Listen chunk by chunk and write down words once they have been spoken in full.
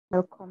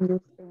Welcome you,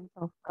 saints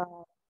of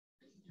God,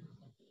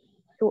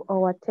 to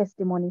our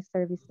testimony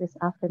service this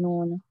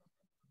afternoon.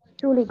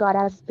 Truly, God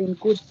has been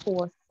good to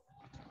us.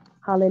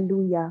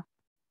 Hallelujah.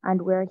 And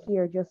we're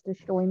here just to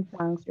show him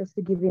thanks, just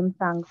to give him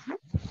thanks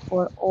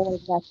for all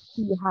that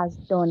he has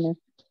done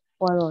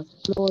for us.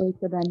 Glory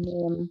to the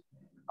name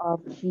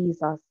of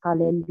Jesus.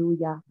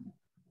 Hallelujah.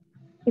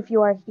 If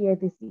you are here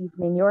this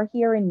evening, you're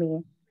hearing me.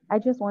 I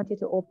just want you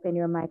to open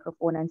your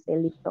microphone and say,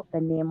 lift up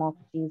the name of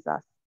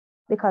Jesus,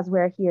 because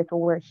we're here to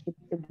worship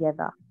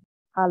together.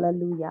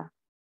 Hallelujah.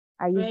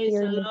 Are you Praise the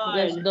hearing me?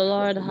 Bless Lord. the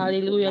Lord.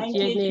 Hallelujah to Thank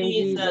your you, name,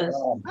 Jesus. Jesus.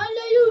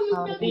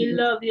 We Hallelujah.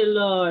 love you,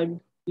 Lord.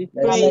 We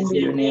Blessed praise be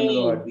your your Hallelujah. name,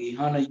 Lord. name. We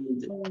honor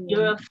you.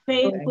 You're a Glory to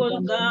faithful the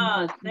name of God.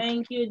 Jesus.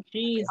 Thank you,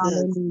 Jesus.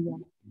 Hallelujah.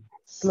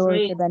 Glory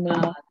Praise to the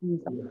name of God.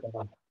 Jesus.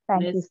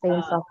 Thank you, Bless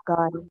saints God. of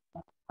God.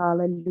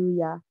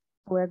 Hallelujah.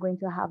 We're going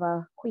to have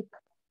a quick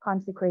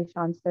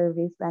consecration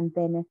service and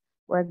then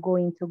we're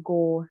going to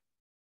go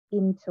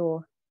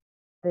into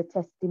the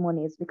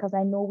testimonies, because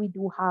I know we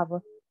do have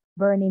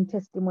burning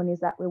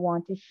testimonies that we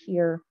want to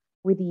share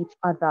with each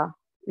other.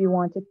 We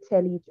want to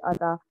tell each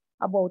other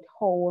about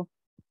how,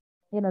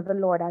 the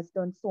Lord has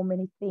done so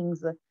many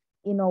things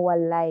in our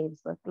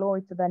lives.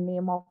 Glory to the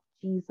name of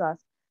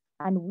Jesus.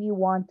 And we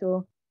want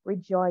to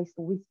rejoice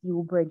with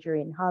you,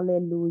 brethren.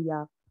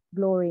 Hallelujah.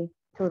 Glory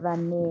to the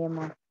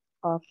name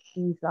of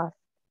Jesus.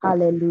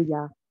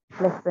 Hallelujah.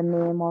 Bless the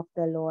name of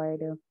the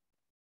Lord.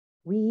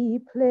 We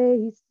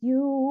place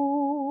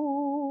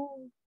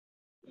you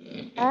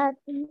at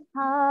the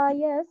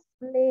highest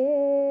place.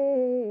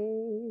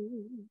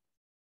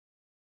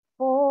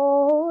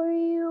 For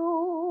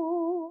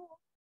you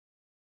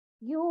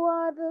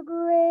are the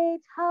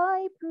great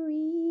high priest.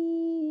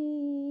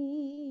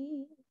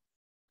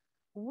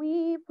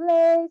 We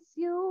place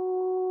you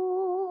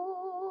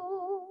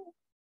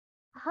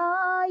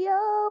high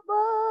above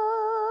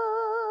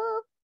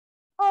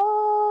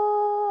all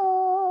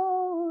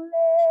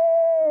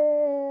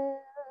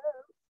else,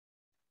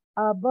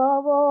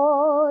 above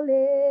all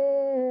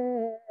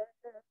else,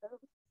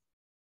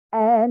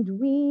 and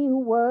we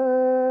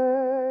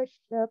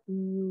worship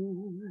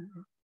you,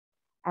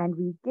 and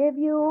we give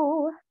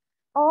you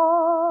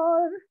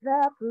all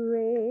the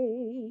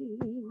praise.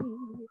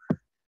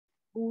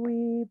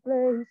 We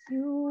place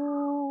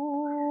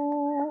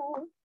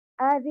you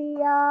at the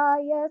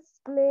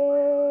highest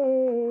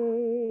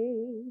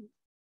place.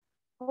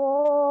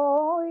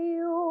 For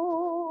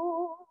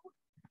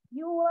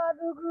you are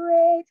the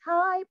great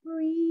high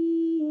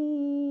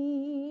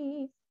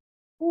priest.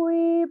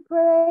 We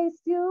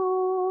praise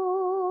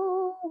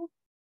you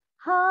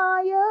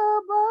high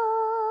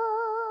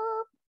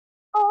above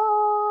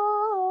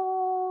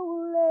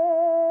all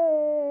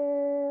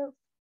else,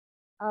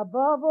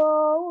 above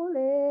all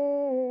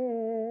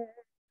else,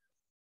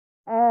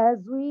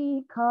 as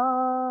we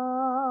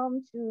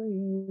come to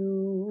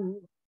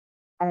you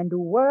and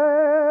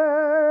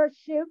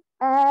worship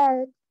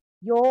at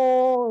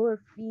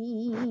your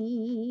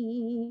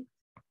feet.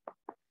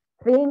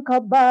 Think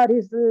about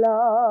his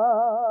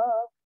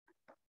love.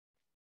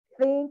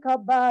 Think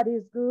about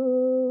his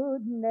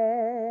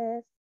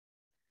goodness.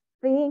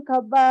 Think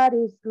about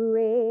his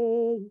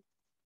grace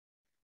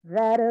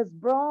that has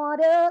brought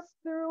us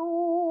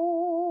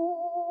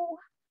through.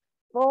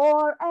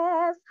 For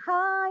as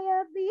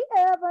high as the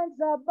heavens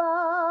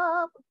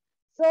above,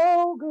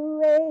 so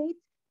great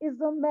is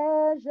the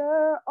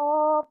measure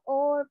of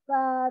our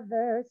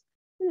Father's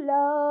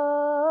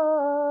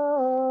love.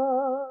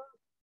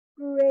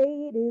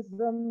 Great is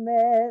the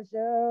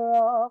measure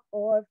of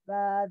our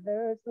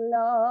Father's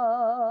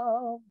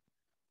love.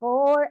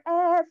 For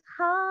as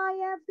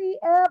high as the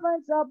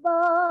heavens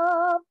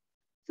above,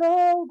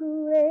 so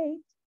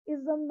great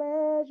is the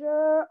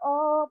measure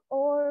of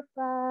our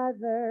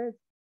Father's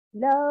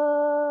love.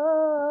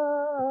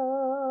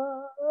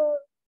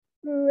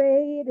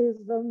 Great is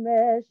the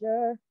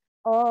measure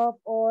of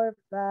our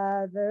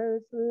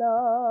Father's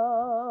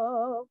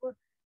love.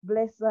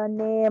 Bless the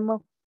name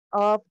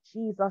of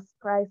Jesus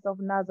Christ of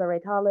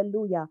Nazareth.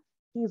 Hallelujah.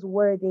 He's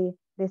worthy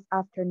this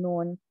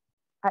afternoon.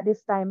 At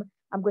this time,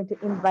 I'm going to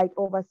invite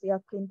Overseer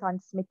Clinton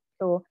Smith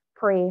to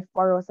pray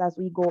for us as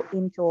we go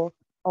into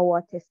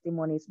our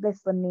testimonies.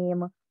 Bless the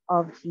name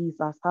of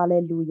Jesus.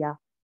 Hallelujah.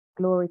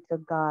 Glory to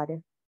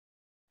God.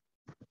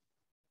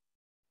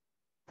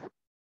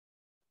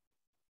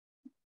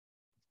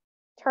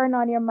 Turn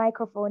on your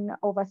microphone,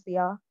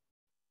 Overseer.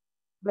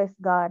 Bless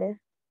God.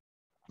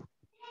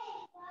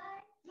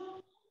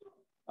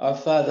 Our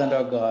Father and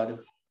our God,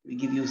 we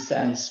give you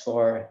thanks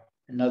for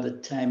another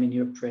time in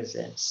your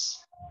presence.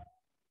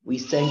 We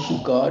thank you,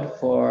 God,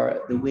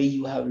 for the way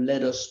you have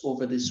led us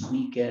over this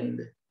weekend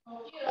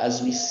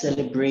as we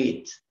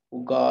celebrate,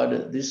 oh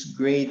God, this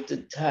great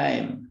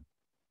time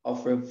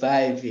of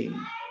reviving,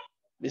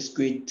 this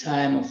great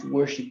time of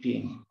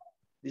worshiping,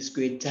 this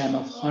great time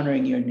of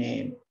honoring your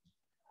name.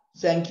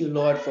 Thank you,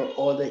 Lord, for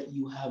all that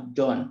you have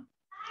done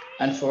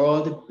and for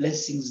all the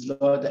blessings,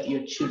 Lord, that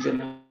your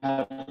children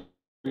have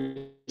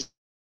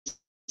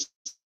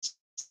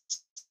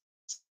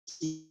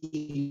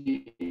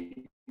received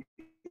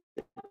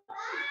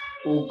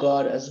oh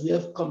God, as we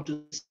have come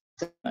to this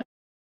time,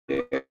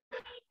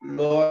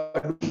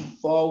 Lord, looking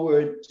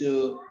forward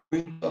to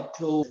bring a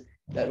close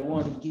that we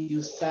want to give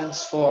you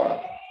thanks for.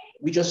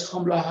 We just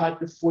humble our heart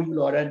before you,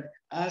 Lord, and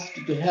ask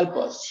you to help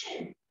us,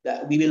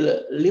 that we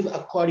will live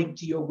according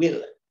to your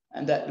will,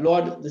 and that,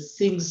 Lord, the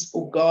things,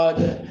 oh God,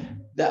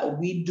 that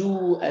we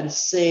do and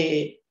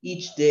say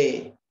each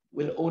day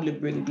will only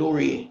bring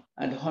glory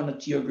and honor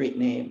to your great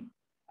name.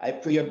 I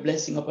pray your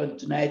blessing upon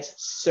tonight's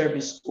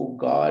service, oh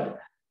God.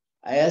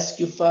 I ask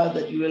you,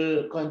 Father, that you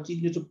will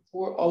continue to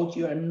pour out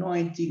your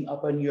anointing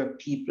upon your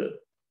people.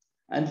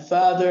 And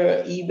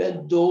Father,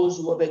 even those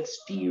who have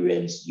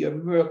experienced your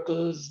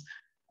miracles,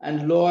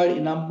 and Lord,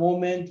 in a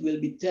moment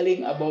we'll be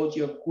telling about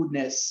your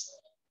goodness.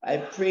 I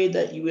pray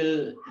that you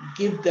will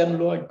give them,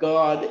 Lord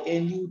God, a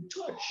new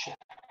touch.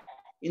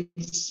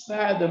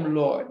 Inspire them,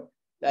 Lord,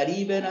 that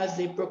even as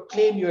they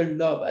proclaim your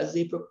love, as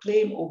they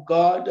proclaim, oh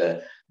God,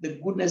 the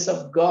goodness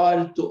of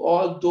God to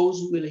all those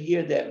who will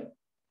hear them,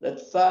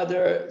 that,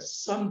 Father,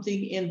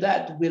 something in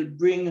that will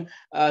bring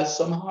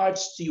some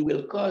hearts to you,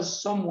 will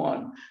cause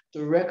someone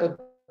to recognize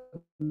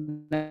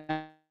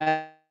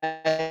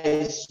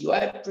you.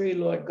 I pray,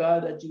 Lord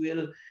God, that you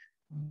will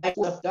bind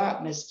of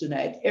darkness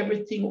tonight,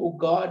 everything, oh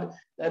God,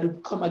 that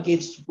would come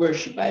against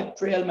worship. I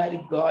pray, Almighty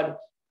God,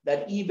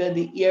 that even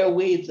the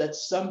airwaves that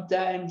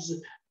sometimes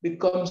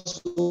become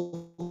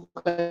so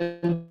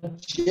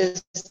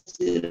congested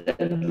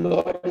and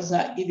Lord is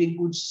not giving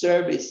good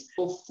service,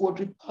 go forth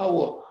with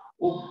power,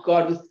 oh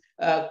God, with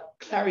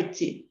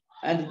clarity,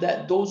 and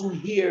that those who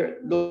hear,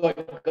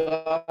 Lord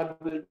God,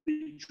 will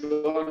be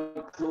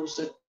drawn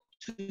closer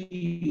to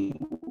you.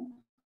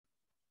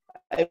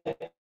 I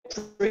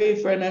pray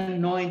for an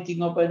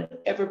anointing upon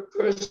every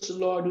person,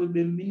 Lord, who will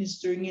be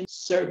ministering in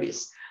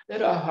service.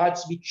 Let our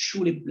hearts be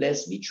truly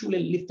blessed, be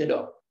truly lifted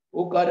up.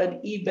 Oh God,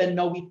 and even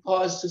now we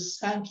pause to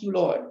thank you,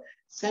 Lord.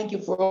 Thank you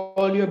for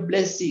all your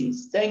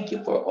blessings. Thank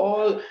you for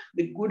all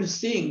the good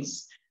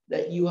things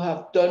that you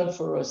have done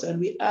for us. And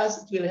we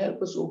ask that you will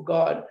help us, oh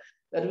God,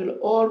 that we'll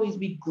always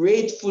be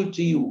grateful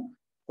to you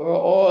for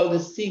all the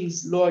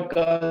things, Lord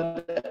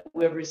God, that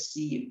we have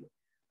received.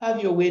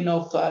 Have your way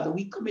now, Father.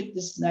 We commit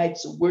this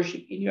night's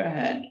worship in your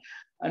hand.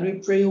 And we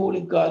pray,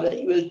 Holy God, that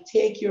you will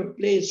take your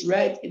place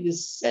right in the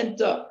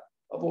center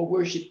of our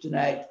worship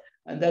tonight.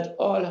 And that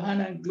all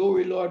honor and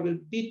glory, Lord, will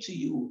be to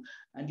you.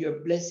 And your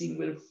blessing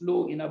will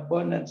flow in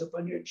abundance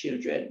upon your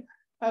children.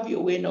 Have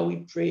your way now,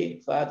 we pray,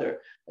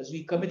 Father, as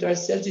we commit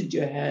ourselves into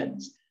your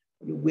hands.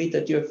 We wait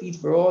at your feet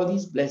for all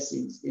these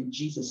blessings. In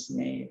Jesus'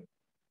 name,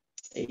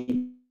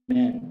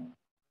 amen.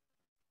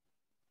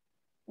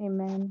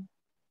 Amen.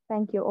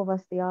 Thank you,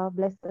 Overseer.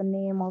 Bless the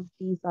name of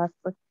Jesus.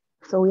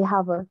 So we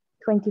have a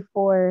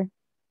 24,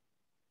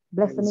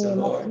 bless the name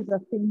of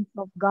Jesus, things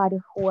of God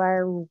who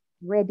are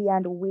ready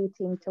and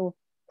waiting to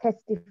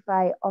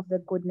testify of the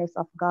goodness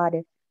of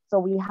God. So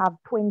we have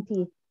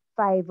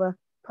 25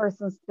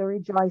 persons to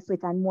rejoice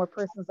with, and more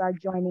persons are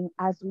joining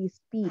as we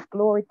speak.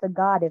 Glory to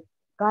God.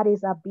 God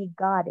is a big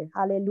God.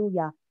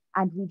 Hallelujah.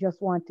 And we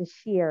just want to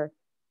share.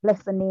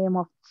 Bless the name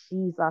of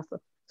Jesus.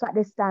 So at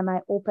this time,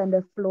 I open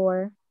the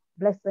floor.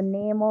 Bless the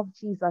name of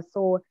Jesus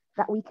so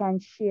that we can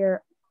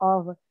share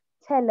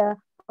tell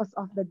us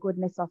of the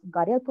goodness of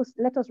God. Help us,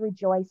 let us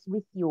rejoice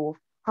with you.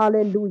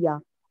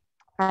 Hallelujah.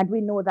 And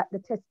we know that the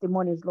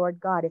testimonies, Lord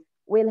God,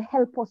 will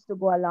help us to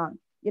go along.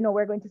 You know,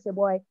 we're going to say,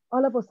 boy,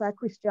 all of us are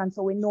Christians,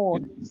 so we know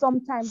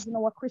sometimes in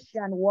our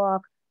Christian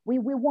walk, we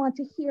want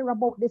to hear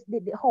about this,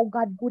 how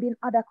God good in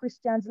other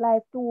Christians'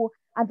 life too,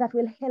 and that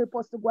will help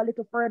us to go a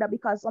little further,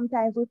 because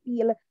sometimes we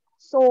feel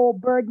so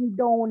burdened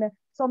down.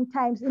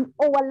 Sometimes in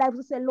our lives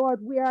we say,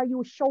 Lord, where are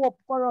you? Show up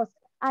for us.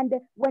 And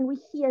when we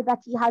hear that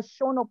he has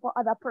shown up for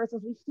other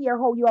persons, we hear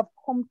how you have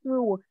come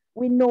through,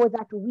 we know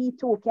that we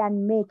too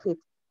can make it.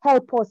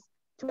 Help us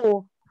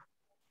to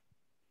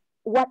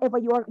whatever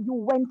you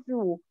went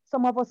through.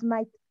 Some of us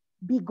might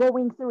be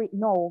going through it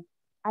now.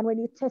 And when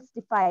you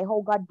testify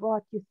how God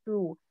brought you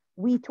through,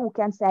 we too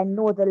can say, I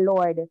know the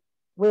Lord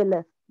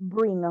will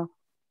bring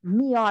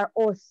me or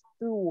us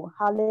through.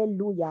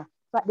 Hallelujah.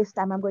 So at this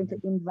time, I'm going to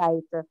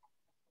invite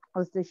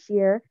us to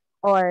share,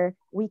 or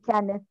we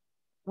can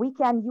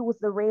use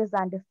the raise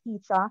hand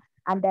feature,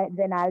 and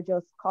then I'll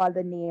just call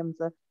the names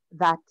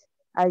that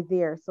are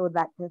there so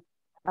that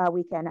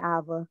we can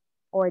have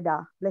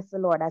order. Bless the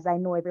Lord, as I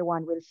know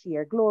everyone will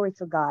share. Glory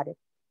to God.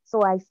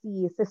 So I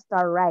see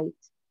Sister Wright.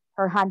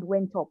 Her hand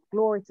went up.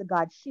 Glory to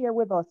God. Share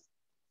with us,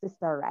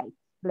 Sister Wright.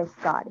 Bless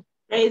God.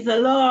 Praise the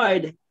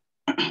Lord.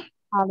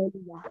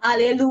 Hallelujah.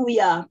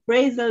 Hallelujah.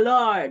 Praise the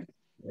Lord.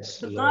 Yes,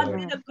 To Lord. God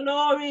be the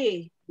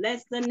glory.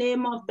 Bless the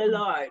name of the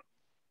Lord.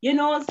 You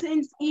know,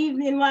 since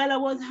evening while I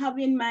was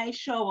having my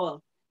shower,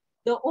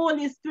 the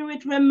Holy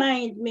Spirit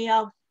reminded me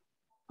of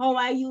how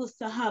I used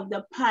to have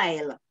the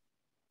pile.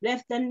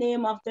 Bless the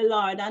name of the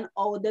Lord, and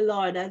how the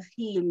Lord has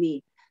healed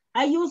me.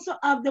 I used to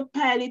have the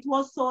pile. It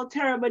was so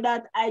terrible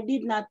that I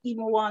did not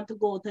even want to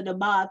go to the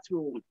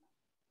bathroom.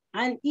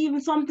 And even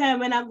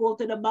sometimes when I go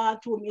to the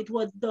bathroom, it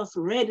was just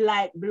red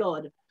like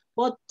blood.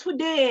 But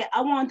today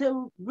I want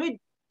to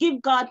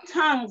give God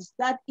thanks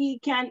that he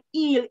can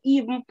heal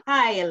even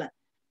pile.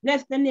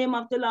 Bless the name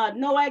of the Lord.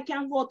 Now I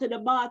can go to the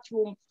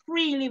bathroom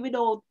freely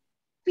without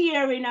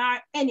fearing or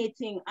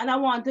anything. And I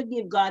want to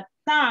give God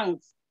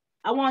thanks.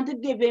 I want to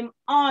give him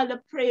all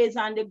the praise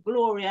and the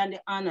glory and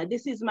the honor.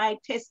 This is my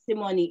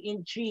testimony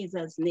in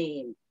Jesus'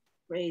 name.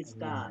 Praise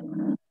God.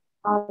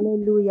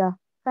 Hallelujah.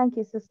 Thank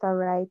you, Sister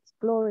Wright.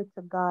 Glory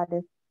to God.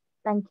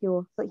 Thank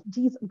you. So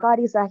Jesus, God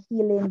is a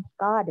healing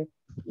God.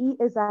 He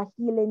is a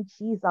healing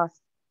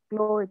Jesus.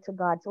 Glory to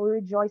God. So we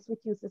rejoice with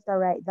you, Sister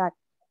Wright, that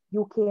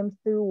you came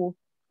through.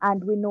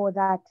 And we know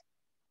that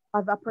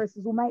other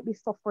persons who might be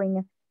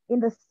suffering in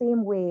the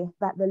same way,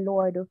 that the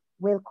Lord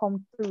will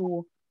come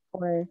through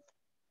for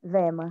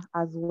them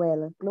as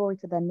well. Glory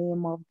to the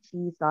name of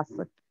Jesus.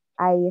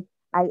 I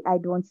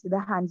don't see the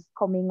hands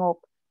coming up.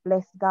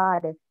 Bless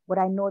God. But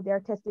I know their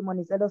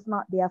testimonies. Let us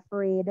not be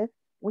afraid.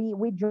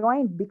 We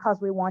join because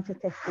we want to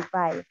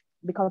testify,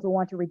 because we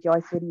want to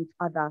rejoice with each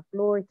other.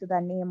 Glory to the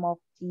name of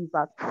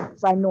Jesus.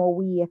 So I know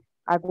we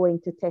are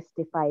going to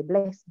testify.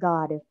 Bless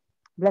God.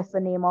 Bless the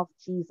name of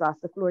Jesus.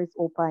 The floor is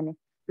open.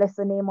 Bless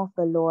the name of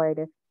the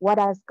Lord. What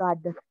has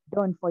God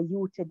done for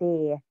you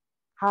today?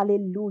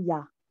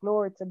 Hallelujah.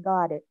 Glory to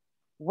God.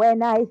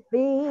 When I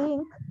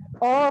think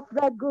of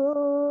the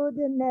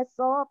goodness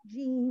of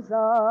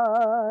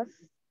Jesus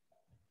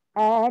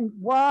and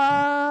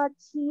what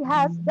he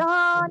has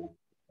done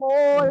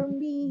for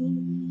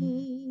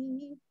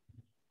me,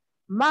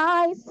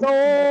 my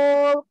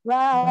soul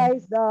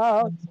cries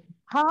out,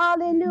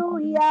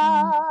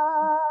 hallelujah.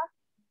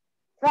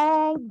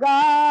 Thank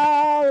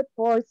God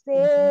for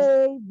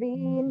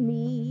saving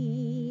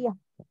me.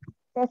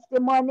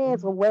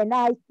 Testimonies when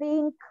I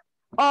think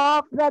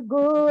of the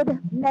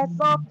goodness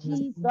of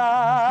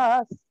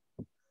Jesus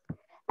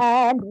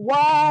and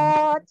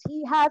what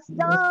he has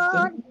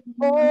done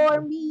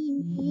for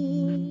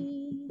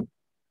me.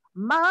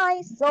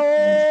 My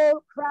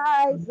soul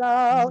cries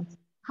out,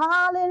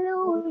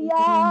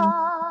 hallelujah.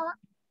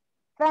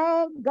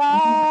 Thank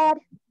God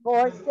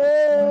for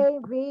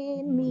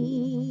saving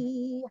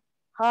me.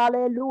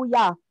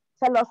 Hallelujah.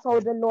 Tell us how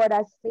the Lord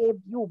has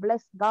saved you.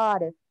 Bless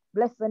God.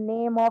 Bless the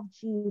name of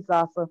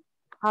Jesus.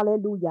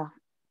 Hallelujah.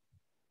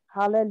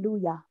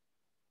 Hallelujah.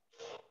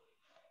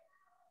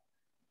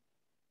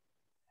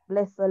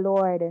 Bless the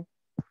Lord.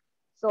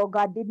 So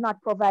God did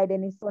not provide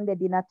any Sunday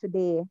dinner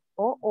today.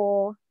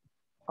 Oh,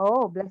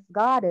 bless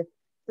God.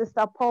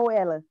 Sister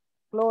Powell,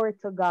 glory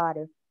to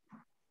God.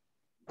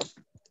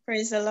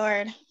 Praise the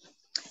Lord.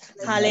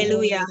 Bless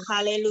Hallelujah. the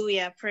Lord.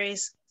 Hallelujah.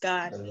 Praise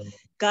God.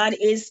 God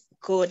is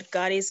good.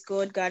 God is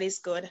good. God is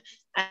good.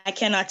 I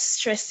cannot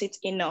stress it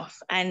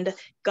enough. And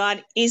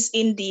God is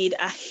indeed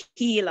a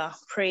healer.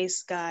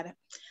 Praise God.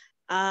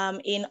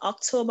 In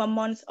October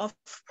month of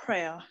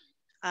prayer,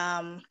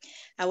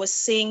 I was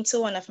saying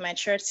to one of my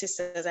church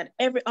sisters that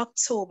every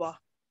October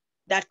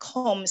that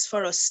comes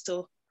for us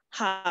to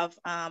have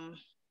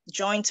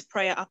joint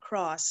prayer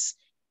across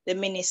the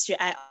ministry,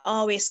 I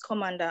always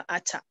come under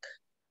attack.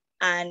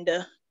 And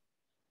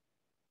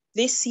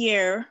this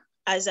year,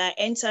 as I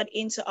entered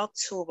into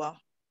October,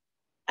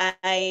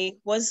 I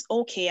was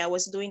okay, I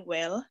was doing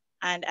well,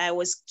 and I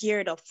was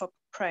geared up for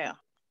prayer.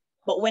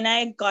 But when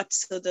I got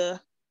to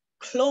the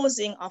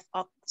closing of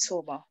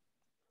October,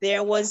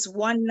 there was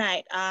one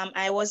night,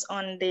 I was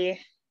on the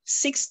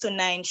 6 to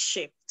 9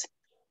 shift.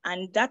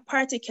 And that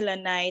particular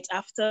night,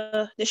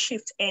 after the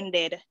shift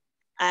ended,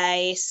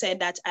 I said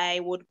that I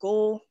would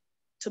go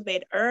to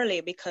bed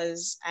early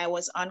because I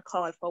was on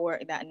call for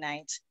work that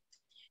night.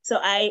 So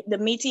the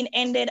meeting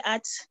ended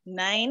at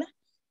 9,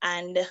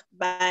 and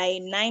by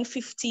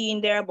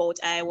 9:15 thereabout,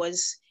 I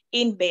was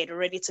in bed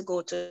ready to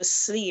go to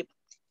sleep.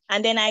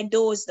 And then I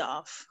dozed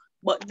off.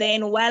 But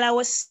then while I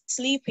was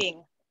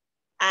sleeping,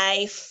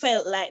 I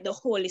felt like the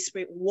Holy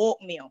Spirit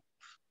woke me up,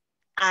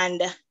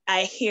 and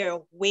I hear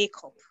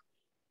wake up.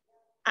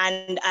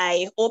 And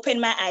I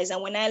opened my eyes,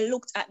 and when I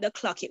looked at the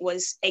clock, it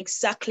was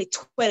exactly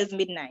 12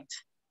 midnight.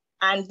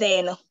 And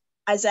then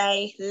as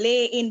I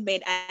lay in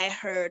bed, I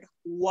heard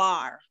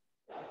war.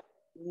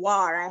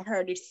 War. I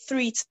heard it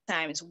 3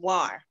 times,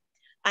 war.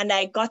 And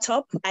I got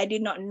up. I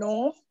did not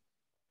know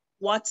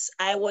what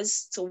I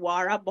was to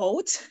war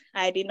about.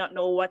 I did not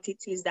know what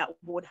it is that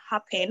would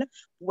happen,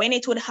 when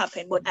it would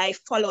happen, but I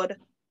followed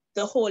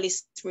the Holy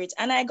Spirit,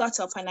 and I got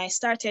up and I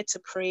started to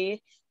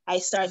pray. I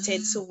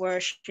started to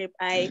worship.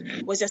 I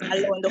was just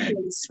allowing the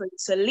Holy Spirit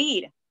to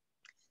lead.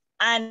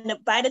 And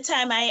by the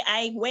time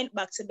I went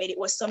back to bed, it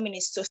was some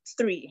minutes to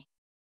 3.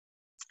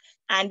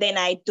 And then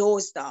I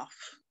dozed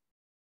off.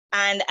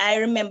 And I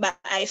remember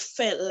I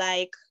felt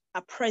like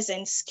a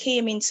presence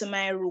came into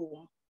my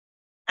room.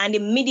 And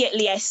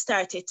immediately I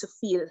started to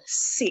feel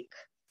sick.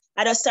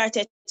 I just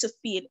started to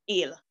feel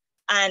ill.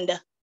 And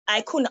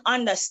I couldn't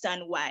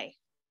understand why.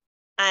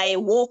 I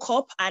woke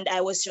up and I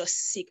was just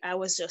sick. I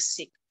was just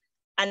sick.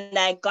 And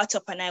I got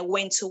up and I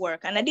went to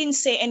work. And I didn't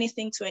say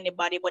anything to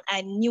anybody, but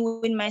I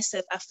knew in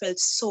myself I felt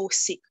so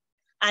sick.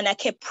 And I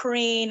kept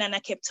praying and I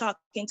kept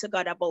talking to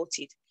God about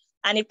it.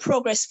 and it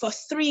progressed for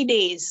 3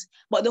 days.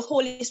 But the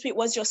Holy Spirit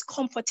was just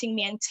comforting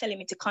me and telling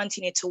me to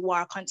continue to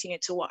war, continue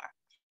to war.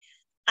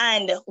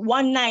 And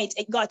one night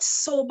it got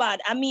so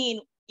bad. I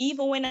mean,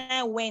 even when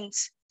I went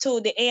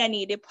to the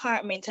A&E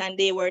department and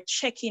they were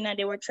checking and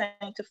they were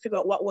trying to figure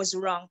out what was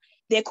wrong,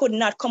 they could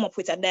not come up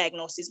with a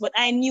diagnosis, but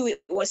I knew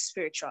it was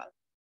spiritual.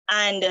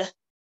 And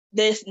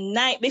the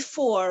night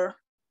before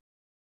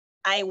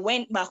I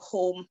went back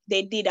home,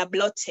 they did a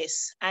blood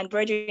test, and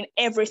brethren,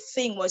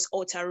 everything was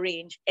out of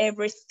range,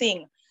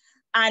 everything.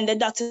 And the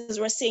doctors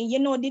were saying, you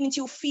know, didn't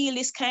you feel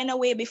this kind of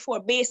way before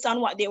based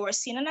on what they were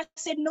seeing? And I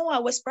said, no, I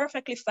was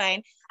perfectly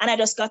fine. And I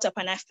just got up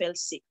and I felt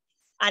sick.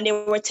 And they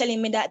were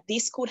telling me that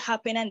this could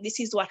happen and this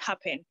is what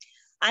happened.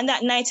 And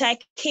that night I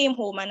came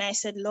home and I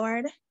said,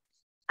 Lord,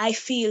 I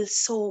feel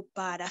so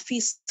bad. I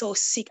feel so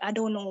sick. I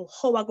don't know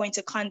how I'm going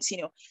to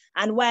continue.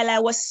 And while I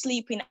was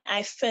sleeping,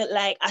 I felt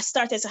like I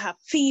started to have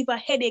fever,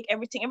 headache,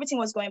 everything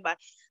was going bad.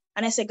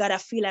 And I said, God, I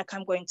feel like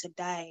I'm going to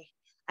die.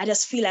 I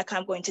just feel like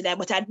I'm going to die.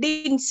 But I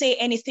didn't say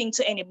anything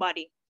to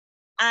anybody.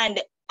 And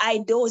I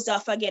dozed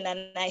off again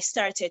and I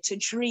started to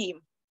dream.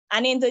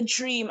 And in the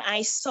dream,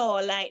 I saw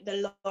like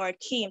the Lord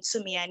came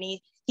to me, and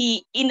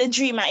he in the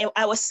dream,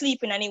 I was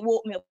sleeping and he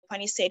woke me up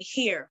and he said,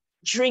 here,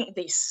 drink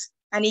this.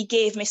 And he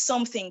gave me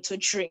something to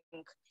drink.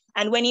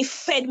 And when he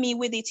fed me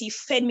with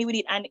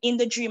it, And in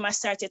the dream, I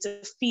started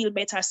to feel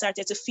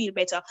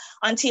better,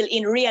 until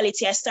in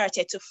reality, I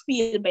started to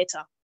feel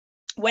better.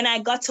 When I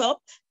got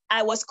up,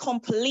 I was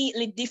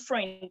completely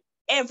different.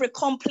 Every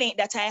complaint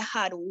that I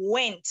had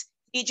went,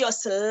 it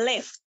just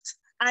left.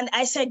 And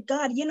I said,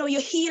 God, you know, you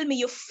healed me.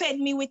 You fed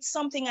me with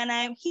something and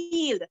I am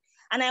healed.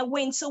 And I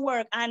went to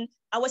work and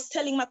I was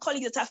telling my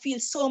colleagues that I feel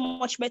so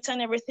much better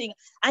and everything.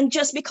 And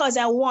just because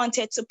I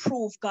wanted to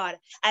prove God,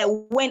 I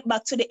went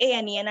back to the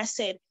A&E and I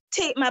said,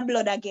 take my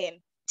blood again,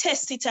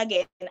 test it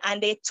again.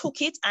 And they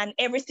took it, and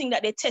everything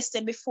that they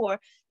tested before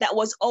that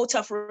was out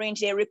of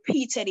range, they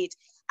repeated it.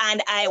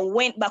 And I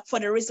went back for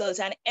the results,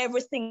 and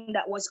everything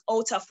that was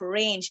out of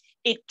range,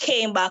 it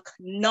came back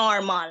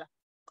normal.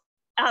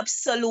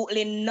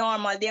 Absolutely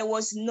normal. There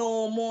was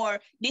no more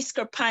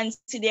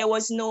discrepancy. There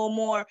was no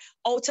more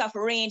out of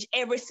range.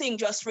 Everything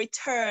just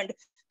returned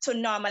to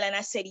normal. And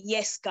I said,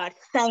 yes, God,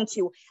 thank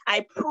you.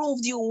 I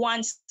proved you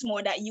once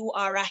more that you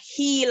are a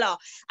healer.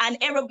 And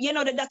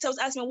the doctor was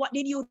asking me, what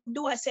did you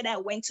do? I said, I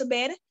went to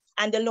bed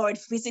and the Lord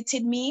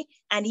visited me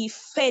and he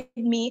fed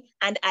me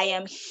and I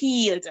am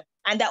healed.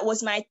 And that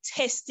was my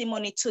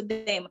testimony to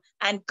them.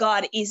 And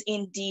God is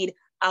indeed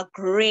a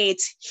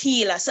great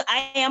healer. So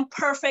I am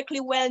perfectly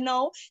well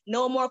now.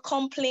 No more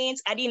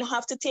complaints. I didn't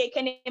have to take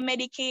any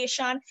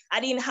medication. I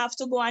didn't have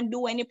to go and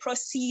do any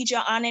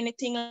procedure on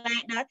anything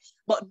like that.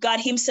 But God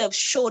himself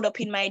showed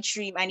up in my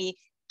dream and he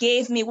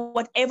gave me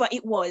whatever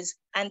it was.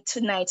 And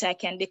tonight I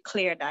can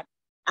declare that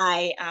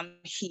I am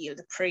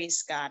healed.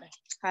 Praise God.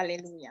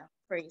 Hallelujah.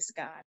 Praise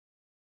God.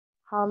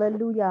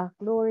 Hallelujah.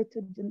 Glory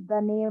to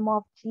the name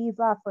of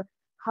Jesus.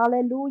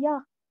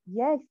 Hallelujah.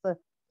 Yes,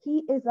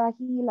 he is a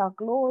healer.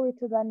 Glory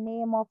to the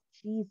name of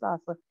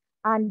Jesus.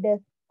 And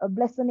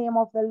bless the name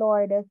of the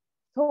Lord.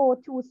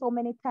 So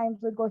many times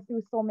we go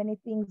through so many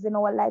things in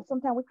our life.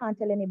 Sometimes we can't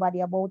tell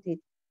anybody about it.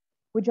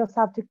 We just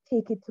have to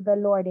take it to the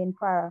Lord in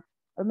prayer.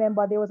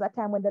 Remember, there was a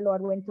time when the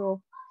Lord went to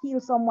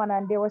heal someone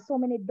and there were so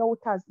many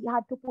doubters. He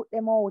had to put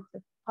them out.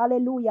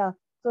 Hallelujah.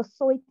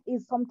 So it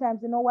is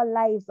sometimes in our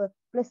lives.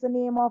 Bless the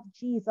name of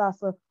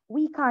Jesus.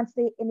 We can't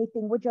say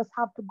anything. We just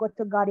have to go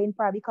to God in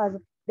prayer, because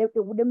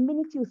the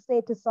minute you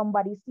say to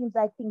somebody, it seems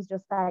like things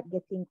just start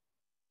getting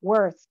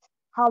worse.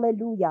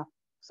 Hallelujah.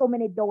 So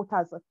many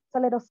doubters. So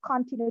let us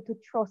continue to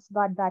trust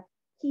God that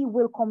he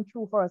will come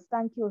through for us.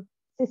 Thank you,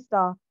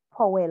 Sister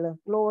Powell.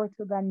 Glory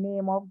to the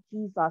name of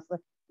Jesus.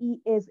 He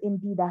is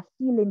indeed a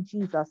healing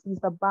Jesus. He's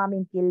the balm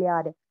in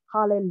Gilead.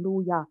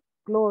 Hallelujah.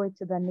 Glory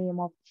to the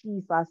name of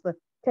Jesus.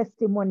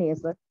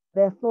 Testimonies.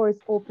 The floor is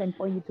open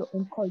for you to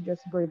encourage us,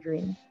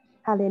 brethren.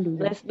 Hallelujah.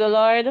 Bless the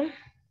Lord.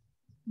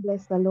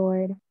 Bless the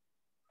Lord.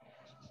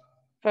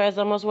 First,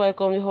 I must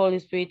welcome the Holy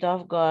Spirit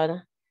of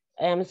God.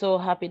 I am so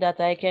happy that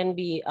I can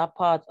be a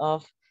part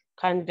of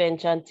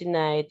convention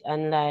tonight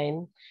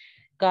online.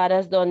 God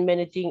has done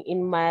many things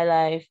in my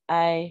life.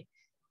 I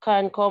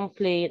can't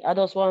complain. I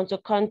just want to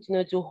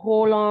continue to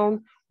hold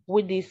on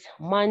with this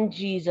man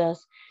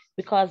Jesus,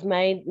 because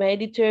my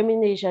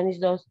determination is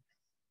just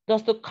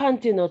to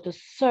continue to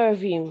serve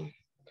him.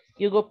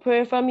 You go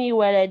pray for me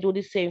while I do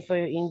the same for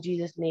you in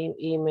Jesus' name.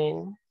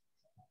 Amen.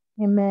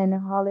 Amen.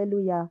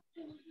 Hallelujah.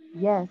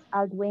 Yes,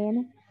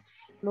 Aldwayne.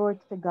 Glory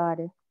to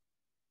God.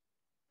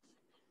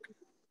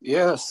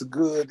 Yes,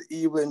 good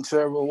evening to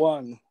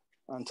everyone.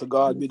 And to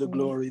God be the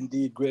glory,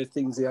 indeed, great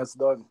things he has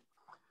done.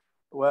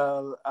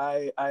 Well,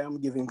 I am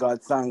giving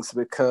God thanks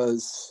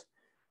because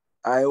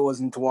I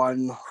wasn't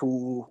one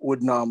who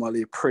would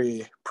normally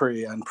pray.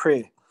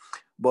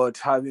 But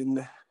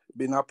having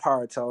been a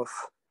part of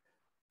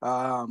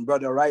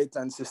Brother Wright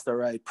and Sister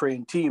Wright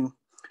praying team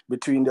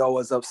between the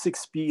hours of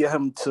 6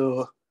 p.m.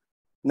 to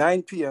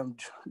 9 p.m.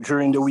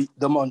 during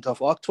the month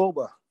of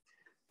October,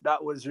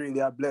 that was really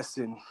a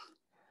blessing.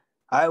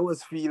 I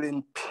was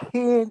feeling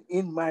pain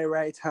in my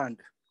right hand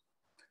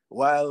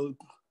while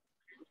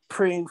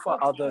praying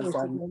for others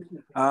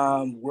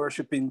and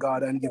worshiping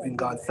God and giving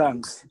God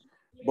thanks.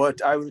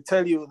 But I will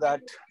tell you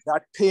that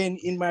that pain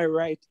in my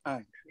right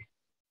hand,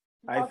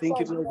 I think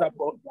it was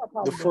about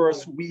the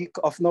first week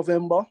of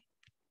November.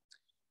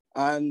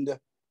 And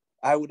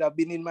I would have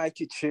been in my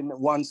kitchen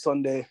one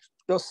Sunday,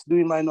 just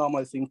doing my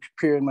normal thing,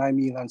 preparing my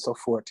meal and so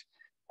forth.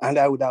 And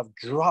I would have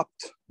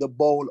dropped the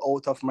bowl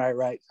out of my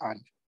right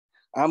hand.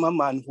 I'm a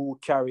man who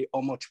carry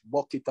how much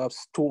bucket of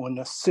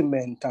stone,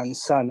 cement and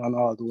sand and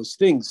all those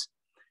things.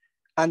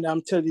 And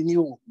I'm telling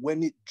you,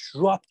 when it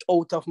dropped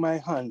out of my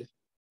hand,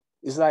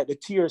 it's like the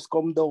tears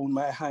come down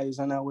my eyes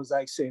and I was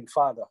like saying,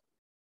 Father,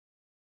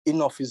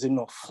 enough is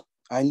enough.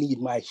 I need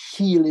my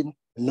healing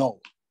now.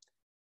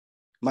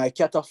 My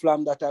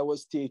cataflam that I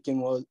was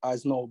taking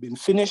has now been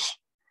finished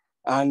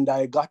and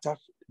I got a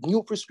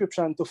new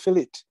prescription to fill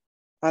it.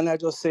 And I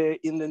just say,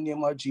 in the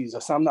name of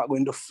Jesus, I'm not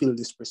going to fill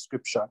this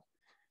prescription.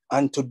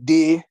 And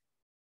today,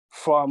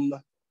 from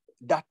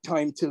that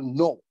time till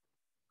now,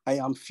 I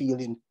am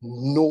feeling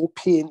no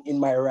pain in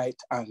my right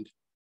hand.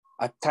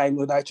 At times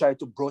when I tried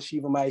to brush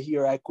even my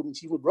hair, I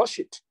couldn't even brush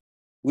it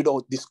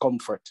without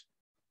discomfort.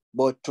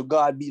 But to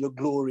God be the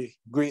glory,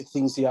 great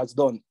things he has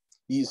done.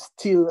 He is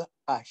still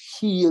a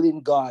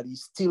healing God.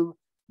 He's still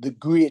the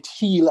great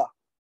healer.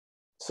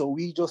 So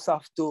we just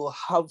have to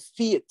have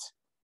faith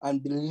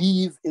and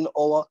believe in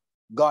our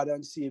God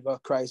and Savior,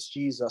 Christ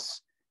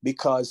Jesus,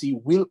 because he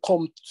will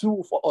come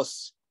through for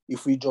us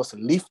if we just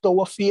lift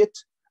our faith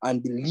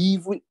and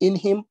believe in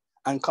him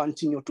and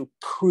continue to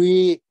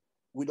pray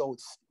without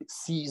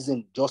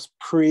ceasing. Just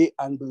pray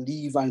and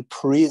believe and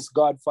praise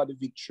God for the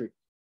victory.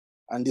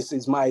 And this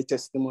is my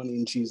testimony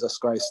in Jesus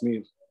Christ's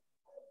name.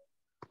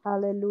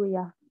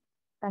 Hallelujah.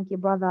 Thank you,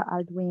 Brother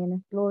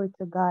Aldwin. Glory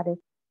to God.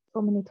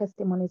 So many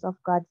testimonies of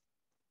God's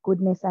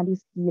goodness and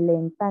his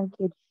healing. Thank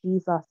you,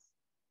 Jesus.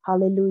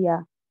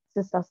 Hallelujah.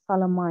 Sister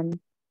Solomon,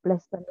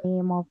 bless the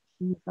name of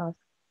Jesus.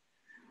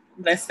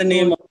 Bless the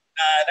name of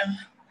God.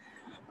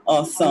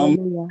 Awesome.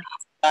 Hallelujah.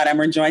 God, I'm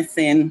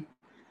rejoicing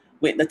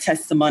with the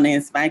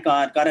testimonies. My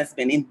God, God has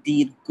been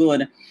indeed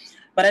good.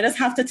 But I just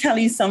have to tell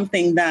you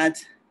something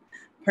that,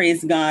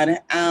 praise God,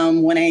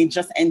 when I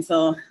just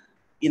into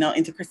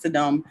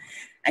Christendom,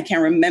 I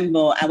can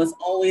remember I was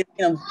always,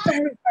 very,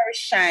 very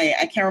shy.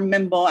 I can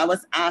remember I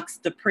was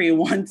asked to pray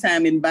one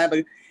time in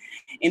Bible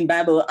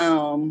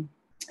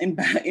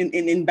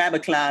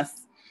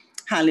class.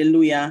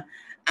 Hallelujah.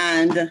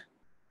 And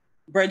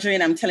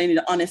brethren, I'm telling you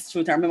the honest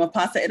truth. I remember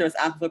Pastor Edwards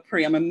asked for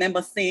prayer. I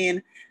remember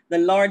saying, the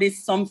Lord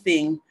is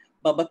something,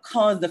 but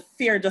because the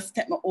fear just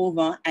stepped me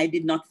over, I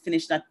did not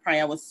finish that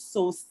prayer. I was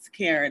so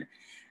scared.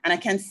 And I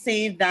can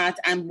say that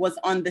I was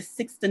on the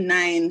 6 to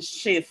 9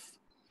 shift,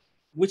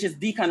 which is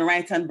Deacon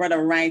Wright and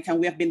Brother Wright. And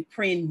we have been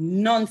praying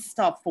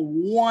nonstop for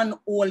one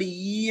whole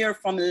year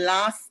from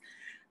last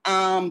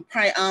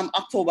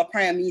October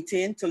prayer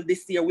meeting till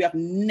this year. We have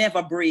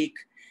never break.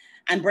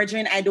 And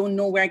brethren, I don't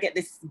know where I get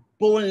this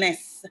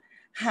boldness.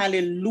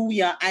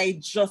 Hallelujah. I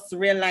just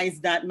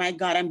realized that, my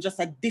God, I'm just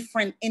a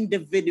different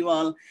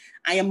individual.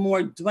 I am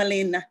more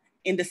dwelling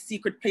in the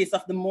secret place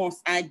of the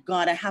Most High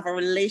God. I have a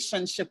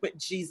relationship with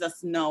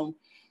Jesus now.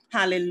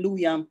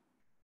 Hallelujah.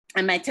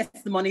 And my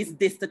testimony is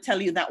this, to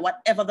tell you that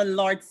whatever the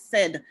Lord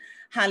said,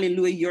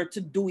 hallelujah, you're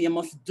to do, you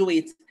must do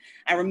it.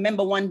 I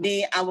remember one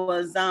day I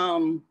was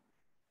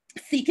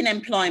seeking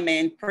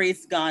employment,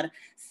 praise God,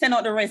 send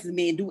out the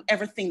resume, do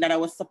everything that I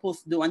was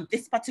supposed to do. And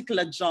this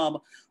particular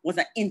job was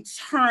an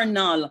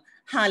internal,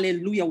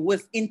 hallelujah,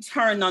 was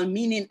internal,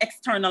 meaning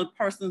external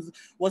persons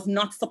was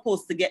not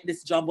supposed to get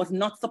this job, was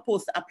not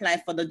supposed to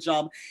apply for the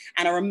job.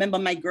 And I remember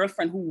my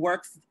girlfriend who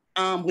works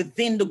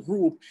within the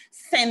group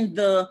send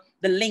the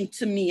link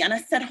to me. And I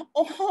said,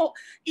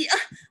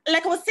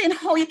 like I was saying,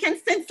 how you can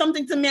send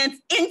something to me and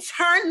it's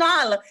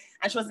internal.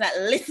 And she was like,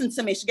 listen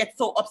to me. She gets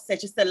so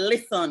upset. She said,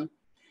 listen,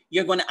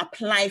 you're going to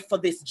apply for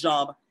this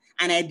job.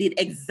 And I did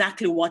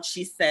exactly what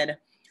she said.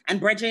 And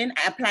brethren,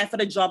 I applied for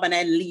the job and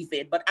I leave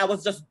it. But I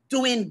was just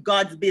doing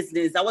God's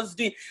business. I was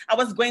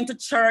going to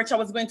church. I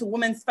was going to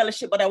women's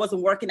fellowship, but I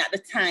wasn't working at the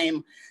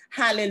time.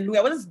 Hallelujah.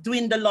 I was just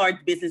doing the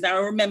Lord's business. I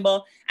remember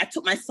I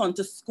took my son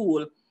to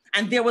school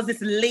and there was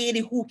this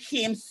lady who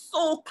came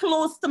so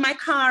close to my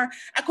car.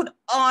 I could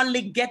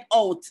hardly get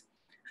out.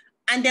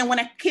 And then when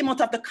I came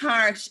out of the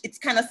car, it's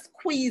kind of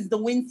squeezed the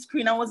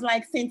windscreen. I was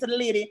like saying to the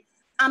lady,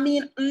 I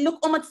mean, look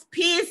how much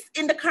space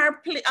in the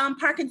car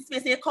parking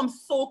space. It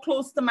comes so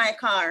close to my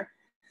car.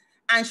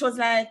 And she was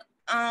like,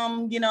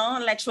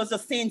 like she was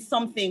just saying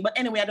something. But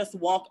anyway, I just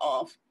walked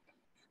off.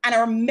 And I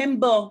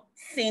remember,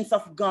 saints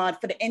of God,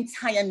 for the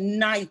entire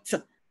night,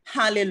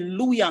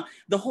 hallelujah,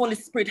 the Holy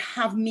Spirit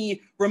have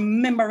me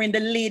remembering the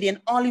lady. And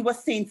all he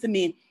was saying to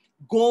me,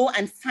 go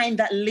and find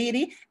that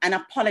lady and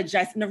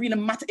apologize. It doesn't really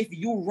matter if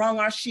you wrong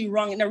or she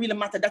wrong. It doesn't really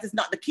matter. That is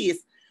not the case.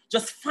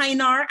 Just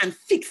find her and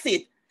fix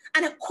it.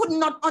 And I could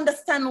not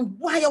understand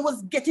why I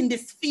was getting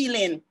this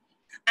feeling.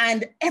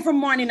 And every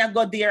morning I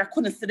got there, I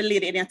couldn't see the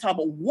lady any at all.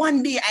 But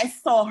one day I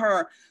saw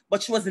her,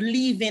 but she was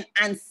leaving.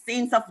 And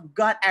saints of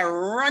God, I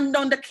ran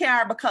down the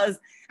car because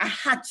I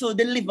had to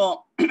deliver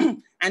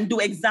and do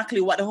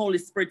exactly what the Holy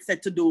Spirit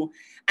said to do.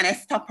 And I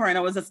stopped her and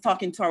I was just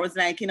talking to her. I was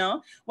like,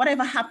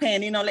 whatever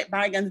happened, let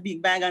bygones be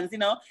bygones,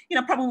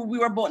 probably we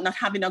were both not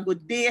having a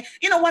good day,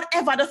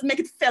 whatever, just make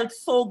it felt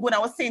so good. I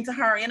was saying to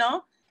her,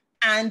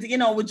 and,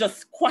 we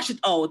just squash it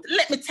out.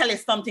 Let me tell you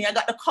something. I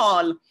got the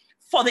call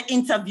for the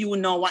interview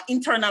now, what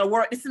internal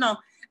work, and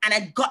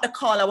I got the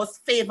call. I was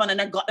favored and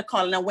I got the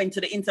call and I went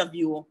to the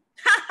interview.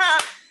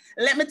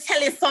 Let me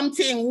tell you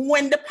something.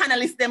 When the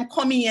panelists them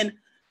come in,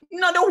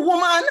 the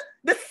woman,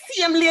 the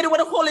same lady with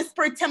the Holy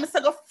Spirit tell me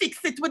to go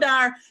fix it with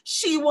her.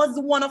 She was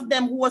one of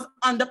them who was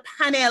on the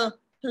panel,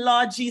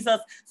 Lord Jesus.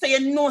 So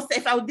so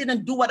if I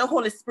didn't do what the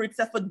Holy Spirit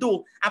said to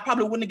do, I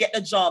probably wouldn't get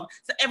the job.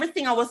 So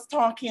everything I was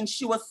talking,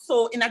 she was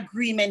so in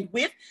agreement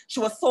with. She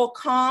was so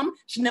calm.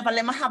 She never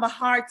let me have a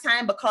hard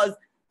time because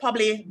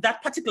probably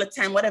that particular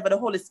time, whatever the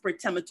Holy Spirit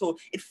tell me to,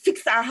 it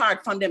fixed our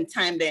heart from them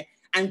time there.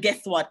 And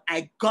guess what?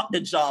 I got the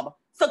job.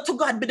 So to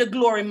God be the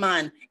glory,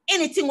 man.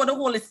 Anything what the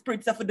Holy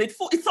Spirit said to do,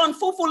 it sounds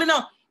full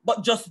enough,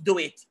 but just do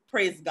it.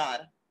 Praise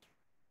God.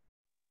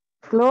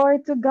 Glory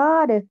to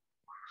God.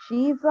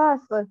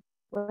 Jesus.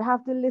 We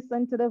have to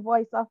listen to the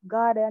voice of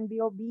God and be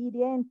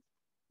obedient.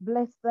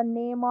 Bless the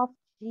name of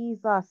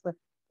Jesus.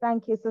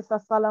 Thank you, Sister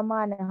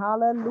Solomon.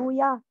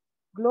 Hallelujah.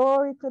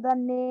 Glory to the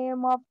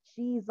name of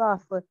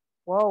Jesus.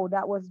 Wow,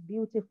 that was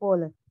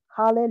beautiful.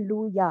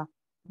 Hallelujah.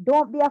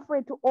 Don't be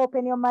afraid to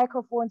open your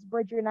microphones,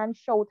 brethren, and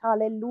shout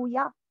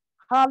hallelujah.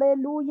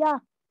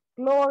 Hallelujah.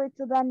 Glory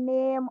to the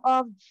name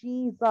of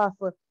Jesus.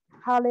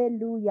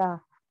 Hallelujah.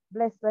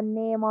 Bless the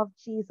name of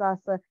Jesus.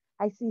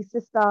 I see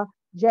Sister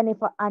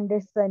Jennifer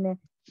Anderson.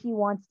 She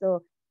wants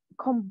to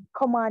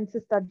come on,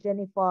 Sister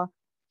Jennifer,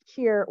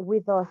 share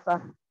with us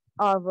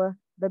of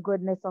the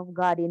goodness of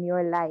God in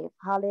your life.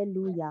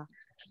 Hallelujah.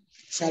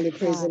 Shall we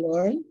praise the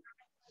Lord?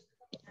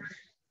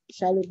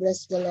 Shall we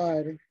bless the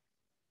Lord?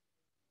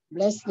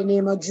 Bless the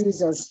name of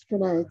Jesus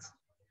tonight.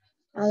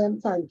 I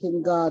am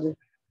thanking God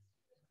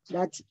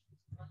that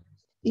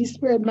He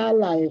spared my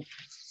life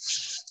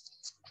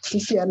to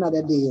see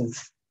another day.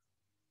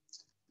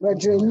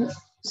 Brethren,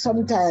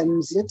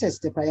 sometimes you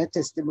testify your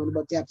testimony,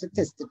 but you have to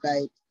testify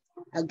it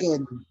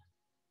again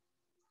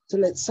to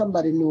let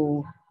somebody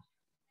know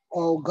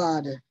how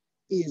God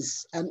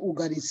is and who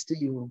God is to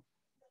you.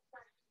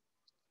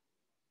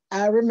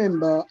 I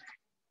remember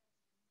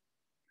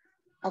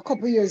a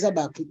couple years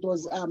back, it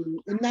was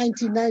in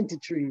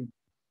 1993,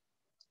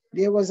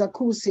 there was a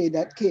crusade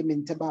that came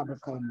into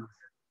Barbican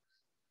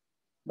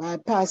by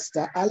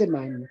Pastor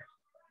Aliman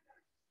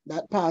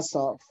that passed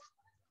off.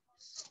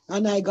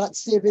 And I got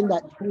saved in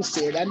that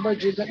crusade. And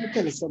Bridget, let me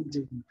tell you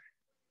something.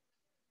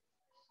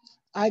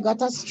 I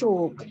got a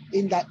stroke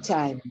in that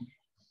time.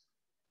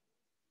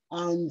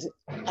 And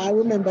I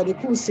remember the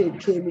crusade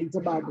came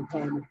into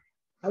Barbican.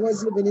 I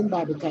was living in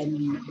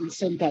Barbican in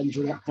St.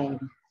 Andrew at that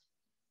time.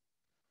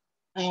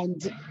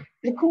 And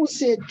the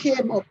crusade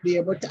came up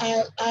there, but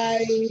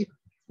I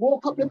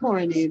woke up in the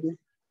morning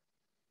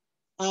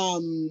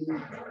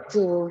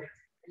to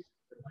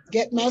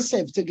get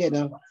myself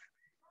together.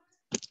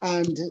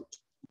 And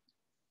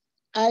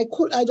I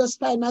just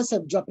find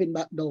myself dropping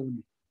back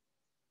down.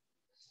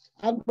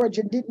 And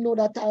Bridget didn't know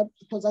that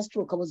it was a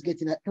stroke I was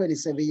getting at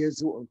 27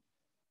 years old.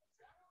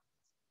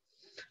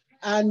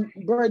 And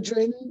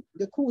brethren,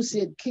 the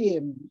crusade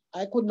came.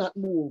 I could not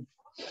move.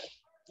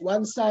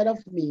 One side of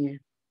me,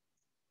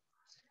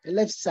 the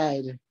left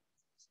side,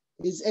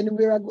 is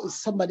anywhere I go,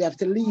 somebody have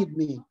to lead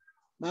me.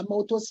 My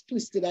mouth was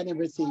twisted and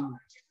everything.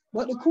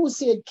 But the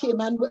crusade came,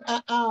 and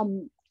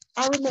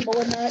I remember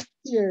when I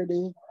hear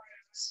the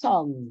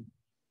song,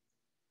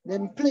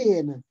 them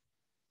playing,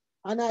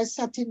 and I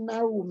sat in my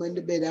room in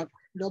the bed.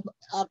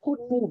 I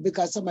couldn't move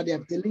because somebody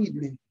had to lead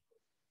me.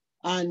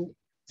 And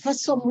for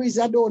some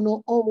reason, I don't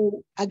know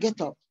how I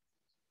get up.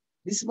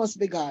 This must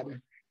be God.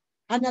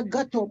 And I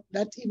got up,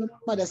 that even my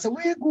mother said,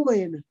 "Where are you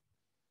going?"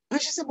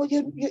 And she said, "Well,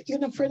 you're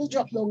not afraid to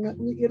drop down.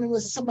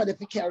 Somebody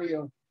to carry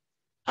you."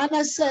 And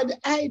I said,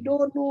 "I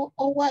don't know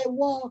how I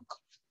walk."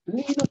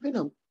 Lean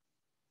up,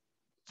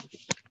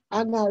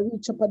 And I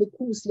reach up at the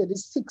crusade, the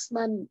 6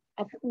 man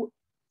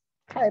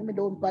tie me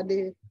down by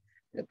the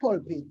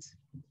pulpit.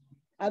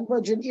 And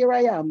Virgin, here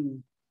I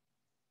am.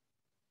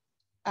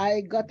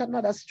 I got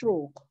another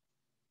stroke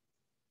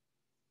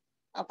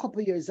a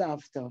couple years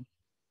after.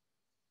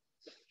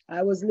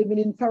 I was living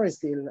in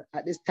Forest Hill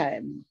at this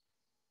time.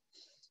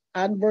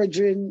 And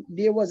Virgin,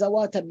 there was a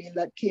water bill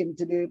that came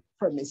to the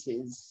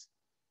premises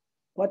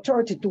for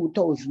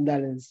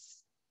 $32,000.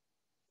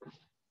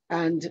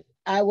 And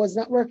I was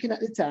not working at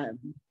the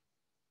time.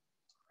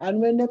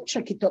 And when they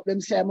check it up, them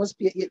say I must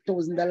pay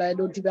 $8,000. I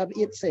don't even have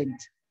 8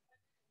 cents.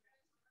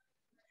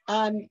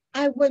 And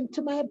I went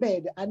to my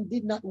bed and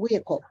did not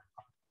wake up.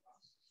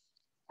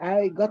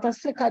 I got a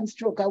second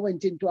stroke. I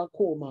went into a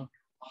coma.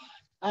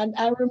 And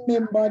I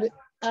remembered,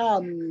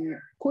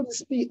 couldn't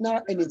speak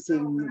nor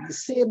anything. The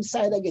same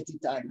side I get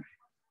it on.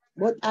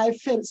 but I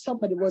felt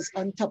somebody was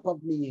on top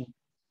of me.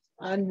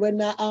 And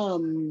when I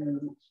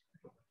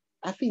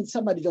feel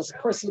somebody just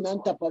pressing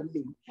on top of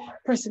me,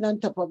 pressing on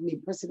top of me,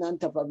 pressing on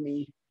top of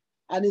me.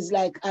 And it's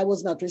like I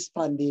was not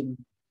responding.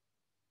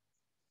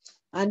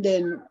 And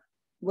then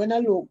when I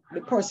look,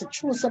 the person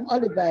threw some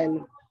olive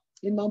oil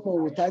in my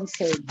mouth and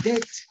said,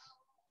 "Death,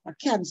 I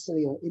cancel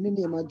you in the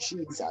name of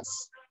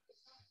Jesus."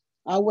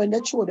 And when they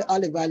threw the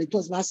olive oil, it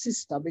was my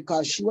sister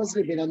because she was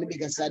living on the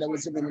bigger side, I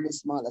was living on the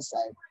smaller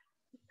side.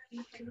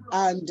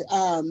 And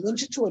when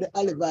she threw the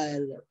olive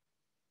oil,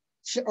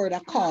 she heard a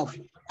cough,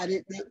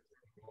 and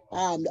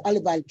the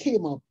olive oil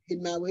came up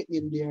in my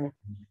waiting there.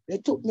 They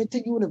took me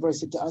to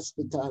university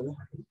hospital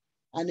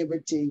and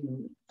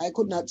everything. I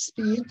could not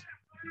speak.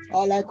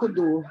 All I could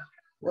do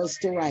was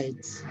to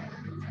write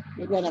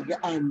with one of the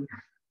hand.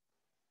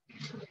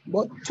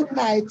 But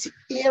tonight,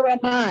 here am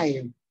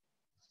I.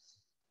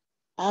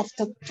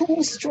 After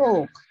 2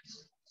 strokes,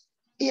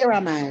 here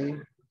am I.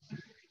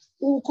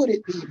 Who could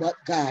it be but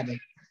God?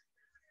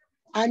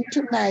 And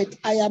tonight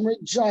I am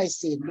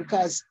rejoicing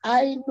because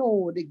I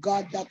know the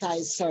God that I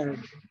serve.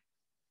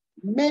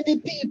 Many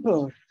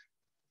people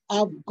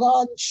have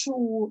gone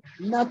through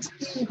not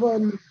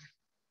even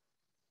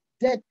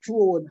death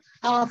road,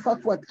 half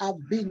of what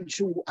I've been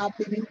through. I've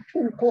been in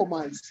 2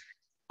 comas.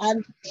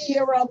 And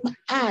here am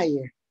I.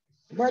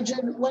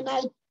 Virgin,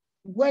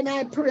 when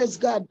I praise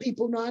God,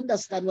 people don't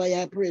understand why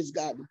I praise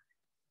God.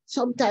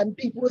 Sometimes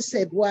people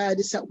say, "Why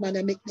this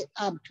man make me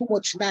have too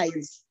much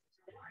noise?"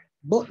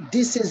 But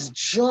this is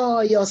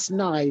joyous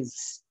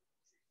noise.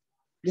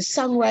 The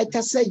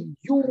songwriter said,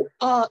 "You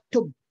ought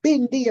to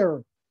be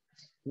there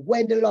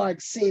when the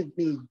Lord saved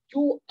me.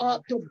 You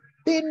ought to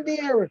be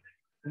there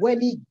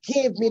when he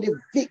gave me the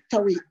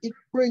victory. It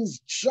brings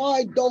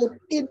joy down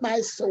in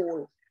my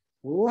soul.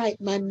 Write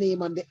my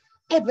name on the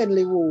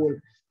heavenly roll.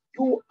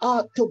 You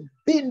ought to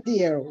be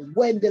there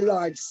when the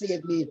Lord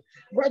saved me."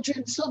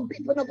 Brethren, some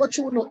people don't go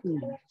through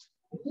nothing.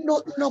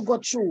 Nothing not go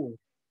through,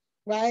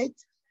 right?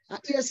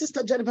 Your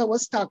sister Jennifer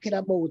was talking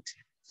about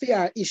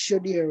fear issue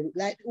there,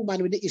 like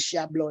woman with the issue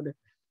of blood.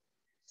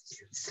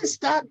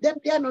 Sister, them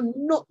they are not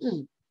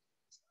nothing.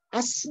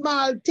 A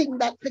small thing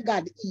that the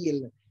God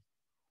heal.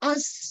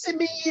 And see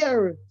me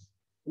here,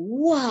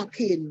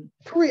 walking,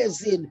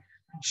 praising,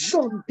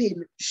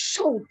 jumping,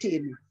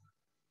 shouting.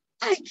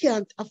 I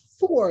can't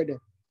afford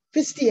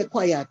to stay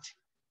quiet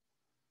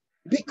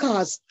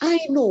because I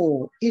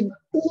know in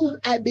whom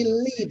I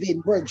believe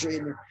in,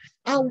 brethren.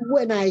 And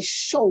when I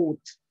shout,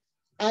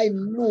 I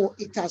know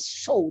it has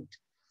shout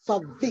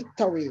for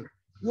victory.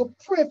 You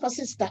pray for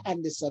Sister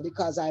Anderson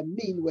because I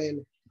mean well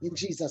in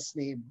Jesus'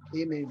 name.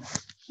 Amen.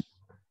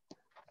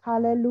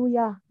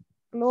 Hallelujah.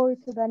 Glory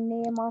to the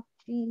name of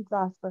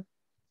Jesus.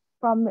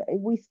 From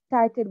we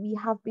started, we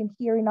have been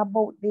hearing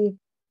about the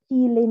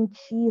healing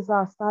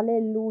Jesus.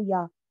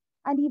 Hallelujah.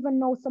 And even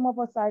now, some of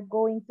us are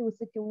going through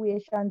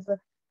situations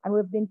and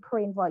we've been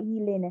praying for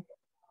healing.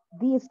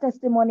 These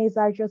testimonies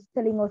are just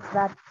telling us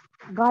that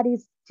God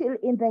is still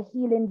in the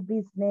healing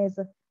business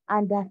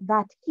and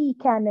that he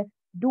can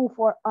do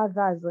for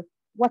others.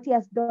 What he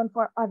has done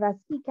for others,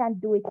 he can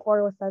do it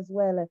for us as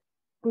well.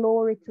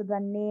 Glory to the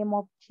name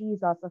of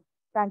Jesus.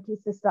 Thank you,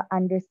 Sister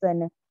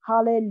Anderson.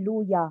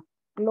 Hallelujah.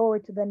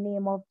 Glory to the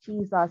name of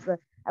Jesus.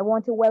 I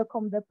want to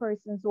welcome the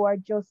persons who are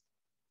just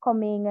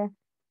coming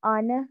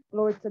on.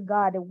 Glory to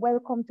God.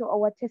 Welcome to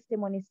our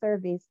testimony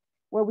service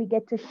where we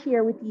get to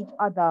share with each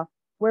other,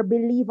 where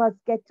believers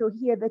get to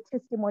hear the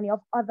testimony of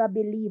other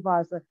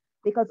believers,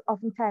 because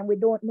oftentimes we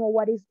don't know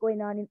what is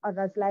going on in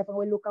others' life, and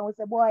we look and we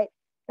say, "Boy,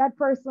 that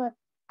person,"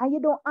 and you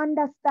don't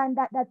understand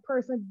that that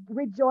person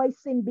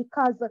rejoicing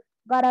because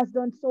God has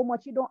done so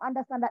much. You don't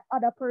understand that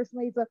other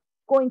person is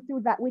going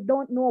through that. We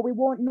don't know. We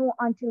won't know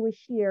until we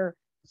share.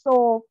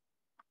 So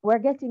we're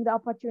getting the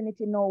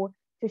opportunity now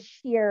to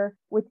share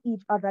with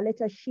each other.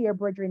 Let us share,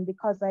 brethren,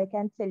 because I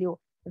can tell you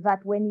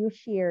that when you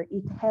share,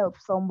 it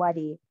helps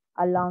somebody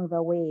along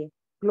the way.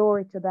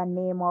 Glory to the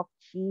name of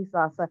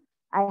Jesus.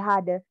 I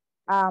had,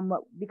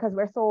 because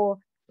we're so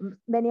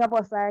many of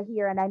us are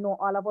here, and I know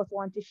all of us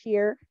want to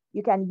share.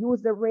 You can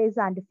use the raise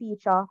hand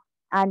feature,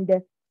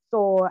 and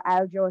so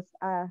I'll just,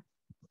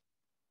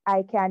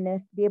 I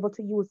can be able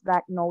to use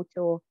that now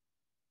to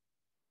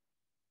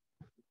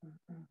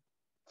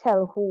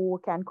tell who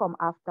can come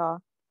after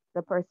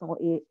the person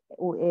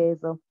who is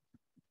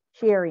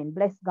sharing.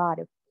 Bless God.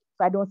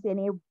 So I don't see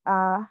any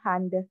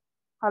hand.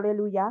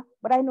 Hallelujah.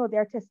 But I know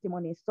their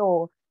testimony.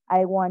 So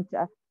I want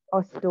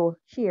us to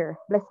share.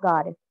 Bless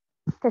God.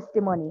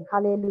 Testimony.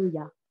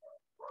 Hallelujah.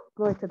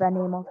 Glory to the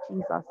name of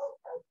Jesus.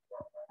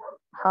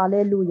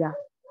 Hallelujah.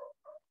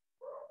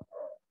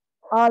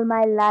 All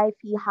my life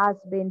he has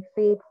been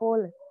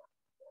faithful.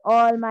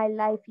 All my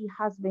life he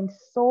has been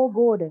so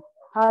good.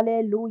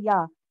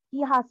 Hallelujah.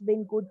 He has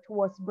been good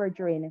to us,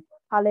 brethren.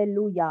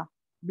 Hallelujah.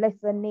 Bless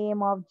the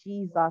name of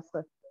Jesus.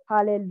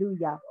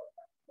 Hallelujah.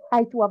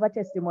 I too have a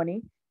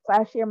testimony. So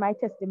I'll share my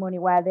testimony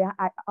while they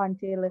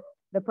until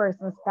the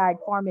person start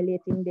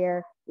formulating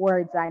their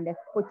words and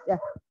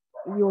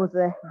use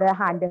the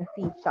hand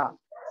feature.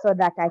 so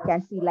that I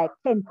can see like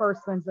 10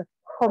 persons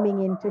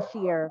coming in to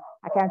share.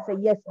 I can say,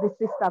 yes, the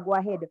sister, go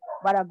ahead,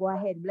 brother, go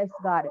ahead, bless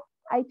God.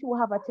 I too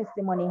have a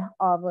testimony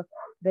of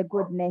the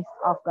goodness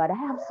of God. I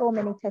have so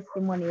many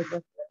testimonies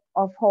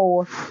of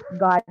how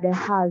God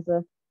has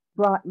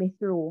brought me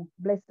through.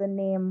 Bless the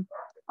name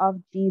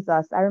of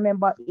Jesus. I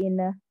remember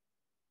in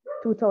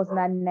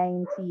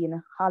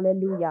 2019,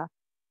 hallelujah,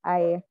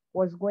 I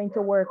was going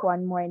to work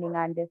one morning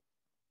and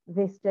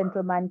this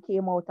gentleman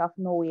came out of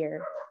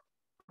nowhere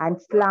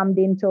and slammed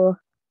into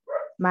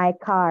my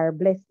car.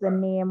 Bless the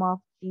name of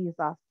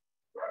Jesus.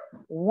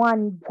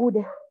 One good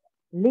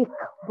lick,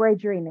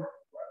 brethren.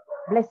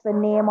 Bless the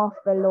name of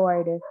the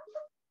Lord.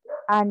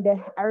 And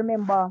I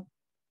remember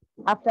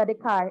after the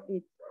car,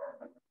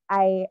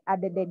 I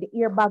had the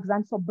earbags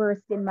and so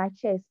burst in my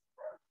chest.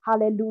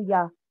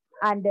 Hallelujah.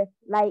 And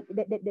like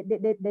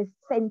the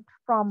scent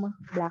from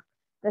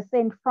the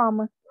scent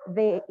from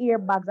the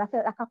earbags, I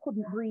felt like I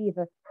couldn't breathe.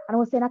 And I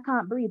was saying, I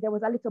can't breathe. There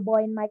was a little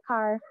boy in my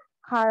car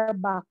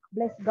back.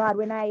 Bless God.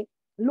 When I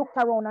looked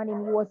around on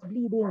him, he was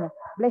bleeding.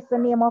 Bless the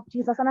name of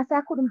Jesus. And I said,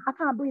 I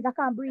can't breathe. I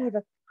can't breathe.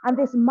 And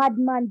this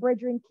madman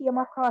brethren came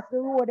across the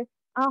road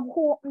and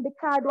opened the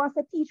car door and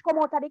said, Teach, come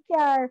out of the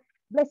car.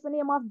 Bless the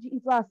name of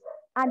Jesus.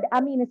 And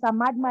I mean, it's a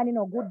madman,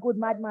 good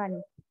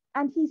madman.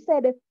 And he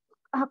said,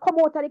 come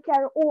out of the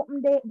car,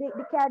 open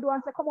the car door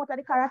and say, come out of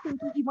the car. I think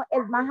he even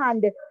held my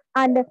hand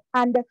and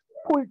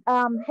pulled,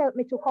 helped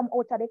me to come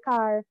out of the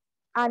car.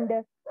 And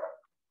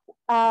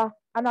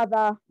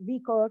another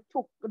vehicle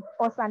took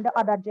us and the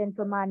other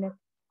gentleman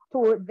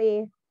to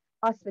the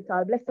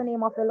hospital. Bless the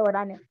name of the Lord.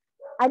 And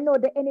I know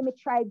the enemy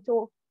tried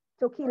to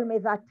kill me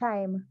that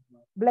time.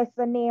 Bless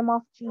the name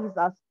of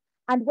Jesus.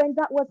 And when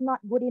that was not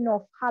good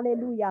enough,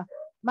 hallelujah,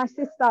 my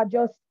sister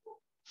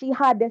she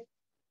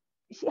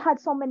had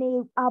so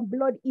many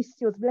blood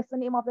issues. Bless the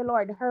name of the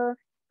Lord.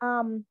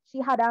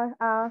 She had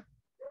a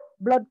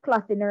blood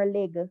clot in her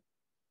leg.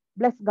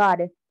 Bless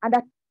God. And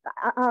that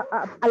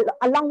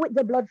along with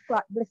the blood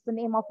clot, bless the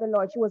name of the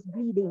Lord, she was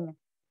bleeding.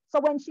 So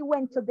when she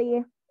went to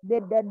the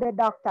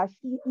doctor,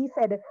 he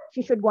said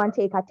she should go and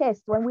take a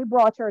test. When we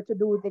brought her to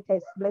do the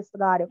test, bless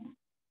God,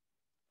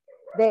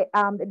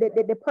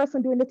 the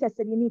person doing the test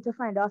said, you need to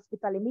find the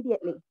hospital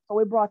immediately. So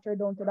we brought her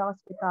down to the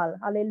hospital.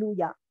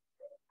 Hallelujah.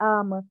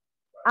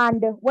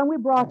 And when we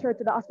brought her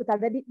to the hospital,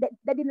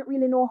 they didn't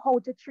really know how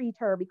to treat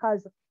her,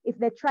 because if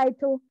they tried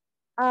to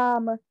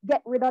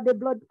get rid of the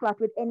blood clot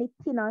with any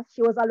thinner,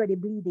 she was already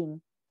bleeding.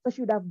 So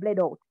she would have bled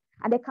out.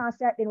 And they can't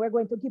start, then we're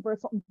going to give her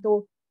something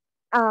to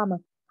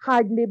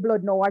harden the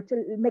blood now, or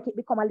to make it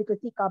become a little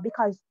thicker,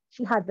 because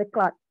she had the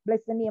clot. Bless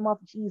the name of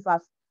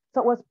Jesus.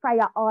 So it was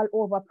prayer all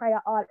over,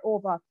 prayer all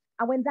over.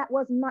 And when that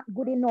was not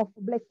good enough,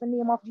 bless the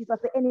name of Jesus,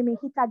 the enemy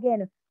hit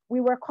again. We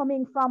were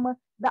coming from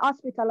the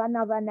hospital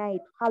another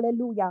night,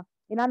 hallelujah,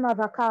 in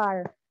another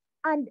car.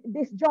 And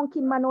this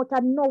drunken man out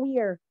of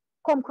nowhere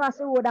come across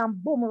the road and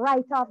boom,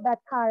 right off that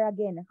car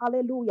again,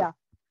 hallelujah.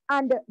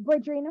 And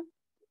brethren,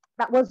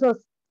 that was just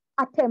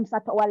attempts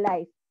at our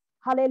life,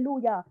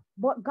 hallelujah.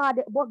 But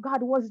God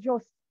was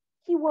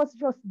he was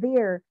just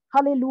there,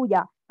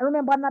 hallelujah. I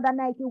remember another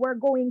night we were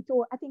going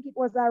to, I think it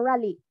was a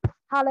rally,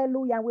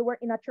 hallelujah, and we were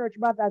in a church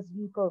brother's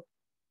vehicle.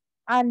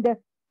 And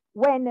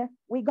when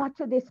we got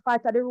to this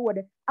part of the road,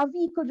 a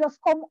vehicle just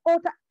come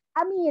out.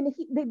 I mean,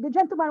 the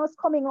gentleman was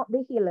coming up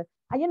the hill.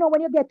 And you know,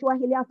 when you get to a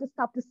hill, you have to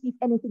stop to see if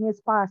anything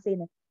is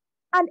passing.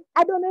 And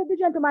I don't know if the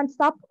gentleman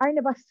stopped or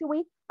never saw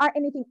it or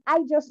anything.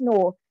 I just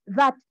know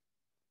that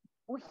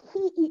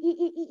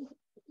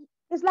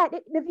it's like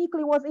the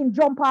vehicle was in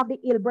jump off the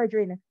hill,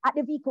 brethren, at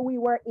the vehicle we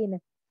were in.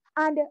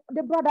 And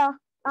the brother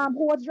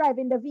who was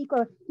driving the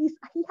vehicle, he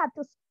had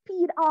to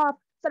speed off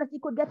so that he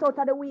could get out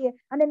of the way.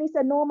 And then he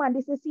said, no, man,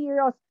 this is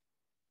serious.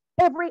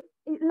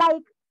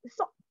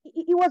 So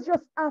he was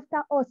just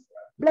after us.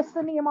 Bless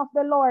the name of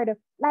the Lord.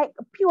 Like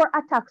pure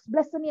attacks.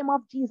 Bless the name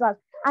of Jesus.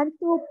 And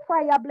through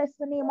prayer, bless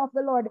the name of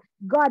the Lord,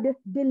 God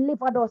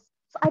delivered us.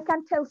 So I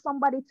can tell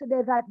somebody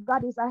today that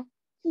God is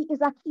He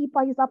is a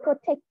keeper, He's a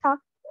protector.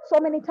 So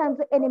many times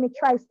the enemy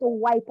tries to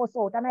wipe us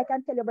out. And I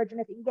can tell you, Virgin,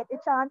 if you get the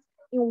chance,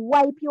 he'll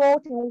wipe you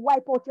out, he'll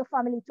wipe out your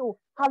family too.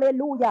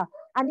 Hallelujah.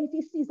 And if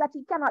he sees that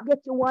he cannot get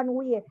you one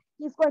way,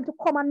 he's going to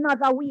come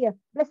another way.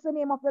 Bless the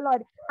name of the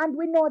Lord. And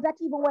we know that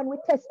even when we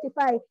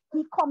testify,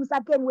 he comes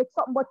again with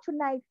something. But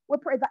tonight, we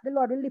pray that the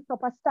Lord will lift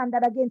up a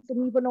standard against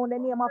him, even on the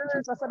name of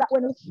Jesus, so that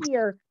when we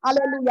share,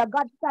 hallelujah,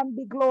 God can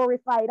be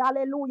glorified.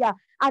 Hallelujah.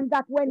 And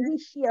that when we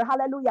share,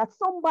 hallelujah,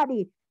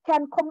 somebody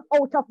can come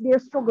out of their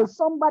struggle.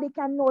 Somebody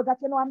can know that,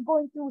 I'm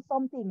going through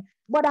something,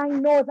 but I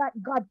know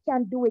that God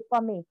can do it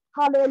for me.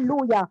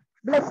 Hallelujah.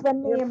 Bless the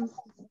name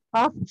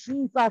of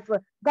Jesus.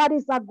 God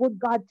is a good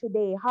God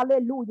today.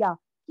 Hallelujah.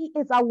 He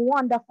is a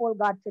wonderful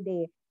God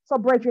today. So,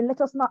 brethren, let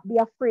us not be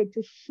afraid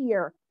to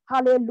share.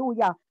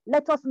 Hallelujah.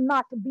 Let us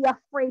not be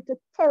afraid to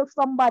tell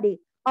somebody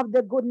of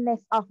the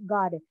goodness of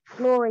God.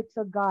 Glory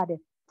to God.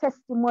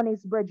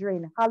 Testimonies,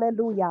 brethren.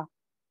 Hallelujah.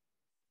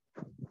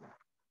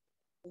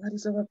 God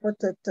is our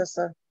protector,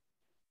 sir.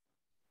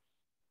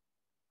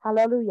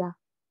 Hallelujah.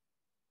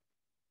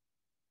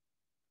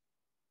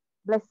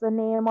 Bless the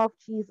name of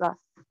Jesus.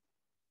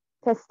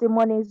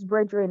 Testimonies,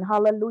 brethren.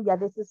 Hallelujah.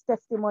 This is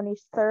testimony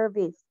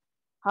service.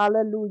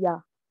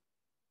 Hallelujah.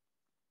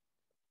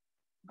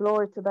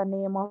 Glory to the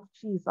name of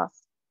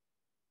Jesus.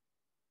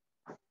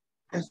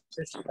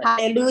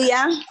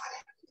 Hallelujah.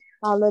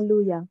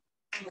 Hallelujah.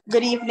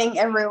 Good evening,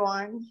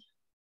 everyone.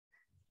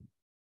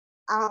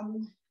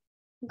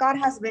 God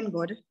has been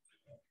good.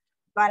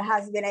 God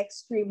has been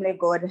extremely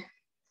good.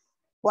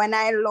 When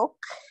I look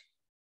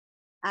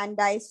and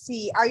I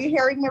see, are you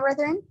hearing me,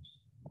 brethren?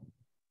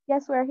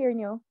 Yes, we're hearing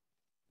you.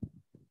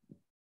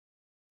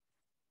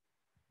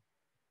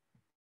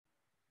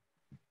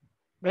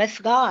 Bless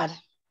God.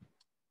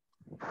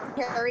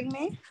 Hearing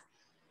me?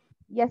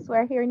 Yes,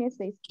 we're hearing you,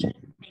 sis.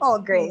 Oh,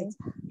 great.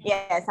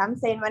 Yes, I'm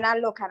saying when I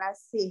look and I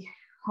see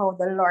how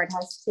the Lord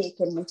has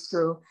taken me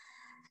through.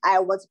 I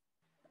was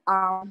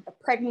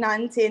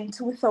pregnant in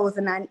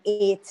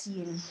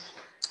 2018,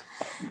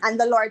 and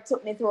the Lord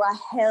took me through a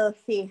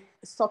healthy,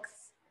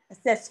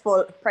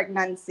 successful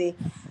pregnancy.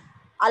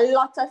 A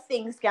lot of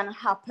things can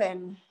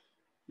happen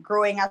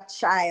growing a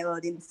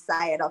child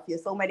inside of you.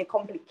 So many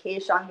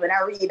complications when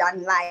I read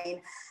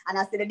online and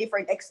I see the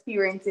different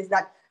experiences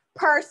that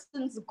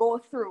persons go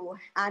through.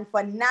 And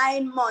for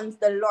 9 months,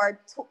 the Lord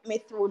took me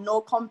through, no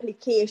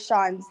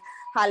complications.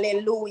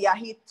 Hallelujah.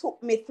 He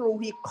took me through.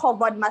 He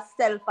covered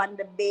myself and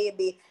the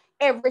baby.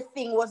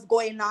 Everything was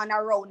going on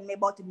around me,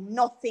 but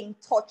nothing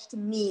touched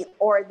me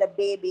or the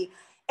baby.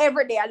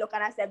 Every day I look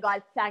and I say,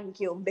 God, thank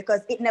you,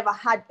 because it never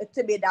had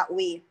to be that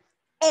way.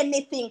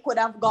 Anything could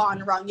have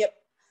gone wrong.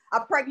 A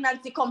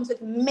pregnancy comes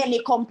with many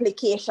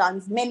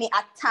complications, many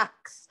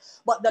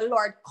attacks, but the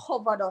Lord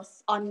covered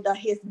us under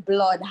his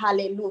blood.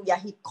 Hallelujah.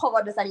 He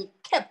covered us and he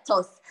kept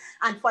us.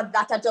 And for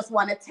that, I just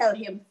want to tell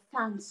him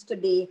thanks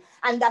today.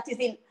 And that is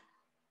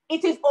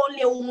it is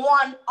only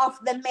one of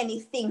the many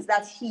things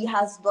that he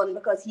has done,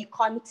 because he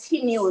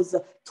continues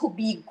to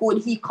be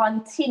good. He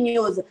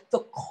continues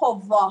to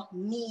cover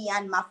me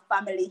and my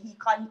family. He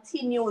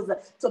continues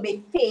to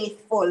be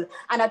faithful.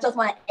 And I just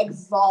want to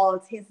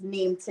exalt his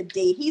name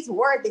today. He's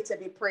worthy to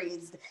be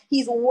praised.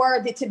 He's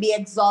worthy to be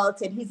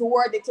exalted. He's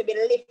worthy to be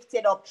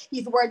lifted up.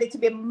 He's worthy to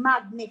be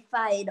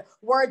magnified.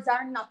 Words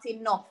are not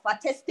enough. A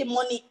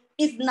testimony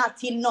is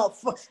not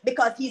enough,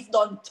 because he's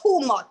done too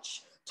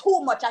much.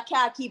 Too much. I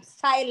can't keep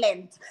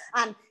silent.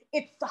 And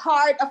it's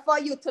hard for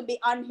you to be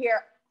on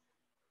here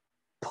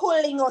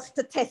pulling us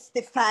to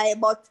testify,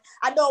 but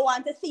I don't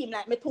want to seem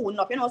like me too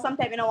enough. You know,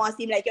 sometimes you don't want to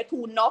seem like you're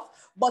too enough,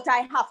 but I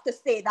have to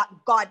say that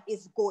God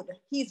is good.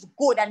 He's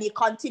good and he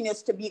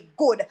continues to be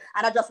good.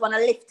 And I just want to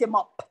lift him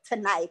up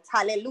tonight.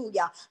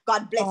 Hallelujah.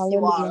 God bless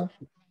you all.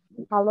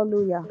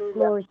 Hallelujah.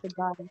 Glory to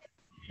God.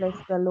 Bless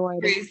the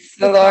Lord. Praise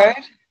the Lord.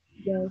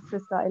 Yes,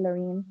 Sister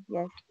Ellarine.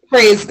 Yes.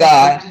 Praise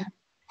God.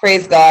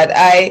 Praise God.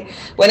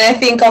 When I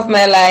think of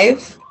my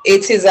life,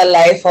 it is a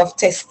life of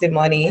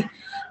testimony.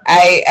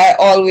 I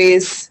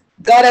always,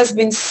 God has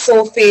been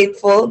so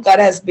faithful. God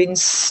has been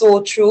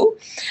so true.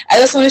 I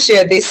just want to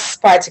share this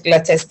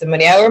particular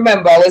testimony. I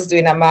remember I was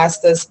doing a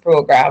master's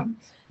program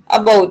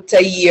about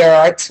a year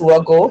or two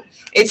ago.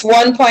 It's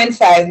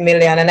 1.5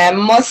 million. And I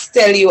must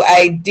tell you,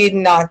 I did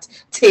not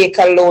take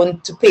a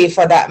loan to pay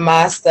for that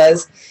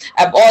master's.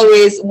 I've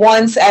always,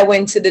 once I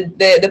went to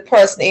the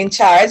person in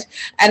charge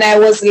and I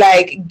was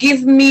like,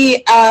 give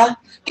me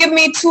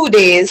 2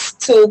 days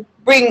to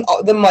bring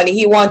the money.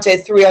 He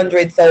wanted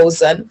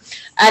 300,000.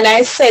 And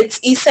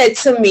he said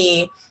to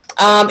me,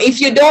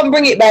 if you don't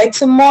bring it by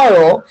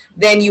tomorrow,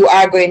 then you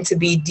are going to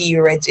be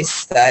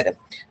deregistered.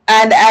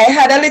 And I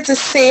had a little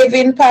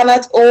saving pan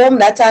at home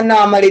that I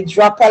normally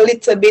drop a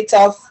little bit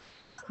of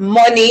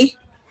money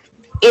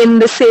in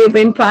the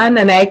saving pan.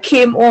 And I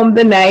came home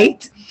the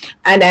night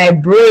and I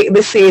break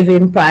the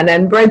saving pan.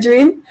 And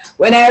brethren,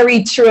 when I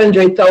reached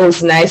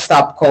 300,000, I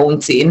stopped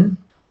counting.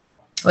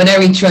 When I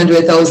reached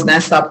 300,000, I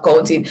stopped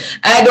counting.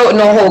 I don't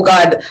know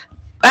when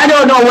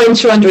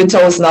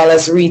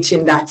 $300,000 reach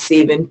in that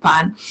saving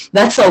pan.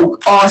 That's how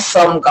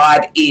awesome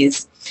God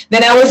is.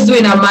 Then I was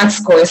doing a maths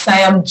course.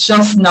 I am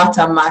just not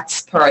a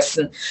maths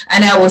person.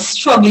 And I was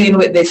struggling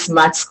with this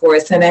maths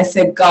course. And I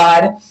said,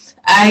 God,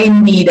 I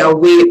need a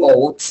way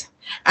out.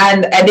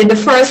 And I did the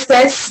first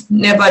test,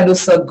 never do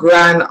so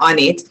grand on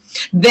it.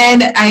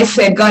 Then I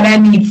said, God, I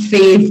need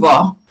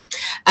favor.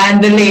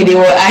 And the lady,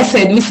 I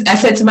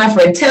said to my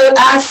friend,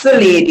 ask the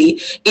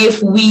lady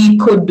if we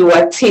could do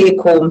a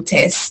take-home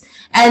test.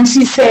 And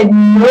she said,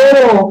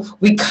 no,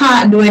 we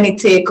can't do any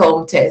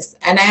take-home test.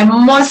 And I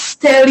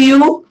must tell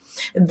you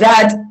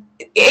that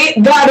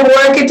God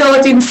worked it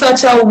out in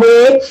such a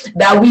way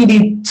that we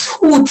did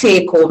 2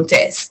 take-home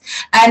tests.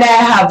 And I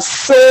have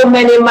so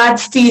many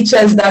maths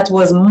teachers that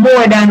was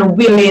more than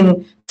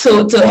willing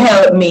to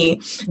help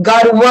me.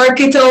 God worked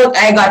it out.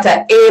 I got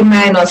an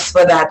A-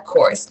 for that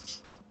course.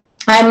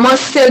 I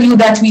must tell you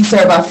that we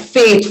serve a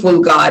faithful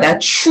God, a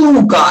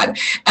true God.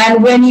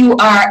 And when you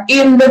are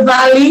in the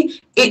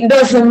valley, it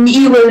doesn't mean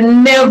he will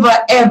never,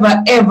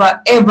 ever,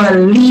 ever, ever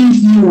leave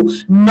you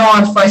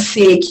nor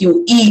forsake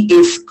you. He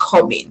is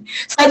coming.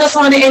 So I just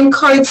want to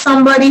encourage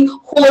somebody,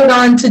 hold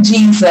on to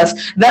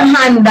Jesus, the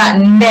hand that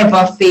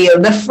never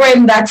failed, the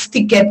friend that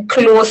sticketh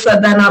closer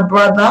than a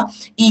brother.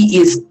 He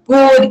is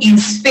good,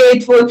 he's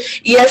faithful.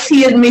 He has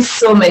healed me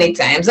so many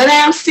times. And I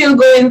am still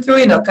going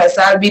through, because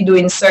I'll be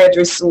doing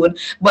surgery soon.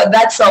 But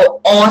that's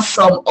how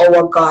awesome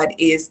our God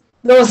is.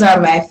 Those are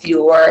my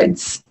few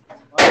words.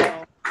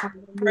 Wow.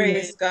 Hallelujah.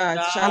 Praise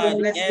God. Shall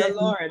we bless the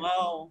Lord?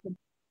 Wow.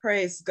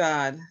 Praise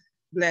God.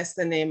 Bless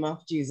the name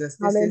of Jesus.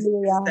 This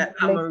Hallelujah. is Sister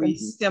Bless Amory him.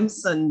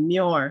 Simpson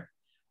Muir.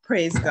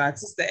 Praise God.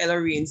 Sister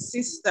Ellery's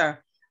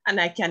sister. And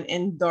I can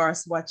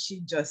endorse what she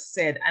just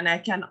said. And I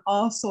can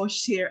also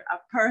share a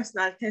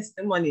personal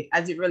testimony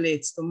as it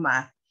relates to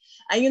math.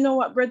 And you know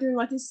what, brethren,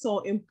 what is so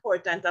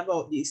important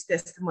about these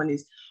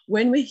testimonies?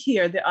 When we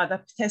hear the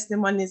other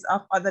testimonies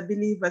of other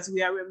believers,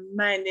 we are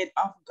reminded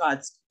of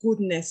God's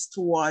goodness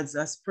towards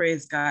us.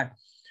 Praise God.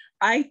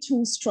 I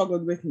too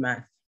struggled with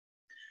math.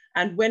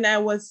 And when I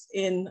was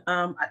in,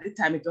 at the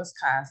time it was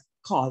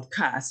called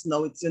CAS,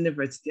 now it's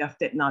University of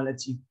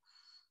Technology.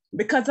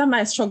 Because of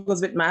my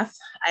struggles with math,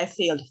 I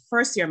failed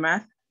first year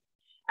math,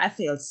 I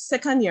failed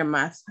second year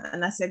math,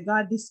 and I said,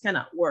 God, this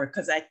cannot work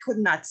because I could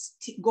not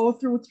go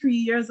through 3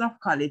 years of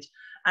college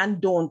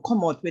and don't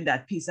come out with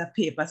that piece of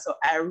paper. So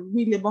I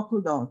really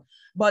buckled down.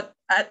 But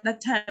at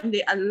that time,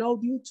 they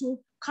allowed you to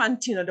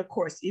continue the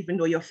course even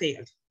though you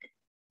failed.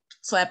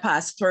 So I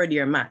passed third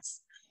year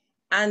maths.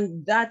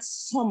 And that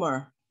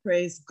summer,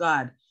 praise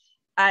God,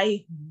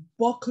 I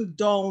buckled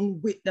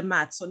down with the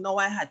maths. So now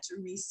I had to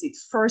resit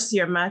first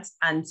year maths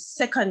and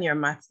second year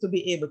maths to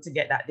be able to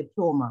get that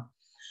diploma.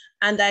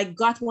 And I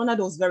got one of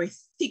those very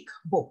thick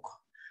books.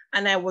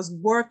 And I was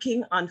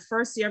working on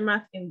first year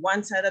math in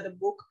one side of the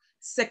book,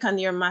 second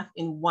year math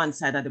in one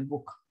side of the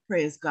book.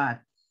 Praise God.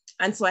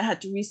 And so I had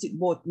to resit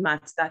both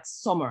maths that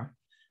summer.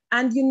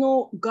 And you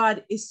know,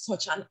 God is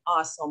such an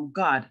awesome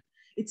God.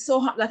 It's so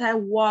hard that I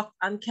walked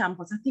on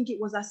campus. I think it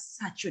was a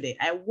Saturday.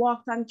 I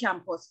walked on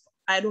campus.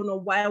 I don't know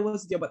why I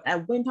was there, but I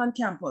went on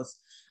campus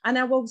and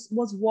I was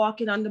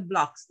walking on the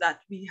blocks that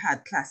we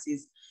had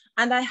classes.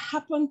 And I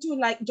happened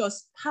to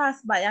just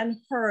pass by and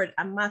heard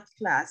a math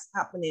class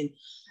happening.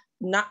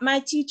 Not my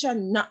teacher,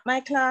 not my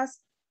class.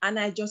 And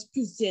I just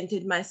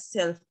presented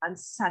myself and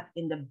sat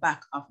in the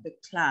back of the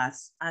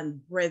class.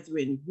 And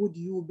brethren, would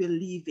you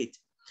believe it?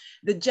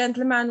 The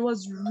gentleman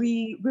was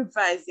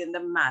revising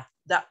the math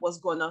that was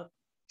gonna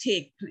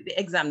take, the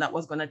exam that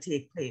was gonna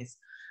take place.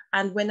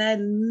 And when I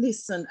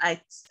listened,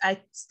 I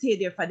stayed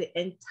there for the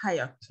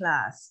entire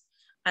class.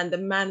 And the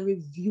man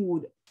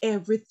reviewed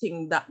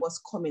everything that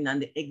was coming on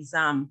the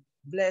exam.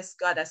 Bless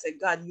God. I said,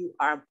 God, you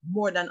are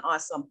more than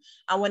awesome.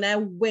 And when I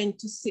went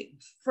to sit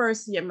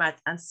first year math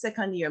and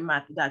second year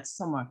math that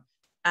summer,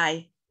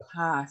 I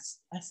passed.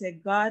 I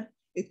said, God,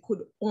 it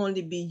could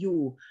only be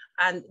you.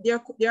 And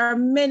there are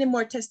many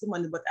more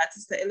testimonies, but as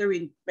Sister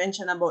Ellery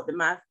mentioned about the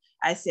math,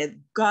 I said,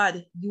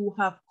 God, you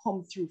have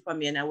come through for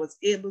me. And I was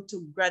able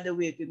to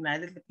graduate with my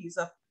little piece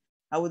of,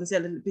 I wouldn't say a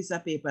little piece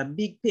of paper,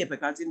 big paper,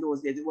 because in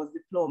those days it was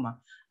diploma.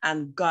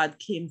 And God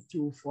came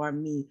through for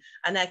me.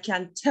 And I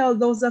can tell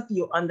those of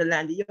you on the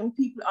line, the young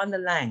people on the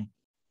line,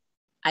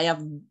 I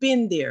have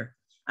been there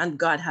and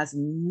God has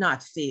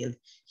not failed.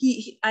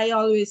 I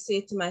always say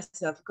to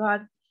myself,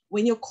 God,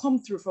 when you come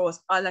through for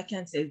us, all I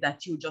can say is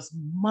that you just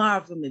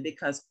marvel me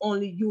because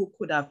only you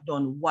could have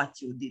done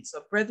what you did.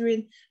 So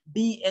brethren,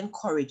 be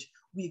encouraged.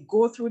 We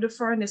go through the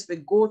furnace, we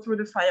go through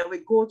the fire, we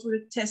go through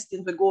the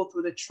testing, we go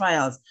through the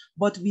trials,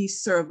 but we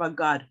serve a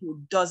God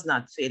who does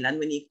not fail. And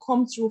when he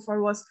comes through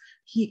for us,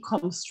 he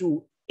comes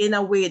through in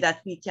a way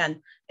that we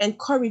can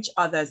encourage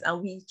others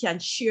and we can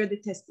share the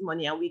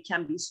testimony and we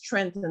can be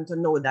strengthened to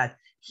know that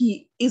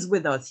he is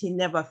with us, he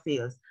never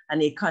fails,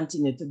 and he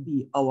continues to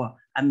be our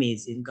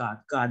amazing God.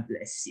 God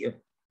bless you.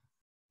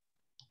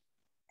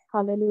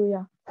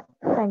 Hallelujah.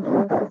 Thank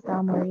you,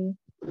 Sister Marie.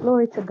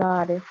 Glory to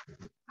God.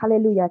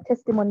 Hallelujah.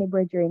 Testimony,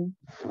 brethren.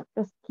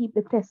 Just keep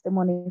the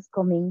testimonies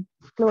coming.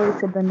 Glory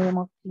to the name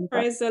of Jesus.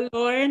 Praise the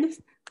Lord.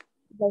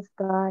 Bless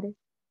God.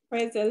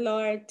 Praise the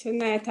Lord.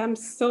 Tonight, I'm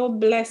so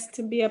blessed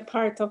to be a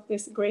part of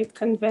this great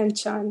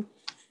convention.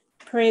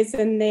 Praise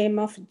the name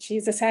of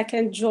Jesus. I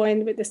can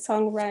join with the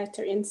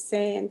songwriter in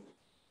saying,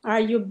 are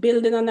you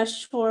building on a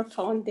sure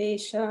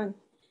foundation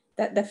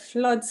that the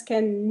floods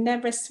can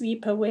never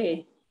sweep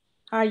away?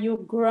 Are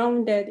you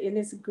grounded in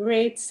his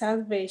great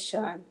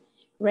salvation,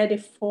 ready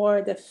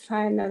for the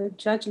final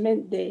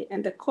judgment day?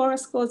 And the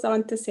chorus goes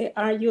on to say,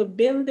 are you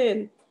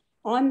building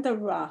on the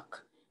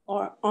rock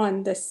or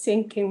on the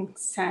sinking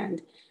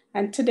sand?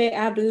 And today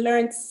I've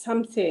learned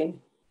something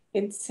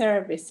in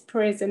service,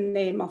 praise the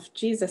name of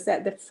Jesus,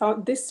 that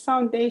this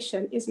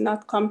foundation is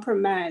not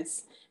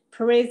compromised.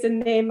 Praise the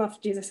name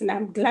of Jesus. And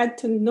I'm glad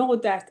to know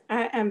that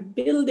I am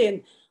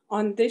building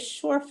on this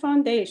sure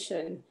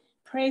foundation.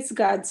 Praise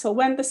God. So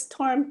when the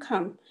storm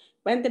comes,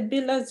 when the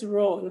billows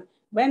roll,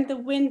 when the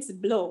winds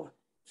blow,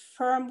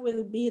 firm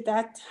will be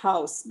that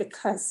house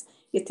because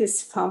it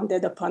is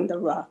founded upon the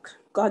rock.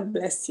 God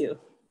bless you.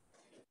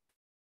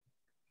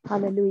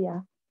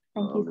 Hallelujah.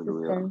 Thank you,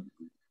 Hallelujah. sister.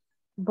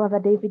 Brother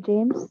David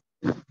James.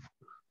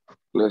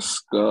 Bless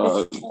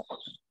God.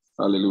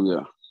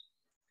 Hallelujah.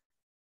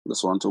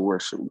 Just want to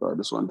worship God.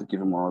 Just want to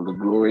give him all the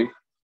glory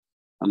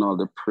and all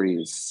the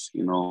praise.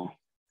 You know,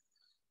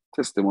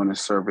 testimony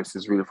service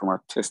is really from a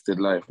tested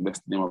life. Bless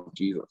the name of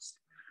Jesus.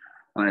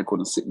 And I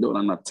couldn't sit down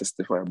and not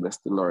testify. Bless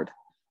the Lord.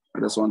 I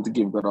just want to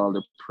give God all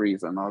the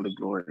praise and all the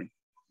glory.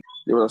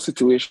 There was a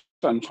situation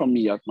for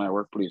me at my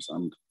workplace,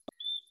 and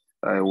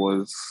I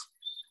was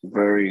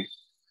very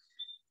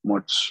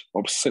much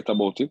upset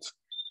about it.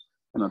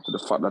 You know, to the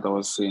fact that I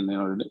was saying, you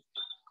know,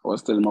 I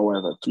was telling my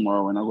wife that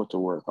tomorrow when I go to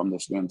work, I'm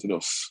just going to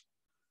just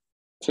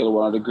tell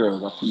one of the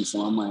girls a piece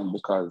in my mind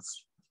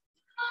because,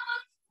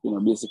 you know,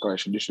 basically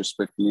she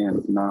disrespected me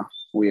in a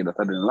way that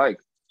I didn't like.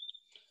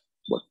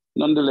 But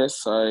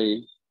nonetheless,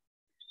 we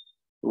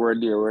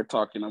were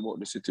talking about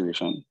the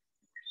situation.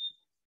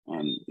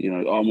 And, you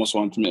know, it almost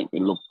wanted to make me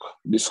look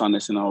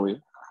dishonest in a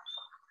way.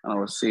 And I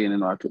was saying, you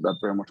know, I took that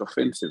very much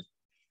offensive.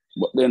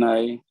 But then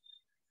I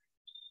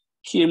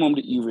came on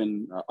the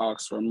evening, I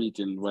asked for a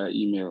meeting via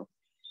email.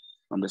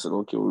 And they said,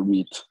 okay, we'll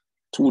meet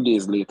 2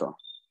 days later.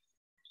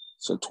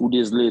 So 2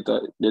 days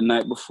later, the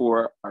night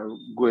before, I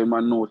go in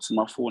my notes in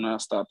my phone and I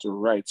start to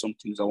write some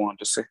things I want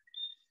to say.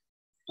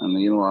 And,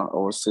 you know, I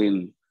was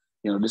saying,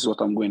 you know, this is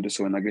what I'm going to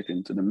say when I get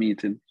into the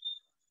meeting.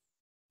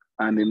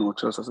 And, you know,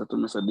 Chelsea said to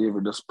me, Mr.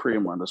 David, just pray,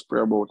 man, just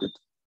pray about it.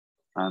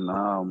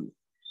 And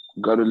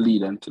God will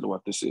lead and tell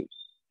what to say.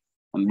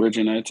 And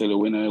Virgin, I tell you,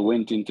 when I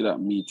went into that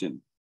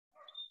meeting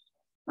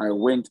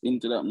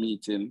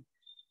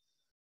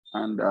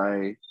and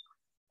I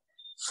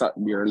sat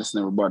there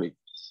listening to everybody.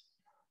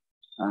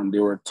 And they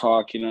were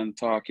talking and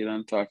talking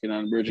and talking.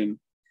 And Virgin,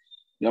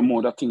 the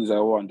amount of things I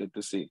wanted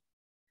to say.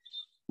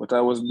 But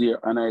I was there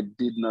and I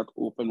did not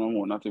open my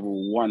mouth, not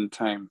even one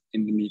time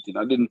in the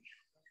meeting.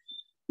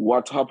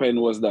 What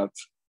happened was that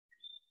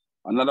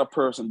another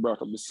person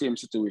brought up the same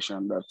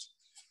situation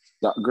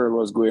that girl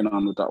was going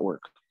on with at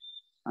work.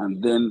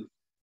 And then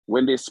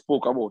when they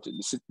spoke about it,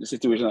 the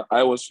situation that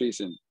I was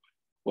facing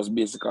was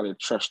basically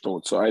trashed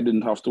out. So I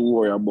didn't have to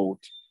worry about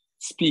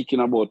speaking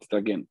about it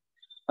again.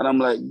 And I'm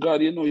like,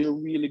 God, you know, you're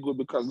really good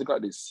because look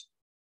at this.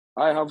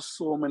 I have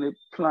so many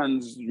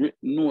plans,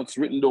 notes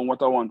written down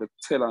what I want to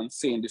tell and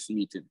say in this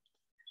meeting.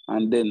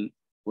 And then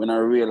when I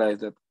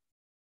realized that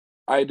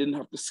I didn't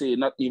have to say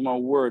not even a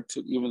word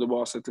to even the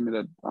boss said to me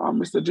that,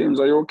 Mr. James,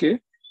 are you okay?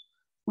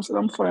 I said,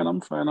 I'm fine, man,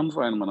 I'm fine.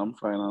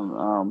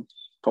 And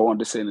if I want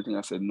to say anything,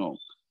 I said no.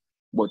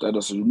 But I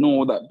just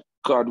know that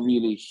God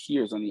really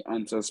hears and he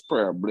answers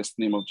prayer. Bless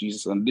the name of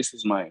Jesus. And this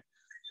is my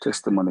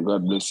testimony.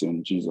 God bless you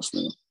in Jesus'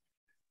 name.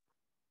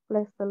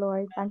 Bless the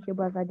Lord. Thank you,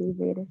 Brother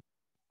David.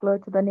 Glory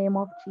to the name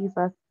of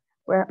Jesus.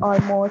 We're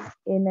almost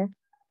in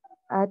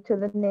to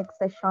the next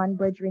session,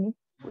 brethren.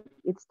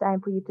 It's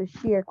time for you to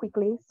share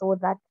quickly so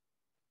that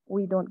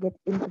we don't get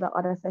into the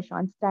other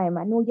session's time.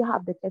 I know you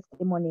have the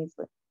testimonies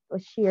to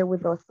share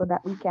with us so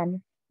that we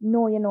can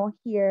know,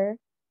 hear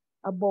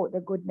about the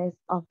goodness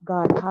of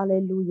God.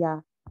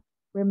 Hallelujah.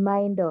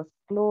 Remind us.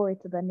 Glory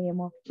to the name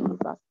of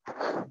Jesus.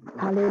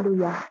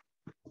 Hallelujah.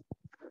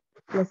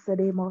 Bless the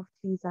name of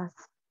Jesus.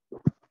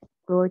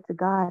 Glory to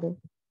God.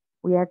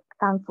 We are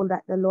thankful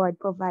that the Lord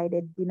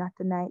provided dinner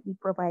tonight. He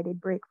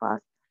provided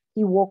breakfast.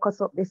 He woke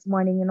us up this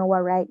morning in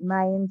our right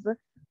minds.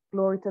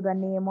 Glory to the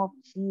name of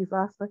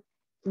Jesus.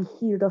 He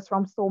healed us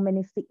from so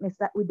many sickness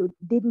that we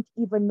didn't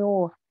even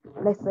know.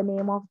 Bless the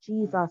name of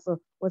Jesus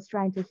was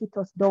trying to hit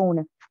us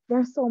down. There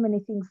are so many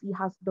things he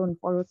has done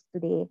for us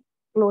today.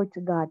 Glory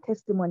to God.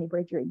 Testimony,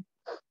 brethren.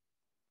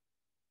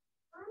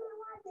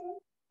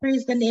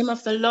 Praise the name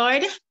of the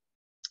Lord.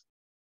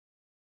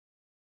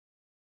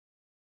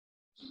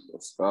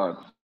 Yes, God.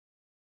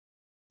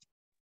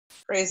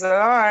 Praise the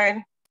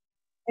Lord.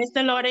 Praise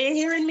the Lord. Are you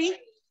hearing me?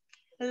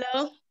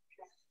 Hello?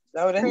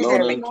 Loud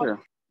and clear.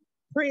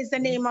 Praise the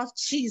name of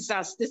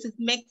Jesus. This is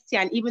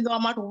Mexian, even though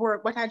I'm at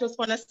work, but I just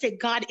want to say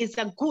God is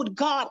a good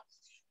God.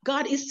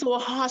 God is so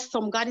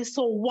awesome. God is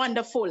so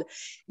wonderful.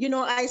 You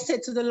know, I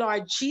said to the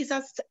Lord,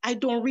 Jesus, I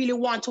don't really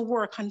want to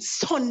work on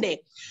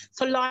Sunday.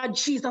 So Lord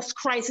Jesus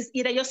Christ, is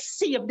either you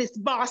save this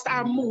boss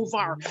or move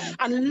her.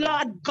 And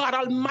Lord God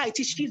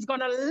Almighty, she's going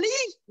to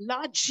leave,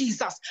 Lord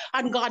Jesus.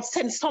 And God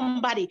send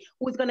somebody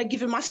who's going to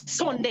give him a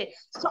Sunday.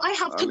 So I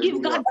have to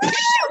give God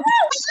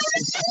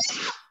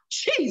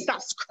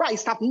Jesus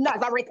Christ of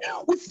Nazareth.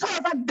 We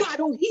serve a God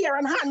who hears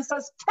and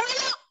answers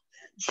prayer.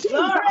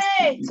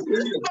 Glory!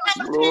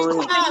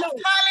 Glory.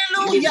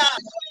 Hallelujah.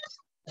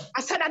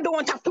 I said, I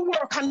don't have to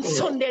work on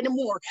Sunday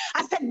anymore.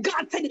 I said,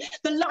 God said,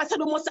 the Lord said,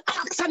 we must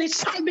ask and it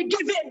shall be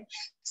given.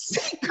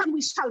 Seek and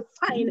we shall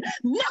find.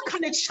 Knock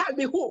and it shall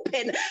be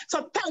open.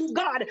 So thank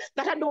God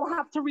that I don't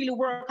have to really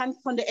work on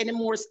Sunday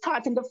anymore,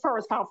 starting the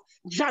 1st of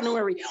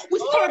January. We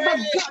serve a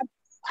God.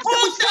 I said,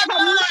 we serve a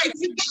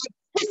mighty God.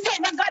 We serve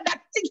a God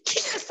that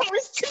cares for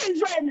his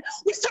children.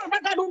 We serve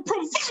a God who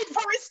provides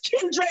for his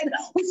children.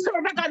 We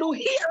serve a God who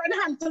hears and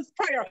answers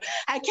prayer.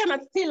 I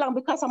cannot stay long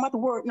because I'm at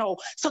work now.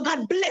 So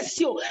God bless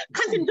you.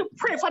 Continue to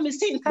pray for me,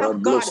 saints of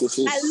God God. bless you,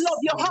 I sis. love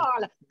you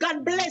all.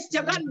 God bless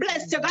you. God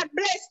bless you. God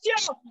bless you.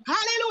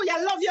 Hallelujah.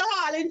 I love you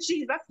all in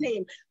Jesus'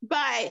 name.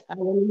 Bye.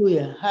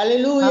 Hallelujah.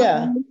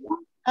 Hallelujah.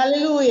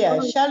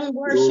 Hallelujah. Shall we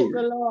worship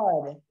the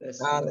Lord?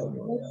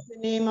 Hallelujah. Bless the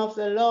name of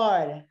the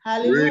Lord.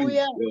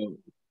 Hallelujah.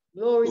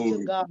 Glory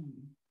to God.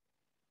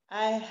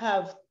 I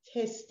have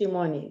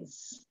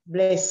testimonies.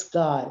 Bless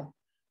God.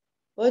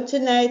 But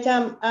tonight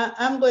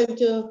I'm going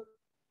to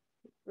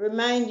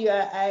remind you,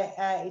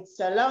 it's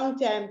a long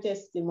time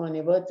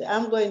testimony, but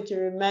I'm going to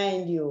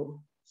remind you,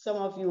 some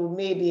of you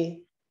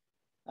maybe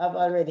have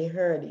already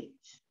heard it.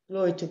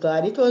 Glory to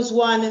God. It was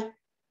one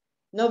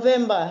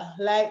November,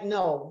 like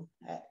now.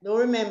 I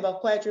don't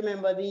quite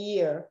remember the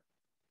year,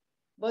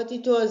 but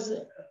it was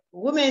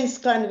Women's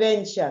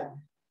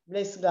Convention.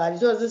 Bless God.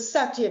 It was a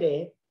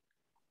Saturday.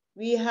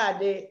 We had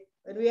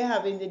we're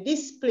having the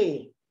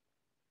display.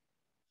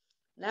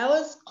 And I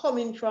was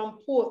coming from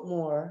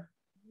Portmore,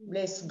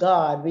 bless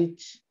God,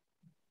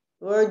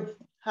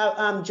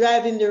 I'm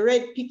driving the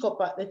red pickup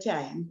at the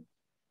time.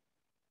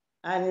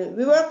 And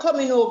we were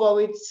coming over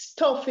with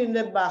stuff in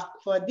the back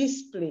for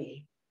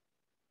display.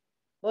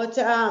 But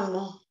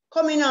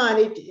coming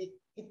on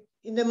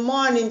in the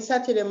morning,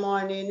 Saturday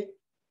morning,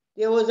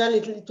 it was a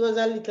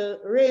little,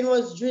 rain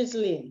was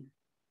drizzling,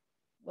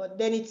 but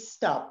then it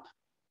stopped.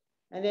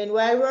 And then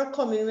while we were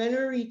coming, when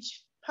we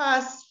reached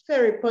past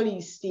Ferry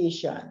Police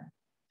Station,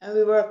 and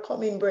we were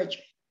coming,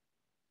 brethren,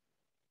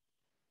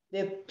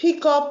 the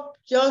pickup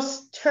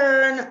just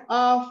turned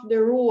off the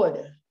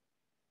road,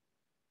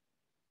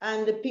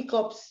 and the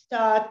pickup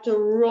started to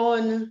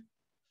run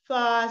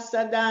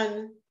faster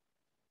than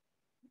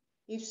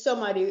if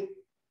somebody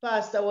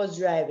faster was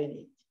driving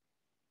it.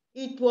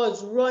 It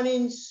was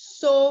running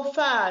so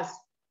fast,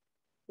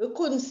 we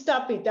couldn't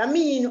stop it. I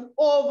mean,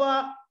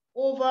 over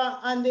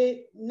and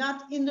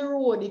not in the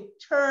road, it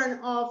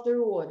turned off the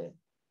road.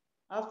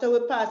 After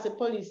we passed the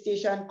police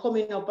station,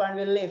 coming up on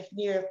the left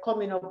near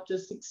coming up to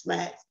 6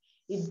 miles,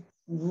 it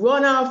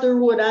run off the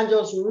road and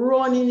just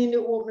running in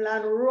the open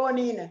land,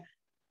 running,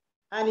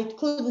 and it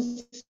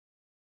couldn't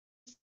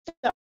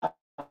stop.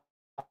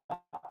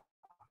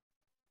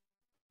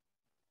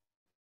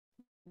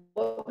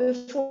 But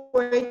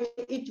before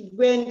it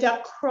went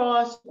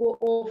across, go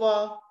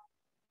over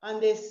on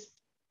this,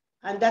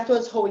 and that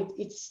was how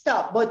it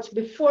stopped. But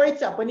before it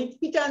stopped, when it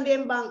hit on the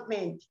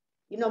embankment,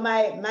 you know,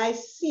 my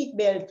seat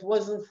belt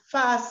wasn't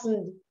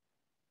fastened.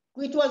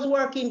 It was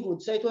working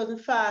good, so it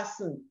wasn't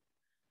fastened.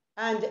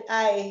 And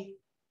I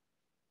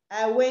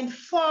went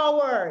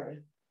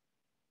forward,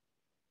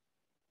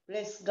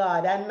 bless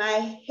God, and my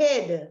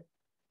head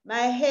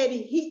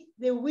hit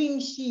the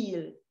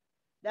windshield,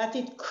 that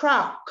it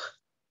cracked.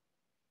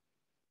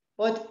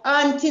 But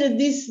until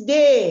this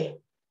day,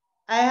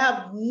 I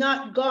have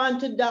not gone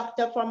to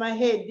doctor for my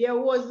head. There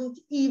wasn't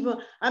even,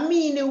 I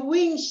mean, the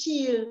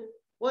windshield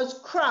was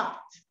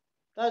cracked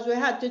because we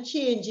had to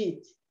change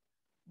it.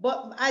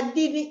 But I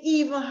didn't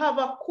even have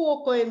a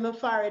cocoa in my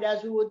forehead,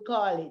 as we would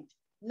call it.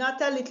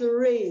 Not a little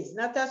raise,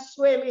 not a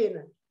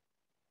swelling.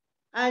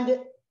 And,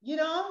 you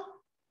know,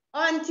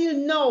 until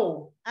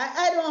now,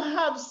 I don't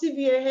have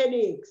severe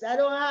headaches. I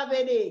don't have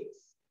headaches.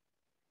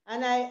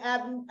 And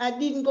I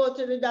didn't go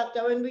to the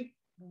doctor. When we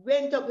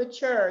went up the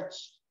church,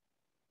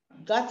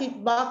 got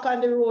it back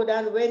on the road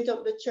and went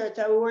up the church,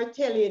 and we were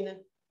telling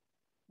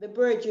the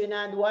brethren,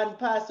 and one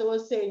pastor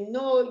was saying,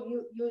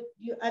 no,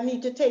 I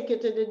need to take you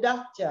to the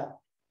doctor.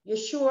 You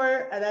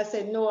sure? And I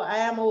said, no, I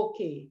am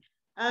okay.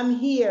 I'm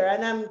here,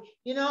 and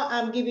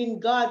I'm giving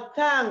God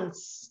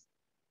thanks.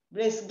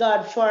 Bless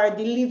God for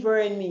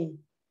delivering me.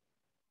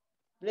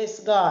 Bless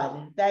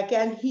God. I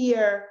can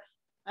hear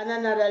on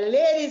another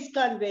ladies'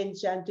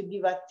 convention to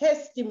give a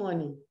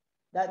testimony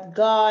that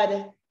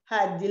God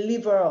had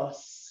delivered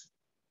us.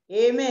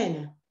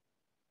 Amen.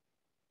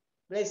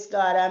 Bless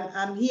God.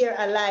 I'm here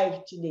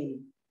alive today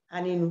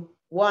and in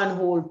one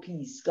whole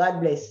piece.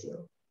 God bless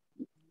you.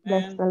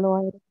 Bless the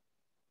Lord.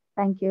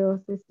 Thank you,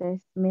 Sister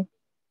Smith.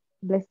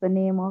 Bless the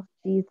name of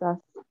Jesus.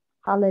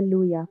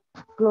 Hallelujah.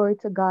 Glory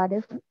to God.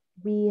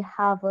 We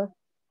have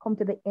come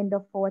to the end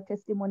of our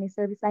testimony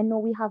service. I know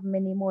we have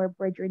many more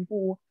brethren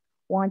who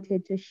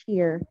wanted to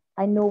share.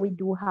 I know we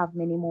do have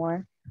many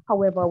more.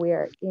 However, we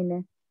are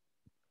in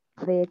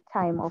the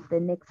time of the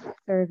next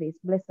service.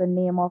 Bless the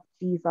name of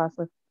Jesus.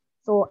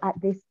 So at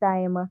this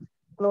time,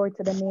 glory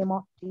to the name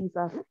of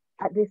Jesus.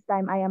 At this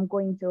time, I am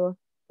going to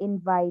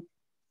invite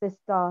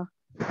Sister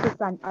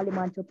Susan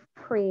Aliman to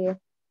pray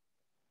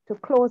to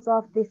close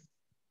off this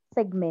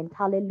segment.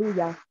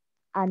 Hallelujah.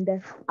 And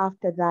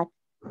after that,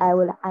 I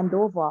will hand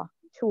over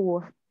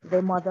to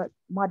the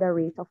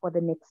moderator for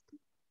the next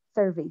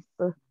service,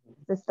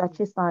 Sister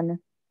Chisan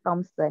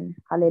Thompson.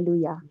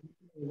 Hallelujah.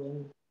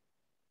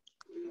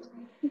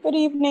 Good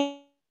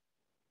evening.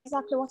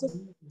 Exactly what is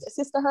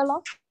Sister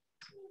Herla?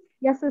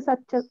 Yes, Sister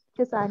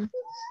Chisan.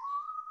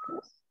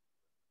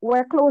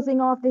 we're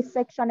closing off this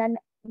section and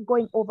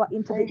going over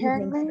into the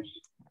evening.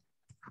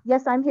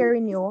 Yes, I'm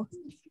hearing you.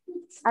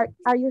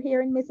 Are you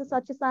hearing Mrs.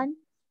 Hutchison?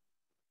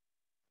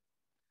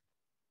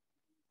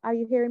 Are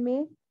you hearing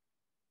me?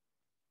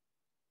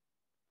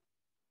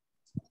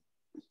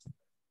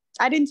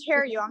 I didn't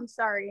hear you. I'm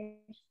sorry.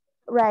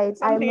 Right.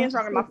 Something is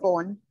wrong with my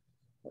phone.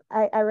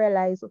 I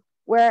realize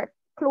we're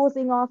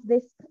closing off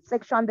this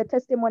section, the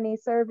testimony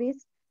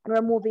service, and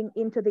we're moving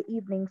into the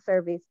evening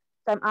service.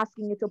 So I'm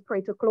asking you to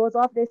pray to close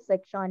off this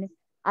section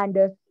and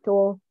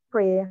to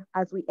pray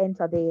as we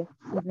enter the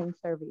evening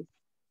service.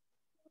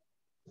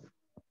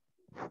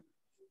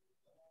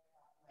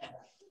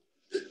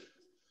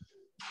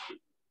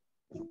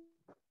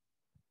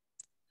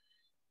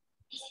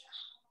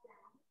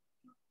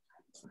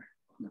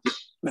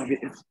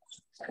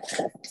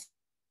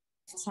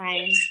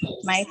 Time,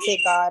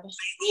 mighty God,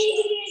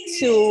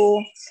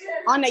 to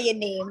honor your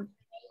name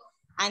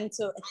and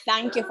to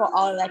thank you for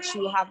all that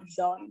you have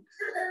done.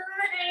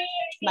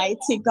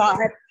 Mighty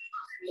God,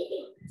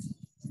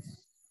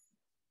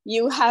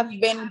 you have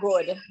been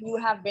good. You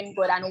have been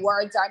good, and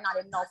words are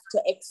not enough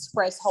to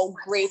express how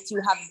great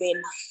you have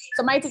been.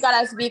 So, mighty God,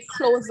 as we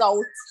close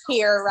out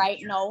here right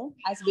now,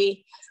 as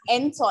we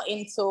enter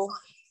into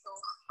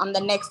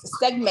the next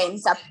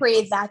segment, I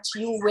pray that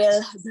you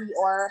will be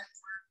our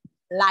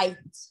light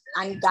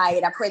and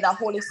guide. I pray the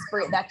Holy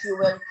Spirit that you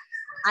will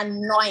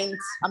anoint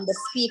the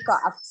speaker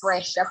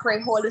afresh. I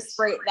pray, Holy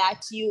Spirit, that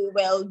you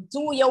will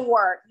do your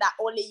work that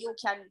only you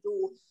can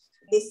do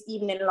this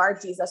evening, Lord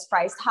Jesus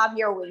Christ. Have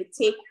your way.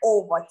 Take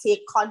over.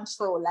 Take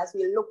control as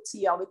we look to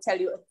you and we tell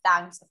you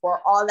thanks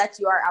for all that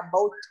you are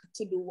about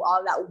to do,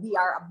 all that we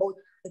are about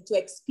to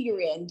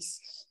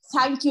experience.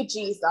 Thank you,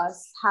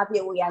 Jesus. Have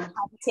your way and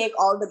take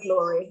all the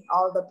glory,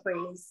 all the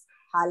praise.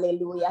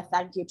 Hallelujah.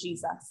 Thank you,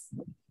 Jesus.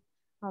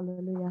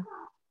 Hallelujah.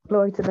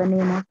 Glory to the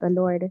name of the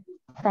Lord.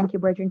 Thank you,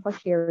 brethren, for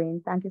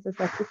sharing. Thank you,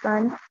 Sister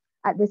Susan.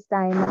 At this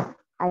time,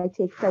 I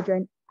take pleasure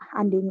in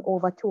handing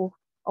over to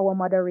our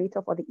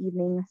moderator for the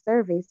evening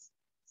service,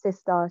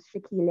 Sister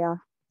Shakilia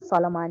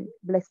Solomon.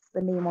 Bless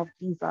the name of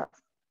Jesus.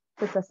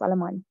 Sister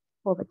Solomon,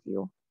 over to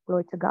you.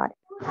 Glory to God.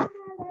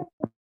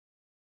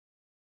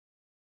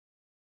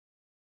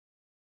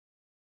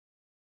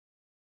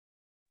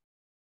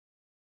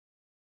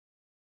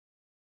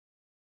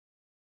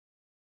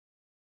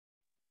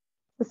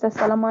 Sister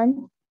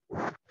Solomon.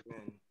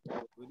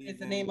 In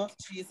the name of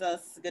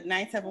Jesus. Good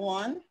night,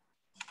 everyone.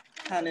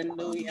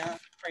 Hallelujah.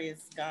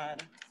 Praise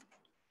God.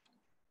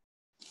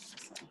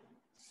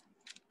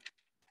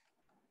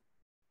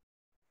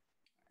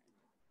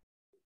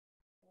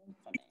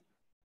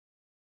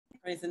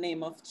 Praise the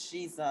name of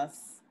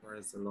Jesus.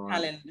 Praise the Lord.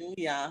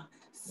 Hallelujah.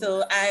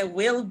 So I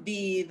will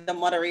be the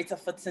moderator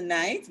for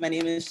tonight. My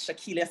name is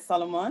Shakilia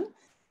Solomon.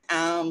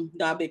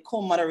 I'll be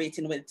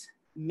co-moderating with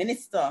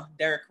Minister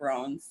Derek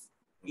Rounds.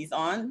 He's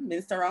on,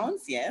 Minister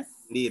Rounds, yes?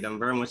 Indeed, I'm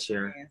very much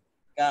here. Praise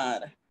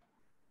God.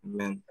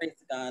 Amen.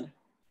 Praise God.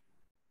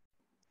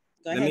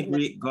 Let me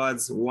greet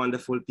God's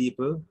wonderful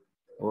people,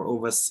 or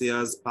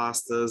overseers,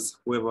 pastors,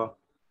 whoever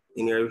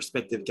in your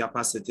respective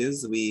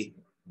capacities. We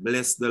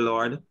bless the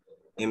Lord,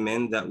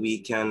 amen, that we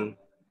can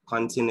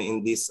continue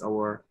in this,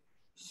 our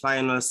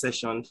final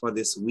session for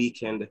this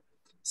weekend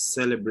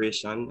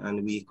celebration,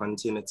 and we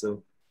continue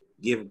to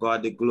give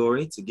God the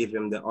glory, to give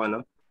him the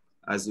honor.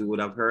 As you would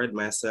have heard,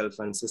 myself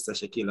and Sister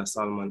Shakilia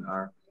Solomon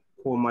are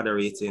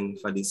co-moderating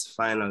for this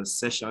final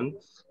session.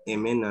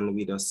 Amen. And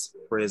we just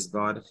praise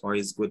God for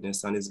his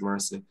goodness and his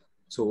mercy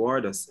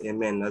toward us.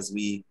 Amen. As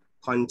we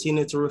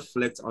continue to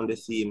reflect on the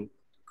theme,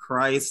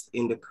 Christ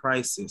in the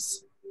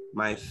crisis,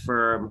 my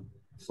firm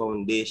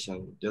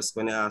foundation. Just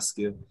going to ask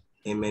you,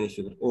 amen, if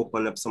you could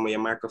open up some of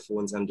your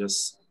microphones and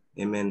just,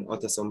 amen,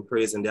 utter some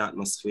praise in the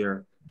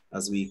atmosphere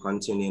as we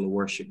continue in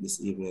worship this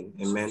evening.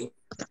 Amen.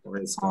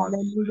 Praise God.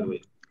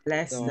 Hallelujah.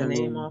 Bless the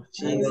name of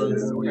Jesus.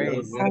 Hallelujah.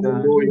 Praise God.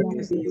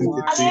 Hallelujah. You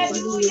are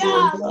Hallelujah.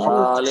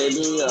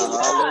 Hallelujah.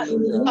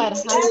 Hallelujah.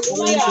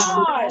 Hallelujah.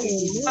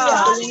 Hallelujah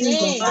to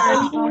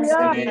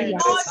your name. Hallelujah. Amen.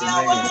 Lord, you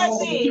are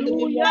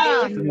worthy.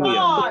 Yes,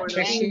 Lord.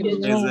 Thank you,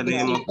 Praise the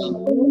name of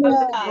Jesus.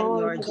 Hallelujah. Thank you,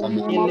 Lord Hallelujah.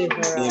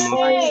 Deliverer. name of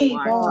Praise.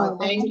 Lord,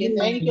 thank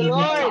you,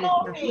 Lord.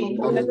 Glory.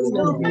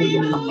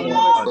 Hallelujah.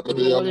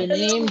 Hallelujah. Holy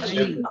name, Hallelujah.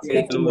 Jesus.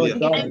 Hallelujah.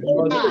 Thank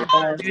you, God.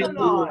 Thank you,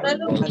 Lord.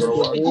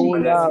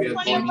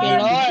 For your Thank you,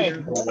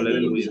 mercy. Lord.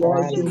 Hallelujah.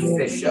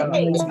 Praise. Praise the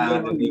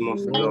name of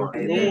the Lord.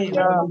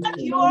 That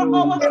you are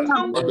our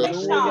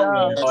foundation.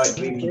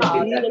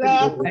 Jesus.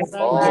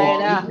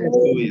 Provider.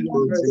 Hallelujah.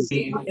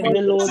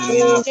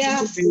 Hallelujah.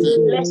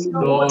 Bless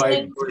your holy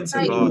name Glory to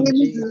tonight. God.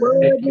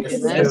 Thank you,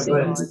 mighty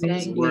God. He's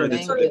Thank you, worthy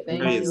to thank be you,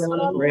 thank you, praised.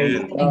 Holy Ghost.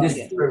 Amen. Thank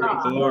you.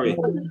 God. Glory.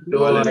 Hallelujah.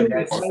 Thank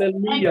you.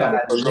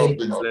 Hallelujah.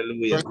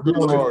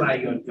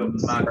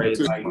 Praise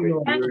God.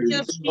 Thank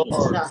you,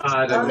 Jesus.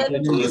 Hallelujah.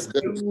 Hallelujah.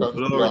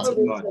 Glory to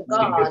Glory God. to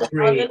God.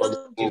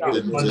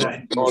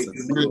 Hallelujah.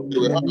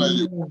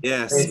 Jesus.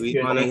 Yes, we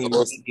honor him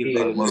this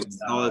evening. We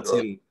exalt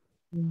him.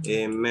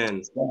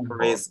 Amen.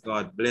 Praise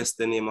God. Bless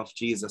the name of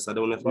Jesus. I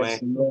don't know if my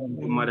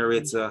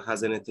moderator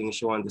has anything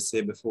she wants to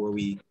say before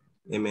we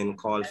amen,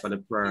 call for the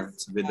prayer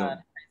to be done.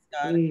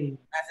 God. As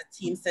a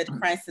team said,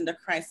 Christ in the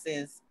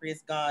crisis,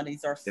 praise God,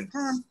 is our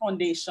firm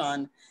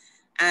foundation.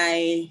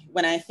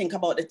 When I think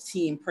about the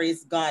team,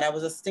 praise God, I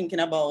was just thinking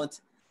about,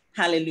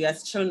 hallelujah,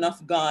 as children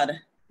of God,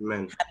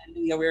 amen.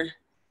 Hallelujah,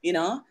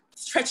 we're,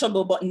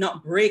 stretchable but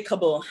not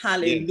breakable,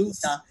 hallelujah,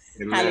 yes.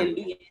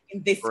 Hallelujah.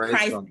 In this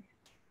crisis,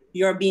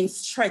 you're being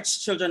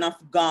stretched, children of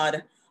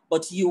God,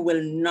 but you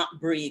will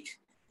not break.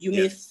 You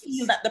may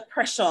feel that the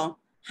pressure,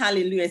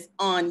 hallelujah, is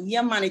on.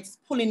 Yeah, man, it's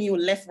pulling you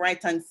left, right,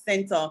 and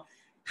center.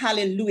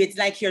 Hallelujah. It's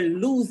like you're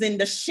losing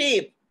the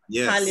shape.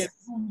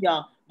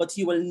 Hallelujah. But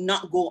you will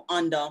not go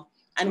under.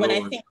 And when I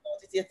think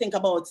about it, you think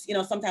about,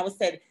 sometimes we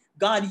said,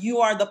 God, you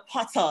are the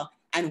potter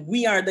and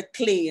we are the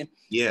clay.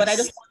 But I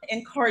just want to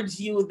encourage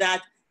you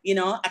that,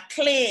 a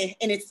clay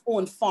in its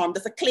own form,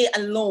 just a clay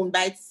alone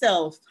by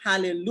itself,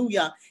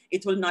 hallelujah,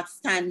 it will not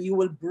stand. You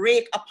will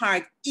break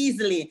apart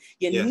easily.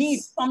 You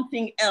need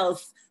something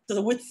else to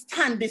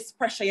withstand this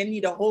pressure. You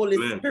need a Holy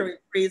Spirit,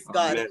 praise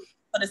God.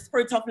 So the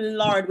Spirit of the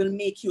Lord will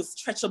make you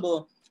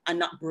stretchable and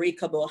not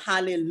breakable.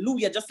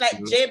 Hallelujah. Just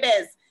like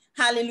Jabez,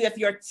 hallelujah. If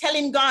you're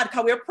telling God,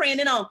 because we're praying,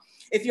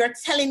 if you're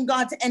telling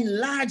God to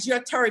enlarge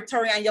your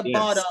territory and your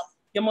border,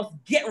 you must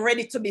get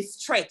ready to be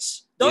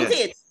stretched. Don't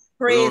it?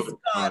 Praise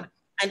God.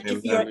 And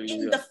if you're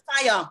in the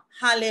fire,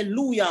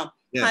 hallelujah,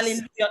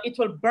 hallelujah, it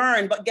will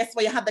burn. But guess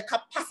what? You have the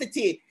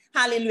capacity.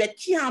 Hallelujah.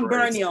 It can't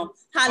burn you.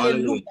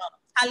 Hallelujah.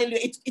 Hallelujah.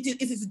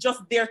 It is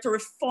just there to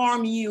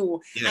reform you.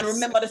 And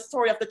remember the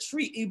story of the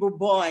 3 Hebrew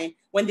boy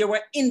when they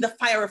were in the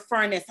fiery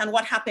furnace. And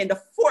what happened?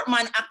 The 4th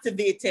man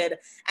activated.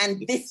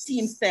 And this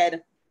team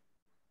said,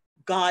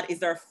 God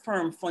is our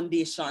firm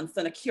foundation.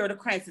 So the cure the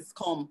crisis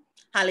come,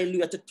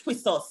 hallelujah, to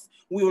twist us.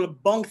 We will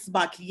bounce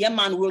back. Yeah,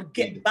 man, we'll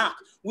get back.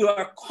 We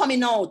are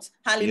coming out.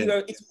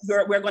 Hallelujah.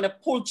 We're going to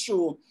pull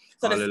through.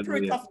 So the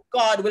Spirit of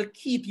God will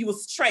keep you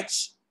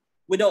stretched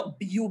without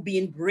you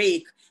being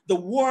break. The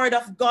Word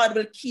of God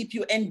will keep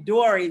you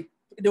enduring.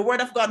 The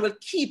Word of God will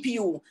keep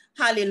you.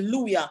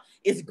 Hallelujah.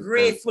 His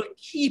grace will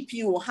keep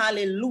you.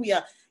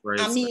 Hallelujah.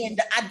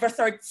 The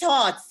adversary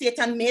thought,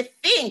 Satan may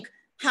think,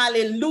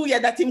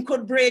 hallelujah, that him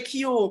could break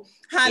you.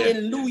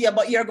 Hallelujah.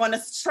 But you're going to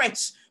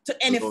stretch to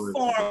any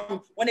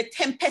form. When a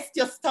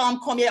tempestuous storm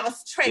comes, you're going to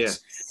stretch.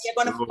 You're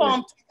going to form.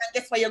 And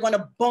guess what? You're going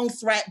to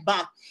bounce right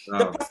back.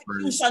 The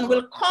persecution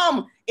will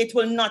come. It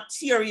will not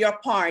tear you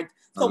apart.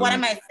 So what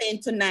am I saying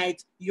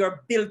tonight?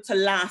 You're built to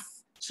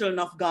last, children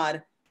of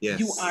God.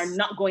 You are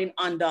not going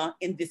under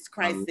in this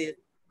crisis.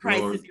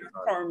 Christ is your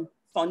firm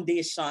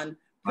foundation.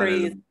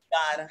 Praise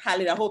God.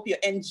 Hallelujah. I hope you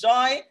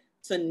enjoy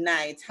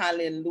tonight.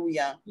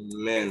 Hallelujah.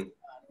 Amen.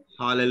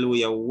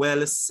 Hallelujah.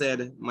 Well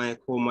said, my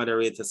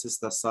co-moderator,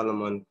 Sister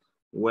Solomon.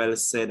 Well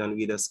said, and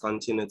we just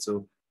continue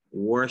to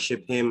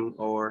worship him.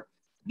 Our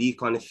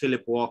Deacon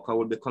Philip Walker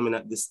will be coming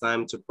at this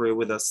time to pray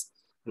with us.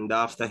 And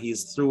after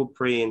he's through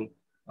praying,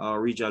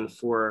 our Region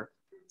 4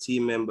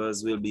 team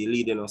members will be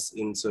leading us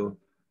into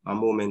a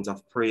moment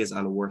of praise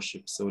and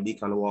worship. So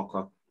Deacon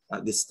Walker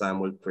at this time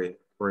will pray.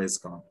 Praise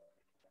God.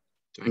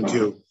 Thank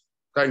you.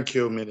 Thank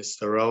you,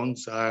 Minister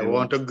Rounds. I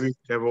want to greet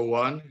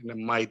everyone in the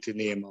mighty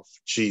name of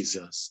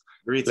Jesus.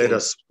 Greetings. Let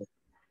us pray.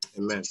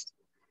 Amen.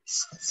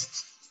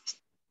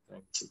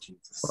 Thank you,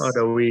 Jesus.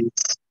 Father, we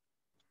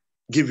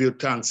give you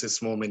thanks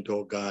this moment,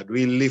 oh God.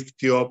 We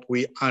lift you up,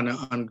 we honor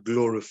and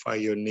glorify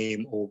your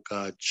name, oh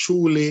God.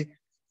 Truly,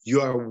 you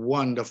are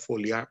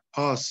wonderful, you are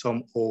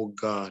awesome, oh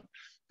God.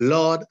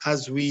 Lord,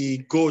 as we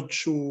go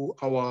through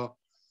our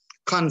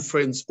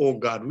conference, oh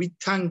God, we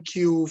thank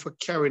you for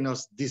carrying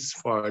us this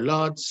far.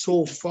 Lord,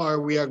 so far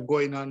we are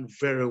going on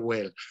very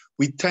well.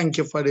 We thank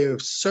you for the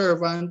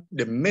servant,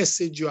 the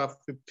message you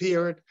have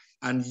prepared,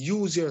 and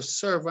use your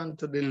servant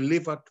to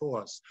deliver to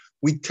us.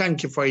 We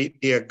thank you for it,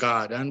 dear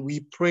God, and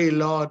we pray,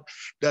 Lord,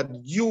 that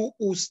you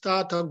who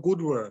start a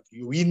good work,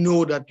 we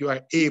know that you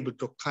are able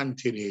to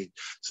continue it.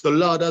 So,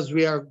 Lord, as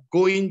we are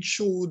going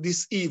through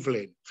this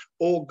evening,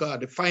 oh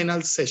God, the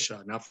final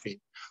session of it,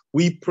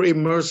 we pray,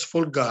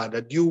 merciful God,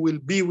 that you will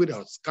be with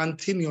us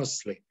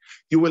continuously.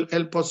 You will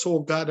help us, oh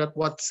God, that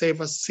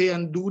whatsoever say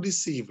and do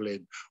this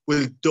evening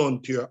will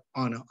done to your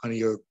honor and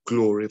your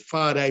glory.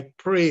 Father, I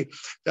pray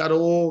that,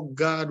 oh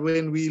God,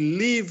 when we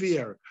leave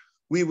here,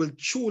 we will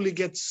truly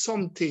get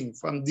something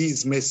from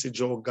these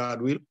messages, oh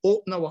God. We'll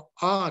open our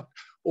heart,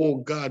 oh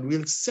God.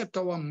 We'll set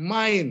our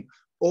mind,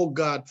 oh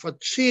God, for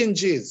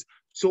changes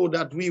so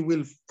that we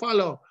will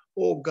follow,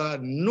 oh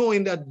God,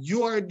 knowing that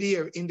you are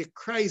there in the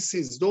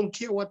crisis. Don't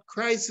care what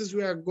crisis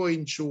we are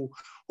going through,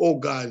 oh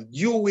God.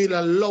 You will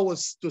allow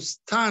us to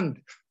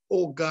stand,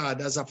 oh God,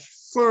 as a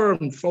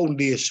firm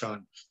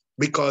foundation,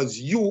 because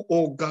you,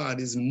 oh God,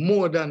 is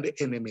more than the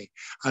enemy.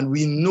 And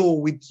we know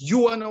with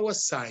you on our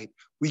side,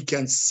 we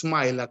can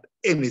smile at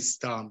any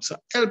storm. So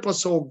help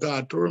us, oh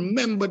God, to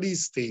remember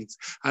these things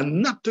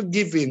and not to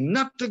give in,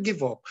 not to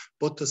give up,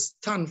 but to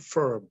stand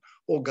firm,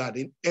 oh God,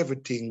 in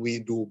everything we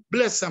do.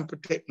 Bless and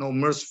protect now,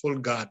 merciful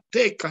God.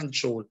 Take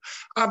control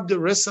of the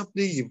rest of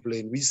the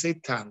evening. We say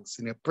thanks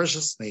in your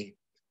precious name.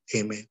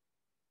 Amen.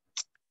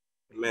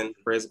 Amen.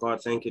 Praise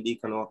God. Thank you,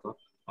 Deacon Walker.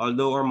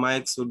 Although our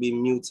mics will be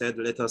muted,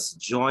 let us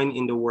join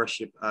in the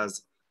worship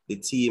as the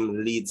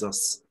team leads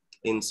us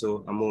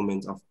into a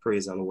moment of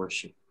praise and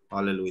worship.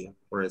 Hallelujah.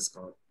 Praise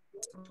God.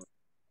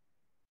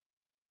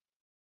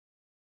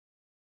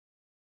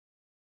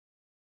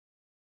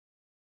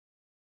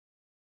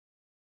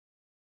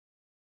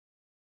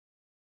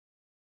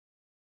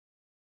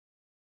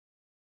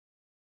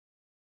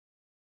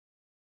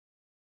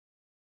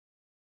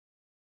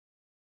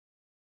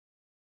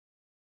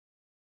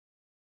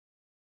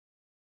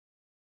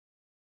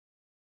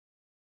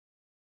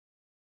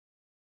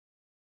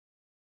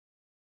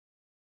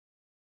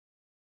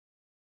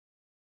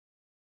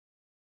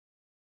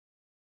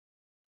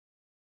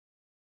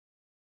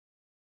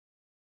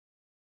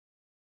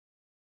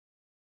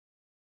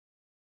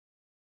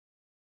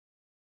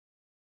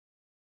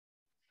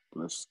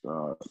 Bless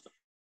God.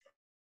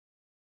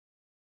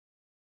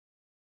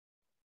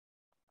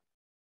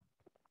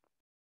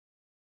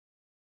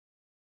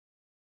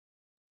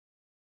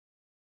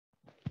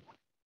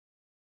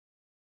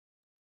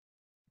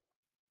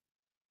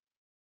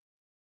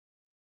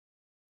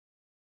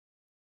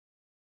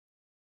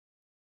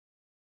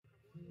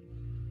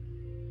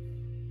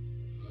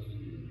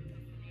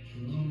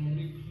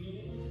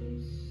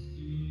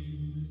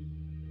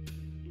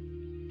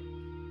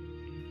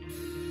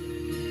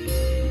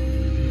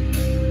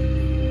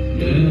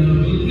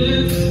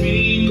 Let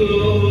me go.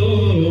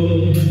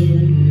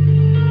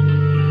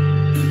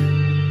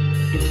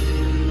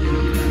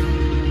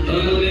 I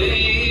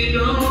lay it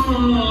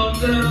all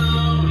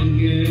down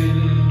again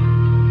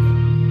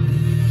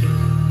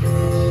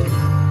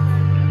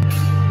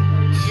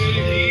to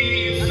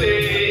keep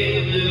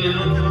fading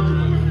on.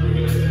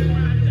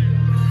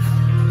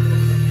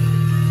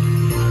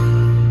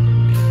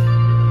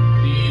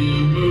 You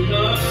were my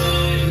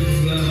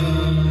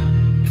desire.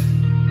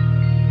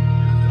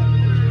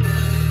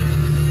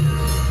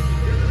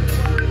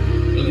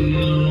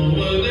 No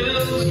one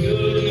else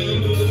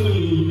could do,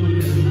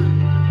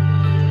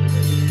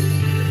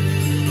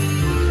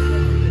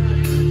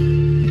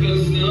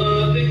 'cause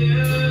nothing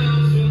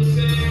else will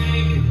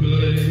take your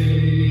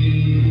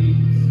place.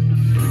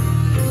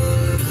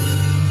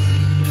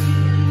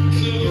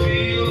 To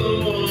feel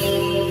the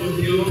warmth of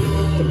your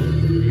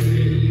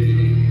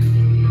embrace,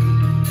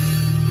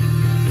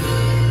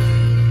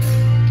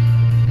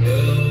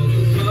 help me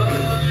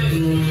find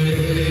a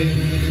way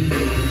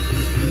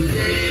to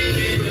bring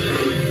me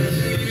back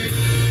to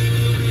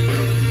you.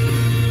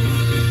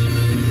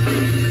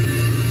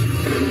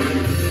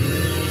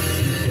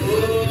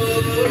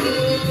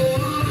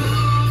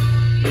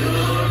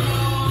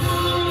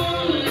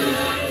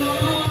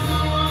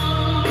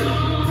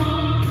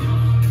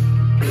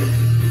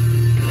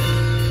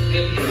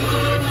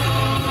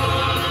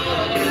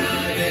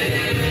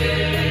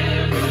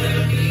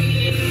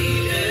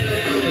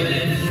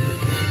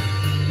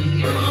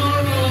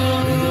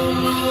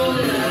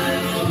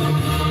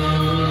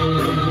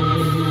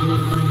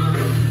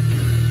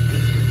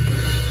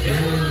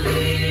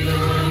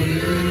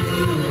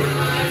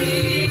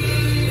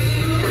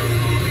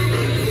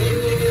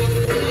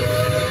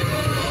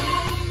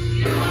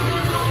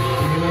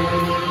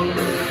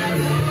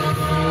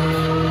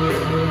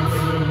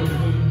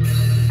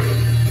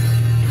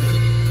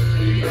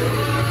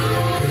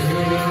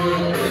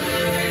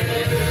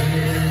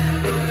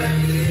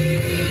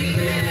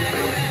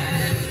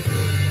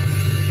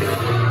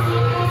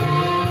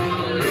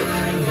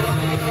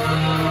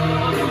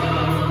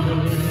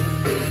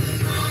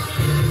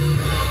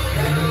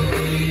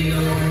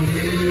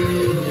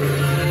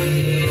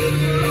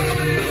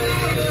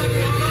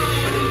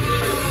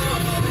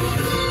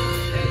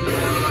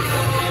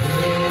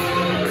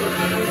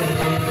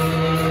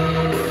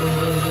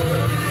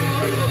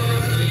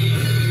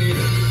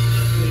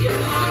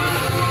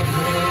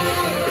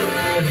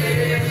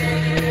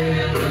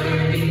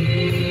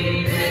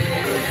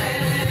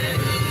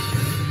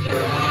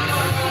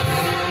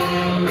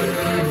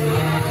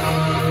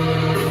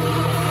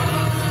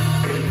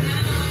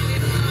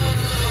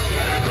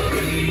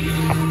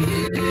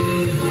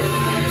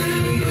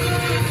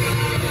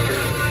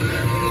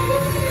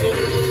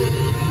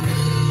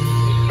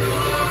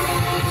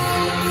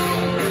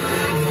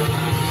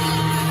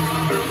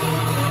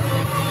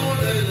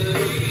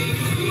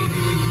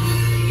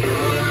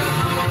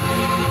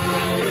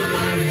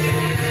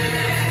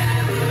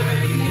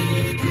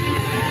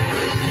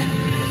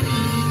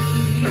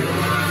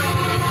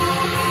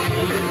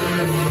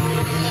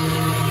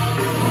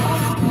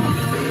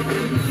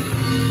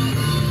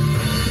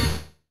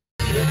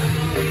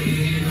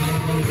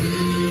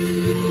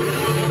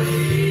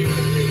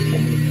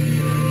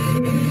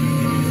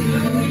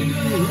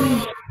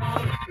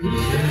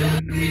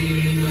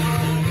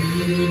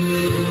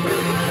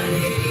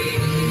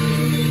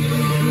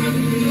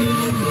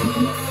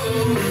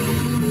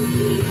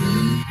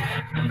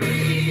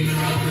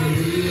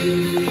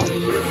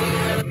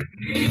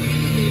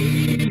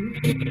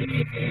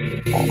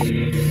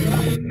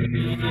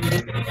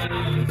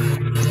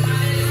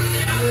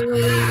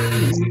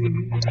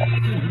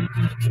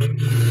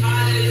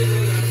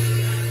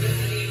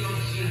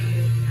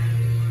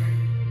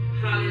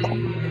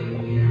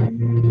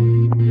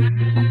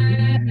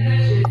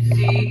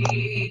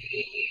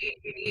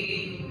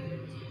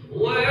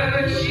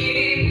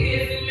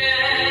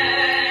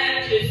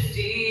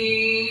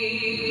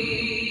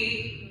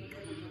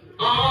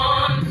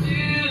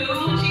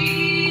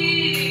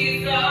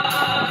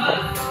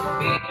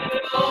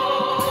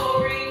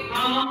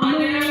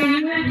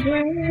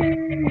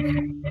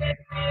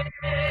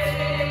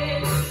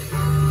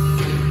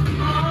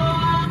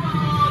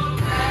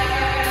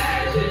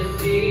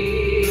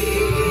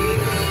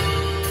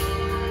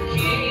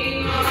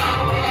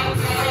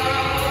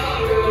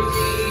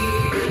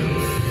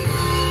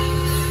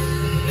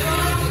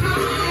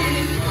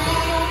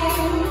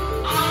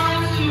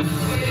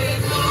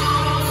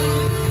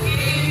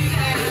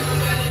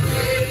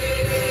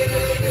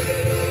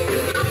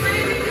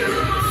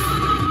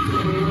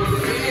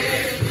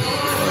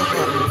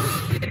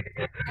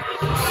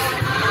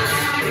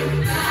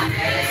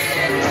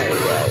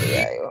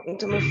 happened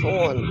to my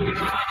phone?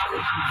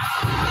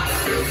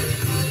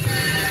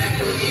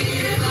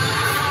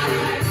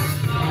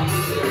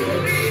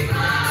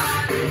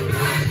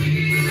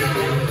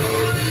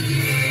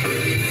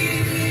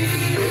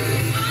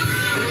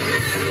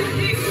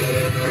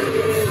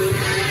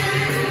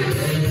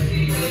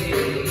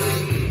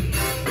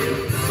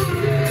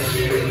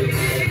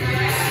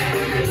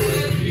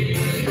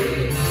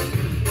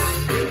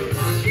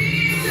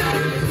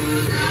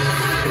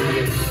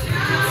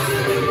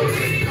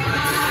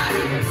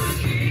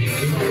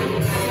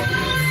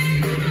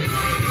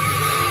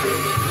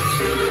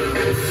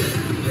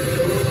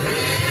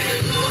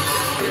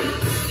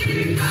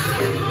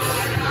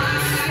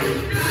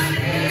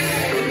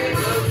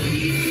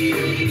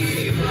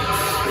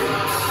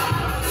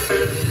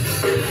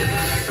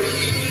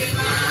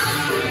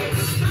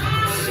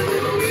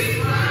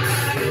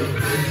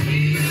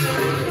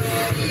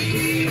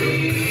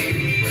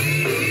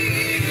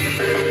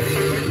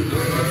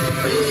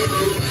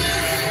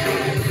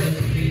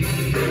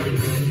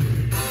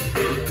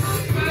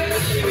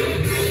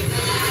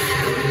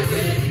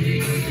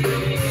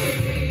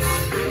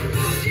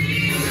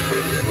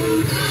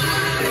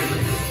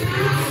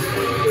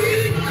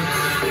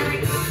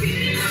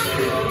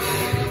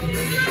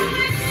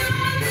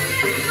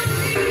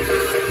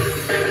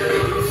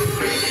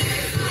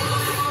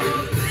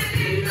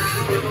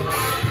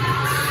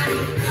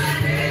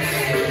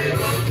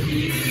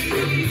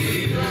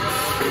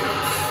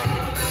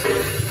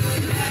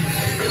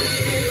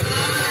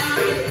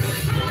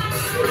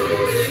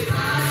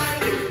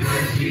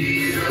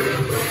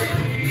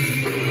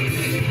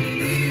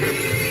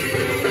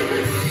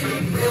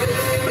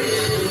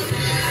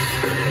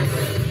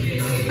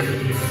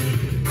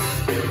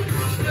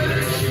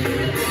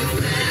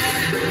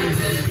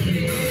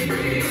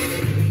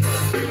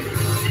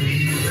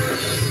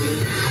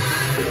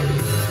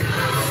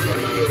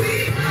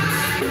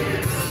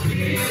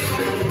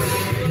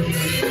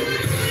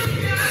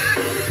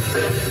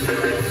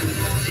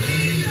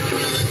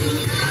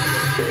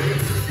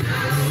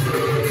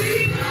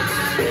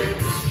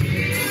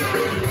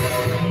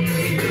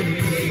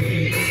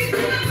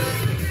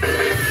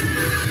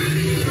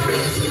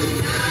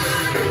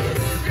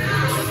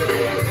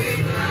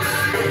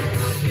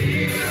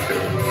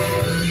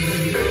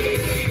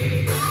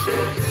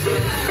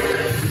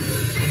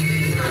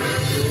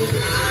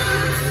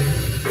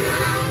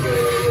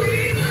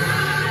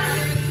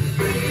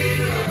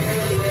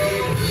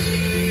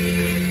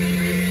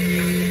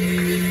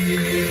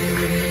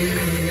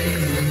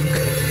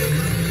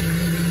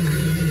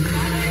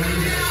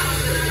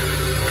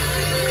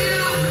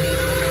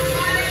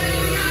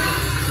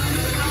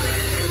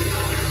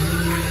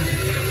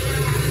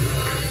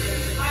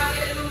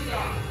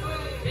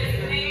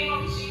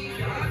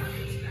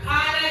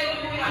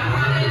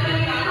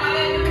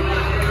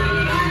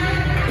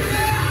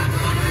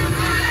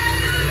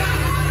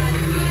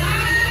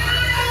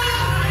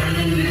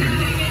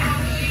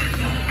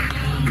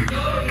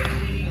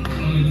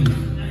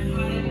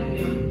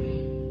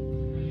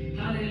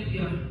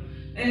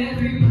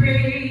 Every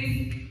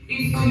praise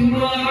is to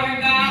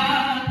our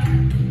God.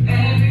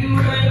 Every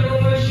word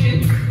of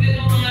worship with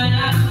one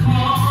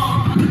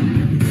accord.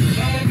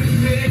 Every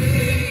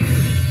praise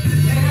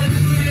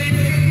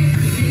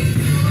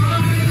is to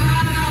our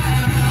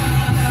God.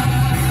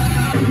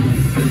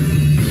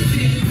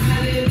 Sing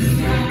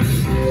hallelujah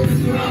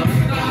to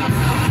our God.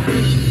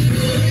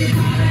 Sing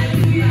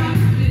hallelujah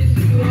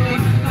to our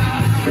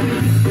God.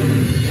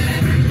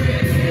 Every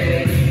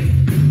praise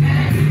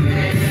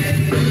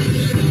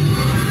is to our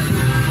God.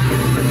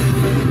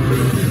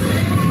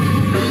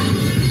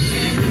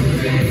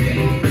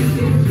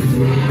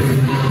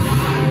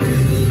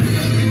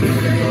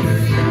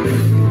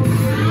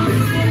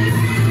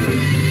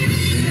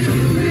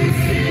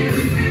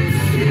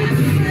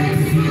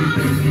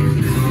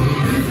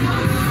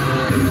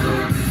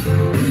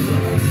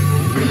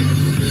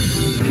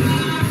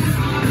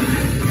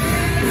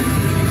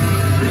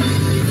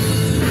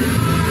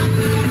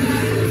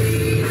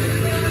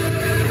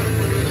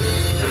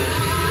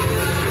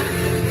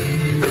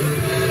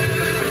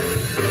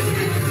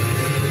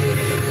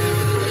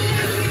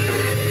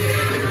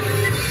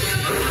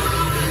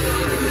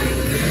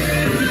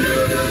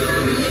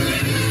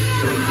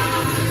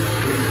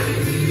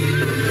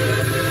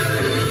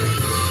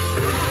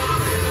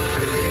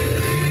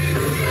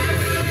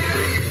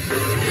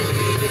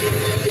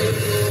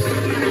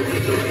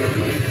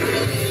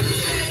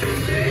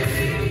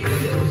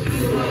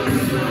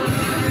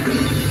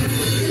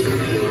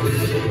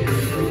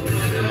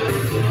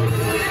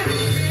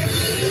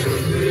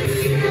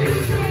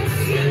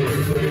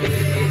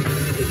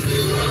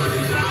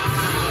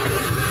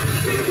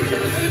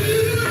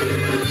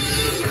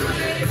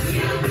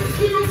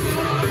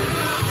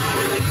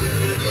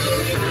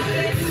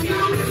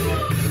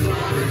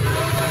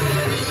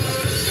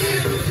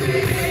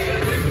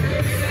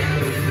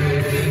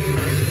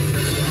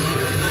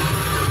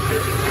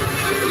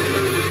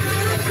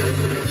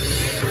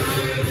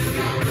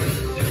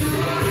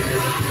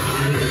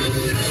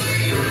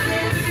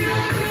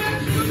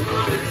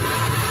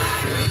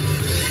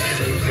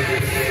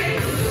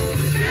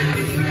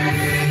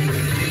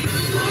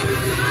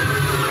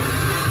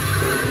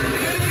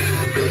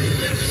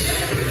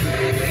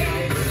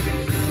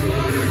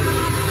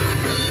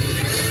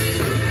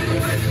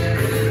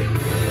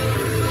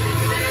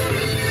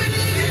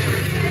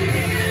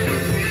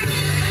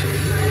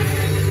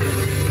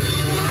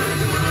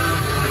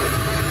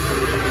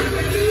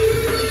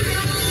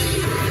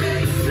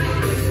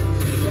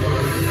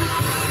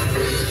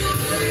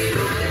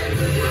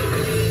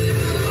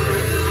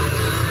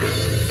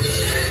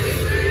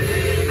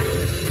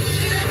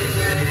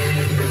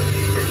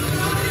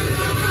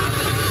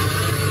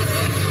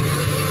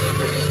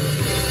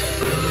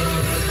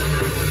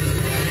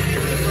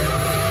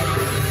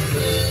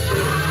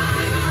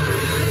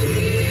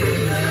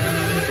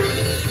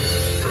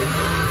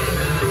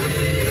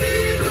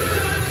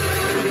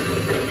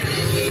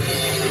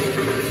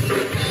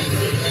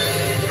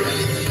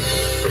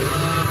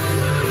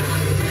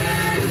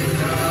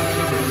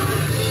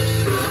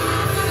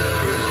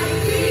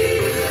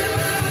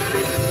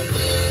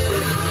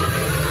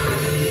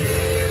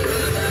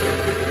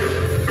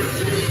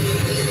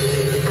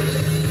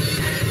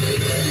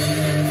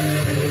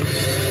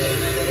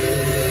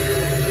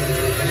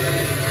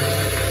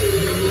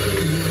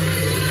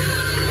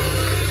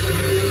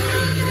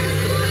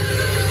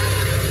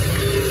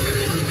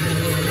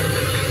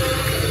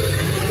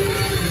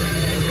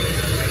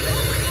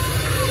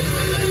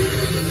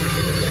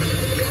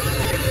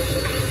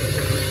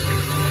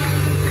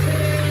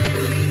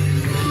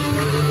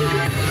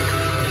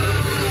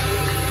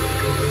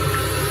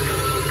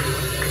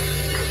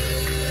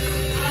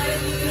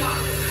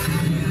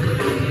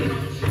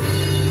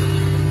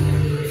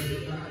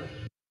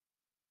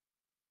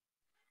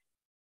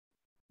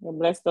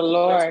 Bless the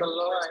Lord.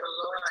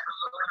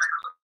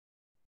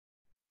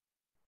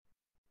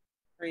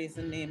 Praise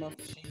the name of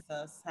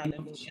Jesus.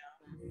 Hallelujah.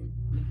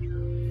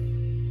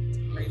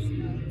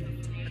 Praise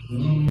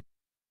God.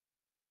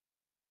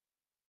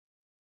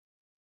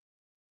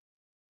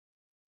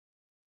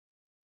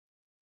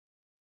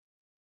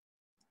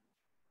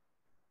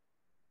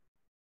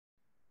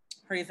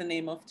 Praise the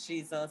name of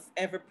Jesus.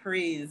 Every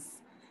praise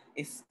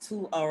is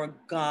to our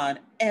God.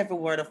 Every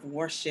word of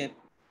worship.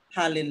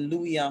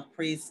 Hallelujah.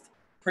 Praise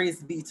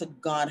be to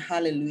God.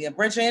 Hallelujah.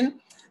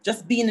 Brethren,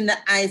 just being in the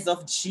eyes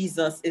of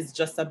Jesus is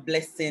just a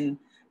blessing.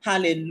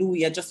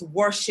 Hallelujah. Just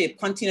worship.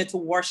 Continue to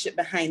worship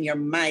behind your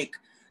mic.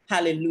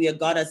 Hallelujah.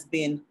 God has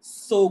been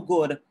so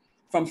good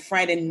from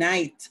Friday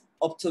night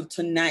up till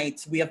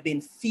tonight. We have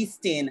been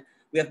feasting.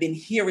 We have been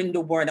hearing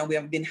the word, and we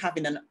have been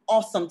having an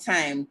awesome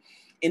time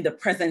in the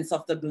presence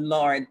of the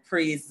Lord.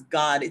 Praise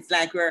God. It's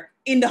like we're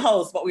in the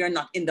house, but we are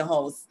not in the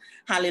house.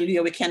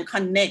 Hallelujah. We can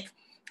connect,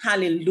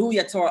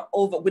 hallelujah, to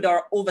with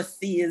our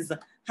overseas,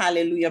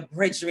 hallelujah,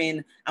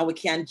 brethren, and we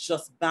can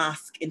just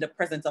bask in the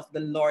presence of the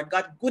Lord.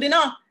 God, good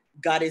enough.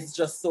 God is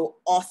just so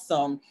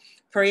awesome.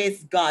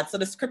 Praise God. So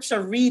the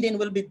scripture reading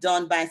will be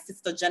done by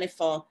Sister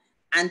Jennifer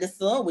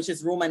Anderson, which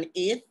is Romans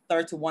 8,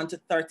 31 to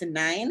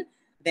 39.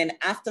 Then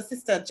after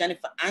Sister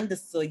Jennifer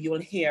Anderson, you'll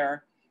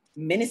hear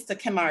Minister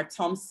Kemar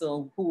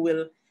Thompson, who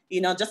will,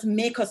 just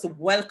make us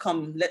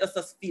welcome, let us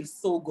just feel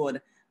so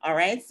good. All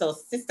right, so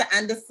Sister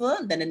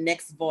Anderson, then the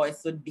next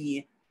voice would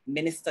be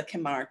Minister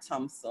Kemar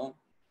Thompson.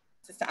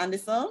 Sister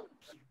Anderson?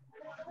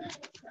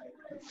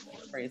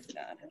 Praise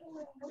God.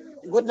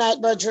 Good night,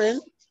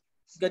 brethren.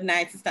 Good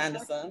night, Sister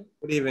Anderson.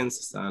 Good evening,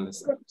 Sister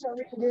Anderson. Scripture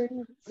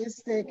reading is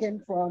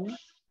taken from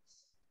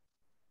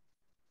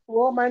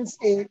Romans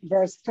 8,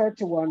 verse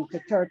 31 to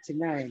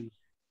 39.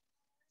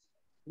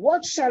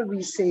 What shall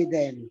we say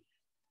then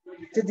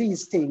to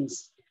these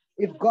things?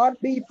 If God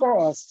be for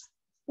us,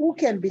 who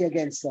can be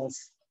against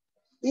us?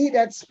 He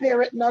that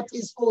spared not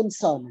his own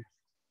son,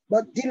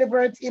 but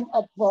delivered him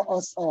up for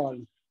us all.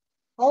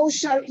 How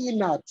shall he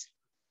not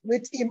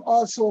with him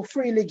also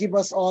freely give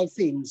us all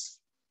things?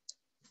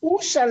 Who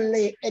shall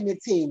lay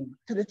anything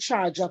to the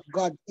charge of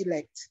God's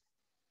elect?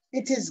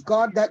 It is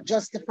God that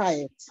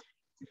justifieth.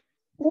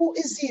 Who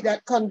is he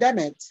that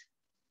condemneth?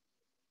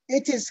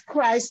 It is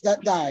Christ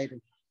that died.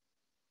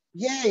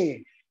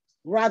 Yea,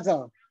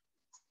 rather,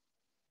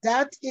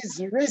 that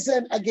is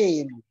risen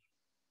again,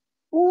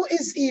 who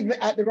is even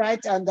at the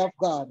right hand of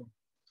God,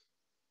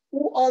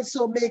 who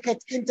also maketh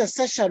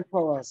intercession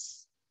for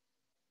us.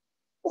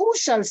 Who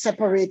shall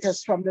separate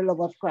us from the love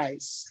of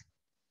Christ?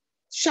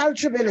 Shall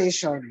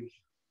tribulation,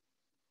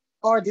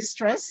 or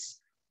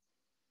distress,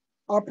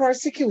 or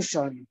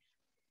persecution,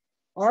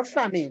 or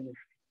famine,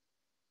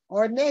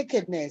 or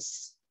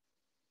nakedness,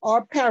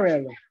 or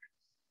peril,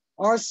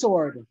 or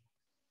sword?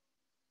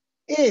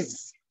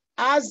 Is,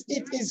 as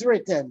it is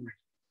written,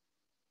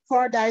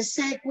 for thy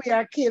sake we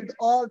are killed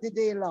all the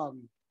day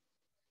long.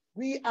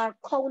 We are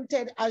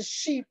counted as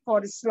sheep for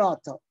the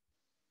slaughter.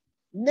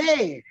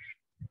 Nay,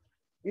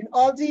 in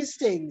all these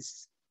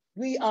things,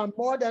 we are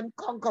more than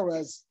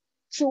conquerors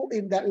through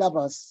him that loves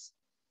us.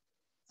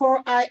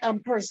 For I am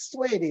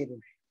persuaded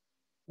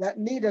that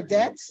neither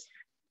death,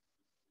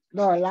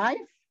 nor life,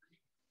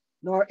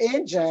 nor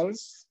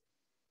angels,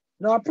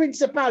 nor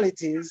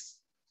principalities,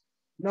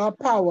 nor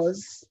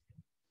powers,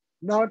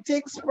 nor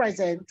things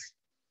present,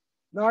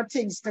 nor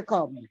things to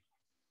come.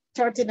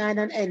 39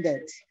 and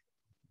ended.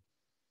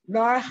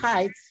 Nor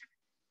height,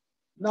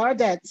 nor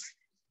depth,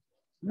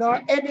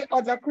 nor any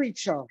other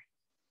creature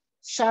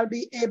shall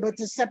be able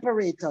to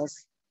separate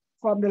us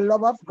from the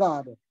love of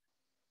God,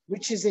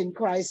 which is in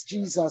Christ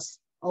Jesus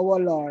our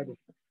Lord.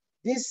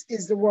 This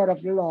is the word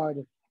of the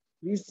Lord.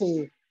 We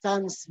say,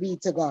 thanks be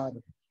to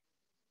God.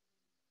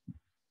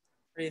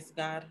 Praise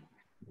God.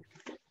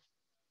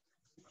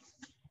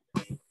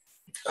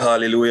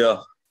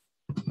 Hallelujah.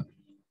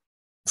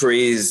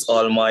 Praise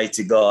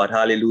Almighty God.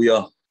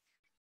 Hallelujah.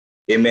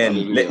 Amen.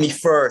 Hallelujah. Let me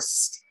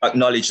first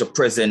acknowledge the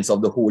presence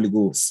of the Holy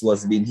Ghost who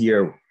has been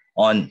here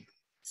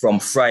from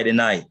Friday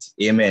night.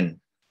 Amen.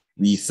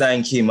 We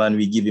thank him and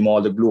we give him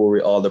all the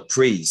glory, all the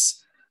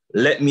praise.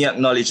 Let me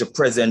acknowledge the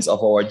presence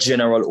of our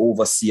General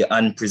Overseer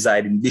and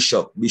Presiding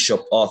Bishop,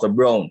 Bishop Arthur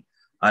Brown,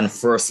 and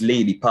First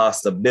Lady,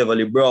 Pastor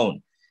Beverly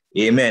Brown.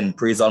 Amen.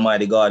 Praise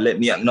Almighty God. Let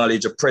me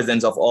acknowledge the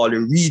presence of all the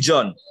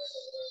region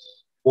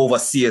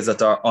overseers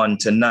that are on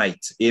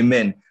tonight.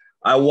 Amen.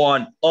 I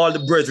want all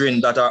the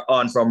brethren that are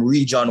on from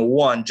Region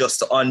 1 just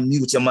to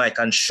unmute your mic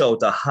and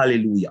shout a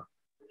hallelujah.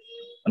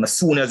 And as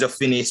soon as you're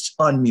finished,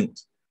 unmute.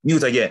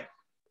 Mute again.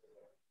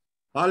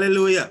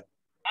 Hallelujah.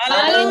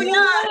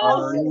 Hallelujah.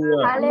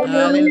 Hallelujah.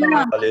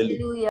 Hallelujah.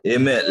 Hallelujah.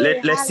 Amen.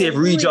 Let's see if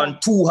Region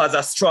 2 has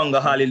a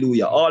stronger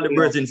hallelujah. All the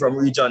brethren from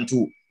Region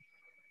 2.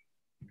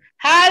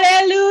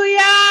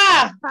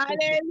 Hallelujah.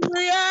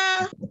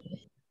 Hallelujah.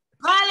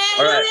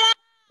 All right.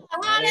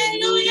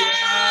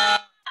 Hallelujah.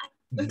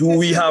 Do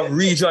we have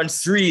Region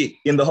 3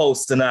 in the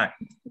house tonight?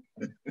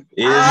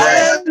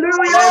 Amen.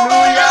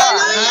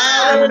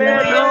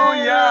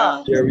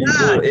 Hallelujah. Here we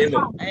go.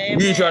 Amen.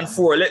 Region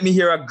 4, let me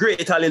hear a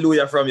great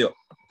hallelujah from you.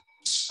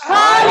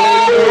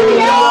 Hallelujah.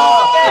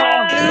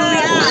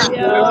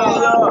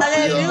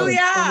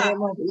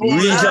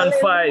 Region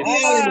 5.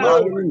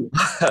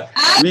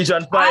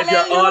 Region 5,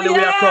 you're all the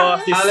way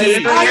across the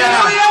sea.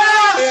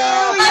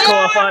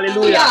 Cough,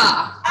 hallelujah.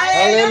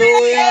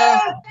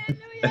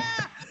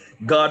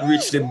 God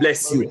richly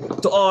bless you.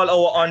 To all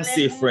our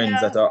unsafe friends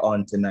that are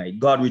on tonight,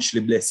 God richly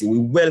bless you. We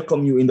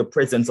welcome you in the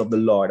presence of the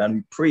Lord, and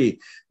we pray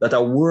that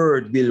a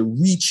word will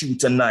reach you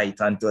tonight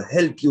and to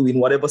help you in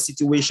whatever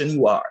situation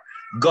you are.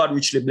 God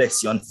richly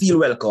bless you and feel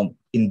welcome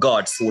in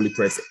God's holy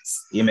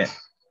presence. Amen.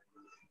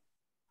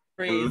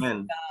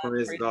 Amen.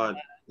 Praise God.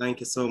 Thank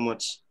you so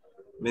much,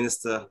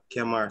 Minister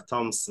Kemar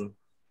Thompson.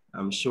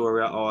 I'm sure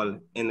we're all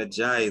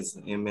energized,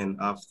 amen,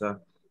 after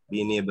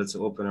being able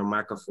to open our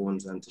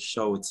microphones and to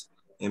shout,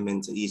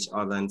 amen, to each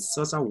other. And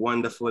such a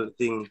wonderful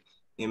thing,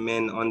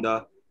 amen.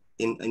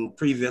 In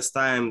previous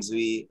times,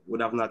 we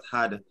would have not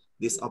had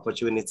this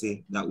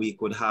opportunity that we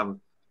could have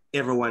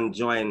everyone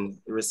join,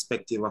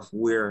 irrespective of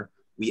where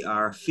we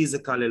are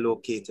physically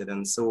located.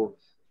 And so,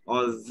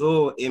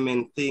 although,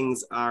 amen,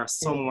 things are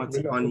somewhat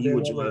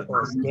unusual,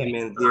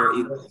 amen, there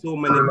is so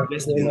many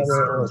blessings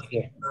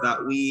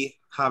that we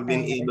have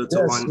been able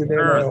to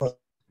unearth,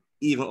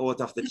 even out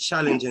of the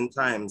challenging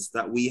times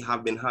that we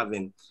have been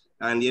having.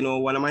 And, you know,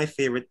 one of my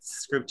favorite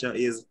scripture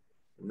is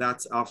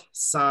that of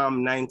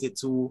Psalm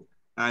 92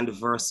 and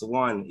verse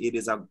 1. It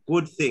is a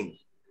good thing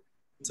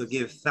to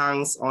give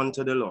thanks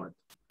unto the Lord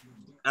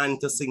and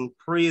to sing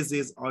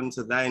praises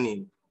unto thy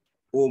name,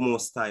 O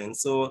Most High. And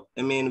so,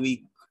 amen,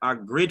 we are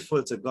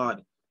grateful to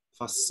God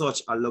for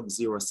such a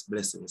luxurious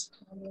blessings.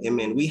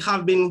 Amen. We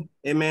have been,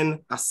 amen,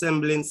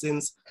 assembling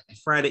since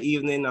Friday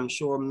evening. I'm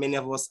sure many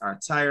of us are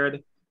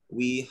tired.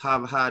 We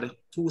have had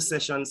 2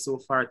 sessions so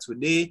far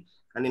today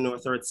and in our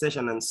 3rd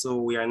session. And so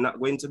we are not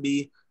going to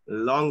be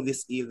long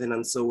this evening.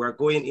 And so we're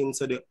going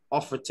into the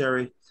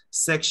offertory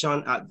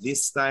section at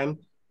this time.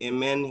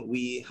 Amen.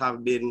 We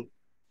have been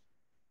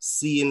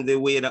seeing the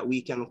way that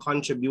we can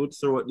contribute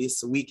throughout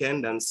this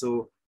weekend. And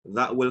so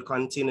that will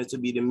continue to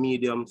be the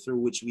medium through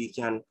which we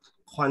can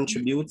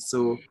contribute.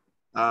 So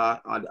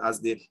as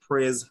the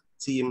praise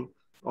team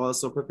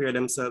also prepare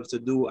themselves to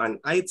do an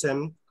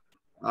item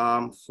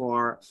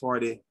for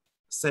the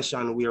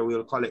session where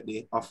we'll collect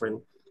the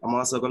offering, I'm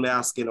also going to be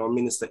asking our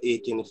Minister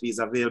Aiken if he's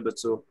available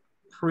to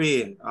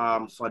pray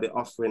for the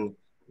offering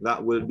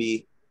that will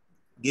be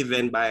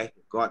given by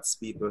God's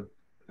people,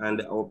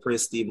 and our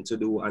praise team to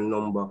do a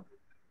number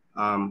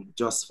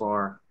just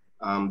for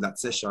that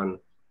session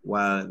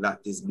while that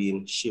is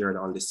being shared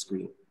on the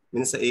screen.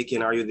 Minister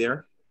Aiken, are you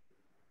there?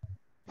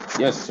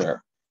 Yes,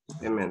 sir.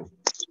 Amen.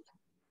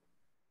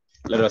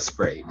 Let us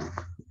pray.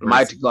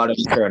 Mighty God and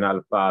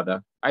eternal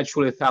Father, I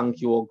truly thank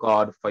you, O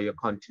God, for your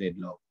continued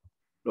love.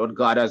 Lord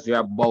God, as we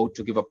are about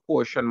to give a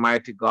portion,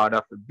 mighty God,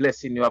 of the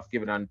blessing you have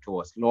given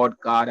unto us. Lord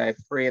God, I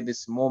pray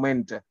this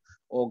moment,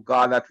 oh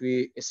God, that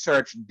we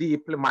search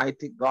deeply,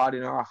 mighty God,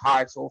 in our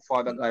hearts, oh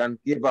Father God, and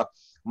give,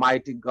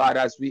 mighty God,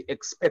 as we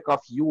expect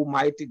of you,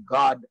 mighty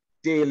God,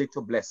 daily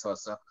to bless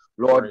us.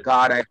 Lord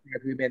God, I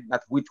pray we may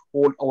not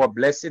withhold our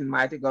blessing,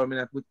 mighty God, we may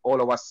not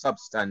withhold our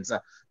substance.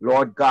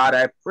 Lord God,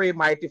 I pray,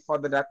 mighty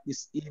Father, that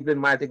this evening,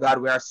 mighty God,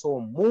 we are so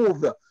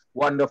moved,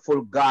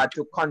 wonderful God,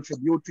 to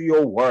contribute to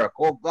your work.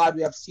 Oh God,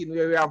 we have seen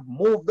where you have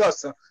moved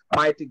us,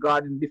 mighty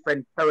God, in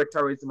different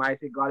territories,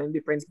 mighty God, in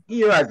different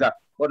areas.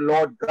 But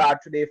Lord God,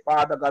 today,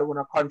 Father God, we want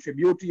to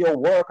contribute to your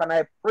work. And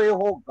I pray,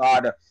 oh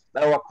God,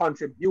 that our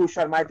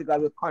contribution, mighty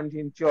God, will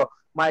continue to,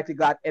 mighty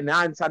God,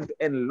 enhance and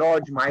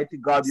enlarge, mighty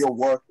God, your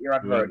work here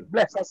on earth.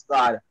 Bless us,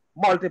 God.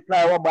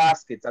 Multiply our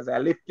baskets as I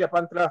lift you up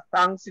unto the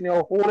thanks in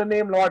your holy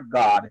name, Lord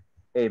God.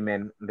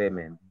 Amen and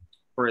amen.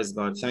 Praise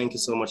God. Thank you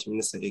so much,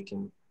 Minister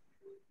Aiken.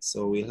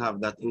 So we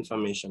have that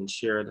information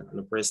shared on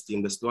the press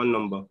team. There's one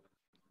number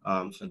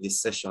for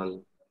this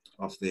session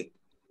of the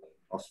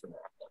offering.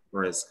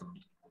 Praise God.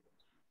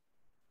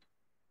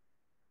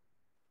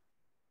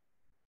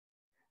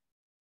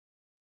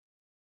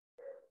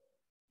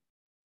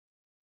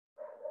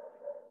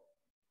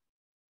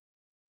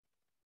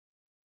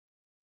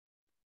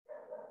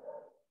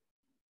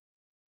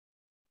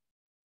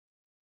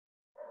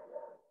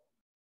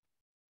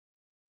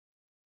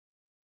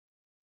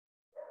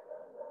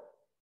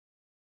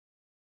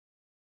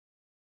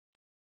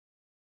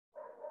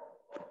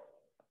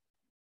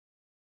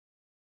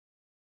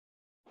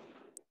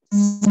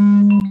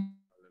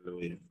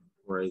 Hallelujah.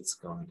 Praise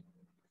God.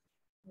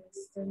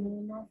 It's the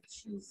name of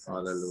Jesus.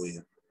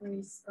 Hallelujah.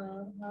 Praise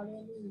God.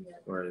 Hallelujah.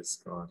 Praise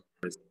God.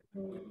 Praise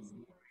God.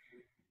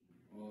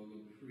 All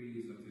the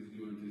praise that is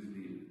due unto his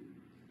name.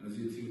 As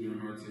you tune your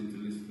hearts in to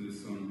listen to the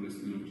song, bless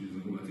the name of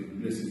Jesus, what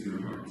it blesses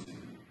your heart.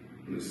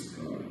 Bless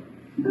God.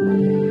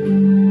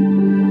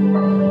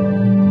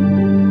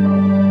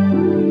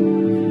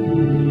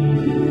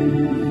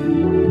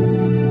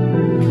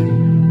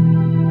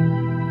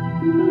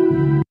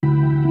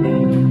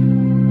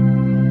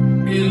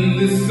 In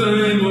this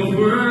time of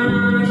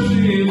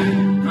worship,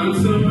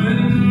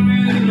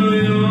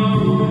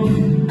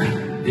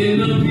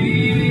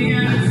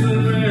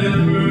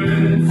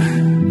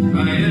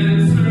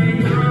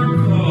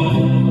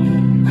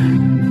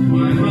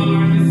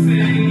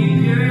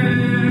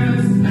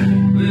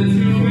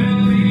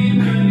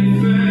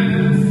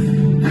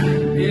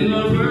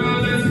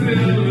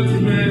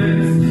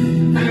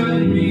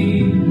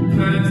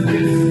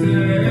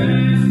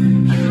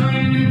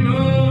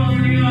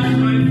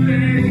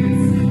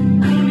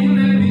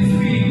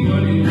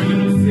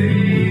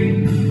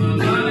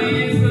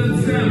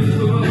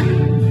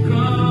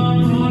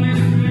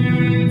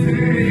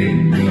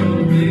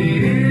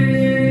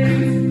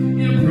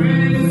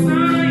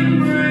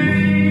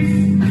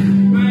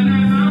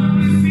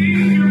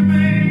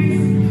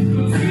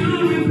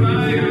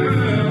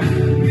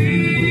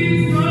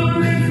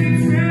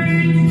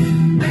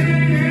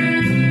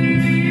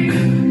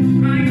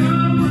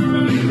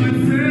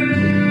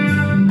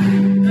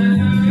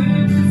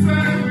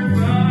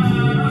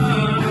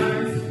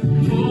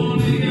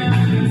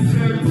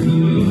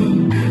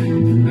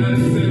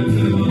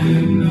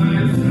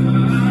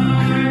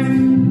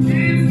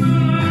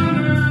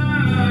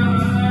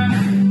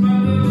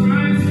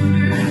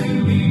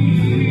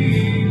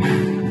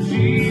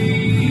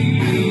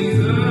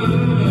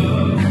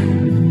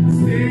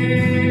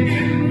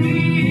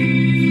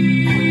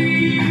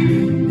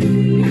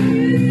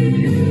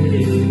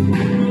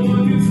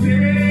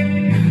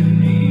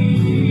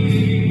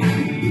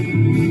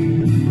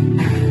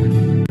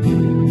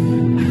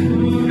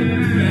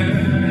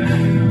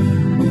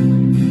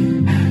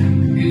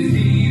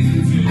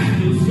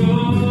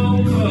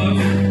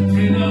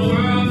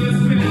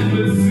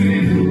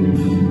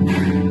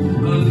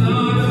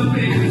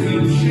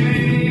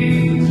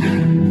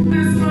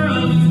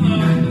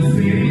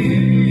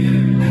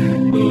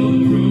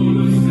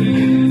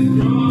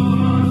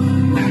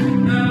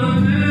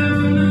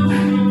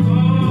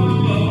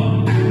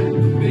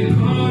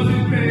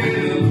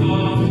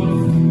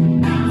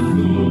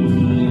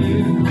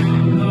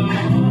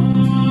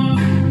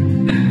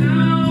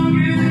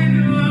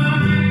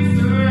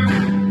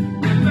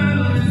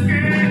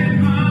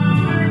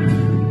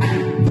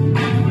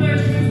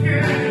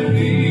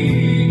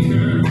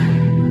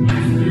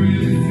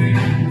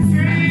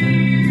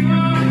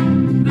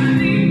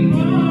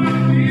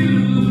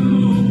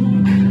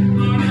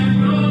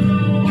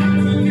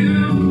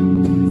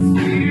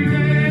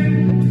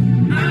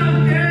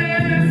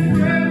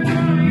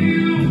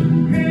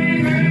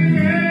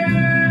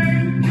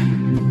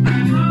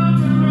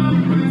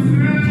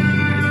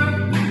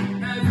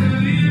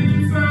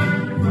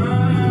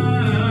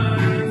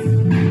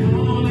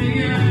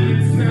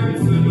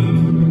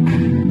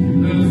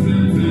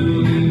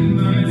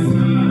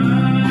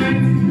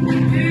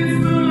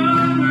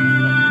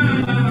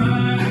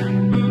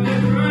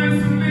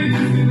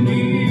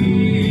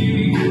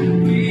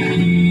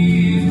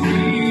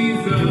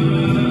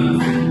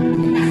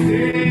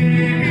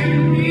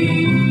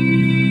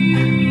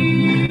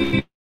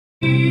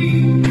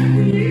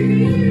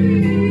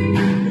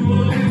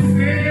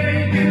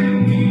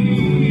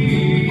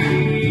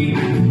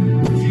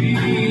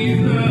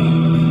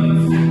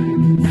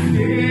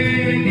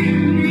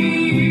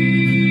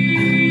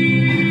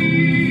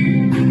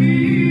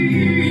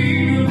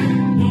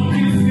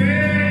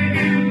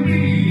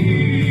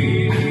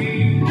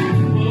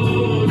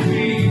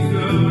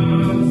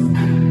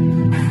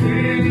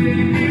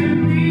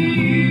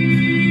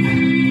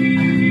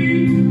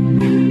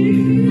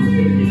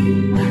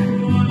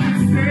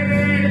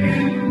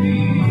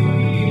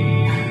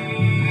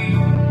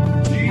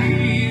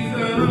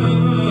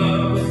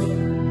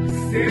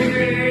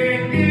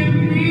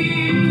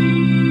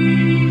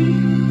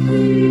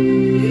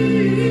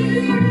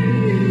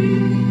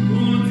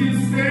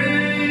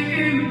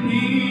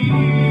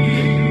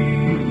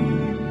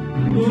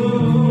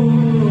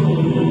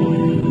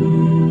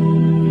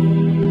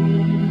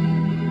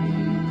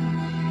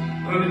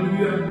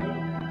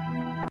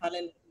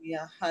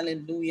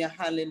 Hallelujah,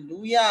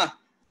 hallelujah.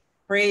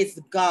 Praise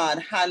God,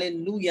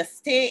 hallelujah.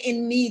 Stay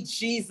in me,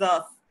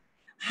 Jesus.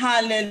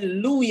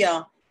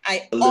 Hallelujah.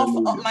 I offer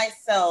up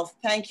myself,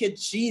 thank you,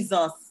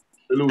 Jesus,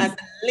 as a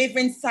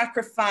living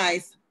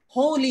sacrifice,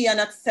 holy and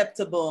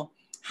acceptable.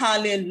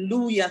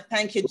 Hallelujah.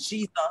 Thank you,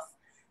 Jesus.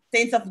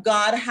 Saints of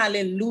God,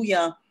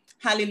 hallelujah.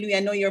 Hallelujah. I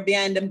know you're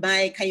behind the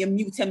mic and you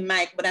mute your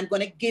mic, but I'm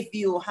going to give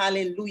you,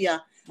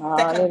 hallelujah.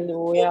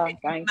 Hallelujah.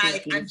 Thank you,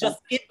 Mic and Jesus. just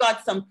give God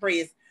some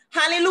praise.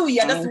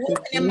 Hallelujah. Just Thank you,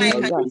 open your mic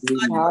and give God Jesus.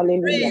 some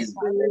Hallelujah. praise.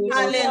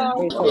 Hallelujah.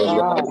 Praise to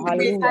God.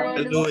 Hallelujah.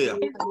 Hallelujah.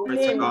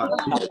 Praise God.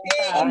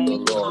 Thank you,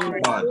 Jesus.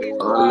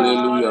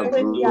 Hallelujah.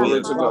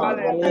 Glory to God.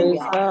 Praise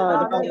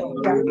God.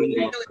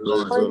 Hallelujah.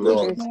 Glory to Praise the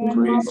Lord. the name of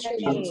Praise Jesus.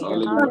 Jesus.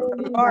 Hallelujah.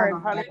 Lord,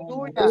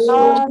 Hallelujah.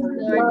 hallelujah.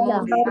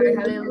 Hallelujah.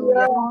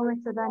 Hallelujah. Glory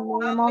to the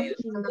name of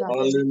Jesus.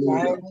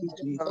 Hallelujah.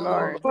 Thank you,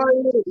 Lord.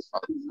 Holy.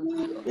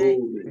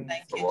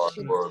 Thank you, Thou art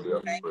Jesus. worthy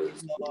of Thank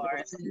praise. you,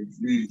 Lord.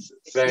 Jesus.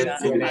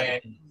 Bless your name.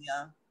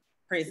 Hallelujah.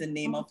 Praise the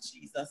name of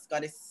Jesus.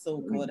 God is so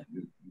good.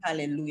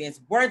 Hallelujah.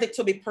 It's worthy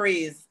to be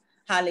praised.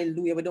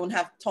 Hallelujah. We don't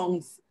have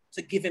tongues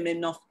to give him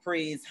enough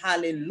praise.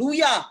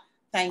 Hallelujah.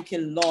 Thank you,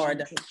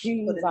 Lord. So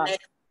the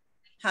next,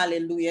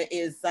 hallelujah,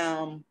 is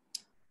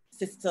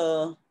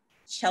Sister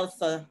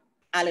Chelsea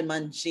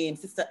Alleman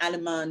James. Sister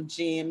Alleman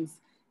James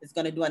is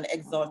going to do an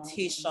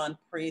exhortation.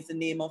 Praise the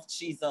name of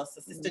Jesus.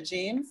 So Sister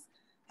James,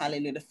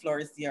 hallelujah. The floor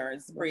is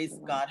yours. Praise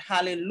God.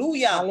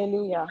 Hallelujah.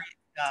 Hallelujah.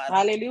 God.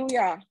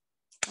 Hallelujah.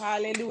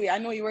 Hallelujah. I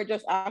know you were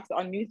just asked to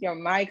unmute your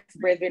mics,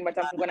 brethren, but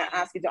I'm going to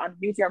ask you to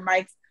unmute your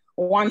mics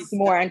once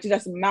more and to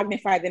just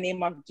magnify the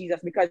name of Jesus,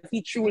 because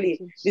he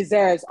truly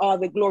deserves all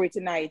the glory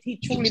tonight. He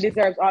truly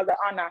deserves all the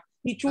honor.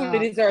 He truly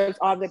deserves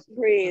all the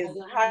praise.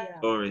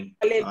 Glory.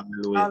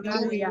 Hallelujah.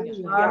 Hallelujah.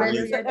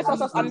 Hallelujah. Let's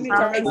also unmute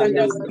our mics and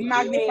just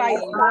magnify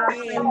his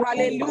name.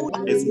 Hallelujah.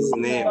 Praise his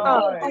name.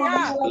 Hallelujah.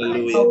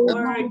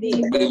 Hallelujah.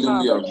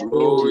 Hallelujah.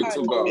 Glory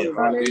to God.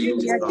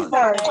 Hallelujah.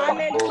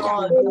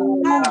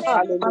 Hallelujah.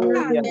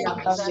 Hallelujah.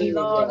 Hallelujah. The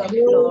Lord of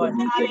Lords.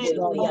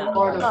 Hallelujah.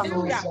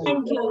 Hallelujah.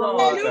 Thank you,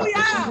 Lord.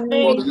 Hallelujah.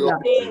 Thank you,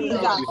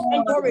 Jesus. Jesus.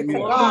 Thank you, Glory to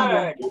God.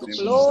 Lord.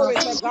 Glory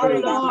to Thank God you,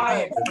 in the Lord.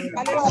 highest.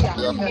 Hallelujah.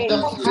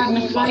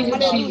 Magnify you,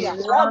 Hallelujah.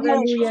 Jesus. Love you,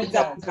 Jesus.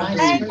 Jesus. Praise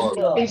Thank you,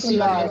 you. praise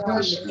you, and I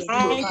worship you.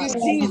 Thank you, I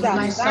humble Jesus.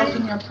 myself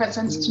in your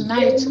presence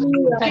tonight.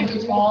 Thank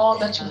you for all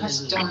that you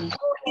have done.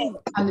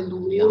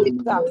 Hallelujah.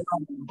 Jesus.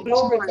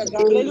 Glory to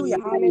God. Hallelujah.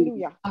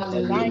 Hallelujah.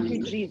 Thank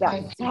you, Hallelujah. Jesus.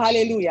 Thank you,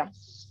 Hallelujah.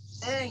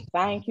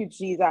 Thank you,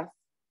 Jesus.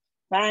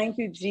 Thank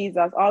you,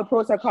 Jesus. All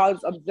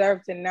protocols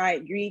observed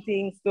tonight.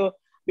 Greetings to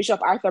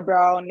Bishop Arthur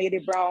Brown, Lady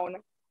Brown,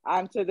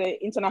 and to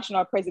the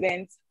international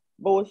presidents,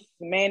 both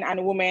men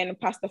and women,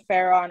 Pastor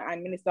Farron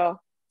and Minister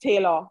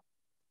Taylor.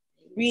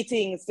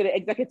 Greetings to the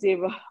executive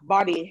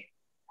body.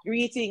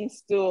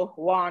 Greetings to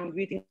Juan.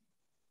 Greetings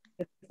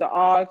to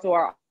all, to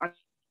our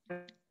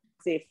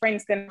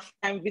friends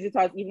and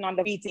visitors, even on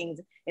the meetings,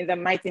 in the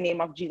mighty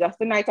name of Jesus.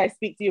 Tonight, I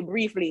speak to you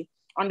briefly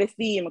on the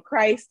theme,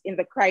 Christ in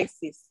the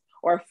Crisis,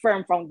 or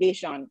Firm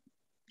Foundation.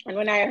 And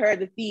when I heard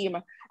the theme,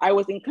 I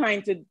was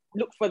inclined to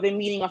look for the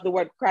meaning of the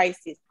word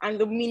crisis. And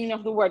the meaning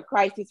of the word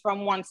crisis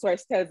from one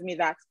source tells me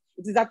that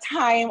it is a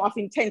time of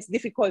intense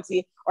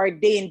difficulty or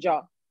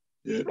danger.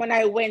 Yeah. When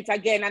I went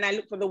again and I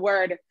looked for the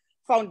word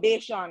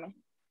foundation,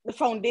 the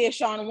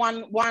foundation,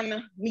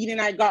 one meaning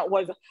I got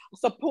was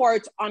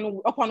support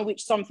upon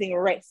which something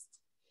rests.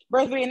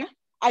 Brethren,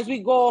 as we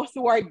go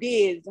through our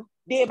days,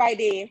 day by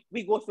day,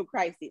 we go through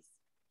crisis.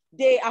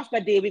 Day after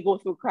day, we go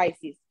through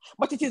crisis.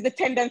 But it is the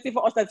tendency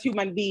for us as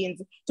human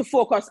beings to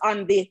focus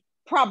on the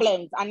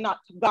problems and not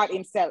God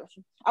himself.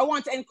 I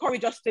want to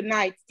encourage us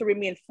tonight to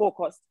remain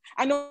focused.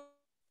 I know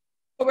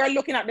we're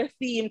looking at the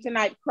theme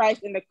tonight,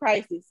 Christ in the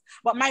crisis,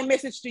 but my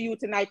message to you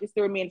tonight is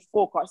to remain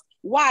focused.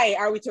 Why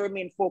are we to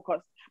remain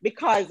focused?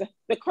 Because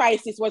the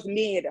crisis was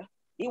made.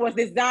 It was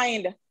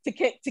designed to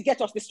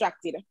get us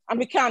distracted, and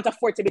we can't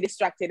afford to be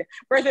distracted.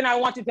 Brethren, I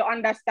want you to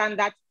understand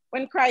that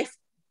when Christ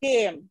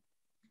came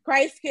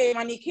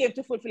and he came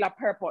to fulfill a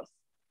purpose.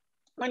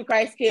 When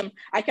Christ came,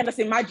 I can just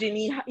imagine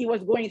he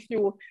was going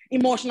through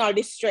emotional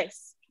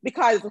distress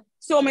because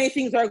so many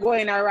things were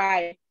going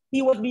awry.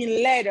 He was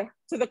being led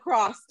to the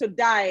cross to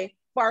die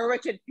for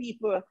wretched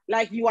people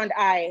like you and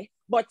I,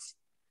 but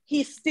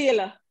he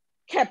still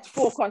kept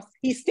focused.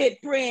 He stayed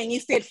praying, he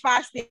stayed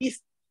fasting, he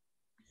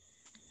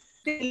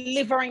stayed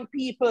delivering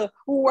people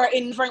who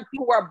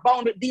were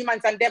bound with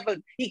demons and devils.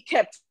 He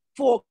kept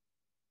focused.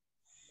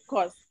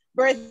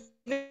 Brethren,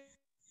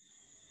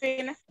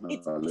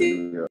 it's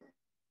Hallelujah.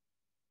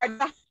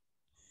 a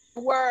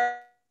word.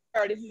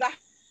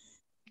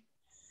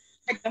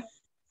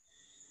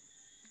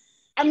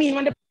 I mean,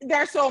 when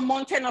there's so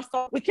mountain of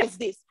stuff, we can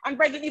this. And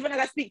brethren, even as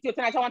I speak to you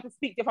tonight, I want to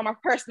speak to you from a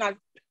personal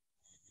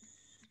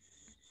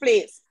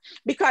place.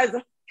 Because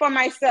for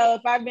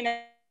myself, I've been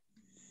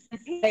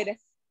employed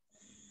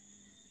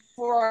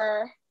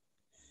for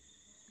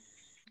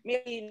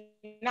maybe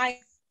 9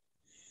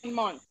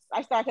 months.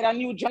 I started a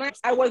new job.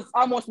 I was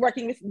almost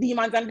working with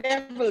demons and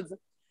devils.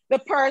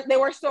 They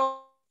were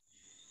so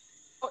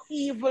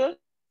evil.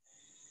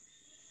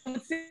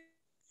 would say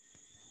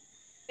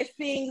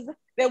things,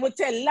 they would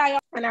tell lies.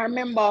 And I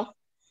remember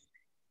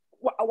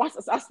I was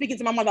speaking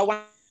to my mother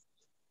one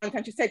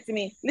time. She said to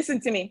me, listen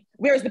to me,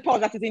 where is the power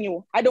that is in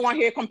you? I don't want to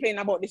hear you complain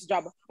about this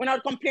job. When I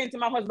would complain to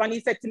my husband, he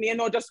said to me, you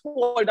know, just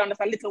hold on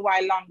just a little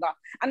while longer.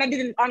 And I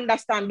didn't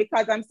understand,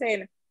 because I'm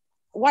saying,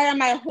 why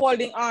am I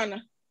holding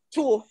on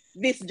to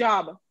this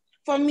job?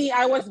 For me,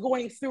 I was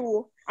going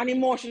through an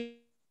emotional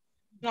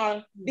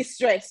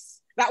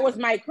distress. That was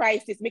my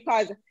crisis,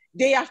 because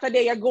day after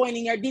day, you're going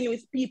in, you're dealing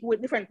with people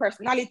with different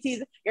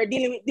personalities, you're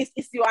dealing with this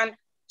issue. And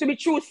to be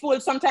truthful,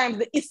 sometimes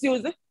the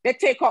issues, they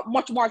take up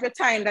much more of your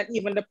time than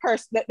even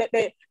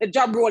the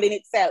job role in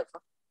itself.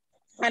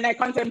 And I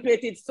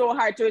contemplated so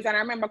hard to it. And I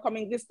remember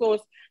coming this close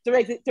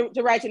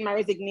to writing my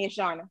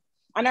resignation.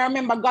 And I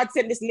remember God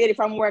sent this lady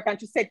from work, and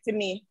she said to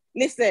me,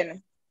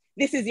 listen,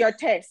 this is your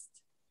test.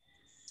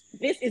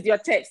 This is your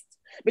test.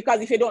 Because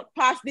if you don't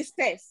pass this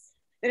test,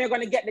 then you're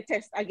going to get the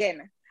test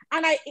again.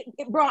 And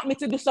it brought me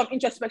to do some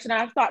introspection.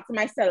 And I thought to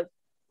myself,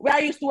 where I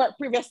used to work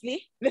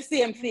previously, the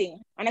same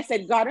thing. And I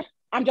said, God,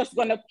 I'm just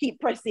going to keep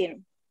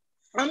pressing.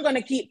 I'm going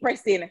to keep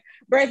pressing.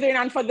 Brethren,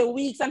 and for the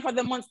weeks and for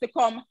the months to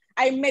come,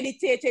 I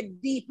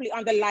meditated deeply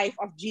on the life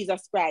of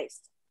Jesus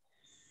Christ.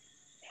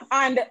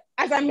 And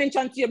as I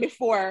mentioned to you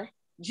before,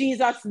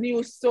 Jesus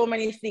knew so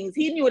many things.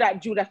 He knew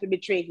that Judas would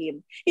betray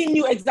him. He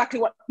knew exactly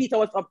what Peter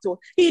was up to.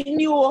 He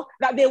knew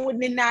that they would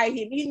deny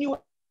him. He knew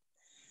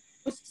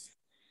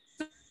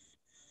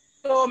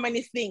so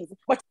many things.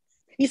 But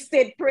he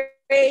stayed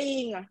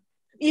praying.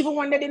 Even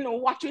when they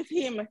didn't watch with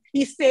him,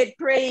 he stayed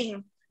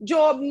praying.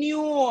 Job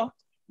knew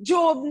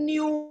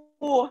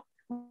what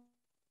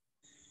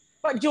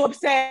Job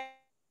said.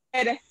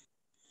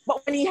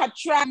 But when he had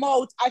tried him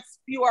out as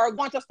pure, I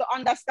want us to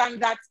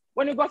understand that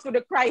when we go through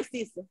the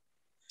crisis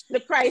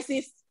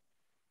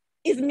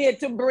is made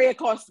to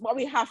break us, but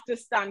we have to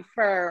stand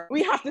firm.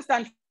 We have to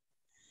stand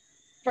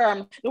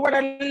firm. The word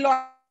of the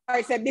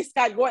Lord said, this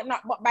God goeth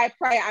not but by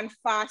prayer and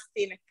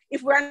fasting.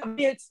 If we're not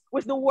built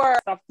with the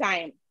word of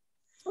time,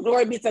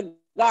 glory be to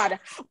God.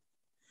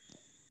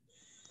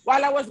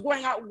 While I was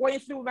going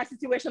through my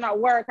situation at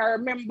work, I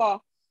remember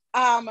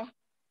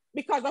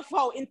because of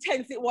how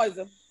intense it was,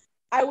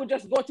 I would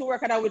just go to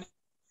work and I would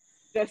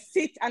just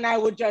sit and I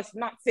would just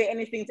not say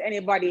anything to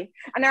anybody.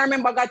 And I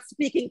remember God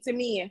speaking to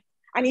me,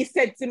 and he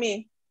said to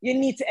me, you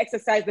need to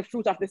exercise the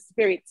fruit of the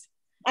Spirit.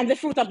 And the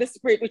fruit of the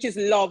Spirit, which is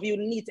love, you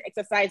need to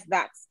exercise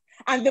that.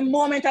 And the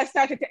moment I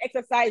started to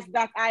exercise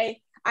that, I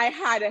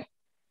had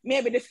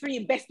maybe the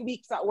 3 best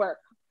weeks at work.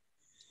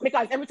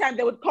 Because every time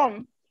they would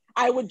come,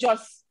 I would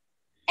just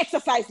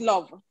exercise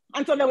love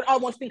until they would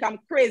almost think I'm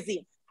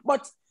crazy.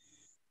 But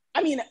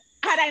I mean,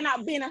 had I not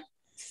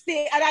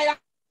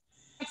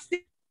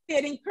stayed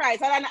in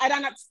Christ, had I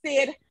not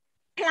stayed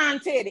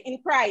planted in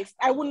Christ,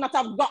 I would not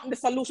have gotten the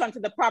solution to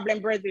the problem,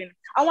 brethren.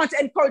 I want to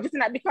encourage you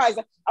tonight, because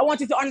I want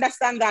you to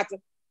understand that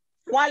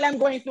while I'm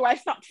going through, I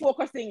stopped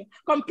focusing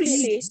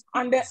completely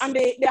on the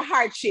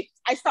hardship.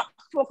 I stopped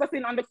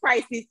focusing on the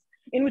crisis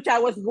in which I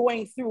was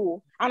going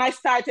through, and I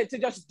started to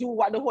just do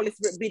what the Holy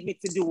Spirit bid me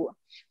to do.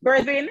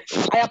 Brethren,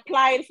 I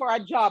applied for a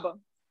job,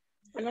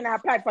 and when I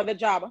applied for the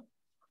job,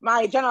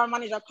 my general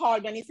manager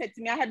called me and he said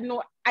to me, I had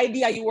no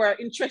idea you were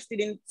interested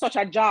in such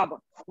a job.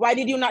 Why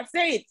did you not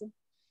say it?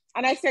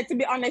 And I said, to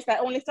be honest, I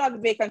only saw the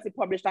vacancy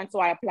published, and so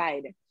I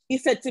applied. He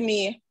said to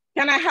me,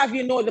 can I have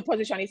you know the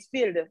position is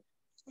filled?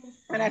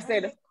 And I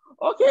said,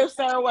 okay,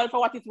 sir, well, for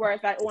what it's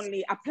worth, I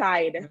only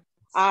applied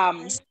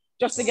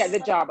just to get the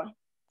job.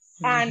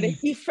 And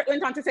he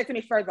went on to say to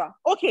me further,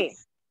 okay,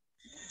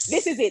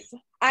 this is it.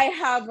 I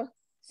have,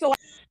 so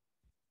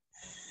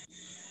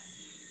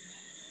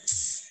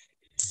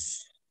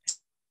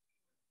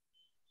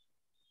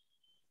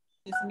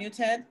It's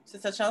muted.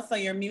 Sister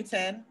Chelsea, you're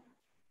muted.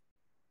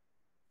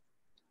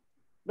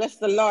 Bless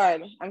the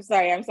Lord. I'm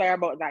sorry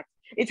about that.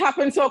 It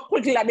happened so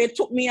quickly that they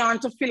took me on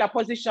to fill a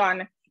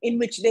position in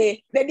which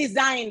they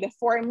designed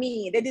for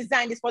me. They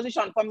designed this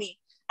position for me.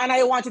 And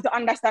I wanted to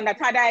understand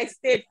that had I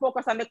stayed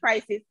focused on the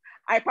crisis,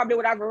 I probably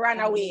would have run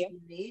away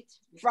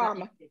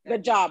from the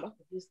job.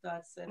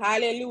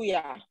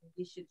 Hallelujah.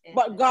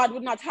 But God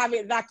would not have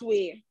it that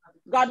way.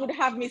 God would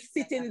have me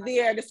sitting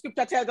there. The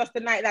scripture tells us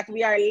tonight that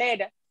we are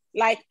led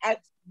like a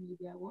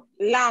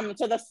lamb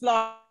to the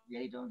slaughter.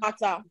 I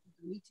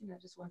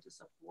just want to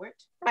support.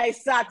 I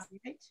sat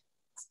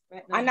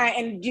and I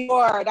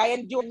endured.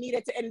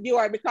 Needed to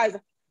endure, because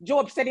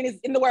Job said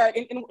in the word,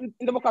 in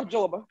the book of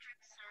Job.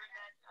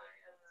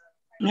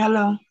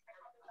 Hello.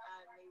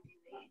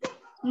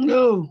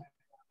 No.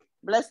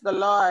 Bless the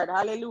Lord.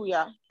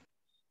 Hallelujah.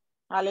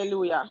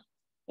 Hallelujah.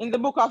 In the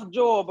book of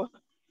Job,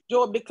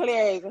 Job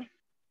declares,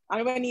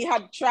 and when he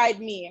had tried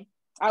me,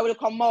 I will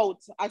come out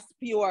as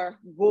pure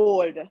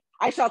gold.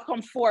 I shall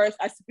come forth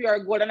as pure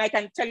gold. And I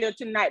can tell you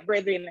tonight,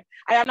 brethren,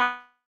 I am not.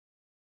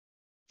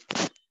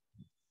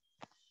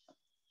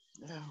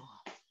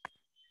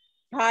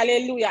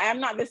 Hallelujah. I am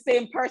not the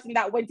same person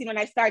that went in when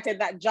I started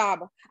that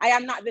job. I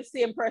am not the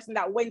same person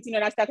that went in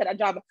when I started a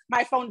job.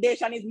 My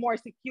foundation is more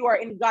secure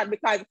in God,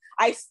 because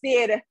I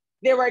stayed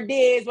There were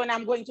days when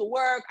I'm going to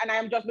work and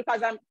I'm just,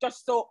 because I'm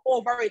just so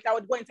over it, I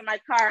would go into my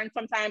car and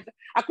sometimes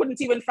I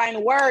couldn't even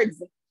find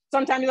words.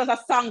 Sometimes it was a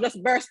song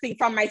just bursting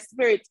from my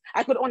spirit.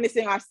 I could only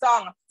sing a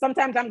song.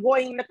 Sometimes I'm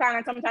going in the car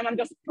and sometimes I'm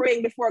just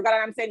praying before God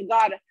and I'm saying,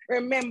 God,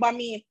 remember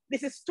me.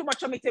 This is too much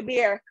for me to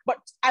bear. But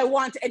I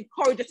want to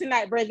encourage you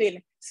tonight,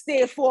 brethren.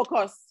 Stay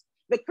focused.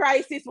 The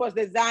crisis was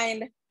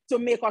designed to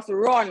make us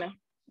run.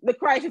 The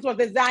crisis was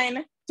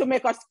designed to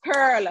make us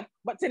curl.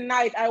 But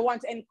tonight I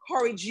want to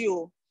encourage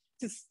you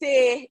to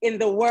stay in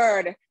the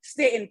word,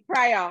 stay in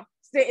prayer,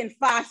 stay in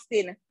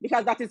fasting,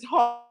 because that is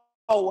how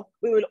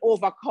we will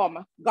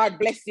overcome. God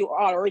bless you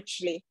all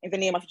richly in the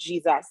name of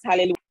Jesus.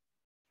 Hallelujah.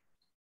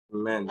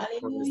 Amen.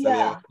 Praise the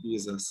name of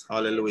Jesus.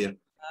 Hallelujah.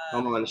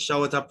 Come on,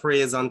 shout a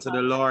praise unto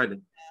the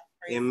Lord.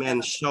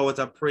 Amen. Shout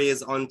a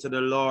praise unto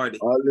the Lord.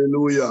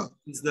 Hallelujah.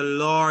 It's the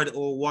Lord,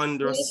 oh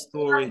wondrous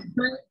story.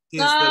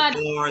 It is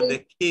the Lord,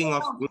 the King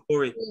of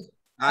glory.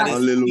 At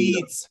his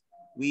feet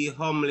we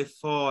humbly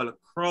fall.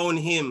 Crown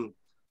him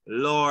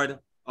Lord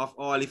of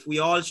all. If we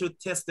all should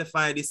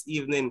testify this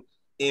evening,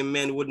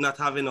 amen, would not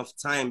have enough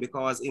time,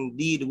 because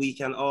indeed we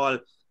can all,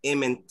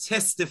 amen,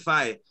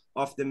 testify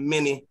of the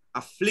many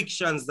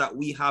afflictions that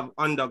we have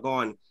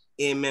undergone,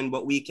 amen,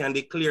 but we can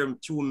declare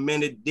through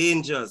many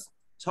dangers,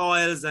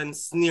 toils and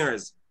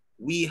snares,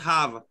 we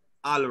have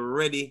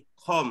already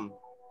come.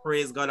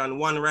 Praise God. And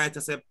one writer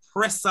said,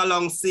 press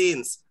along,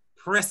 saints,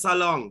 press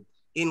along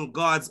in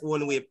God's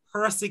own way.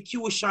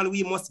 Persecution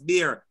we must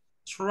bear,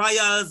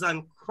 trials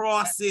and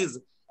crosses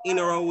in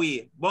our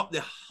way, but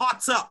the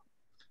hotter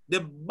the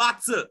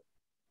battle,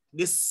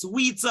 the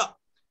sweeter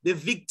the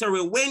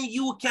victory, when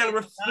you can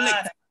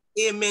reflect,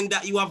 amen,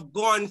 that you have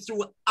gone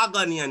through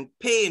agony and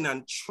pain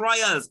and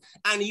trials,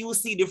 and you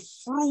see the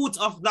fruit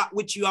of that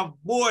which you have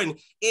borne,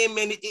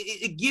 amen,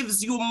 it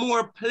gives you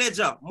more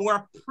pleasure,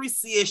 more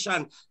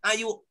appreciation, and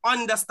you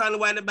understand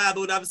why the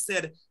Bible would have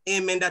said,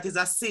 amen, that is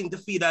a sin to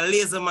feed a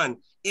lazy man,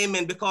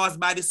 amen, because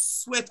by the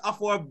sweat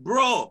of our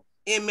brow,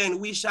 amen,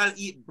 we shall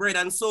eat bread.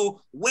 And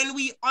so when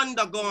we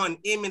undergone,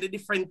 amen, the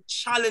different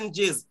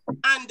challenges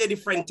and the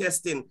different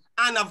testing,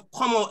 and have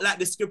come out like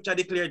the scripture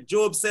declared,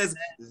 Job says,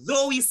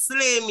 though he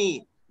slay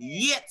me,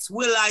 yet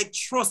will I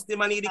trust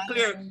him. And he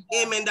declared,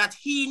 amen, that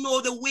he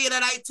know the way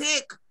that I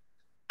take.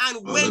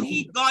 And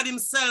when God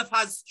himself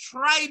has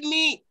tried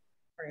me,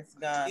 praise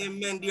God,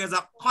 amen, there's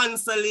a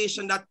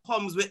consolation that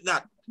comes with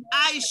that.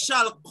 I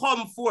shall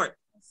come forth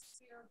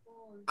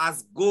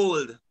as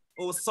gold.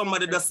 Oh,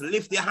 somebody just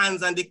lift your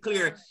hands and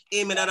declare,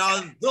 amen, that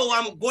although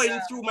I'm going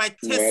through my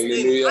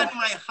testing and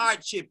my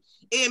hardship,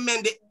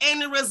 amen, the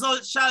end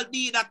result shall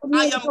be that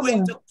I am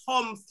going to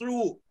come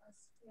through.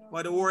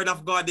 For the word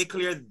of God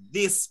declared,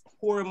 this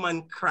poor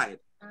man cried,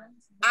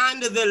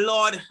 and the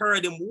Lord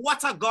heard him.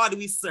 What a God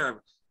we serve.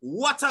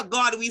 What a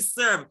God we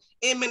serve.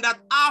 Amen, that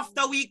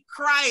after we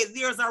cry,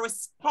 there's a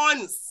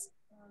response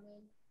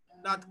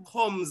that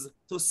comes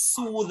to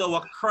soothe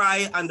our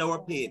cry and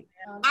our pain.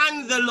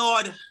 And the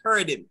Lord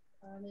heard him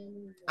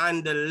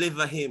and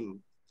deliver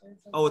him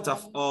out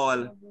of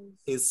all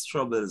his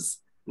troubles.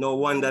 No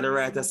wonder the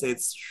writer said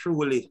it's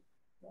truly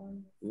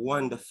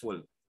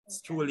wonderful.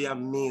 It's truly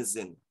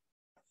amazing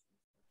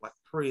what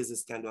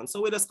praises can do. And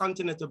so we just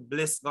continue to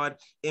bless God.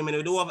 Amen.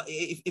 We do have,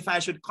 if I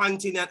should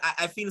continue,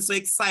 I feel so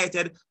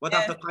excited, but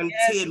I have to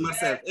contain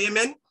myself.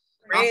 Amen.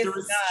 I have to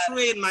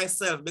restrain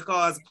myself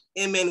because,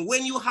 amen,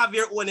 when you have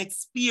your own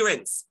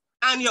experience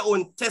and your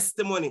own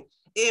testimony,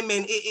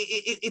 amen,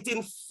 it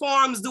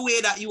informs the way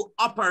that you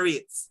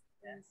operate.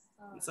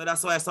 So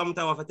that's why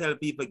sometimes I tell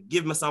people,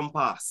 give me some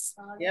pass.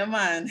 Yeah,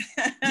 man.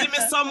 Give me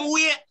some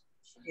weight.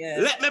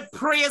 Let me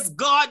praise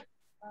God.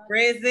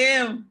 Praise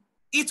him.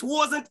 It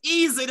wasn't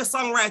easy, the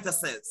songwriter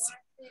says,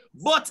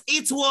 but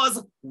it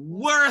was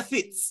worth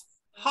it.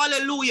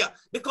 Hallelujah.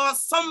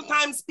 Because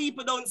sometimes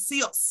people don't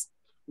see us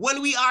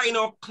when we are in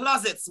our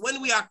closets,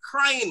 when we are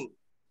crying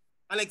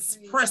and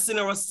expressing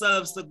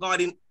ourselves to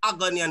God in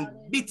agony and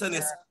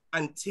bitterness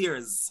and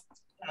tears.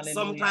 Hallelujah.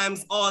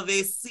 Sometimes all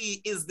they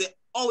see is the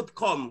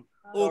outcome.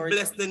 Oh,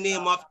 bless the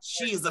name of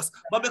Jesus.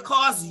 But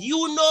because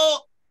you know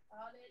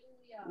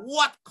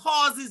what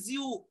causes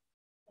you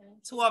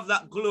to have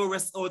that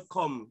glorious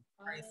outcome,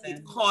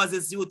 it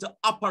causes you to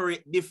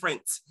operate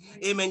different.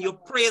 Amen. You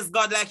praise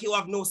God like you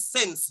have no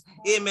sense.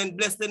 Amen.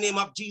 Bless the name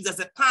of Jesus.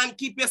 You can't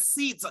keep your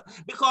seat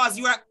because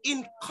you are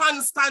in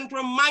constant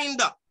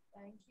reminder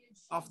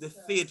of the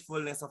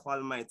faithfulness of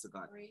Almighty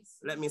God.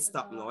 Let me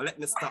stop now. Let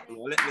me stop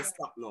now. Let me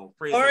stop now.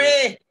 Praise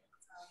God.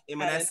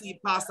 Amen. I see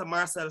Pastor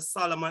Marcel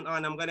Solomon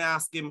on. I'm going to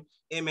ask him,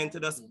 amen, to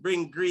just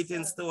bring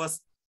greetings to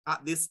us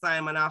at this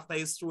time. And after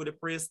he's through the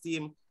praise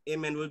team,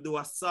 amen, we'll do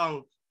a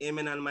song.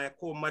 Amen. And my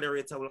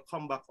co-moderator will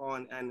come back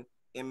on and,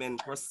 amen,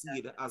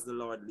 proceed as the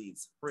Lord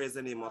leads. Praise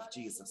the name of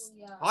Jesus.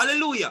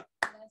 Hallelujah.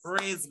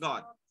 Praise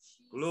God.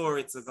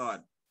 Glory to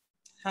God.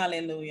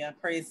 Hallelujah.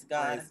 Praise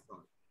God. Praise God.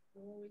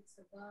 Glory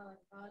to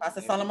God.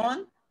 Pastor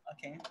Solomon?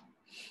 Okay.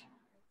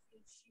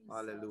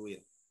 Hallelujah.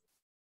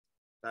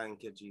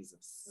 Thank you,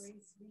 Jesus.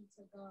 Praise be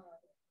to God.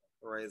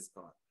 Praise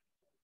God.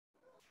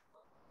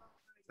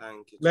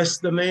 Thank you. Bless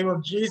the name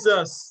of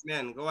Jesus.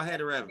 Amen. Go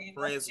ahead, Rev.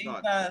 Praise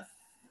God.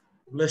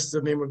 Bless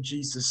the name of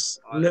Jesus.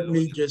 Hallelujah. Let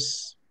me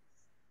just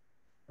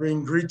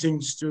bring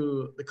greetings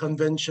to the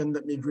convention.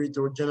 Let me greet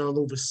our General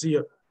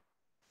Overseer,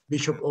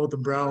 Bishop Arthur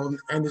Brown,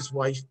 and his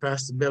wife,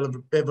 Pastor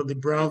Beverly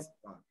Brown,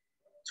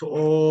 to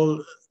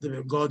all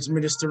God's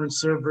minister and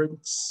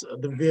servants,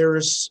 the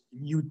various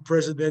youth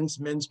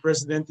presidents, men's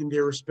president in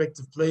their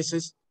respective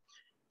places.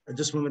 I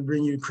just want to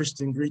bring you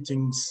Christian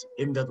greetings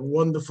in that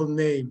wonderful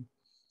name,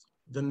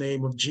 the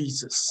name of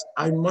Jesus.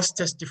 I must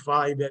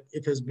testify that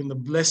it has been a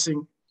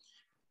blessing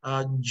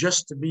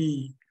just to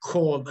be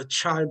called a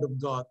child of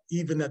God,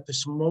 even at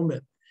this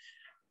moment.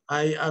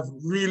 I have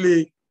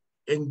really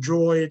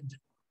enjoyed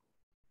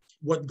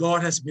what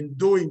God has been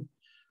doing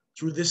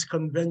through this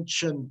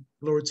convention.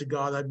 Glory to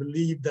God. I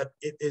believe that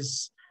it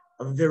is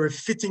a very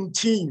fitting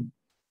theme,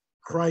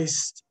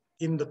 Christ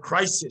in the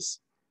crisis,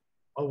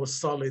 our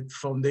solid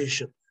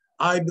foundation.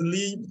 I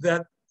believe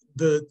that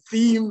the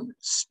theme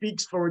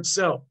speaks for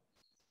itself,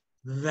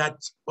 that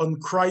on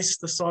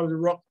Christ, the solid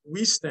rock,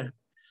 we stand.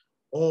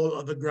 All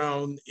other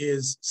ground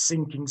is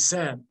sinking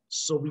sand.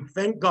 So we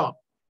thank God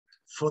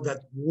for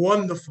that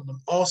wonderful and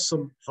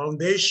awesome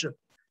foundation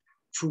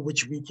through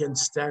which we can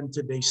stand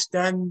today.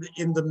 Stand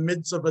in the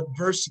midst of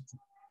adversity.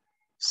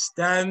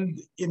 Stand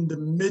in the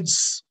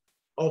midst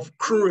of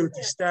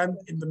cruelty. Stand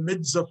in the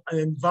midst of an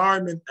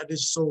environment that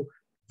is so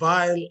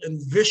vile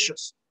and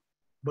vicious.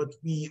 But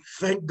we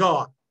thank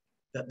God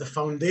that the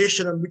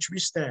foundation on which we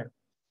stand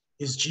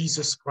is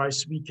Jesus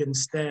Christ. We can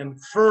stand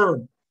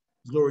firm.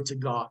 Glory to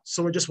God.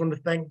 So I just want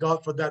to thank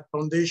God for that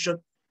foundation.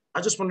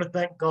 I just want to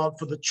thank God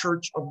for the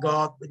church of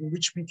God in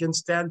which we can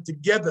stand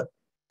together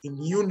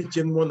in unity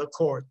and one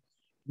accord.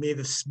 May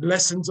the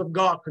blessings of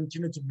God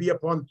continue to be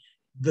upon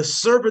the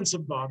servants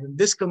of God in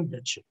this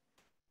convention.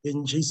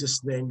 In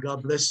Jesus' name,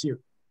 God bless you.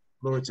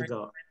 Glory to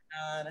God.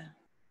 God.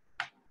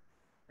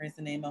 Praise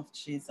the name of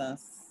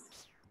Jesus.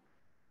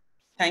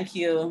 Thank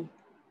you,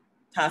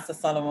 Pastor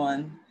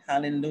Solomon.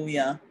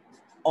 Hallelujah.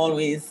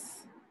 Always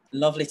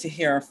lovely to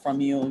hear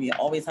from you. You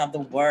always have the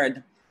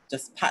word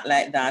just pat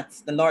like that.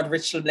 The Lord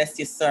richly bless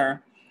you,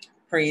 sir.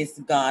 Praise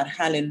God.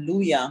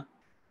 Hallelujah.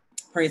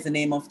 Praise the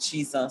name of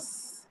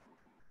Jesus.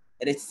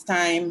 It is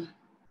time.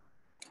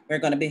 We're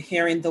going to be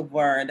hearing the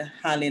word.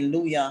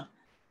 Hallelujah.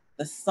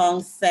 The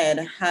song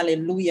said,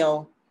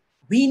 hallelujah.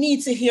 We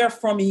need to hear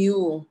from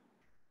you.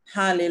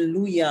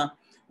 Hallelujah.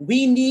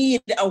 We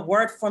need a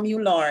word from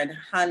you, Lord.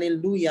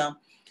 Hallelujah.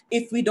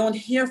 If we don't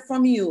hear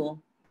from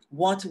you,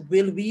 what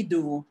will we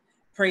do?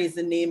 Praise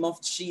the name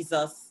of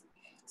Jesus.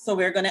 So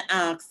we're going to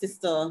ask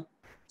Sister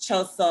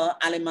Chelsea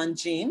Aleman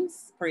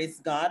James, praise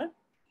God,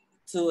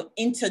 to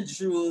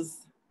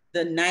introduce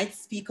the night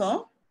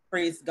speaker,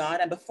 praise God.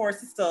 And before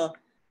Sister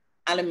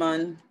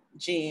Aleman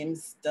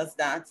James does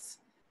that,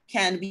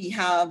 can we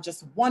have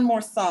just one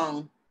more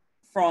song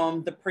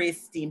from the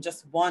praise team?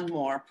 Just one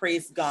more,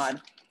 praise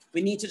God.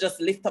 We need to just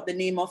lift up the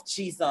name of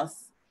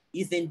Jesus.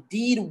 He's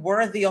indeed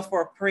worthy of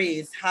our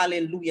praise.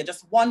 Hallelujah.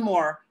 Just one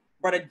more,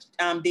 Brother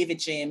David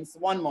James,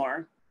 one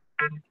more.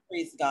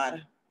 Praise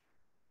God.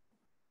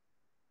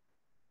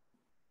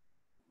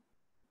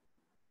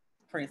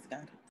 Praise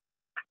God.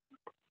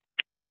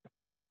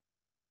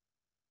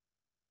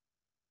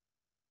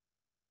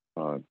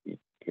 God is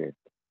good.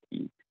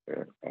 Keep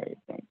her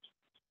guidance.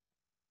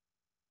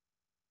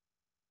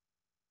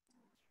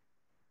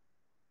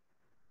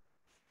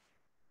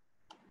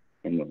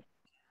 Amen.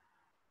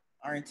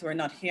 All right, so we're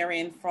not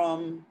hearing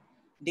from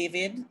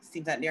David.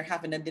 Seems like they're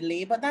having a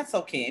delay, but that's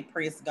okay.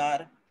 Praise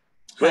God.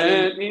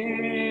 When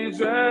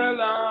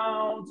Israel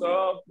out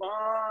of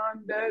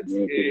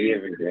bondage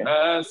came,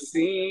 a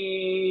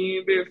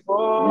sea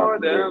before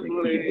them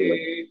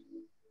lay.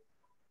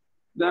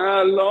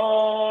 The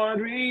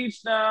Lord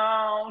reached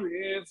down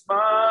his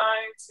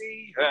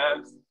mighty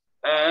hands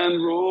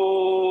and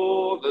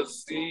rolled the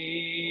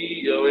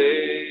sea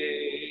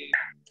away.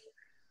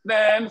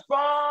 Then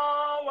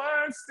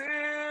forward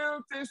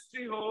still 'tis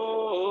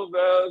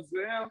Jehovah's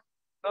will,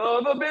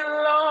 though the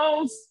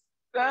billows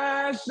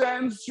dash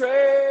and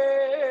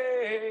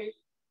stray.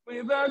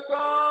 With a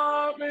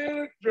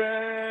confident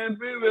tread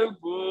we will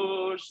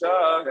push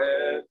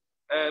ahead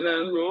and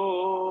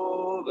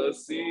unroll the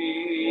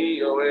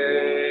sea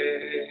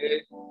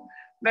away.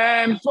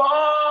 Then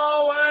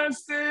forward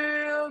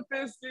still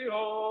 'tis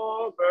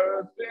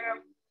Jehovah's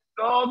will,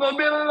 though the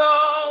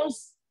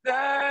billows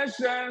dash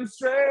and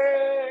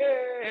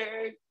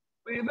stray.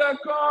 With a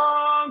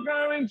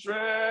conquering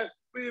tread,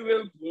 we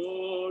will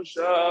push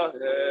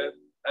ahead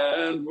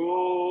and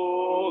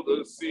roll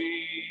the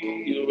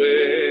sea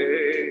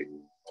away.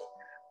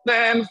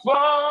 Then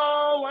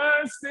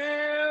forward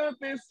still,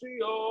 this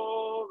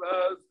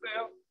Jehovah's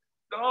will,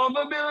 though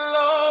the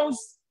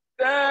billows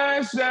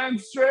dash and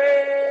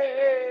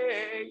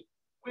stray.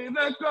 With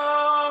a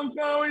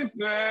conquering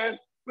tread,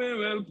 we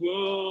will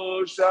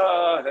push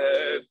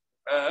ahead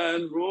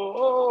and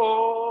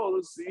roll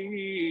the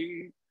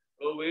sea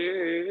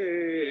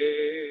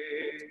away.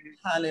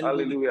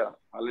 Hallelujah.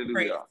 Hallelujah.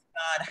 Praise Hallelujah.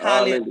 God.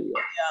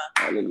 Hallelujah.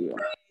 Hallelujah.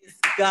 Praise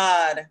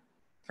God.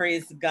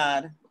 Praise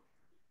God.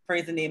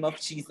 Praise the name of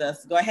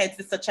Jesus. Go ahead,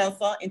 Sister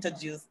Chelsea,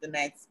 introduce the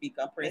night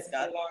speaker. Praise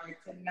God. Lord,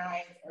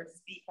 tonight our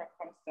speaker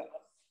comes to us.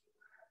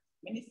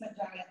 Minister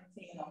Janet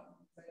Taylor,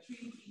 the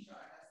tree teacher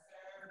and has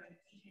served in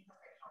teaching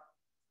profession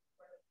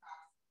for the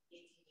past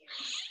 18 years.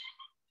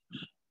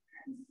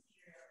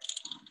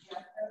 She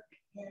has served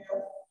in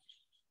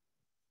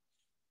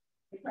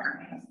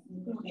departments,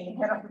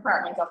 including head of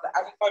department of the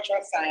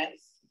agricultural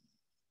science.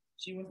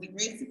 She was the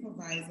grade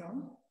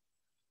supervisor,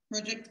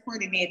 project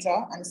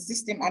coordinator, and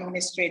system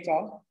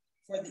administrator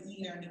for the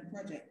e-learning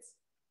project.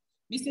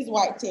 Mrs.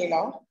 White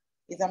Taylor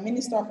is a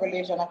minister of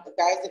religion of the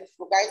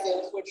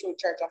Geisel True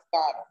Church of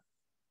God.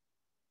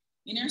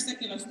 In her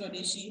secular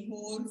studies, she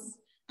holds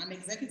an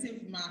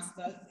executive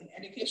master's in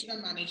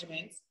educational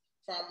management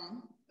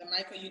from the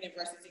Michael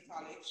University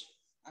College,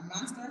 a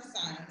Master of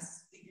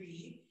Science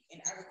degree in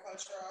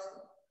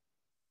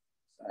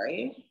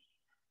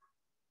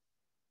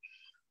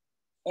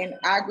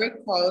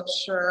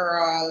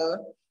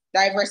agricultural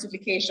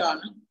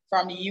diversification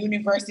from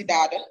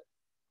Universidad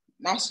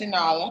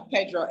Nacional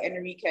Pedro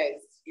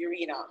Enriquez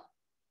Urena.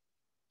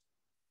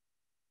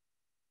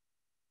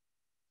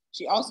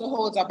 She also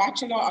holds a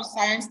Bachelor of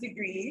Science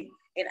degree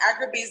in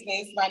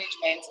agribusiness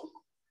management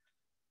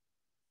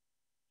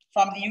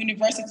from the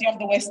University of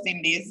the West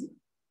Indies,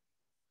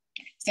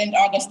 St.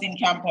 Augustine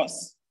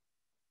campus.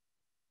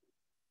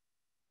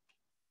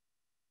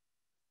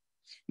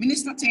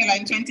 Minister Taylor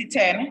in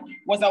 2010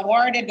 was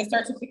awarded the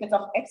Certificate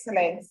of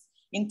Excellence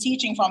in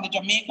Teaching from the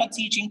Jamaica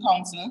Teaching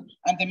Council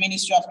and the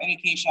Ministry of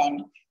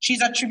Education.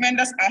 She's a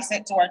tremendous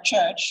asset to our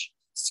church,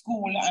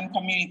 school, and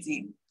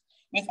community.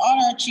 With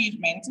all her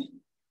achievement,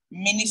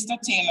 Minister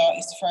Taylor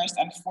is first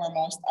and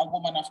foremost a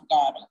woman of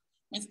God.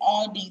 With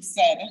all being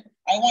said,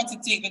 I want to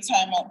take the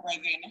time out,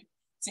 brethren,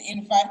 to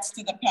invite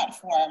to the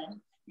platform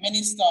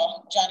Minister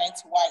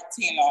Janet White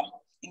Taylor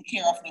in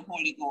care of the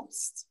Holy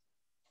Ghost.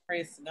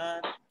 Praise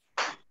God.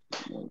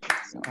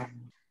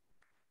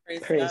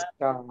 Praise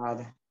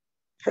God.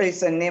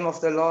 Praise the name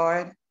of the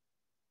Lord.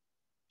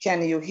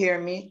 Can you hear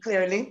me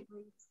clearly?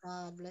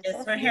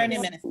 Yes, we're hearing you,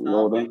 Minister.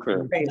 Loud and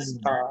clear. Praise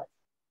God.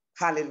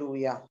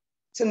 Hallelujah.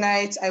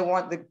 Tonight, I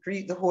want to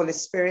greet the Holy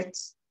Spirit,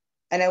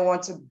 and I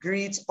want to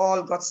greet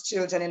all God's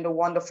children in the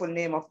wonderful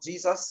name of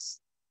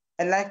Jesus.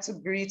 I'd like to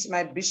greet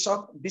my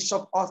bishop,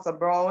 Bishop Arthur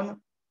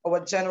Brown,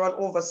 our general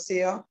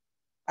overseer,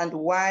 and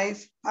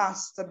wife,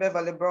 Pastor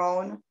Beverly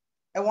Brown.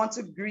 I want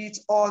to greet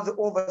all the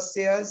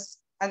overseers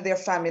and their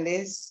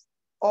families,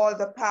 all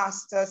the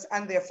pastors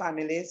and their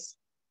families,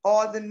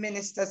 all the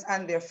ministers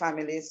and their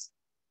families,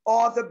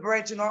 all the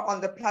brethren are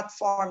on the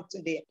platform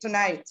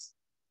tonight,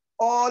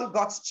 all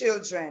God's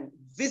children,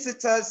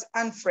 visitors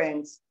and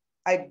friends.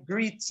 I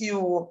greet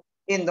you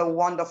in the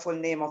wonderful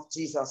name of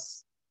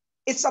Jesus.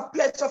 It's a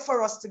pleasure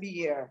for us to be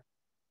here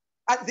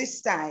at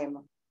this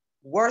time,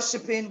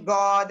 worshiping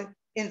God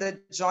in the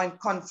joint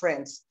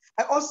conference.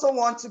 I also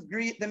want to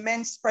greet the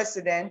men's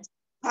president,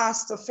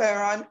 Pastor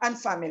Ferron, and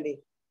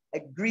family. I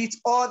greet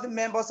all the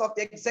members of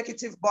the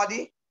executive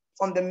body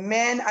from the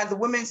men and the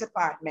women's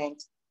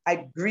department.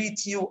 I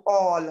greet you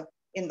all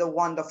in the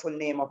wonderful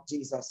name of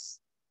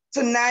Jesus.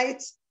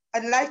 Tonight,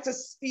 I'd like to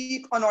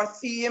speak on our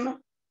theme,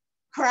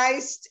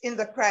 Christ in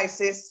the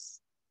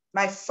Crisis,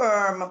 my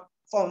firm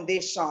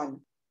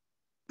foundation.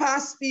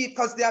 Past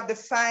speakers, they have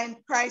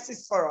defined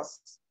crisis for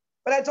us.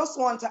 But I just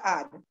want to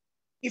add,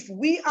 if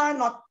we are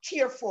not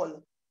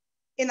careful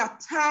in a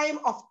time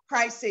of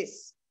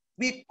crisis,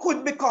 we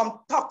could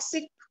become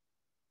toxic,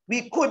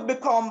 we could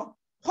become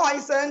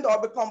poisoned or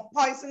become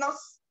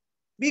poisonous,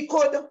 we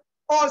could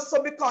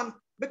also become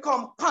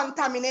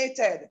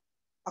contaminated.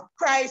 A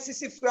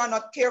crisis, if we are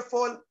not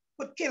careful,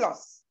 could kill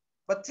us.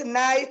 But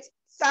tonight,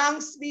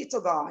 thanks be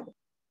to God,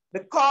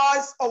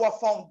 because our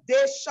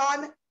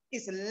foundation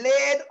is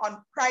laid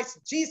on Christ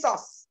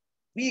Jesus,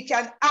 we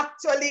can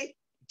actually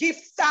give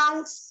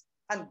thanks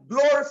and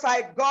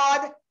glorify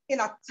God in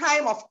a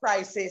time of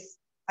crisis.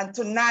 And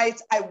tonight,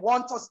 I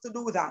want us to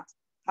do that.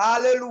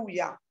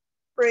 Hallelujah.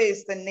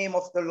 Praise the name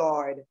of the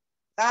Lord.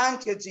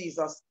 Thank you,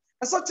 Jesus.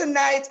 And so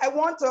tonight, I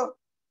want to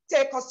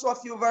take us to a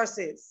few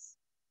verses.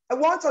 I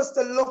want us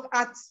to look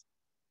at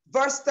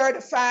verse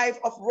 35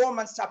 of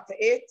Romans chapter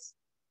 8.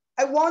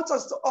 I want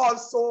us to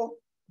also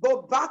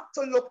go back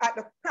to look at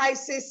the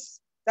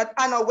crisis that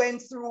Anna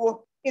went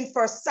through in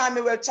 1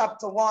 Samuel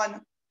chapter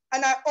 1.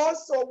 And I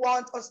also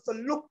want us to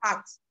look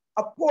at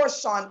a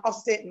portion of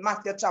St.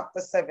 Matthew chapter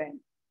 7.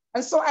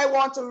 And so I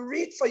want to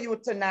read for you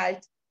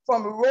tonight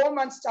from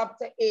Romans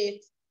chapter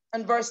 8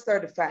 and verse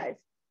 35.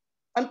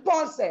 And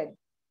Paul said,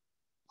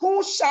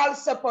 "Who shall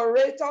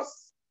separate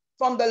us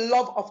from the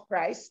love of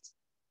Christ?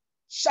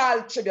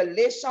 Shall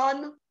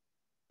tribulation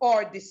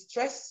or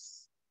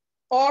distress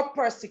or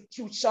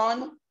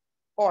persecution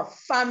or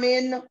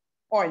famine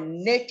or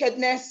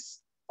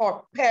nakedness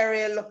or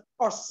peril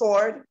or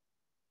sword?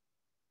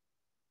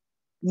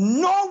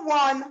 No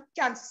one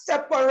can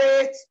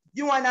separate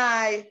you and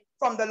I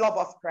from the love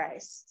of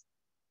Christ,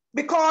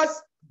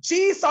 because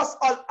Jesus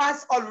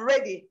has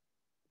already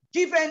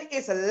given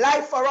his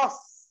life for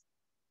us.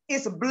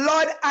 His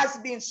blood has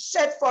been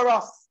shed for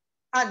us,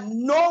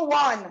 and no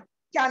one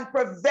can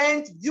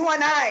prevent you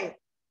and I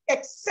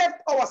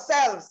except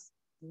ourselves.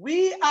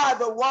 We are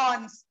the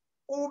ones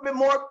who will be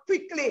more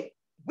quickly.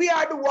 We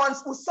are the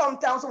ones who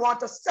sometimes want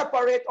to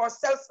separate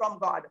ourselves from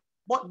God,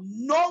 but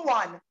no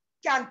one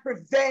can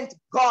prevent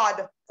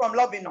God from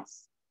loving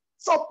us.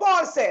 So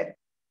Paul said,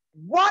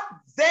 what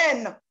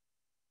then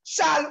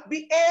shall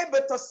be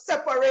able to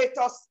separate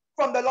us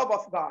from the love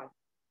of God?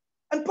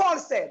 And Paul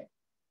said,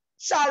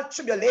 shall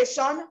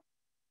tribulation,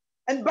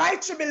 and by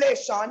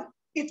tribulation,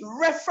 it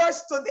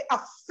refers to the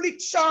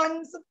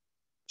afflictions,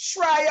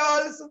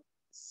 trials,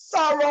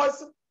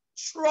 sorrows,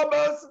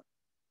 troubles,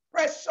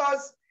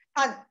 pressures,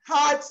 and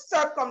hard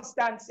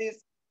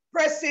circumstances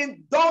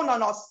pressing down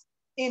on us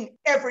in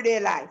everyday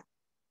life.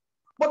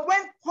 But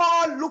when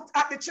Paul looked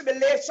at the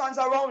tribulations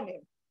around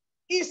him,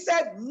 he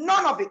said,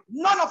 none of it,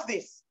 none of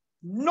this,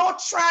 no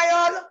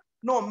trial,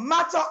 no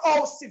matter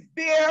how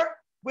severe,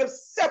 will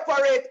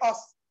separate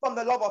us from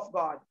the love of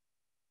God.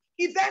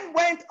 He then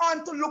went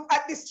on to look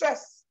at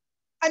distress,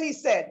 and he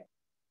said,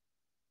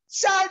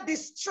 shall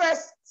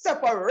distress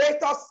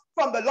separate us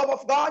from the love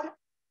of God?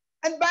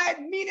 And by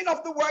meaning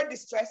of the word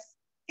distress,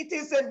 it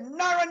is the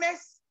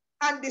narrowness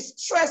and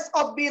distress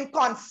of being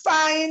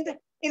confined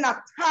in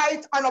a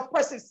tight and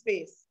oppressive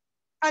space.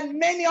 And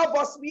many of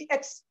us, we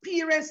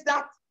experience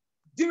that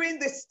during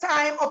this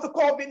time of the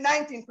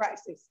COVID-19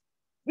 crisis.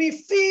 We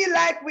feel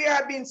like we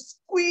are being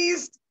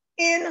squeezed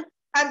in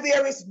and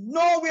there is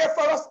nowhere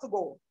for us to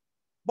go.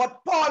 But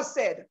Paul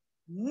said,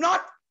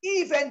 not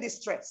even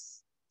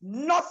distress.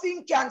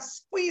 Nothing can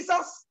squeeze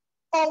us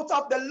out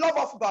of the love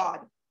of God.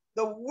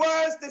 The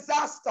world's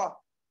disaster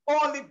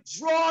only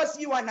draws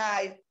you and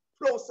I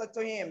closer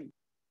to him.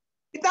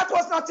 If that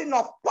was not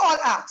enough, Paul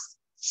asks,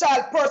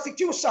 shall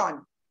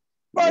persecution?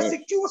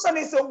 Persecution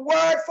is a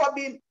word for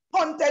being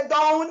hunted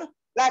down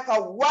like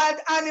a wild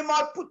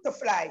animal put to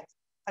flight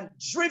and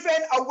driven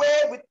away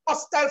with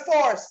hostile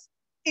force.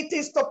 It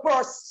is to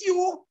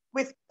pursue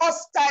with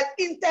hostile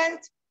intent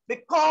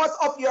because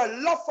of your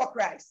love for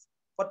Christ.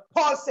 But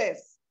Paul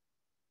says,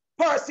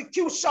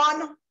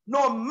 persecution,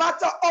 no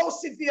matter how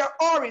severe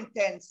or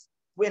intense,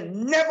 will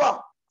never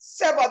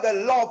sever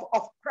the love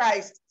of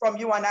Christ from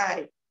you and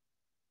I.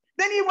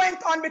 Then he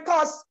went on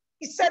because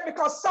he said,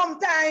 because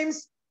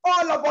sometimes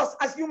all of us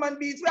as human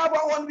beings, we have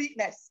our own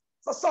weakness.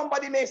 So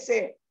somebody may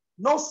say,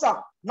 no, sir,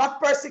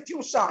 not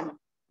persecution,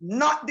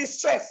 not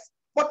distress.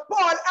 But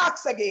Paul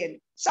asks again,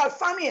 shall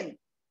famine?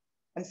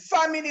 And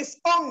famine is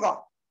hunger,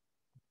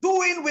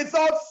 doing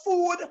without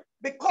food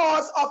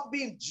because of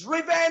being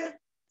driven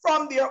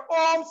from their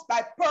homes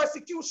by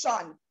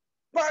persecution.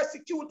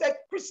 Persecuted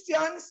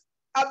Christians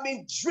have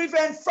been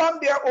driven from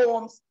their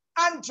homes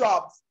and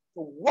jobs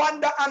to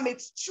wander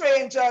amidst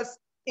strangers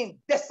in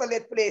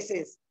desolate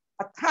places.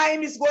 A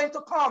time is going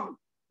to come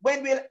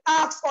when we'll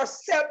ask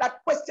ourselves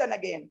that question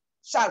again.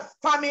 Shall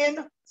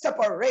famine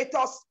separate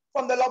us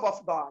from the love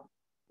of God?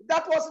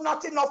 That was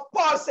not enough.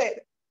 Paul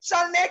said,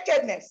 shall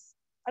nakedness?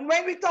 And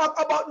when we talk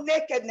about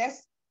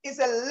nakedness, is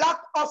a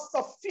lack of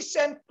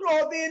sufficient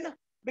clothing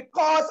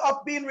because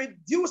of being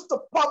reduced to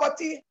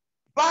poverty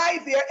by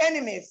their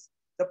enemies.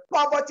 The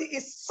poverty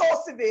is so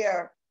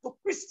severe to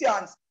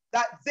Christians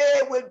that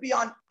they will be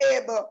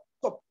unable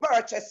to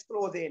purchase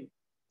clothing.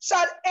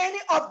 Shall any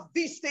of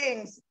these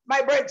things,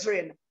 my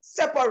brethren,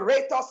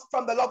 separate us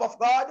from the love of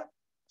God?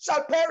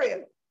 Shall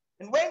peril?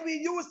 And when we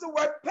use the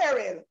word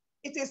peril,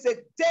 it is a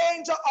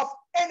danger of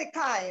any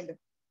kind,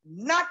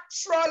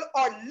 natural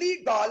or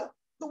legal,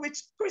 to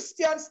which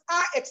Christians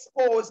are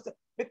exposed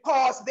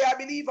because they are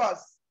believers.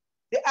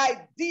 The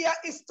idea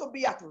is to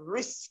be at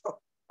risk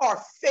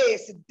or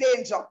face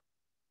danger.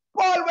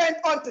 Paul went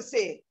on to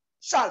say,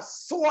 shall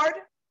sword,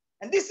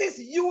 and this is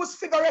used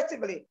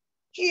figuratively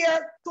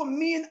here to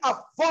mean a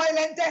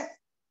violent death.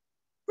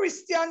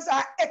 Christians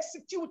are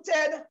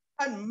executed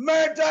and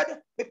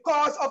murdered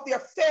because of their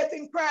faith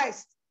in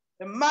Christ.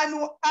 The man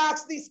who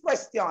asked these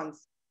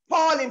questions,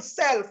 Paul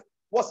himself,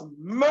 was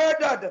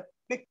murdered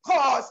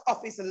because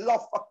of his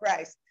love for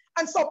Christ.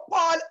 And so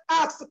Paul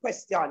asks the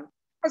question.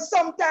 And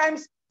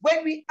sometimes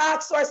when we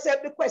ask ourselves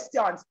the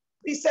questions,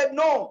 we said,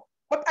 no,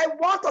 but I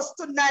want us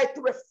tonight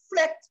to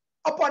reflect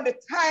upon the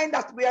time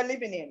that we are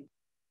living in.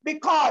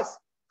 Because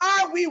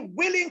are we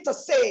willing to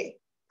say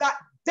that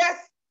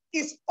death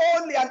is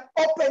only an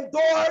open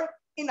door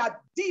in a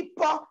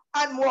deeper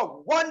and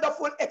more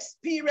wonderful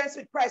experience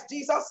with Christ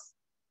Jesus?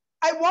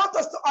 I want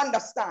us to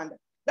understand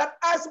that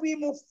as we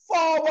move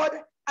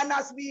forward and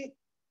as we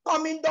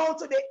coming down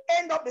to the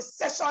end of the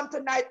session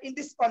tonight in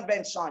this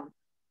convention,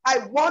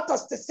 I want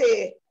us to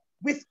say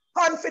with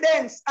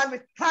confidence and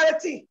with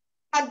clarity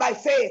and by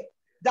faith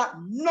that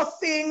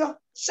nothing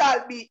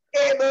shall be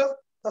able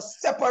to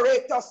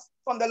separate us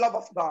from the love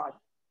of God.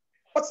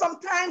 But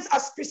sometimes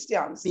as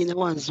Christians,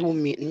 simple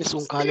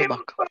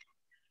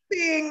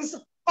things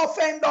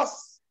offend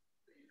us.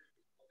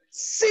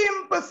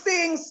 Simple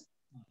things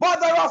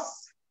bother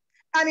us.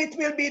 And it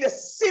will be the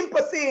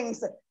simple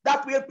things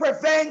that will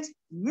prevent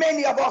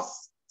many of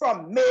us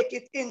from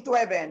making it into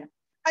heaven.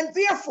 And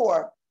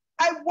therefore,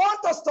 I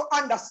want us to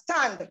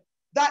understand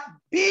that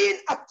being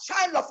a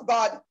child of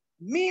God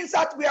means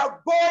that we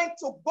are going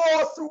to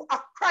go through a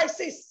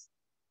crisis,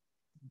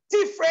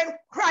 different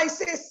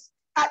crises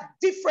at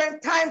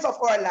different times of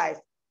our life.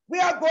 We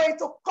are going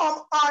to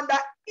come under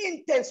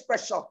intense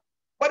pressure.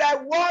 But I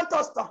want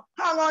us to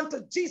hang on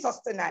to Jesus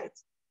tonight.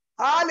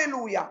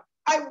 Hallelujah.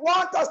 I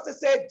want us to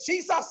say,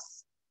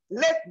 Jesus,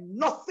 let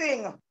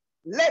nothing,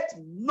 let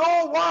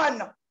no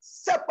one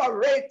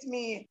separate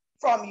me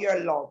from your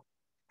love.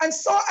 And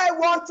so I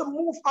want to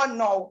move on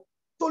now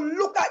to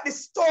look at the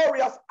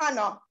story of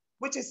Anna,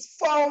 which is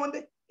found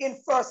in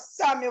 1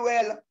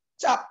 Samuel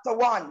chapter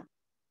 1.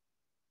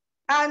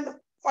 And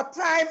for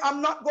time,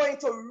 I'm not going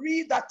to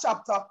read that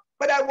chapter,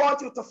 but I want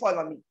you to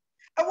follow me.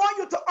 I want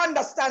you to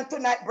understand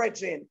tonight,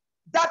 brethren,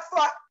 that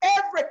for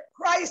every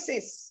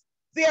crisis,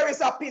 there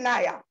is a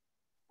Peniah.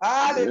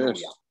 Hallelujah.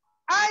 Yes.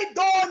 I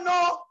don't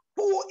know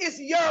who is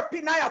your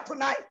Peniah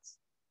tonight,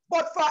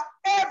 but for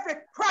every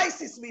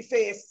crisis we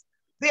face,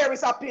 there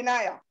is a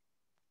Peniah.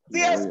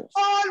 There's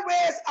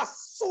always a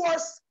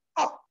source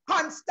of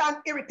constant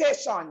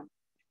irritation.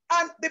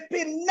 And the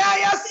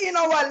Peniahs in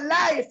our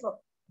life,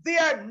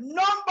 their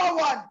number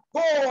one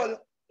goal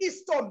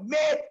is to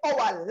make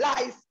our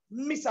life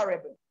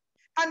miserable.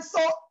 And so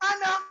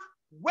Anna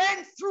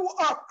went through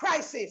a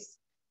crisis,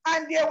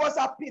 and there was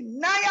a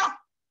Peniah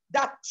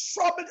that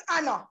troubled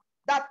Anna,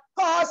 that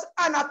caused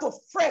Anna to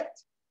fret,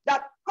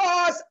 that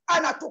caused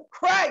Anna to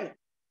cry.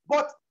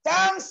 But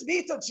thanks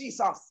be to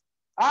Jesus.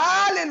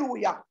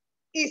 Hallelujah.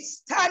 He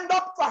stand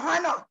up for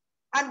Hannah,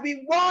 and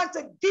we want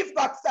to give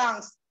God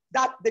thanks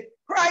that the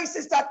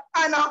crisis that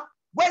Anna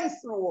went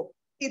through,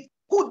 it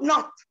could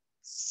not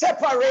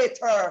separate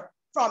her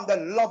from the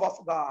love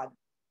of God.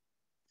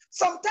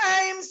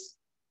 Sometimes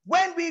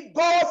when we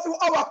go through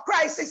our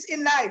crisis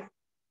in life,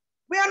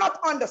 we are not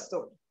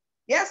understood.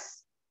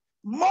 Yes?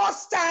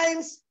 Most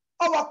times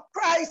our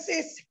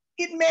crisis,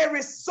 it may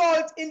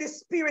result in the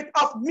spirit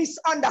of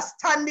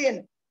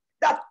misunderstanding,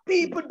 that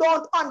people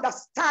don't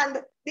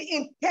understand the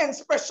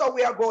intense pressure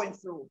we are going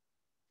through.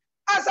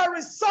 As a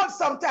result,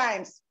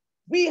 sometimes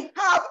we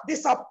have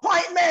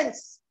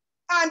disappointments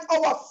and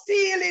our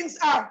feelings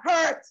are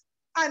hurt,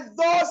 and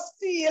those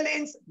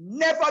feelings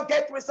never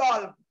get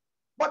resolved.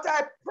 But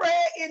I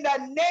pray in the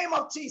name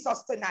of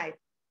Jesus tonight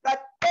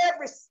that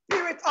every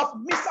spirit of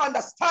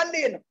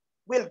misunderstanding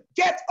will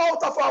get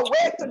out of our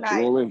way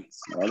tonight.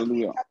 So that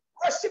we can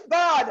worship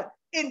God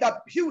in the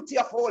beauty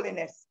of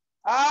holiness.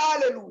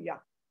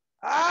 Hallelujah.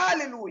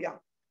 Hallelujah.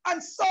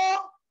 And so,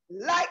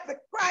 like the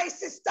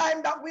crisis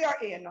time that we are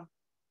in,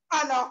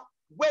 Anna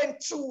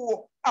went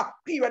through a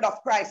period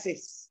of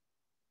crisis.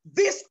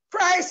 This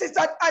crisis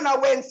that Anna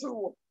went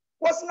through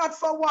was not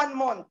for 1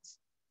 month,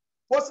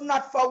 was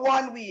not for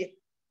 1 week.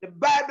 The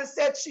Bible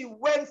said she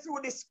went through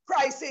this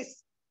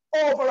crisis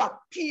over a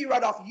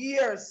period of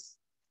years.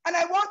 And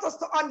I want us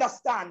to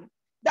understand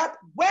that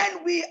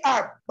when we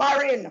are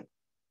barren,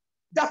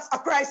 that's a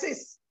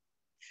crisis.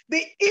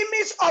 The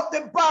image of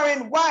the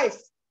barren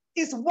wife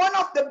is one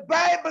of the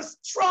Bible's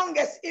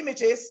strongest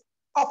images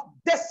of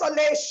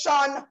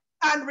desolation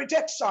and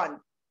rejection.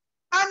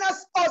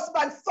 Anna's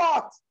husband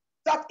thought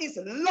that his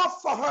love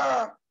for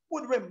her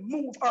would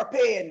remove her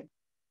pain.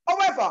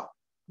 However,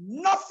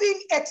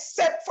 nothing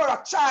except for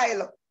a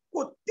child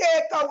could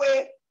take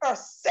away her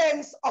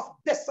sense of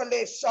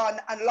desolation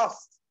and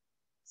loss.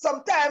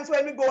 Sometimes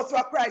when we go through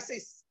a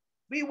crisis,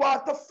 we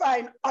want to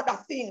find other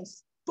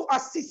things to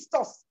assist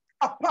us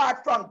apart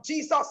from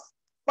Jesus.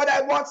 But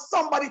I want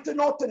somebody to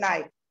know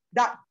tonight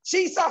that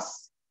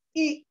Jesus,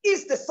 he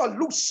is the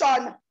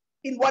solution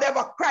in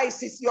whatever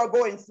crisis you're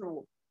going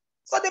through.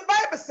 So the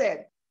Bible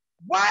said,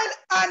 while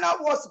Anna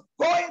was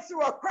going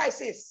through a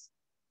crisis,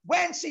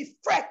 when she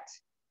fret,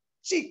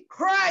 she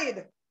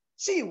cried,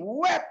 she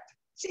wept,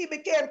 she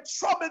became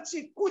troubled,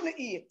 she couldn't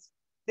eat.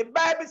 The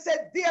Bible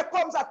said there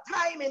comes a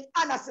time in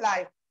Anna's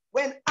life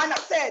when Anna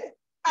said,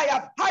 I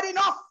have had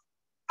enough.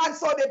 And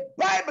so the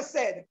Bible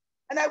said,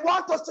 and I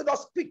want us to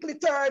just quickly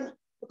turn,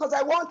 because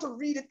I want to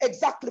read it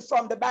exactly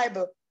from the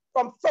Bible,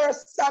 from 1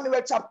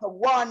 Samuel chapter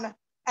 1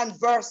 and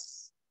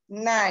verse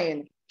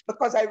 9,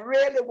 because I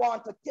really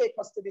want to take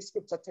us to the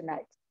scripture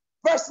tonight.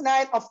 Verse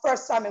 9 of 1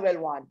 Samuel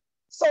 1.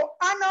 So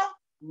Anna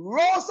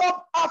rose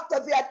up after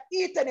they had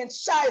eaten in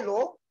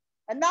Shiloh,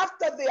 and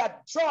after they had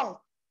drunk.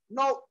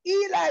 Now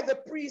Eli the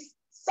priest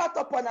sat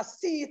upon a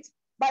seat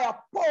by a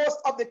post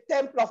of the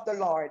temple of the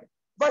Lord.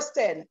 Verse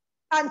 10,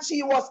 and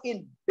she was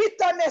in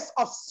bitterness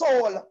of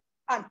soul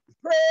and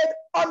prayed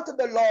unto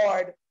the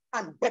Lord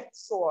and wept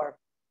sore.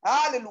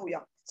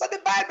 Hallelujah. So the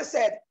Bible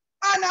said,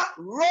 Anna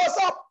rose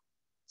up.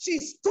 She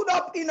stood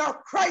up in her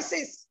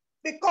crisis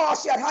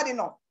because she had had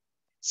enough.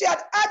 She had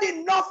had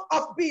enough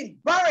of being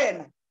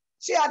barren.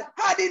 She had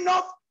had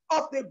enough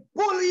of the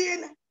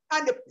bullying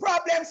and the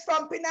problems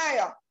from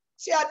Peniah.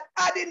 She had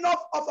had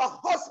enough of a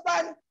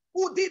husband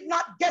who did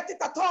not get it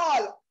at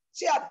all.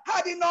 She had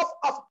had enough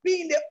of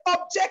being the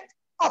object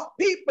of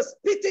people's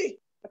pity.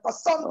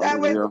 Because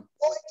sometimes when we're going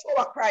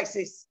through a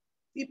crisis,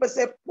 people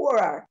say, poor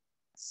her.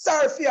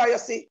 Sorry for her, you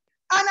see.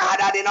 Anna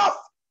had had enough.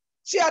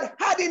 She had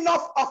had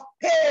enough of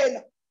pain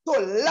to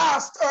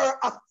last her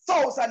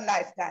 1,000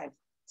 lifetimes.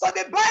 So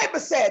the Bible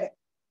said,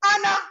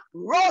 Anna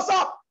rose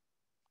up.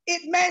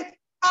 It meant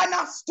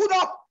Anna stood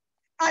up.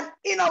 And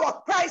in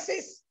our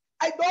crisis,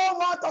 I don't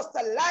want us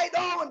to lie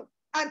down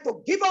and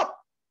to give up,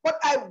 but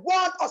I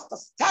want us to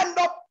stand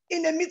up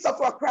in the midst of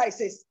our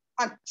crisis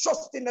and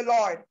trust in the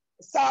Lord.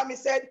 The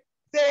psalmist said,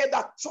 they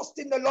that trust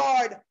in the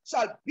Lord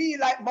shall be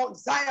like Mount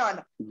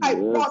Zion. Yes. I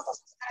want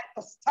us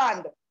to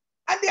stand.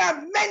 And there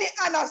are many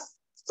Annas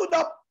stood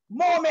up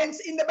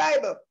moments in the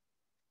Bible.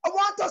 I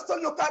want us to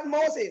look at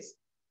Moses.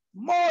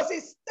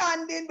 Moses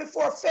standing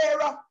before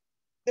Pharaoh,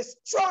 the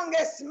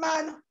strongest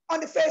man on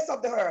the face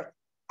of the earth,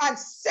 and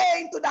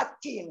saying to that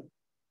king,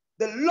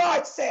 the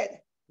Lord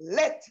said,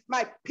 let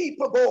my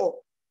people go.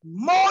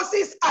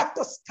 Moses had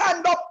to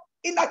stand up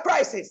in that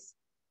crisis.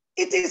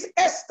 It is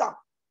Esther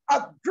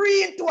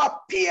agreeing to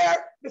appear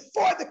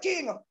before the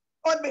king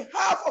on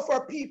behalf of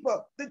her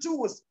people, the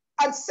Jews,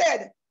 and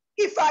said,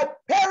 if I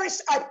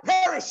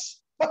perish,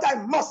 but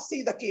I must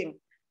see the king.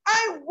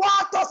 I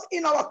want us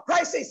in our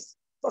crisis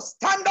to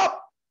stand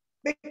up,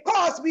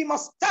 because we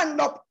must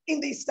stand up in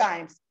these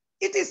times.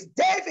 It is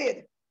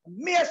David,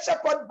 mere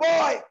shepherd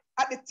boy,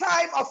 at the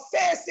time of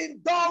facing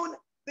down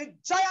the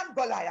giant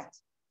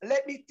Goliath.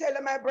 Let me tell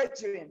you, my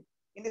brethren,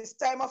 in this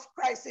time of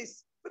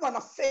crisis, we're going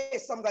to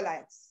face some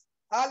Goliaths.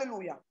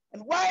 Hallelujah.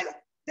 And while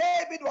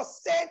David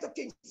was saying to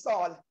King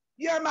Saul,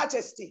 Your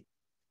Majesty,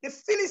 the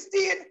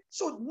Philistine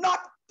should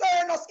not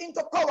turn us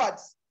into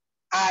cowards.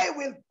 I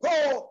will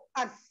go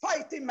and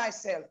fight him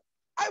myself.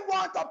 I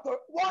want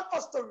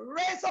us to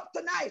raise up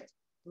tonight,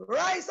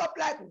 rise up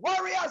like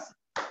warriors.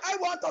 I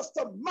want us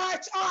to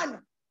march on.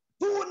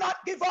 Do not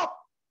give up.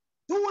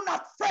 Do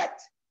not fret.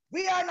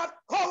 We are not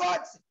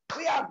cowards.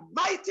 We are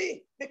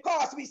mighty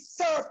because we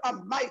serve a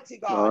mighty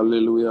God.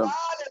 Hallelujah.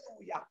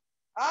 Hallelujah.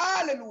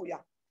 Hallelujah.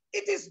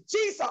 It is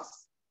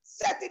Jesus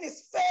setting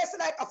his face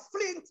like a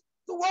flint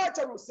toward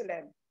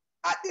Jerusalem.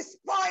 At this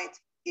point,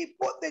 he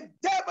put the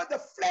devil, the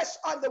flesh,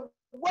 on the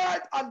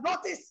world on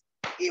notice.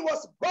 He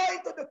was going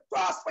to the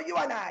cross for you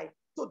and I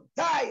to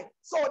die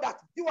so that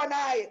you and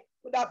I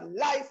would have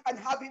life and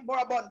have it more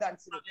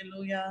abundantly.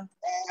 Hallelujah.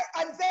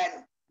 And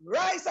then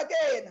rise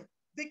again,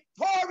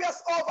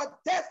 victorious over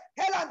death,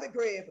 hell, and the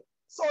grave,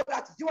 so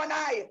that you and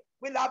I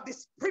will have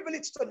this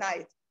privilege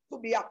tonight to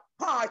be a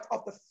part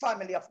of the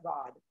family of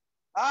God.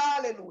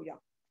 Hallelujah.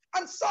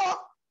 And so,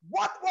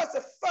 what was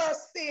the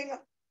first thing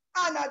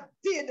Anna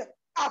did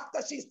after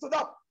she stood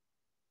up?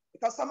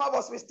 Because some of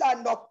us, we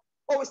stand up,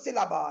 or we still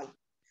a ball.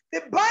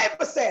 The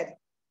Bible said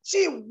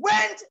she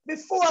went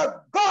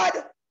before God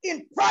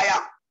in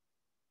prayer.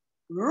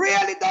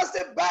 Really does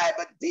the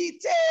Bible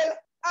detail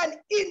an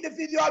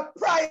individual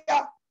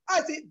prayer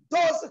as it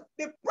does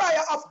the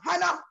prayer of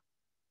Hannah?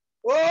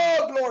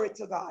 Oh, glory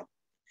to God.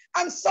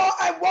 And so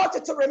I want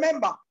you to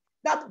remember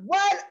that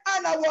while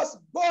Anna was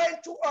going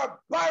to her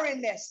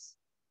barrenness,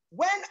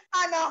 when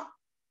Anna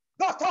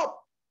got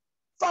up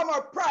from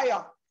her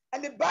prayer,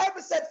 and the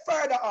Bible said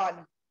further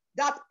on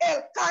that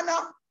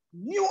Elkanah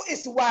knew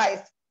his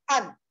wife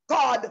and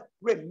God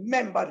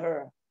remembered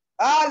her.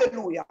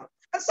 Hallelujah.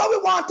 And so we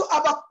want to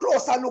have a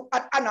closer look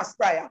at Anna's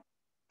prayer.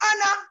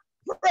 Anna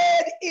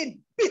prayed in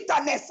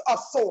bitterness of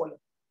soul.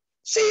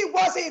 She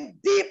was in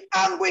deep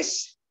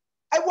anguish.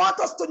 I want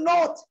us to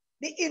note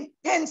the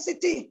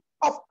intensity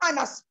of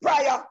Anna's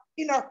prayer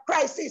in her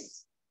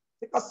crisis.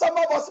 Because some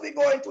of us, we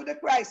go into the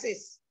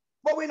crisis,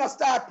 but we not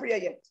start prayer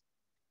yet.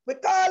 We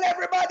call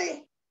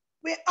everybody,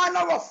 we on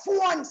our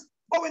phones,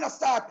 but we not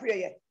start prayer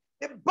yet.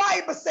 The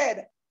Bible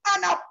said,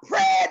 Anna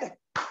prayed,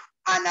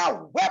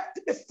 Anna wept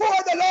before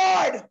the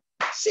Lord.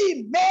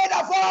 She made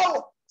a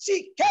vow.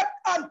 She kept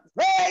on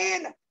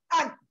praying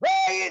and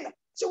praying.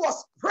 She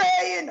was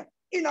praying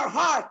in her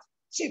heart.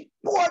 She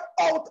poured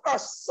out her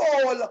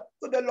soul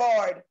to the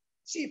Lord.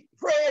 She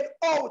prayed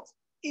out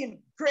in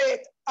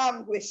great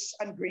anguish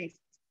and grief.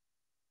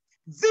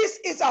 This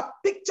is a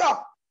picture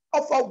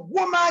of a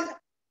woman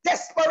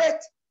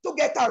desperate to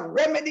get a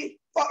remedy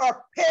for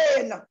her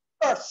pain,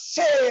 her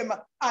shame,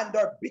 and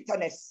her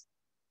bitterness.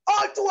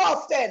 All too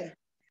often,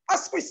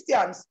 as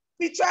Christians,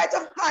 we try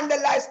to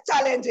handle life's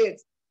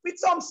challenges with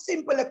some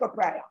simple little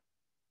prayer.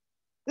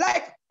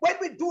 Like when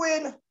we're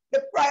doing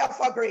the prayer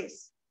for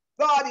grace.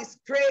 God is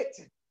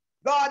great.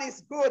 God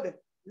is good.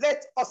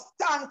 Let us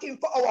thank him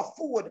for our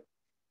food.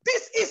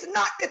 This is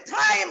not the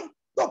time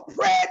to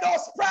pray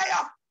those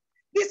prayers.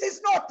 This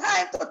is no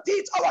time to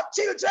teach our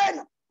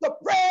children to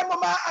pray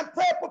mama and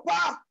pray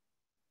papa,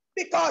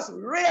 because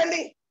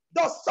really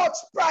does such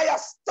prayer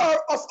stir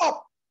us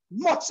up,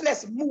 much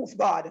less move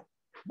God.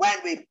 When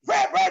we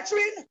pray,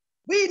 brethren,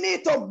 we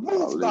need to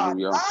move God.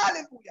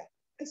 Hallelujah.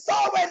 And so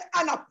when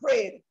Anna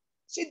prayed,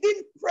 she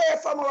didn't pray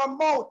from her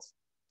mouth,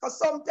 because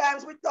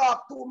sometimes we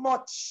talk too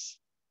much.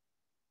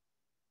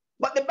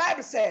 But the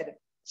Bible said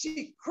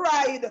she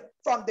cried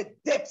from the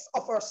depths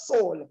of her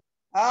soul.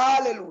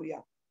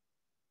 Hallelujah.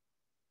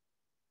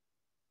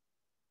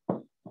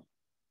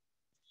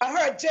 I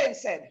heard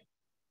James said,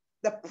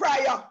 the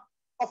prayer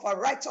of a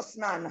righteous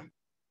man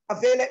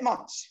availeth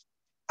much.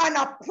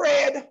 Anna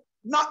prayed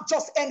not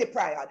just any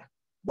prayer,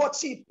 but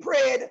she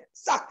prayed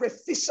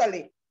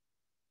sacrificially.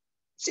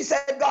 She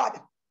said, God,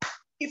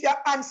 if you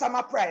answer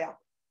my prayer,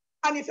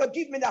 and if you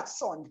give me that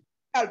son,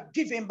 I'll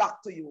give him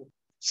back to you.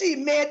 She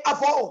made a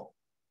vow,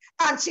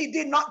 and she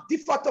did not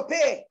defer to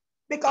pay,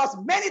 because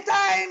many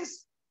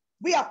times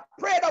we have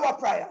prayed our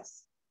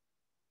prayers.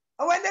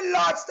 And when the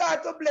Lord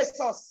starts to bless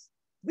us,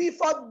 we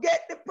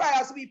forget the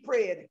prayers we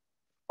prayed.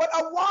 But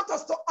I want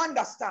us to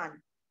understand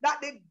that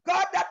the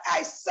God that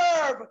I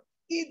serve,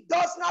 he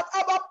does not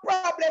have a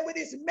problem with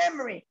his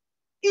memory.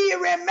 He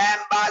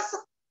remembers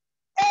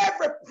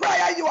every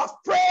prayer you have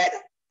prayed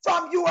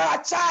from you were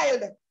a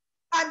child.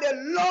 And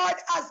the Lord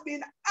has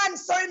been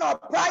answering our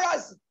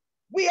prayers.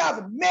 We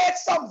have made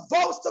some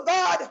vows to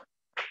God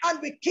and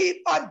we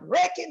keep on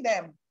breaking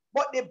them.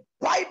 But the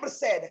Bible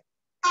said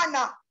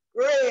Anna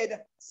prayed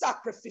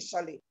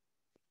sacrificially.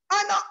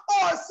 Anna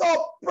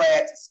also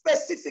prayed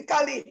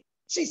specifically.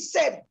 She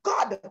said,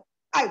 God,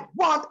 I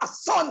want a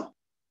son.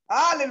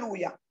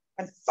 Hallelujah.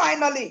 And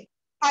finally,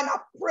 Anna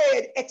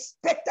prayed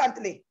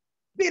expectantly,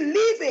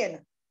 believing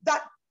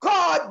that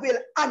God will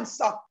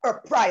answer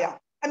her prayer.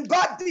 And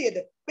God did,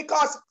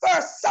 because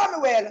 1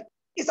 Samuel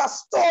is a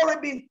story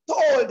being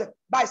told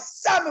by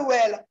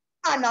Samuel,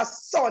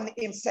 Anna's son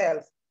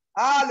himself.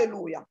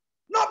 Hallelujah.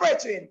 No,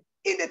 brethren,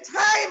 in the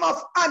time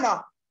of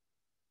Anna,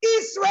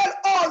 Israel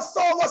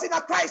also was in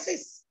a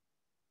crisis,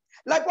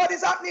 like what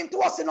is happening to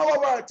us in our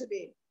world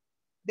today.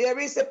 There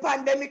is a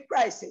pandemic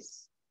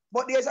crisis,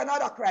 but there's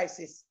another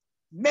crisis.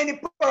 Many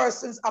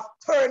persons have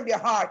turned their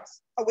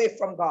hearts away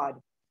from God.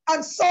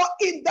 And so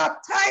in that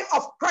time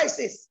of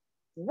crisis,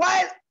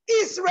 while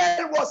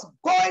Israel was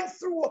going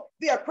through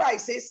their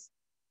crisis,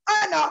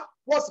 Anna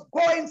was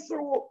going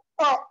through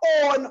her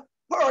own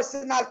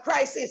personal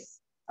crisis.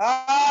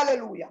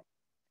 Hallelujah.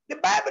 The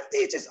Bible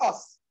teaches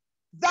us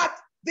that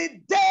the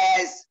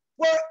days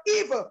were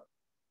evil.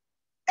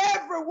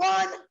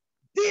 Everyone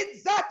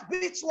did that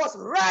which was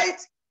right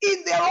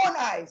in their own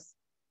eyes.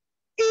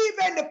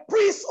 Even the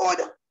priesthood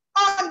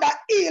under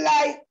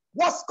Eli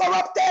was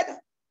corrupted.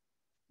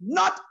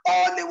 Not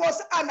only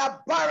was Anna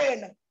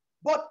barren,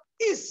 but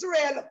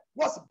Israel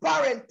was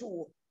barren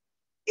too.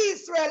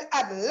 Israel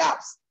had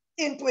lapsed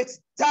into its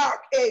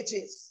dark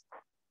ages.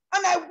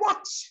 And I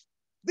watched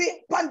the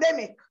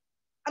pandemic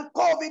and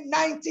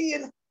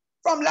COVID-19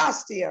 from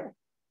last year.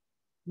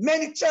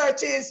 Many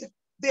churches,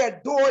 their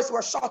doors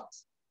were shut.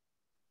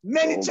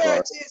 Many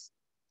churches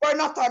were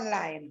not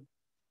online.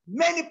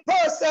 Many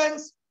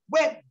persons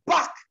went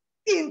back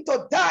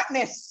into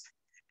darkness.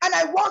 And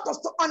I want us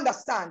to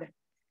understand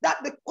that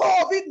the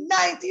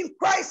COVID-19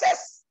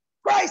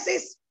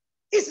 crisis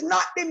is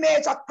not the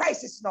major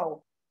crisis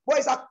now, but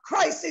it's a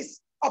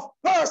crisis of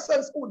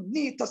persons who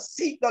need to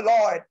seek the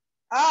Lord.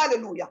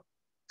 Hallelujah.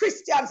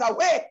 Christians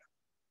awake.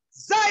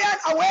 Zion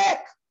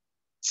awake.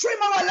 Trim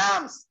our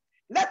lamps.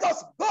 Let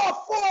us go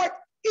forth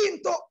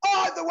into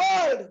all the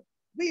world.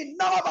 We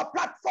now have a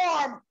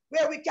platform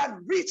where we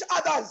can reach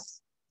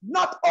others,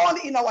 not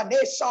only in our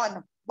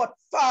nation, but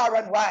far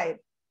and wide.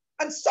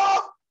 And so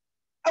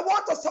I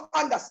want us to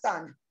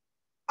understand,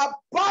 a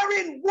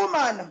barren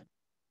woman,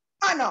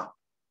 Anna,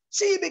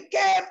 she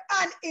became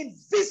an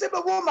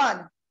invisible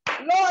woman.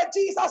 Lord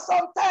Jesus,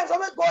 sometimes when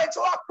we're going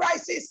through a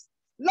crisis,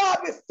 Lord,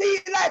 we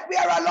feel like we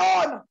are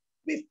alone.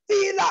 We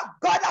feel like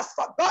God has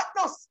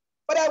forgotten us.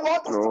 But I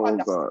want us to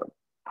understand,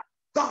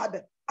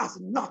 God has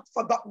not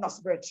forgotten us,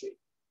 brethren.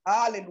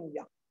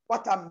 Hallelujah.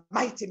 What a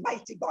mighty,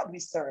 mighty God we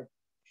serve.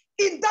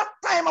 In that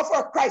time of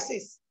her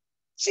crisis,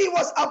 she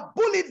was a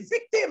bullied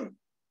victim,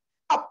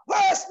 a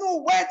person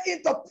who went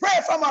in to pray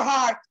from her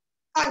heart,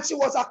 and she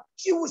was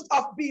accused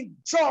of being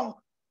drunk.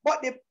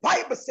 But the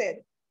Bible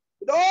said,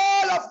 with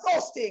all of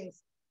those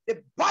things,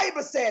 the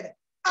Bible said,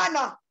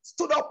 Anna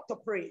stood up to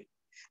pray.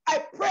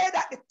 I pray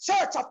that the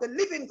church of the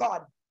living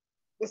God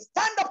will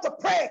stand up to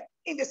pray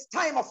in this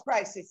time of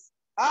crisis.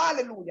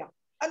 Hallelujah.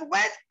 And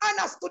when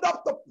Anna stood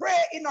up to pray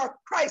in her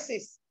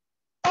crisis,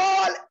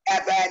 all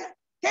heaven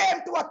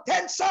came to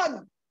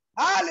attention.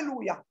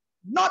 Hallelujah.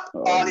 Not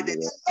only did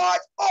the Lord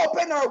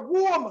open her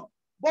womb,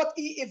 but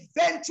he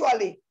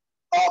eventually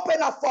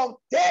opened a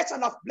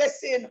foundation of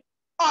blessing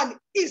on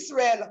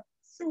Israel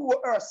through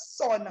her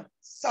son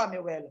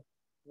Samuel.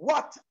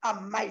 What a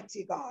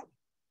mighty God.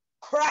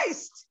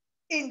 Christ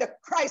in the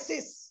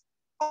crisis,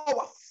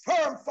 our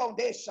firm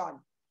foundation.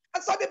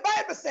 And so the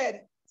Bible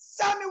said,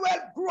 Samuel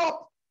grew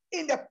up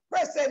in the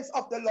presence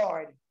of the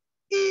Lord.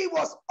 He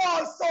was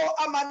also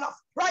a man of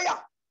prayer.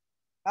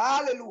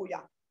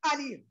 Hallelujah.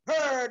 And he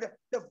heard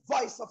the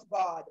voice of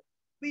God.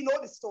 We know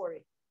the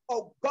story.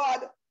 Oh,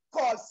 God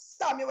called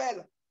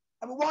Samuel.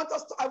 And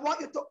I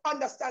want you to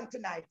understand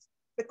tonight,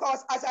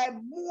 because as I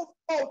move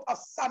out of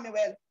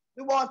Samuel,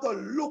 we want to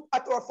look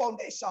at our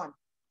foundation.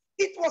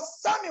 It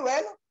was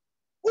Samuel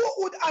who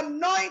would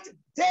anoint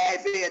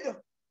David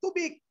to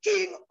be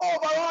king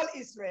over all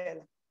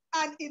Israel.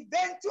 And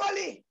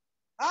eventually,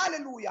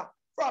 hallelujah,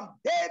 from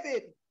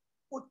David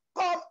would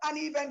come an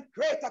even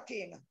greater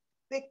king,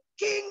 the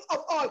King of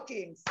all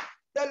kings,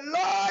 the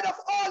Lord of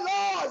all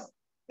lords,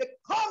 the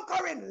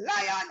conquering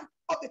lion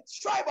of the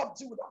tribe of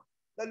Judah,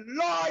 the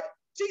Lord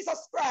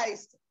Jesus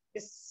Christ,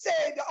 the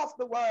Savior of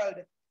the world.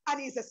 And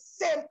he's the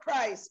same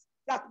Christ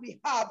that we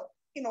have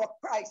in our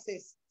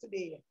crisis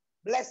today.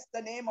 Bless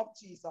the name of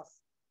Jesus.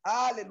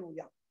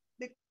 Hallelujah.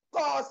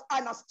 Because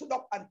Anna stood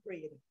up and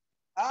prayed.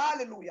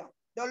 Hallelujah.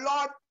 The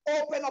Lord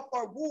opened up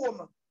her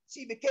womb.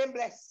 She became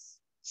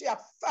blessed. She had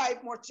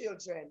 5 more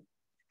children.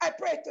 I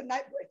pray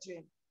tonight,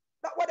 brethren,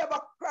 that whatever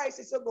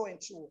crisis you're going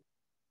through,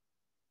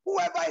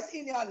 whoever is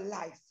in your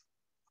life,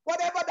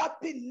 whatever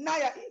that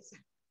Pinaya is,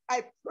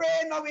 I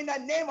pray now in the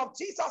name of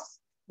Jesus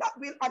that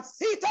we'll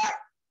unseat her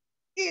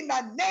in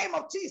the name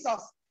of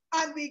Jesus.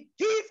 And we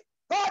give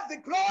God the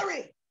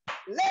glory.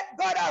 Let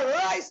God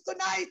arise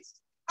tonight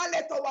and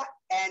let our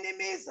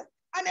enemies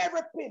and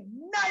every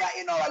Pinaya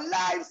in our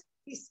lives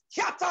be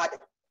scattered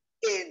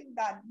in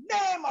the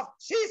name of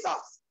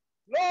Jesus.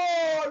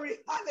 Glory,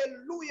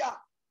 hallelujah,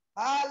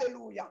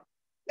 hallelujah.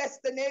 Bless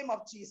the name of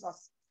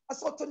Jesus. And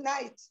so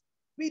tonight,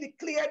 we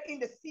declared in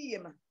the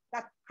theme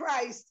that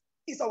Christ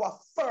is our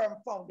firm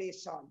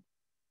foundation.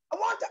 I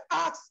want to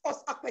ask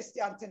us a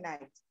question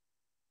tonight.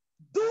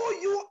 Do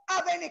you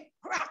have any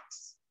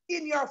cracks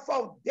in your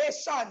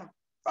foundation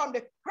from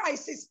the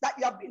crisis that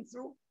you have been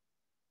through?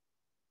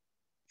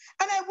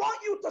 And I want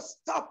you to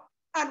stop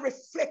and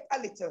reflect a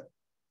little.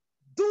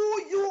 Do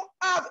you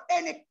have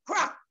any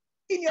crack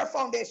in your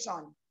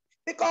foundation?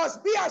 Because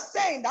we are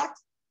saying that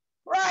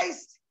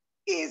Christ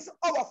is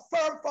our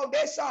firm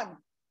foundation.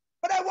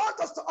 But I want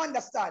us to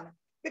understand,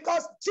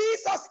 because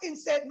Jesus in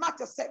St.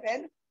 Matthew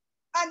 7,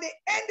 and the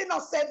ending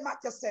of St.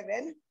 Matthew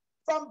 7,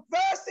 from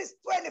verses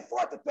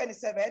 24 to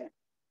 27,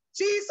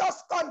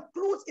 Jesus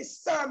concludes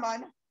his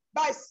sermon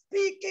by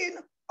speaking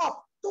of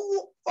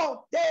 2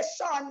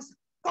 foundations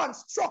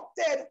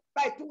constructed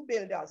by 2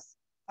 builders.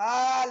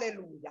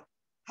 Hallelujah.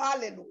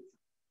 Hallelujah.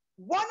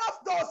 One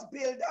of those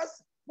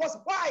builders was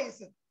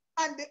wise,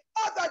 and the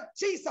other,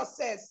 Jesus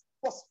says,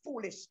 was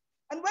foolish.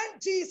 And when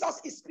Jesus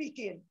is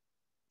speaking,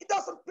 he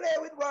doesn't play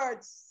with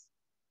words.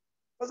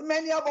 Because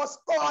many of us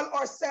call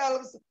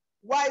ourselves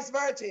wise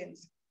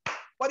virgins.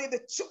 But if the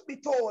truth be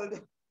told,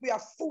 we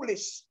are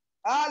foolish.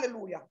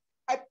 Hallelujah.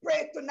 I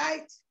pray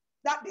tonight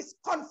that this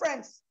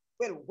conference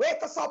will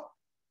wake us up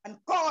and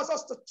cause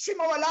us to trim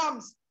our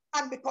lamps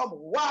and become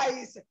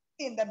wise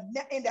in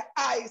the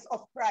eyes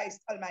of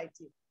Christ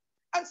Almighty.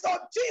 And so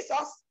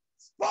Jesus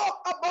spoke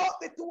about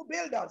the 2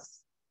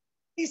 builders.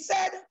 He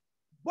said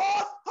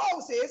both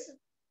houses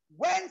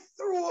went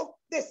through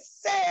the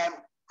same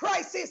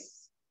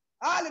crisis.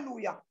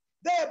 Hallelujah.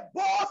 They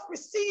both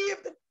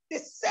received the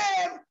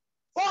same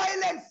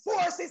violent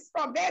forces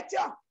from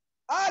nature.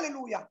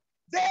 Hallelujah.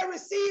 They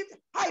received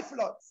high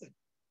floods,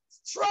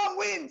 strong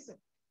winds,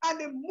 and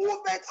the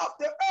movement of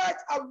the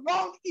earth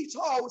around each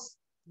house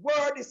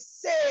were the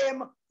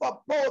same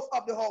for both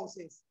of the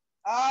houses.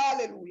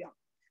 Hallelujah.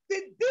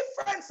 The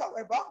difference,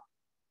 however,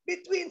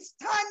 between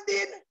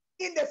standing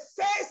in the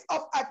face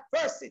of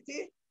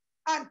adversity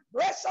and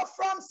pressure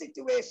from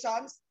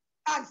situations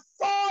and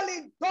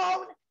falling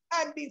down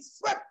and being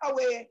swept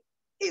away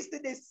is the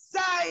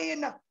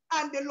design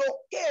and the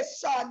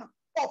location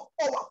of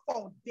our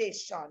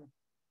foundation.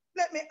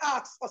 Let me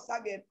ask us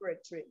again,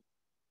 brethren,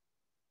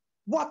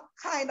 what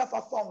kind of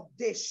a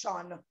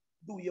foundation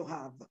do you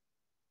have?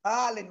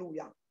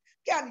 Hallelujah.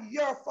 Can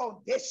your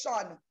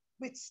foundation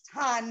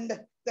withstand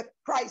the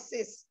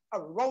crisis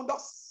around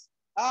us?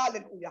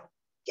 Hallelujah.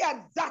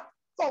 Can that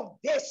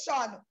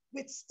foundation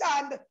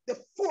withstand the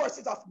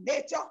forces of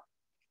nature?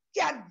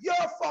 Can your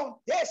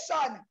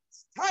foundation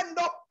stand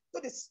up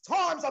to the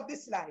storms of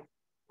this life?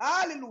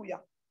 Hallelujah.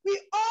 We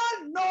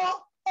all know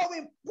how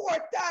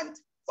important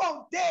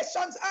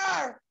foundations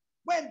are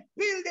when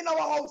building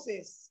our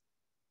houses.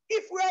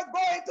 If we are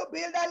going to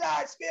build a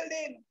large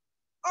building,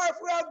 or if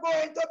we are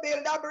going to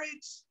build a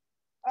bridge,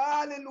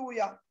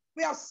 hallelujah.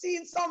 We have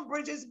seen some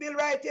bridges built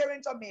right here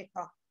in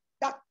Jamaica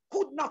that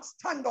could not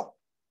stand up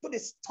to the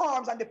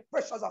storms and the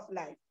pressures of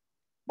life.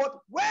 But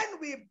when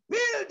we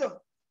build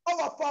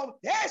our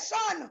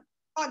foundation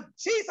on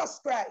Jesus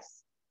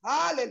Christ,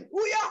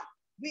 hallelujah,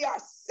 we are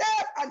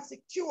safe and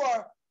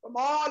secure from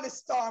all the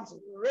storms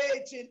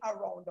raging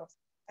around us.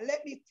 And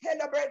let me tell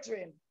you,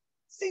 brethren,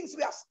 since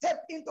we have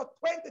stepped into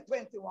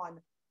 2021,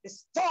 the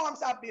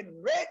storms have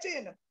been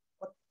raging,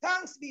 but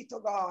thanks be to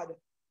God,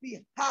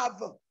 we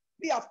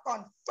have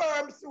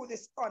confirmed through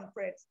this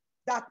conference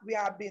that we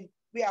are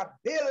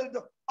built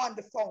on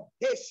the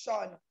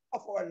foundation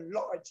of our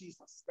Lord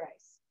Jesus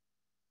Christ.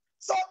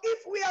 So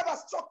if we have a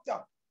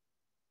structure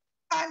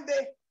and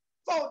the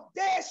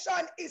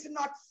foundation is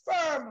not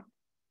firm,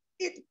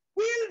 it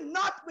will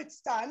not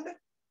withstand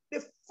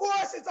the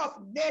forces of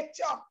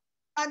nature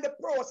and the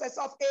process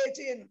of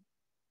aging.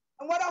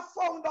 And what I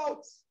found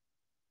out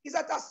is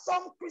that as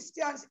some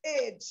Christians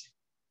age,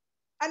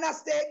 and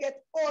as they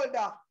get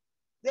older,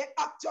 they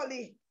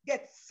actually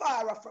get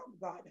farther from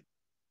God.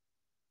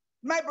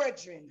 My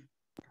brethren,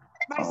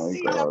 my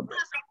senior,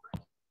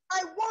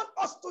 I want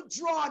us to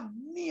draw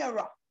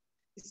nearer.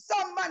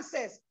 Some man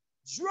says,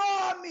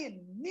 draw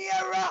me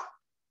nearer,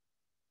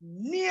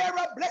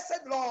 nearer,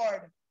 blessed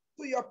Lord,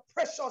 to your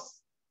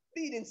precious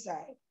leading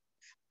side.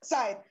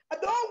 I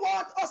don't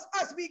want us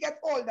as we get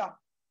older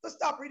to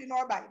stop reading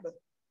our Bible.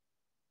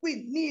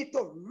 We need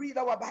to read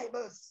our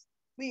Bibles.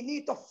 We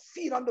need to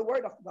feed on the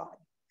word of God.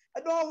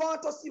 I don't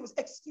want us to use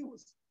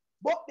excuse.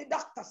 But the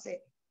doctor said,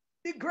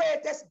 the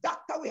greatest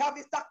doctor we have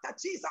is Dr.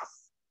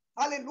 Jesus.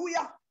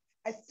 Hallelujah.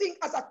 I think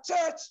as a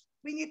church,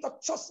 we need to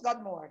trust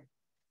God more.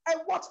 I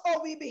watch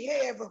how we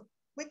behave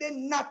with the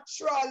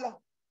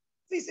natural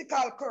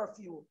physical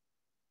curfew.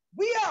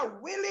 We are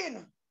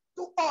willing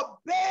to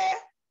obey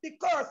the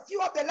curfew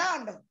of the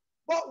land.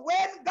 But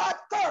when God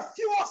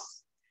curfew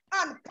us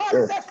and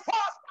Paul said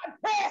fast and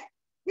pray,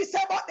 we say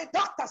what the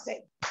doctor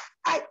said.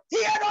 I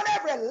tear down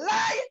every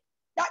lie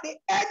that the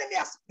enemy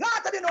has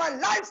planted in our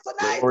lives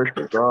tonight. Glory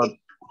to God. In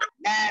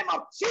the name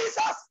of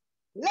Jesus,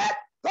 let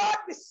God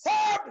be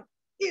served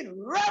in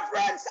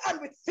reverence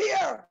and with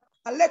fear.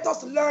 And let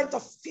us learn to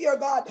fear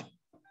God.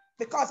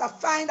 Because I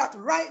find that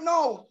right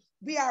now,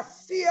 we are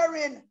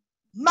fearing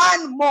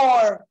man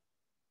more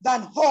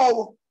than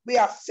how we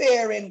are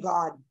fearing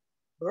God.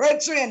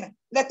 Brethren,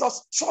 let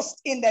us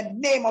trust in the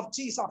name of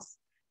Jesus.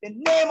 The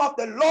name of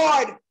the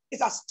Lord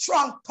is a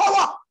strong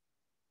tower.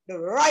 The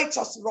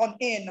righteous run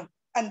in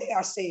and they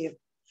are saved.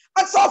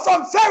 And so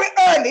from very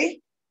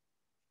early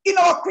in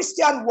our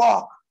Christian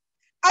walk,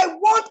 I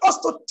want us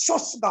to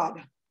trust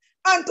God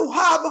and to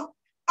have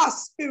a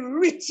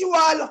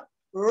spiritual,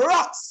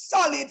 rock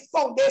solid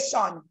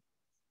foundation.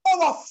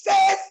 Our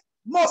faith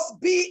must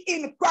be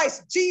in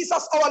Christ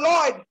Jesus our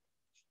Lord.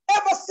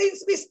 Ever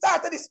since we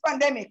started this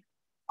pandemic,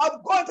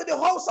 I've gone to the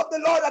house of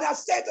the Lord and I've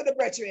said to the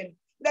brethren,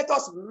 let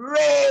us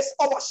raise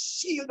our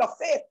shield of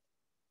faith.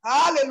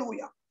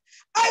 Hallelujah.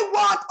 I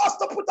want us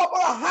to put up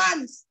our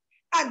hands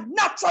and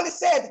naturally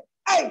said,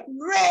 I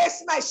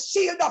raise my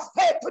shield of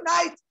faith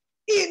tonight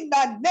in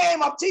the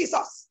name of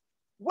Jesus.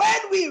 When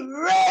we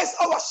raise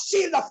our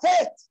shield of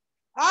faith,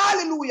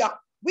 hallelujah,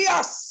 we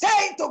are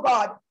saying to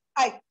God,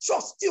 I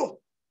trust you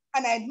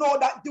and I know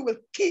that you will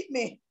keep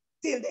me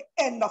till the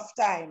end of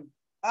time.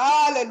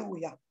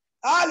 Hallelujah.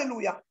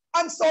 Hallelujah.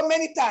 And so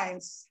many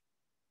times,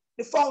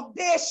 the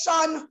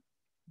foundation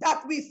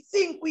that we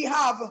think we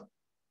have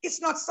is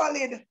not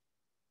solid.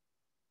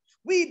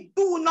 We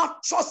do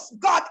not trust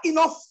God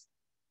enough.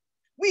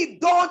 We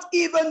don't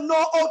even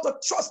know how to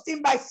trust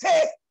him by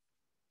faith.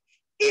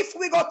 If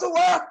we go to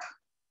work,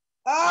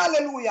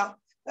 hallelujah.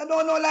 I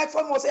don't know, like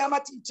for most, I'm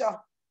a teacher.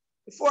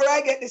 Before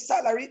I get the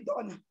salary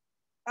done.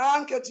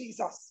 Thank you,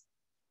 Jesus.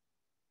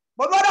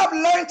 But what I've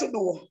learned to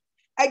do,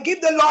 I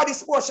give the Lord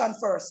his portion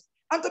first.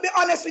 And to be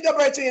honest with you,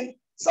 brethren,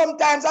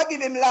 sometimes I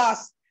give him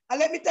last. And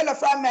let me tell you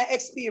from my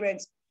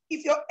experience,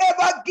 if you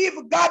ever give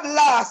God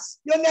last,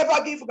 you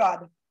never give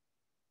God.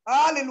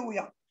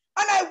 Hallelujah.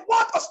 And I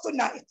want us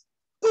tonight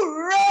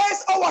to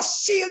raise our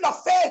shield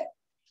of faith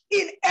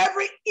in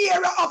every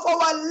area of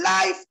our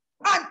life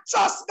and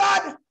trust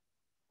God.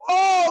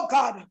 Oh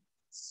God,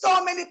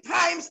 so many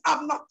times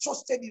I've not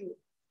trusted you.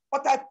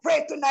 But I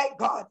pray tonight,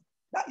 God,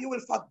 that you will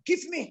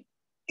forgive me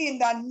in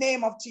the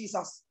name of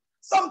Jesus.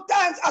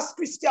 Sometimes as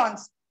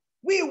Christians,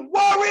 we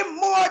worry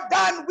more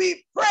than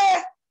we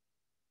pray.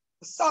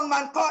 The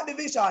songman caught the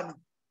vision.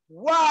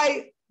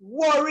 Why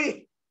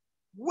worry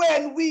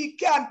when we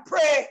can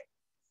pray?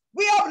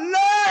 We have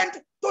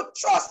learned to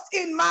trust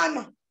in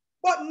man,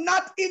 but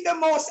not in the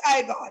Most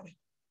High God.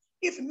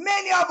 If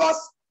many of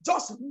us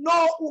just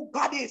know who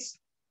God is,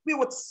 we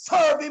would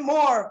serve him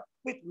more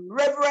with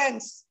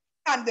reverence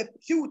and the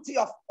beauty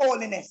of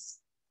holiness.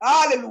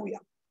 Hallelujah.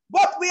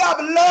 But we have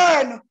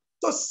learned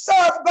to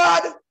serve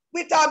God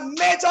with a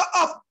measure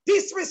of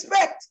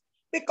disrespect,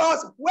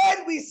 because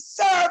when we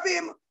serve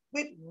him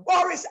with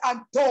worries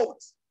and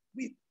doubts,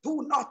 we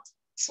do not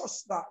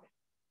trust God.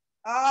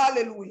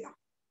 Hallelujah.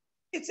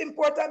 It's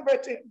important,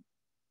 brethren,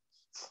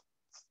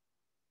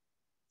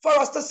 for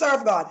us to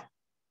serve God,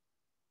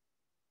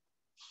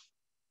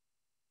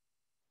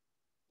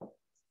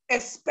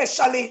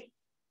 especially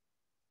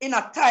in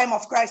a time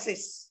of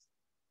crisis.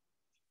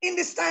 In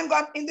this time,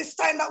 God, in this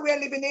time that we are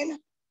living in,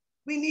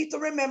 we need to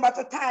remember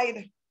to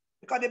tithe,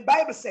 because the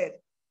Bible said,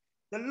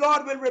 the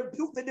Lord will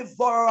rebuke the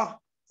devourer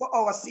for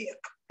our sake.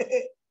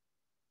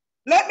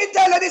 Let me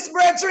tell you this,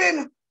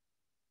 brethren,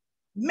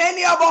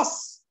 many of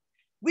us,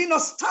 we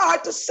not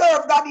start to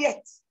serve God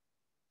yet.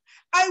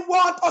 I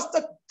want us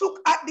to look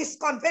at this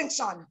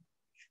convention.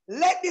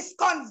 Let this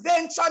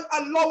convention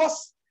allow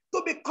us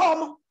to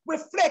become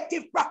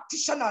reflective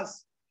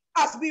practitioners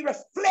as we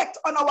reflect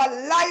on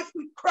our life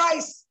with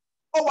Christ,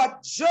 our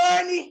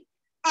journey,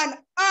 and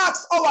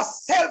ask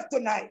ourselves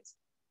tonight,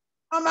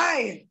 am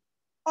I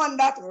on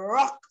that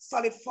rock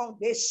solid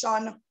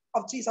foundation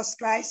of Jesus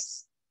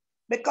Christ?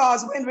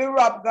 Because when we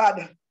rob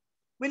God,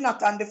 we're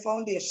not on the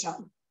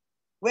foundation.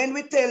 When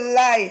we tell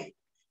lie,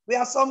 we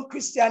are some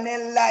Christian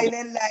and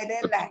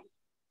lie.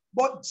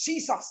 But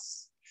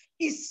Jesus,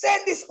 he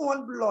sent his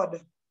own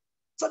blood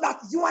so that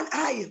you and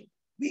I,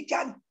 we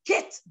can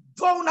get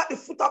down at the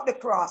foot of the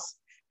cross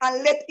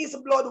and let his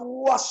blood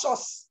wash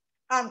us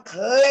and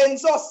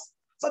cleanse us,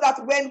 so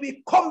that when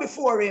we come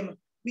before him,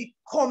 we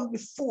come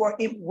before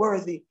him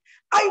worthy.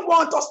 I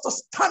want us to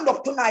stand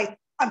up tonight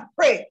and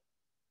pray.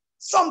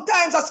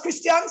 Sometimes as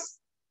Christians,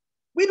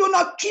 we do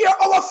not care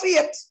our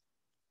faith.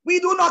 We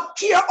do not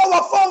care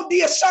our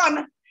foundation,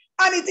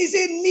 and it is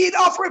in need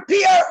of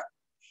repair.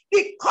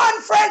 The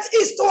conference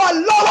is to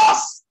allow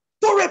us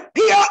to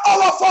repair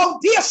our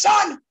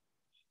foundation.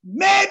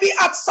 Maybe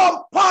at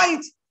some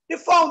point, the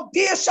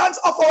foundations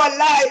of our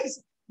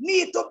lives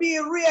need to be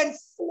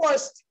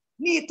reinforced,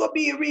 need to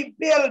be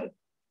rebuilt.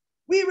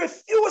 We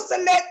refuse to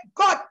let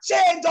God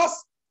change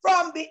us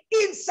from the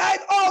inside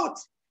out,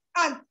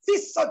 and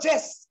this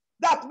suggests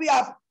that we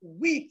have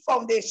weak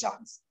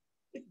foundations.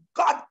 If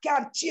God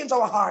can't change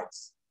our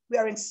hearts, we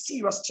are in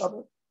serious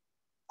trouble.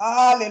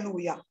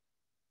 Hallelujah.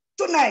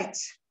 Tonight,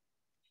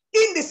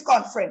 in this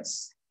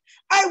conference,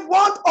 I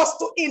want us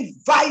to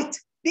invite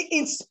the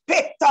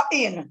inspector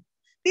in.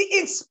 The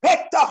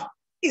inspector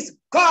is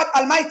God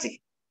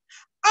Almighty.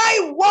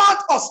 I want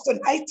us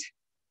tonight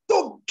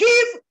to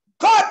give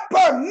God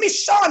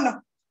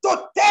permission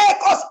to take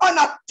us on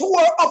a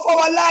tour of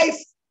our life.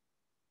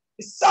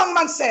 The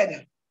songman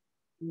said,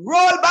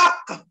 roll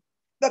back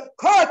the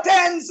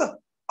curtains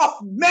of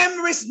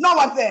memories now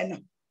and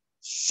then.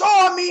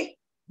 Show me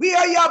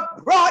where you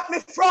brought me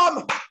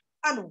from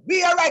and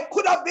where I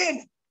could have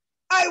been.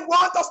 I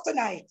want us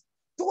tonight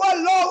to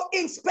allow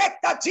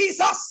Inspector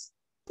Jesus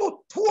to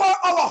tour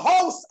our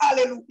house.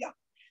 Hallelujah.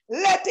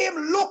 Let him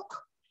look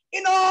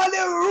in all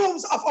the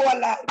rooms of our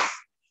lives.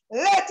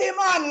 Let him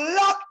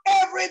unlock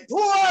every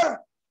door.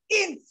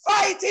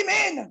 Invite him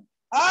in.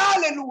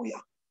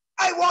 Hallelujah.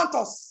 I want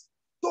us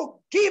to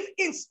give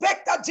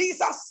Inspector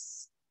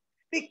Jesus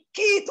the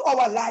key to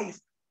our life,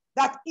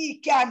 that he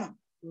can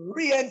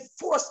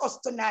reinforce us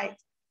tonight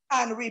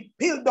and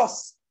rebuild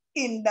us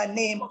in the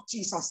name of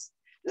Jesus.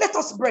 Let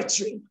us,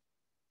 brethren,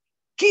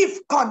 give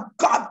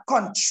God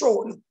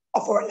control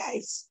of our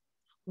lives.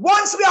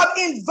 Once we have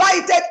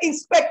invited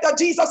Inspector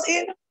Jesus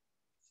in,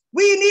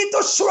 we need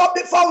to show up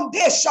the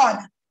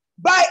foundation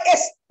by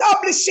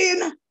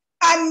establishing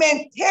and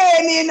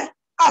maintaining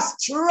a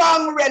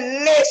strong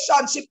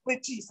relationship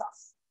with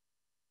Jesus.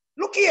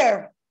 Look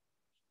here.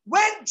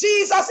 When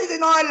Jesus is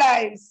in our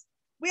lives,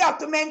 we have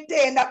to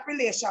maintain that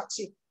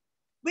relationship.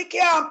 We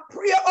can't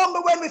pray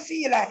only when we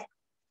feel like.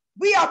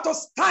 We have to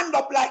stand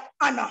up like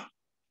Anna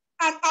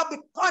and have the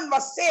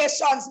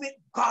conversations with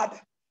God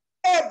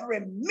every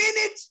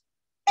minute,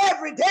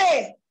 every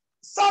day.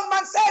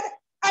 Someone said,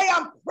 I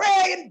am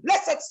praying,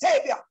 blessed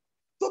Savior,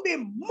 to be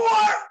more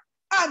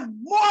and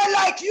more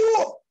like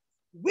you.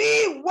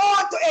 We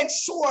want to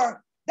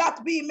ensure that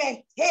we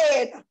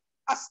maintain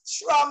a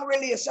strong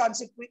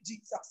relationship with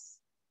Jesus.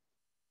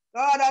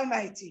 God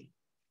Almighty,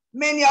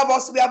 many of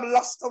us, we have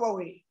lost our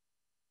way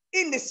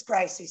in this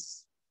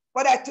crisis.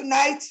 But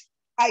tonight,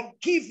 I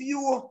give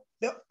you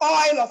the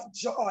oil of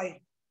joy.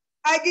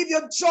 I give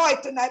you joy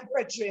tonight,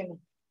 brethren,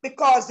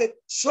 because the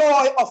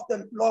joy of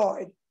the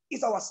Lord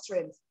is our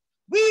strength.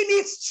 We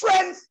need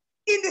strength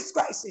in this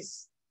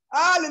crisis.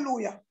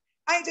 Hallelujah.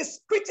 And it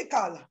is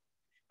critical.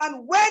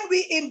 And when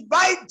we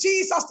invite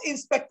Jesus the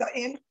inspector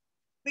in,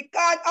 we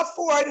can't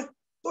afford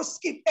to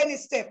skip any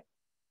step.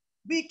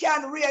 We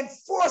can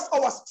reinforce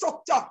our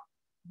structure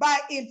by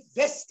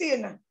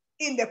investing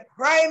in the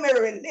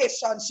primary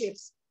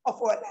relationships of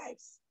our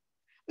lives.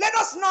 Let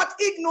us not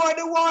ignore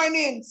the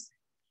warnings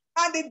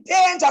and the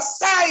danger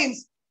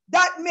signs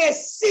that may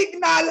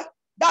signal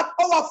that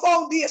our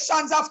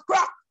foundations have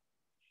cracked.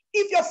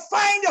 If you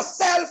find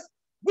yourself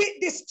with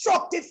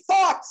destructive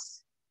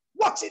thoughts,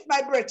 watch it,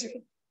 my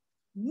brethren.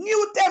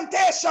 New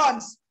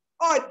temptations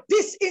or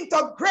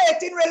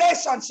disintegrating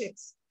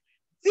relationships.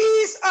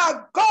 These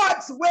are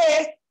God's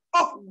way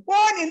of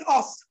warning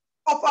us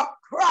of a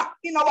crack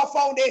in our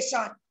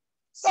foundation.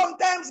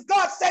 Sometimes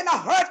God sends a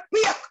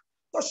earthquake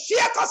to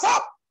shake us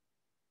up.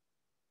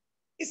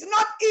 It's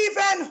not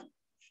even,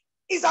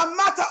 it's a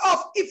matter of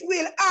if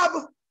we'll have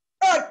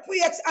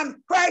earthquakes and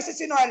crises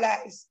in our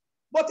lives,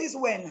 but it's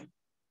when.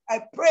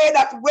 I pray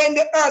that when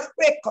the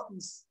earthquake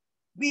comes,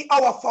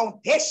 our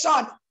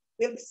foundation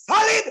will be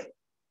solid.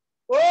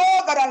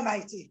 Oh, God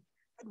Almighty.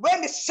 And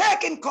when the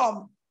shaking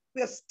comes,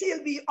 we'll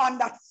still be on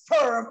that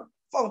firm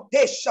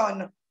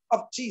foundation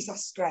of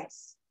Jesus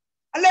Christ.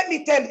 And let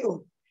me tell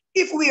you,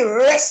 if we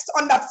rest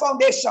on that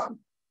foundation,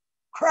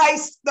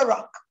 Christ the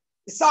rock.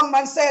 The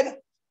songman said,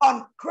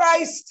 on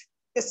Christ,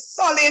 the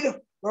solid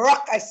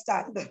rock I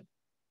stand.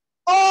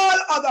 All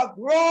other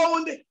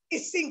ground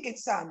is sinking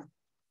sand.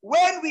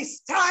 When we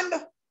stand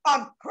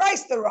on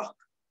Christ the rock,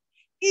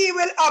 he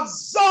will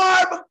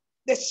absorb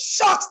the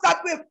shocks that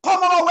will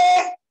come our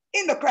way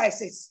in the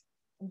crisis.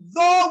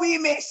 Though we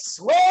may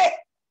sway,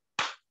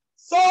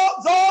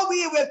 though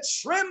we will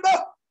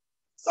tremble,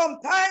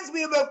 sometimes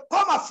we will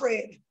come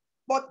afraid,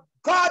 but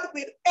God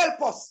will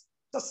help us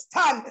to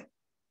stand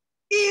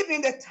even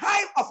in the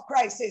time of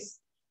crisis,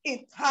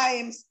 in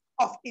times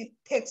of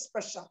intense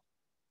pressure.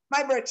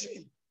 My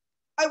brethren,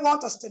 I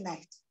want us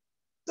tonight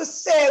to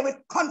say with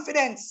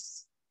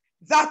confidence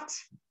that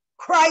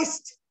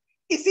Christ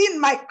is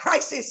in my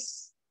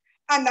crisis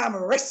and I'm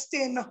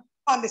resting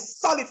on the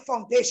solid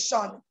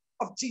foundation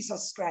of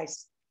Jesus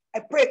Christ.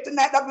 I pray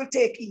tonight that we'll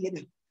take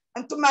heed.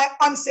 And to my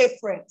unsafe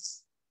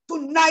friends,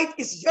 tonight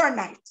is your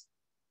night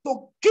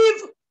to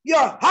give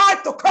your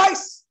heart to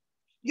Christ.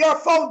 Your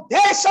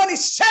foundation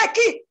is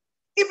shaky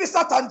if it's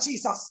not on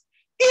Jesus.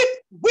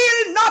 It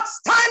will not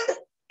stand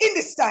in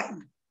this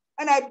time.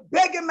 And I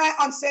beg you, my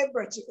unsaved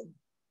brethren,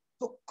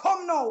 to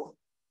come now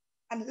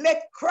and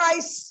let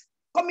Christ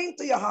come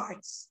into your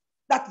hearts,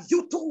 that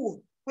you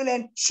too will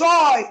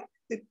enjoy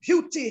the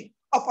beauty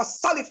of a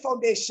solid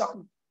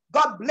foundation.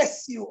 God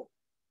bless you.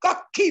 God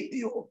keep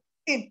you.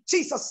 In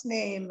Jesus'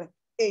 name,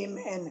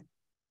 amen.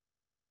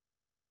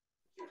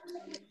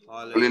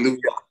 Hallelujah.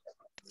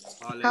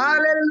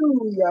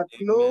 Hallelujah.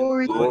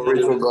 Glory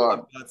to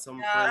God.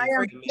 I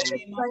am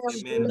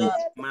Amen.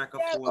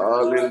 Microphone.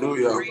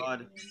 Hallelujah.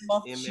 God.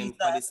 Amen.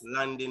 For this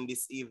landing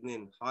this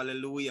evening.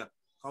 Hallelujah.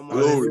 Come on,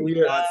 Glory.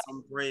 give God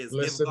some praise.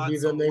 Blessed Give God be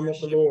the some name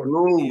worship. of the Lord.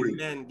 Glory.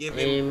 Amen. Give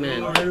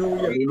Amen. him glory.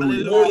 Hallelujah.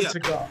 Hallelujah. Glory to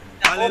God.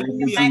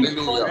 Hallelujah.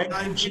 Hallelujah.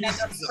 Thank you,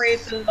 Jesus.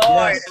 Praise the Lord.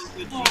 Yes. Thank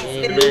you,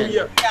 Jesus.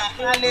 Hallelujah.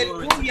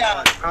 Glory to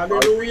God.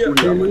 Hallelujah.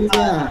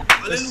 Hallelujah.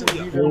 Blessed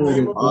Hallelujah. be the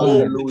name of the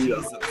Lord. Thank you, Hallelujah.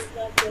 Jesus.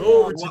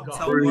 Glory to What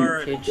God. a Praise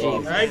word. Thank you, God.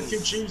 Jesus. Thank Amen. you,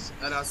 Jesus.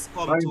 That has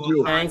come Thank to our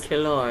you. hearts. Thank you,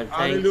 Lord.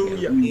 Thank you.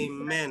 Hallelujah.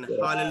 Amen.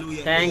 Hallelujah.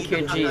 He Thank you,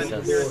 that can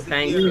Jesus. hear Lord to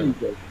Thank hear. you.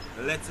 Jesus.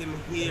 Let him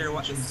Thank hear you,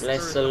 what the Jesus.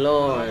 Bless Spirit the of the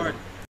Lord. Lord,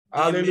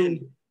 Hallelujah.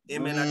 amen,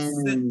 amen,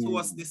 has said to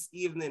us this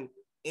evening.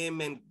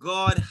 Amen.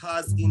 God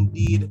has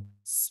indeed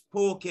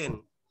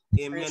spoken.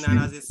 Amen. And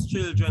as his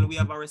children, we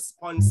have a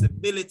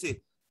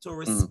responsibility to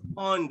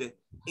respond,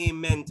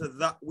 amen, to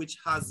that which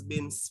has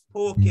been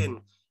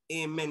spoken.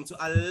 Amen. To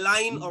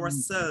align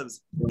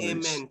ourselves,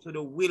 amen, to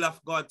the will of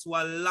God, to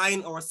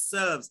align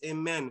ourselves,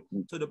 amen,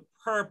 to the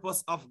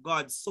purpose of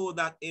God, so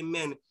that,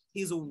 amen,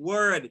 his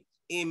word,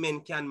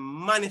 amen, can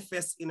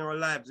manifest in our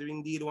lives. We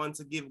indeed want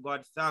to give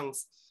God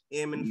thanks,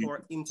 amen,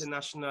 for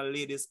International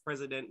Ladies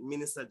President,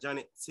 Minister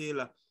Janet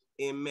Taylor.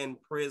 Amen.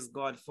 Praise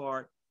God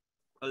for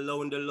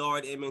allowing the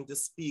Lord, amen, to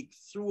speak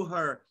through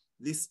her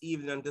this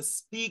evening and to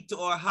speak to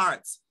our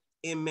hearts.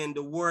 Amen.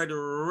 The word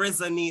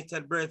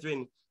resonated,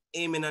 brethren.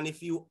 Amen. And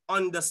if you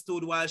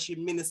understood while she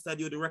ministered,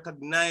 you'd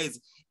recognize,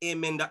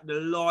 amen, that the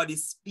Lord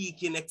is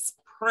speaking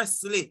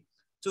expressly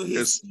to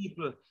his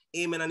people.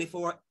 Amen. And if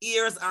our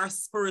ears are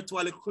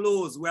spiritually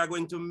closed, we are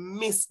going to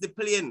miss the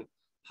plane.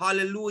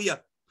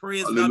 Hallelujah.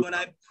 Praise God. When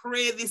I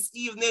pray this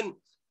evening,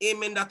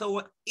 amen, that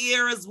our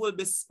ears will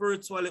be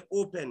spiritually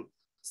open,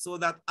 so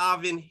that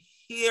having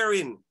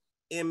hearing,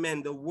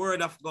 amen, the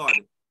word of God,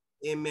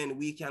 amen,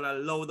 we can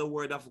allow the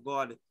word of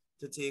God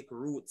to take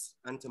roots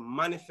and to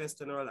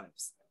manifest in our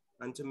lives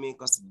and to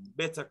make us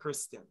better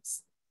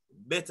Christians,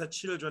 better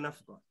children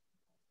of God.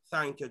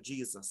 Thank you,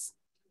 Jesus.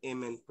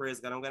 Amen. Praise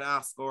God. I'm going to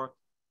ask our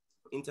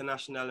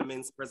International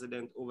Men's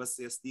President,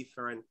 Overseer Steve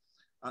Ferren,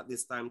 at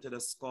this time to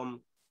just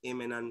come,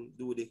 amen, and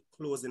do the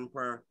closing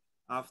prayer.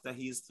 After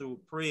he's through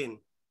praying,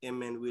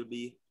 amen, we'll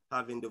be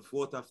having the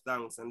vote of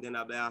thanks, and then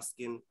I'll be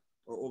asking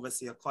our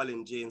Overseer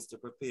Colin James to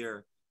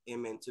prepare,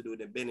 amen, to do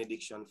the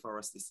benediction for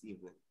us this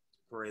evening.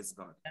 Praise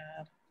God.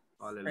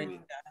 Hallelujah.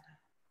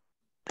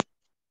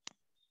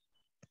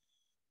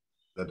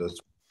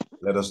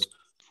 Let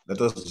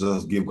us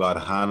just give God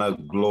honor,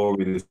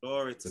 glory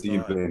this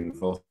evening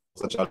for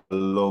such a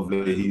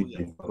lovely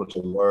evening, for such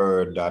a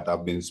word that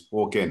have been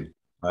spoken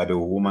by the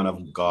woman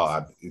of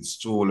God. It's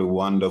truly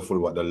wonderful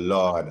what the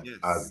Lord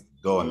has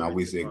done. And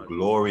we say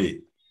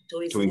glory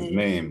to his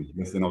name,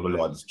 blessing of the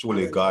Lord. It's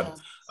truly God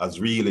has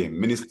really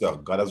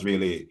ministered. God has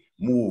really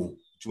moved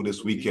through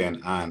this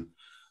weekend, and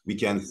we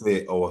can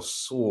say our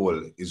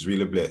soul is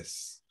really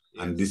blessed.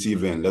 And this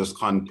evening, let us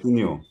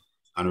continue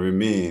and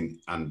remain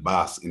and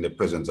bask in the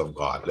presence of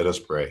God. Let us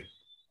pray.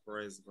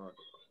 Praise God.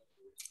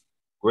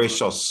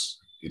 Gracious,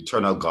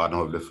 eternal God and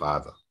Holy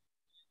Father,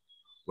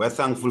 we're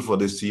thankful for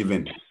this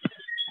evening.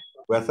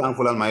 We're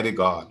thankful, Almighty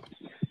God,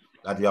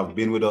 that you have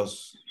been with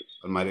us,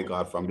 Almighty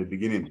God, from the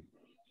beginning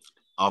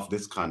of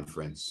this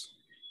conference.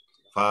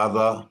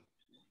 Father,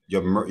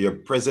 your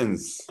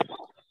presence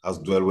has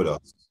dwelled with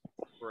us.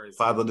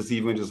 Father, this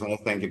evening, I just want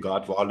to thank you,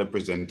 God, for all the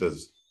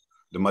presenters,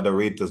 the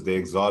moderators, the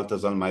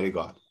exalters, Almighty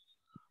God.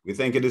 We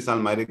thank you this,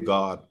 Almighty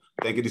God.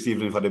 Thank you this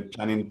evening for the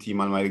planning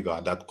team, Almighty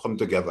God, that come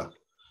together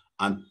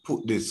and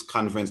put this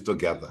conference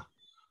together.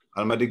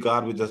 Almighty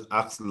God, we just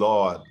ask,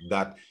 Lord,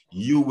 that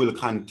you will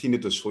continue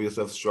to show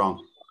yourself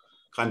strong,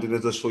 continue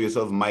to show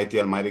yourself mighty,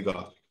 Almighty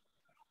God.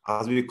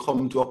 As we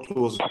come to a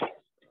close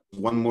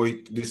one more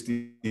this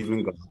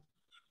evening, God.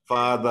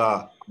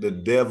 Father, the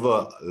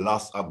devil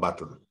lost a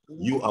battle.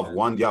 You have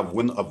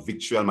won a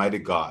victory, Almighty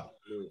God.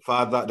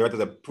 Father, the writer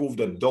said, prove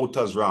the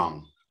doubters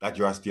wrong, that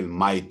you are still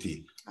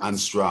mighty and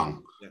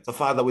strong. So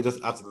Father, we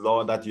just ask,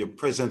 Lord, that your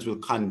presence will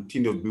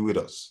continue to be with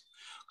us.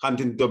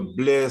 Continue to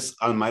bless,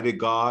 Almighty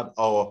God,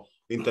 our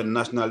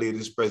International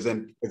Ladies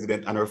President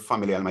and her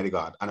family, Almighty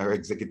God, and her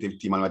executive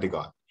team, Almighty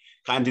God.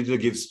 Continue to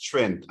give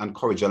strength and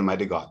courage,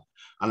 Almighty God.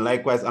 And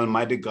likewise,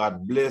 Almighty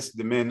God, bless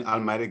the men,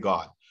 Almighty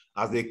God,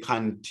 as they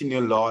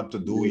continue, Lord, to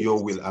do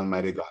your will,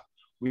 Almighty God.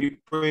 We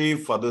pray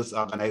for this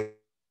organization,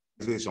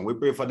 We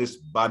pray for this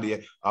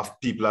body of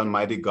people,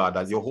 Almighty God,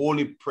 that your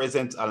holy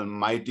presence,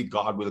 Almighty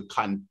God, will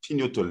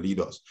continue to lead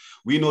us.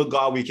 We know,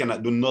 God, we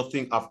cannot do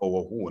nothing of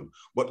our own,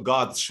 but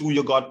God, through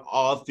you, God,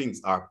 all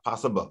things are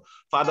possible.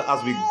 Father,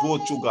 as we go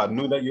through, God,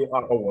 know that you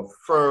are our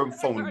firm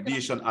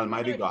foundation,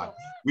 Almighty God.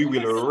 We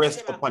will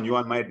rest upon you,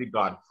 Almighty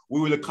God.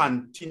 We will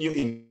continue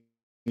in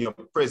your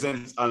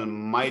presence,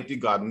 Almighty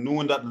God,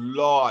 knowing that,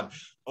 Lord,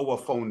 our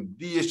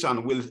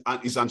foundation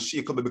is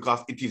unshakable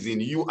because it is in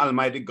you,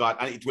 Almighty God,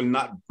 and it will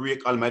not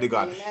break, Almighty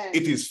God. Amen.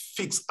 It is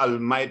fixed,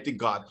 Almighty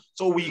God.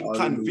 So we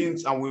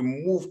convince and we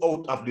move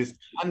out of this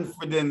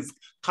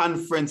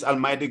conference,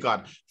 Almighty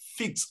God,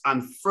 fixed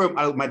and firm,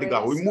 Almighty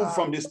God. We move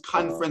from this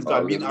conference,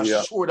 God, being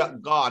assured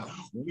that, God,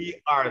 we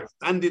are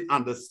standing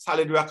on the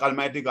solid rock,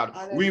 Almighty God.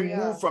 We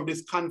move from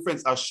this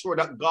conference assured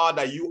that, God,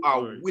 that you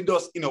are with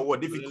us in our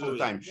difficult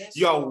time.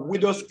 You are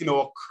with us in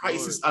our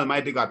crisis,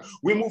 Almighty God.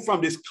 We move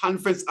from this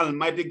conference,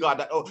 Almighty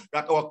God,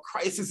 that our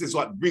crisis is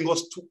what brings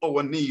us to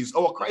our knees.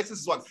 Our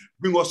crisis is what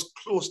brings us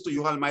close to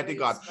you, Almighty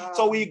God.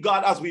 So we,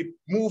 God, as we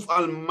move,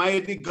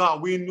 Almighty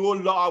God, we know,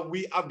 Lord,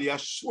 we have the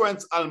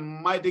assurance,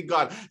 Almighty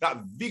God, that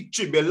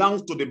victory belongs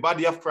to the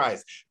body of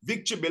Christ.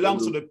 Victory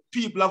belongs to the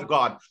people of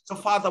God. So,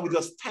 Father, we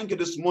just thank you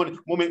this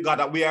moment, God,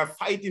 that we are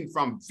fighting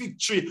from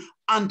victory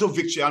unto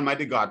victory,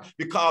 Almighty God,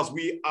 because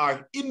we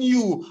are in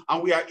you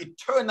and we are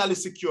eternally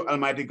secure,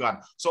 Almighty God.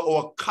 So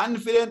our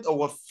confidence,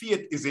 our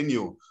faith is in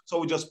you. So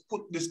we just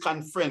put this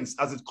conference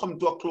as it comes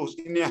to a close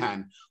in your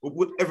hand. We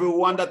put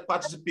everyone that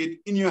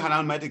participates in your hand,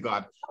 Almighty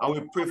God, and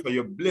we pray for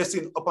your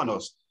blessing upon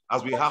us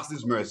as we ask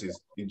these mercies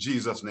in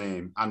Jesus'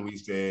 name. And we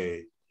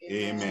say,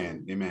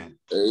 Amen. Amen.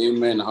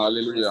 Amen.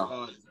 Hallelujah.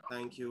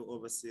 Thank you,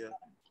 Overseer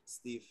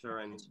Steve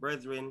Ferren.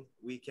 Brethren,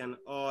 we can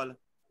all,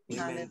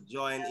 amen,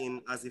 join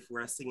in as if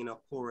we're singing a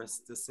chorus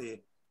to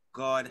say,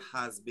 God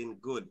has been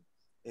good.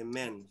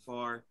 Amen.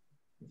 For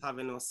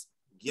having us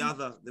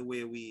gather the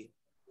way we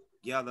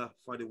gather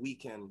for the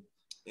weekend.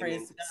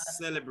 Amen. To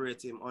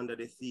celebrate him under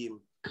the theme,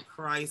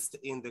 Christ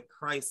in the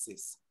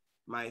crisis,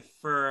 my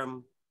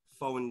firm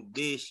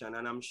foundation.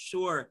 And I'm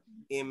sure,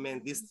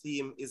 amen, this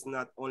theme is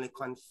not only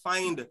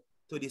confined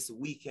to this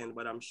weekend,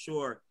 but I'm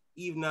sure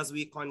even as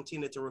we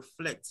continue to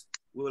reflect,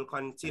 we will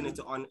continue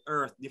to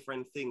unearth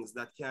different things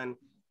that can,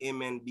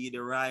 amen, be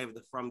derived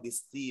from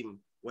this theme,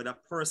 whether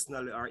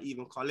personally or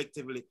even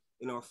collectively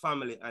in our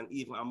family and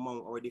even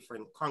among our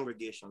different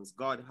congregations.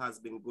 God has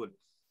been good.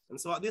 And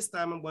so at this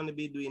time, I'm going to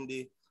be doing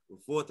the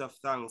vote of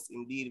thanks.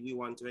 Indeed, we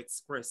want to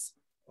express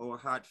our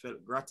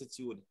heartfelt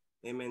gratitude,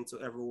 amen, to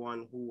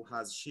everyone who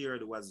has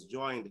shared, who has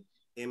joined,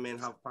 amen,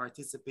 have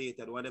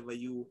participated, whatever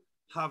you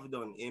have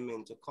done,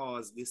 amen, to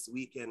cause this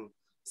weekend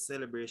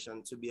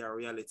celebration to be a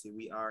reality.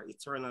 We are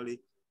eternally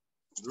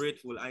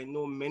grateful. I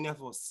know many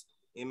of us,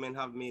 amen,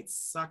 have made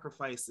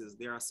sacrifices.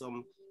 There are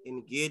some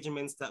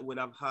engagements that would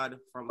have had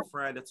from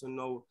Friday to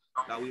now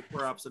that we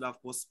perhaps would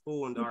have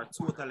postponed or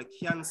totally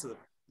canceled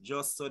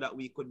just so that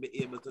we could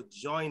be able to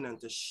join and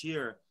to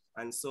share.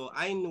 And so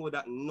I know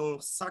that no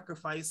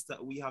sacrifice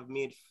that we have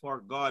made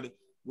for God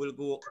will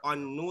go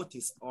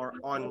unnoticed or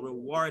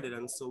unrewarded.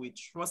 And so we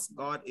trust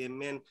God,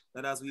 amen,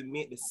 that as we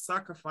make the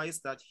sacrifice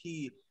that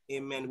he,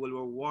 amen, will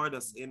reward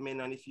us,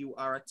 amen. And if you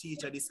are a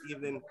teacher this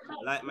evening,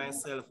 like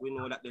myself, we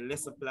know that the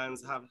lesson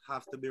plans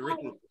have to be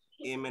written,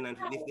 amen. And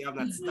if they have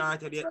not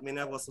started yet,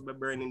 many of us will be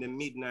burning the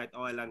midnight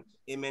oil. And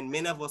amen,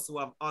 many of us who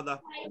have other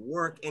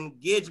work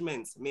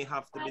engagements may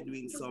have to be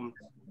doing some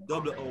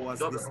double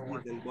hours this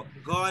evening. But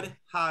God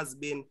has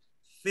been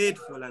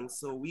faithful, and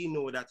so we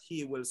know that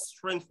he will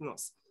strengthen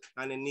us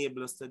and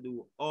enable us to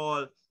do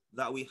all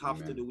that we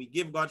have to do. We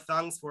give God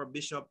thanks for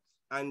Bishop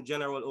and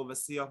General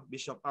Overseer,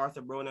 Bishop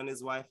Arthur Brown and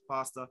his wife,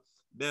 Pastor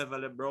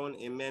Beverly Brown,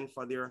 amen,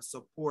 for their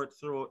support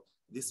throughout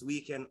this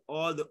weekend.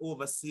 All the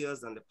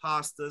overseers and the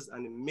pastors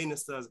and the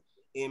ministers,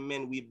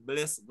 amen, we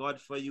bless God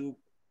for you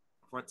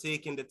for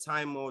taking the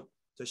time out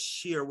to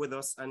share with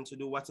us and to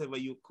do whatever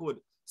you could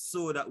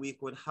so that we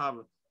could have,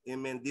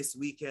 amen, this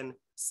weekend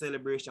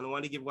celebration. I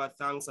want to give God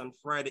thanks. On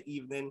Friday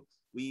evening,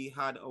 we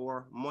had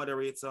our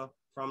moderator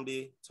from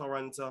the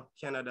Toronto,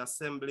 Canada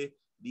Assembly,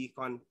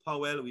 Deacon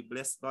Powell. We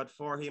bless God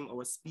for him.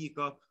 Our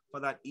speaker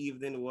for that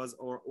evening was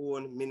our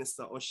own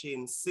Minister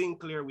O'Shane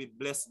Sinclair. We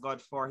bless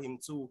God for him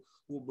too,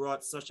 who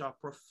brought such a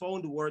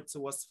profound word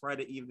to us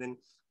Friday evening.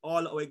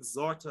 All our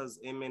exhorters,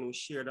 amen, who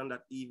shared on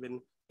that evening,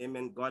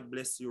 amen. God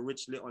bless you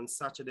richly. On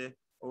Saturday,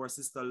 our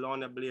sister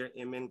Lorna Blair,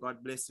 amen.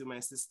 God bless you,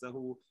 my sister,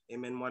 who,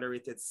 amen,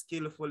 moderated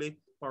skillfully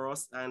for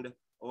us. And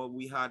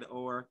we had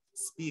our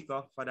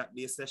speaker for that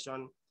day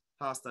session,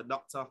 Pastor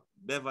Dr.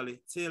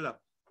 Beverly Taylor,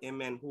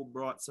 amen, who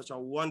brought such a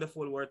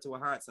wonderful word to our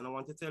hearts. And I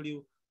want to tell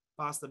you,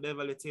 Pastor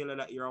Beverly Taylor,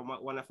 that you're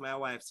one of my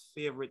wife's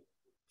favorite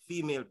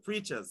female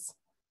preachers.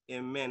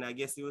 Amen. I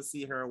guess you will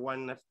see her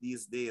one of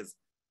these days.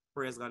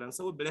 Praise God. And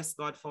so we bless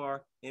God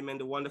for, amen,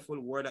 the wonderful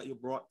word that you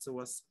brought to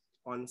us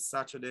on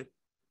Saturday.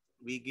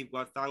 We give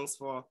God thanks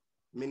for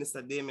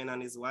Minister Damien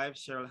and his wife,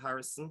 Cheryl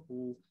Harrison,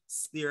 who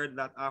steered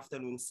that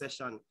afternoon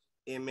session.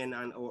 Amen.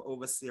 And our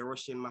overseer,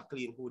 Roisin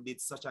McLean, who did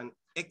such an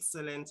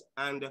excellent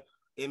and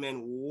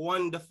amen,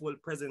 wonderful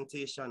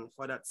presentation,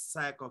 for that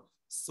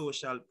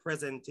psychosocial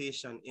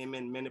presentation.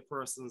 Amen. Many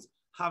persons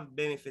have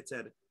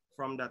benefited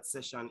from that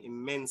session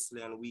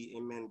immensely, and we,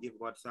 amen, give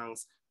God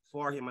thanks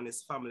for him and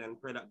his family,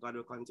 and pray that God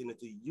will continue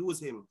to use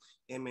him,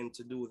 amen,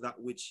 to do that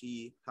which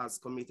he has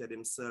committed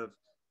himself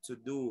to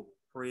do.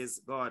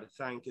 Praise God.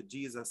 Thank you,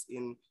 Jesus.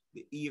 In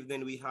the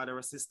evening, we had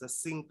our sister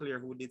Sinclair,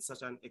 who did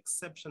such an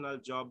exceptional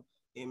job,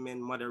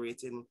 amen,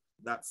 moderating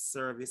that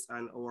service,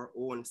 and our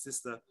own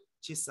sister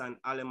Chisan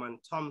Aleman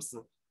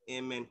Thompson,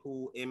 amen,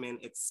 who, amen,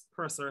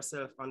 expressed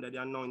herself under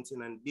the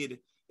anointing and did,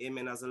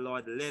 amen, as the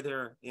Lord led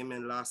her,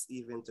 amen, last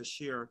evening to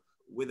share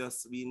with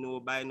us. We know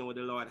by now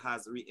the Lord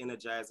has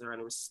re-energized her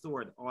and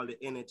restored all the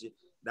energy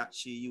that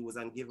she used,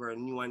 and give her a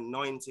new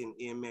anointing,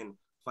 amen,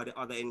 for the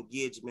other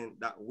engagement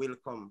that will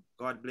come.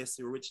 God bless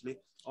you richly.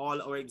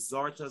 All our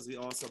exhorters, we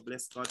also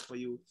bless God for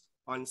you.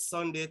 On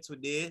Sunday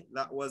today,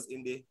 that was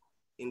in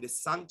the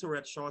sanctuary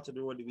at Shorter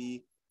Road,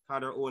 we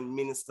had our own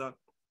minister,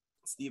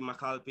 Steve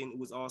McAlpin,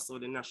 who is also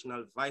the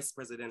National Vice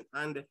President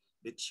and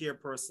the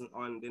chairperson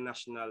on the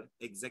National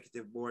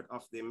Executive Board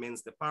of the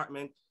Men's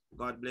Department.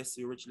 God bless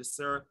you richly,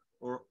 sir.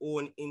 Our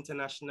own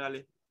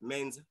international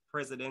men's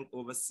president,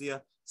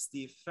 overseer,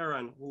 Steve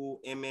Ferran, who,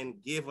 amen,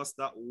 gave us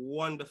that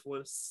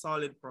wonderful,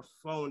 solid,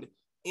 profound,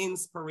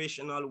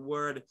 inspirational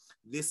word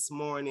this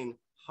morning.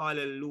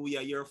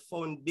 Hallelujah. Your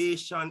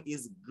foundation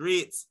is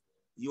great.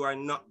 You are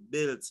not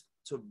built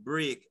to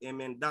break.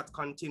 Amen. That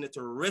continue to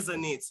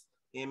resonate.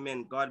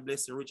 Amen. God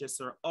bless you richly,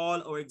 sir.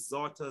 All our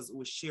exhorters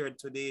who shared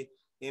today,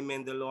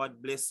 amen, the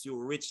Lord bless you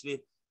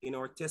richly. In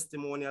our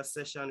testimonial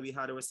session, we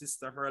had our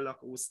sister Herlock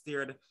who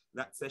steered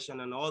that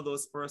session, and all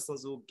those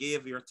persons who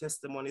gave your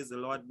testimonies, the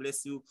Lord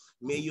bless you.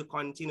 May you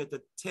continue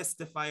to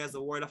testify, as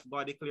the word of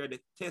God declared, the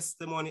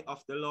testimony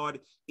of the Lord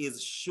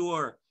is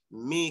sure,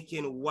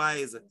 making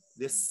wise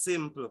the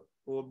simple.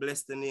 Oh,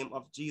 bless the name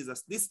of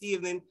Jesus. This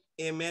evening,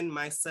 amen,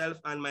 myself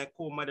and my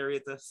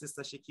co-moderator,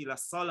 Sister Shakila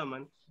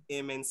Solomon,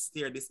 amen,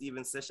 steered this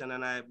evening session,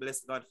 and I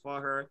bless God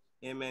for her.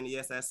 Amen.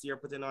 Yes, I see her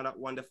putting on that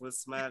wonderful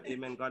smile.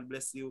 Amen. God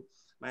bless you,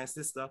 my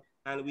sister.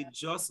 And we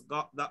just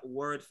got that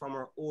word from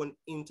our own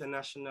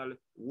international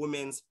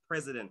women's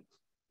president,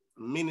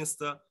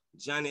 Minister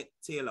Janet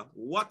Taylor.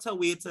 What a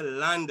way to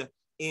land,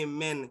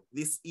 amen,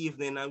 this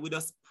evening. And we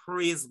just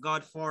praise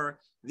God for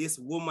this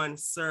woman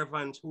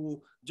servant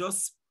who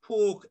just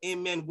spoke,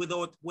 amen,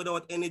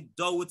 without any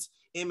doubt,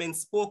 amen,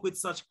 spoke with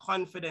such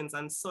confidence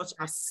and such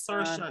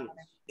assertion,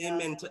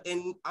 amen,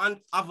 and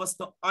of us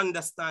to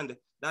understand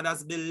that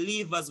as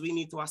believers, we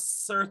need to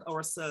assert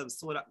ourselves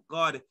so that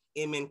God,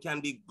 amen,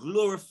 can be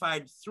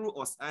glorified through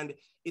us. And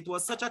it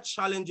was such a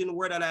challenging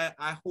word, and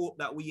I hope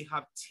that we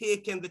have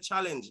taken the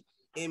challenge,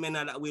 amen,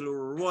 and that we'll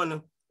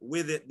run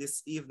with it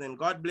this evening.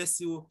 God bless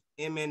you,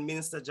 amen,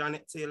 Minister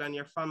Janet Taylor and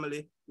your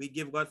family. We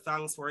give God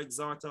thanks for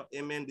exhorter,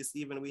 amen. This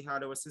evening we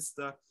had our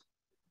sister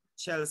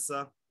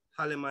Chelsea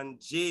Halliman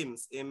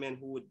James, amen,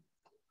 who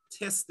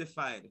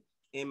testified,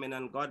 amen,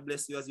 and God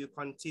bless you as you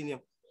continue,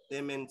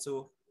 amen,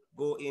 to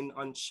go in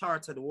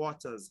uncharted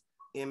waters,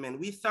 amen.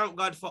 We thank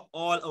God for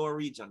all our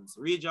regions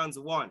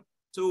 1,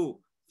 2,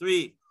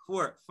 3,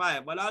 4,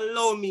 5, but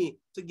allow me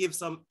to give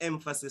some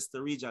emphasis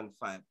to region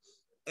 5,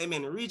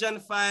 amen. Region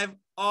 5,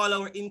 all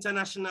our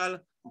international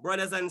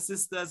brothers and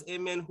sisters,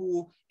 amen,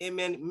 who,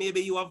 amen,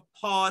 maybe you have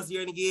paused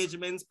your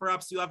engagements,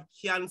 perhaps you have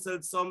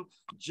canceled some,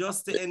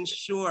 just to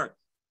ensure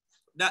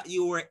that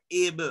you were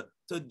able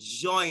to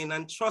join.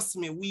 And trust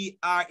me, we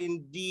are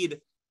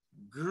indeed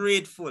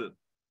grateful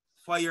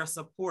for your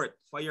support,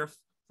 for your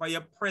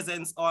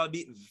presence,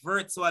 albeit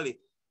virtually,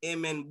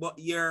 amen. But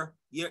your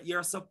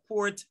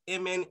support,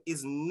 amen,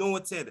 is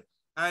noted.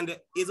 And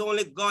it's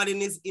only God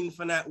in his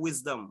infinite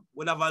wisdom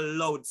would have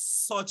allowed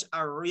such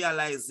a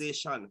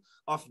realization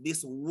of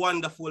this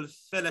wonderful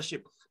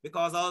fellowship.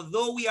 Because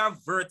although we are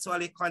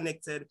virtually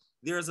connected,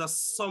 there's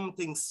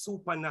something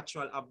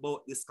supernatural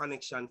about this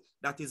connection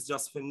that is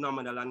just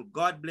phenomenal. And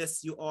God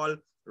bless you all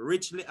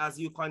richly as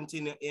you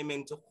continue,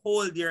 amen, to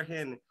hold your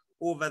hand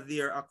over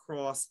there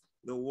across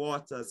the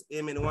waters.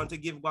 Amen. I want to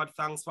give God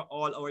thanks for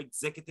all our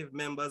executive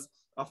members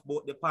of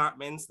both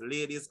departments,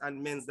 ladies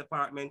and men's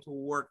department,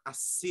 who work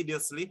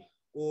assiduously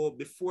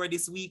before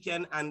this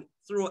weekend and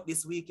throughout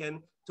this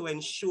weekend to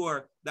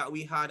ensure that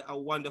we had a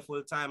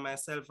wonderful time.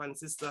 Myself and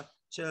Sister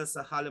Chelsea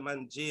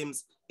Halliman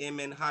James,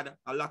 amen, had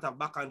a lot of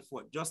back and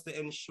forth just to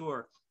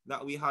ensure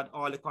that we had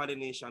all the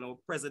coordination. Our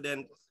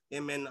president,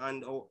 amen,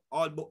 and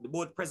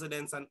both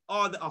presidents and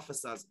all the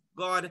officers.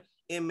 God,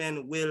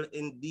 amen, will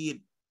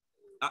indeed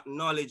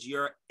acknowledge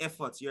your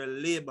efforts, your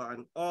labor,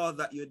 and all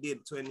that you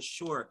did to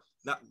ensure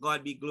that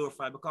God be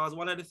glorified. Because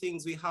one of the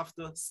things we have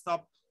to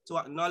stop to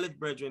acknowledge,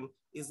 brethren,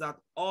 is that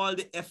all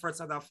the efforts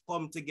that have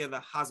come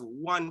together has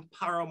one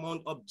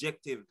paramount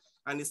objective,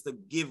 and it's to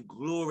give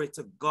glory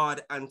to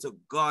God and to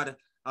God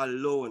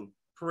alone.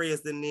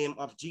 Praise the name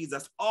of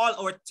Jesus. All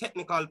our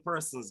technical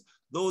persons,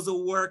 those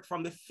who work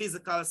from the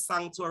physical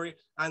sanctuary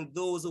and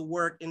those who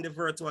work in the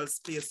virtual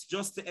space,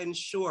 just to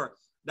ensure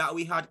that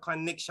we had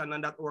connection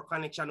and that our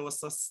connection was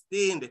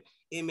sustained.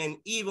 Amen.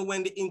 Even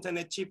when the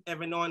internet chip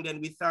every now and then,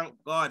 we thank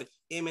God,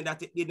 amen,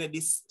 that it didn't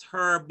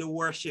disturb the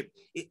worship.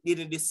 It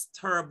didn't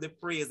disturb the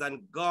praise.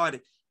 And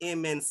God,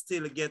 amen,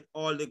 still get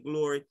all the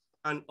glory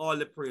and all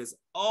the praise.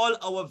 All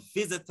our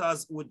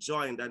visitors who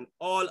joined and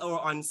all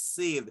our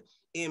unsaved,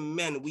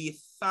 amen, we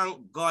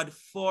thank God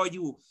for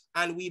you.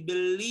 And we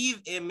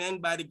believe, amen,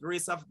 by the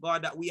grace of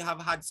God, that we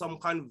have had some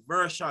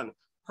conversion,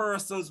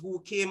 persons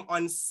who came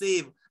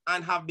unsaved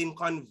and have been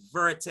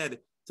converted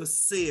to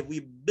save. We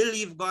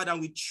believe God and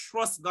we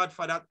trust God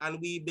for that. And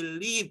we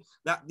believe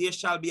that there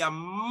shall be a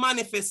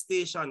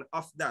manifestation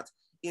of that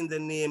in the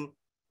name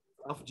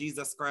of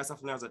Jesus Christ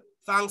of Nazareth.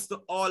 Thanks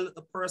to all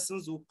the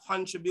persons who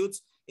contribute,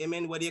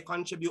 amen, whether you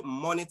contribute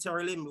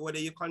monetarily, whether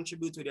you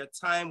contribute with your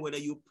time, whether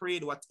you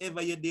prayed,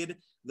 whatever you did,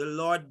 the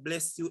Lord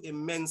bless you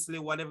immensely.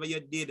 Whatever you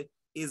did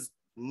is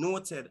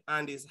noted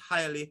and is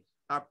highly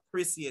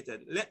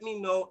appreciated. Let me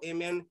know,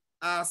 amen,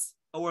 ask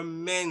our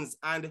men's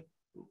and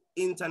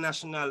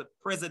international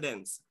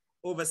presidents,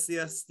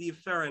 Overseer Steve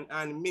Ferren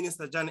and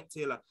Minister Janet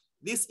Taylor.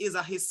 This is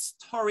a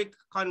historic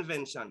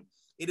convention.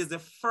 It is the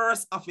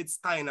first of its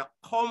kind, a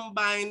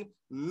combined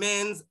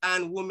men's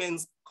and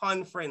women's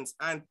conference.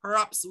 And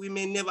perhaps we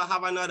may never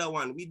have another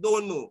one. We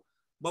don't know.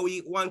 But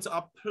we want to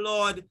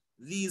applaud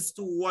these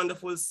two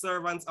wonderful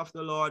servants of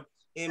the Lord,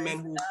 amen,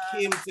 who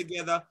came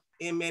together.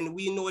 Amen.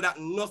 We know that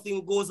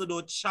nothing goes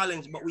without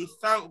challenge, but we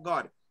thank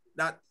God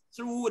that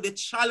through the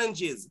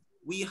challenges,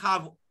 we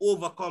have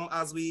overcome,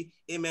 as we,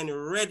 amen,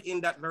 read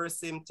in that very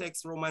same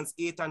text, Romans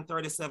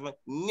 8:37.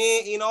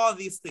 Nay, in all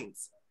these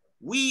things,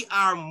 we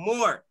are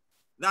more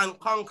than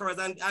conquerors.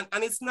 And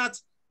it's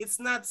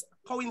not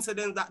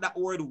coincidence that that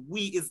word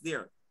we is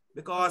there,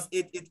 because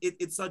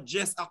it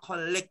suggests a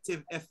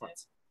collective effort.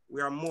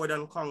 We are more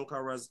than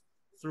conquerors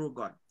through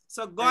God.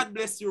 So God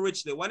bless you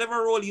richly.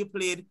 Whatever role you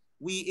played,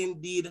 we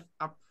indeed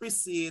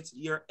appreciate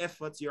your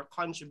effort, your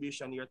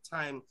contribution, your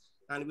time,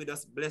 and we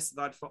just bless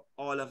God for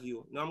all of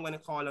you. Now I'm going to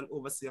call on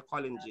Overseer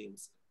Colin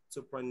James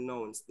to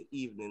pronounce the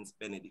evening's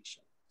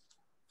benediction.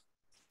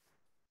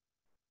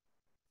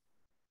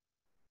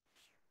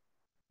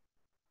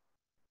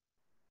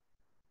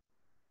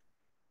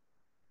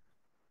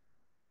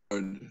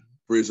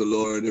 Praise the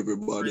Lord,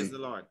 everybody. Praise the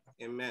Lord.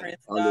 Amen.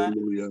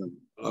 Hallelujah.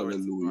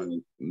 Hallelujah.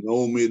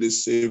 Now may the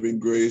saving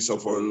grace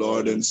of our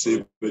Lord and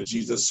Savior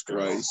Jesus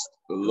Christ,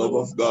 the love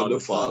of God the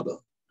Father,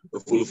 the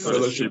full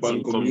fellowship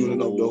and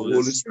communion of the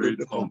Holy Spirit,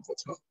 the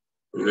Comforter,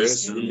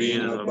 rest,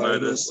 remain, and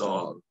abide us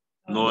all,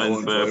 now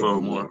and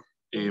forevermore.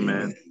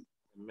 Amen.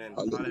 Amen.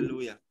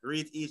 Hallelujah.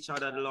 Greet each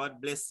other. The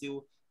Lord bless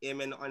you.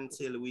 Amen.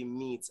 Until we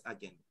meet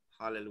again.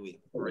 Hallelujah.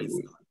 Praise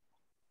God.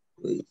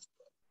 Praise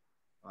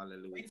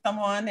Hallelujah.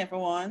 Someone,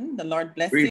 everyone, the Lord bless you.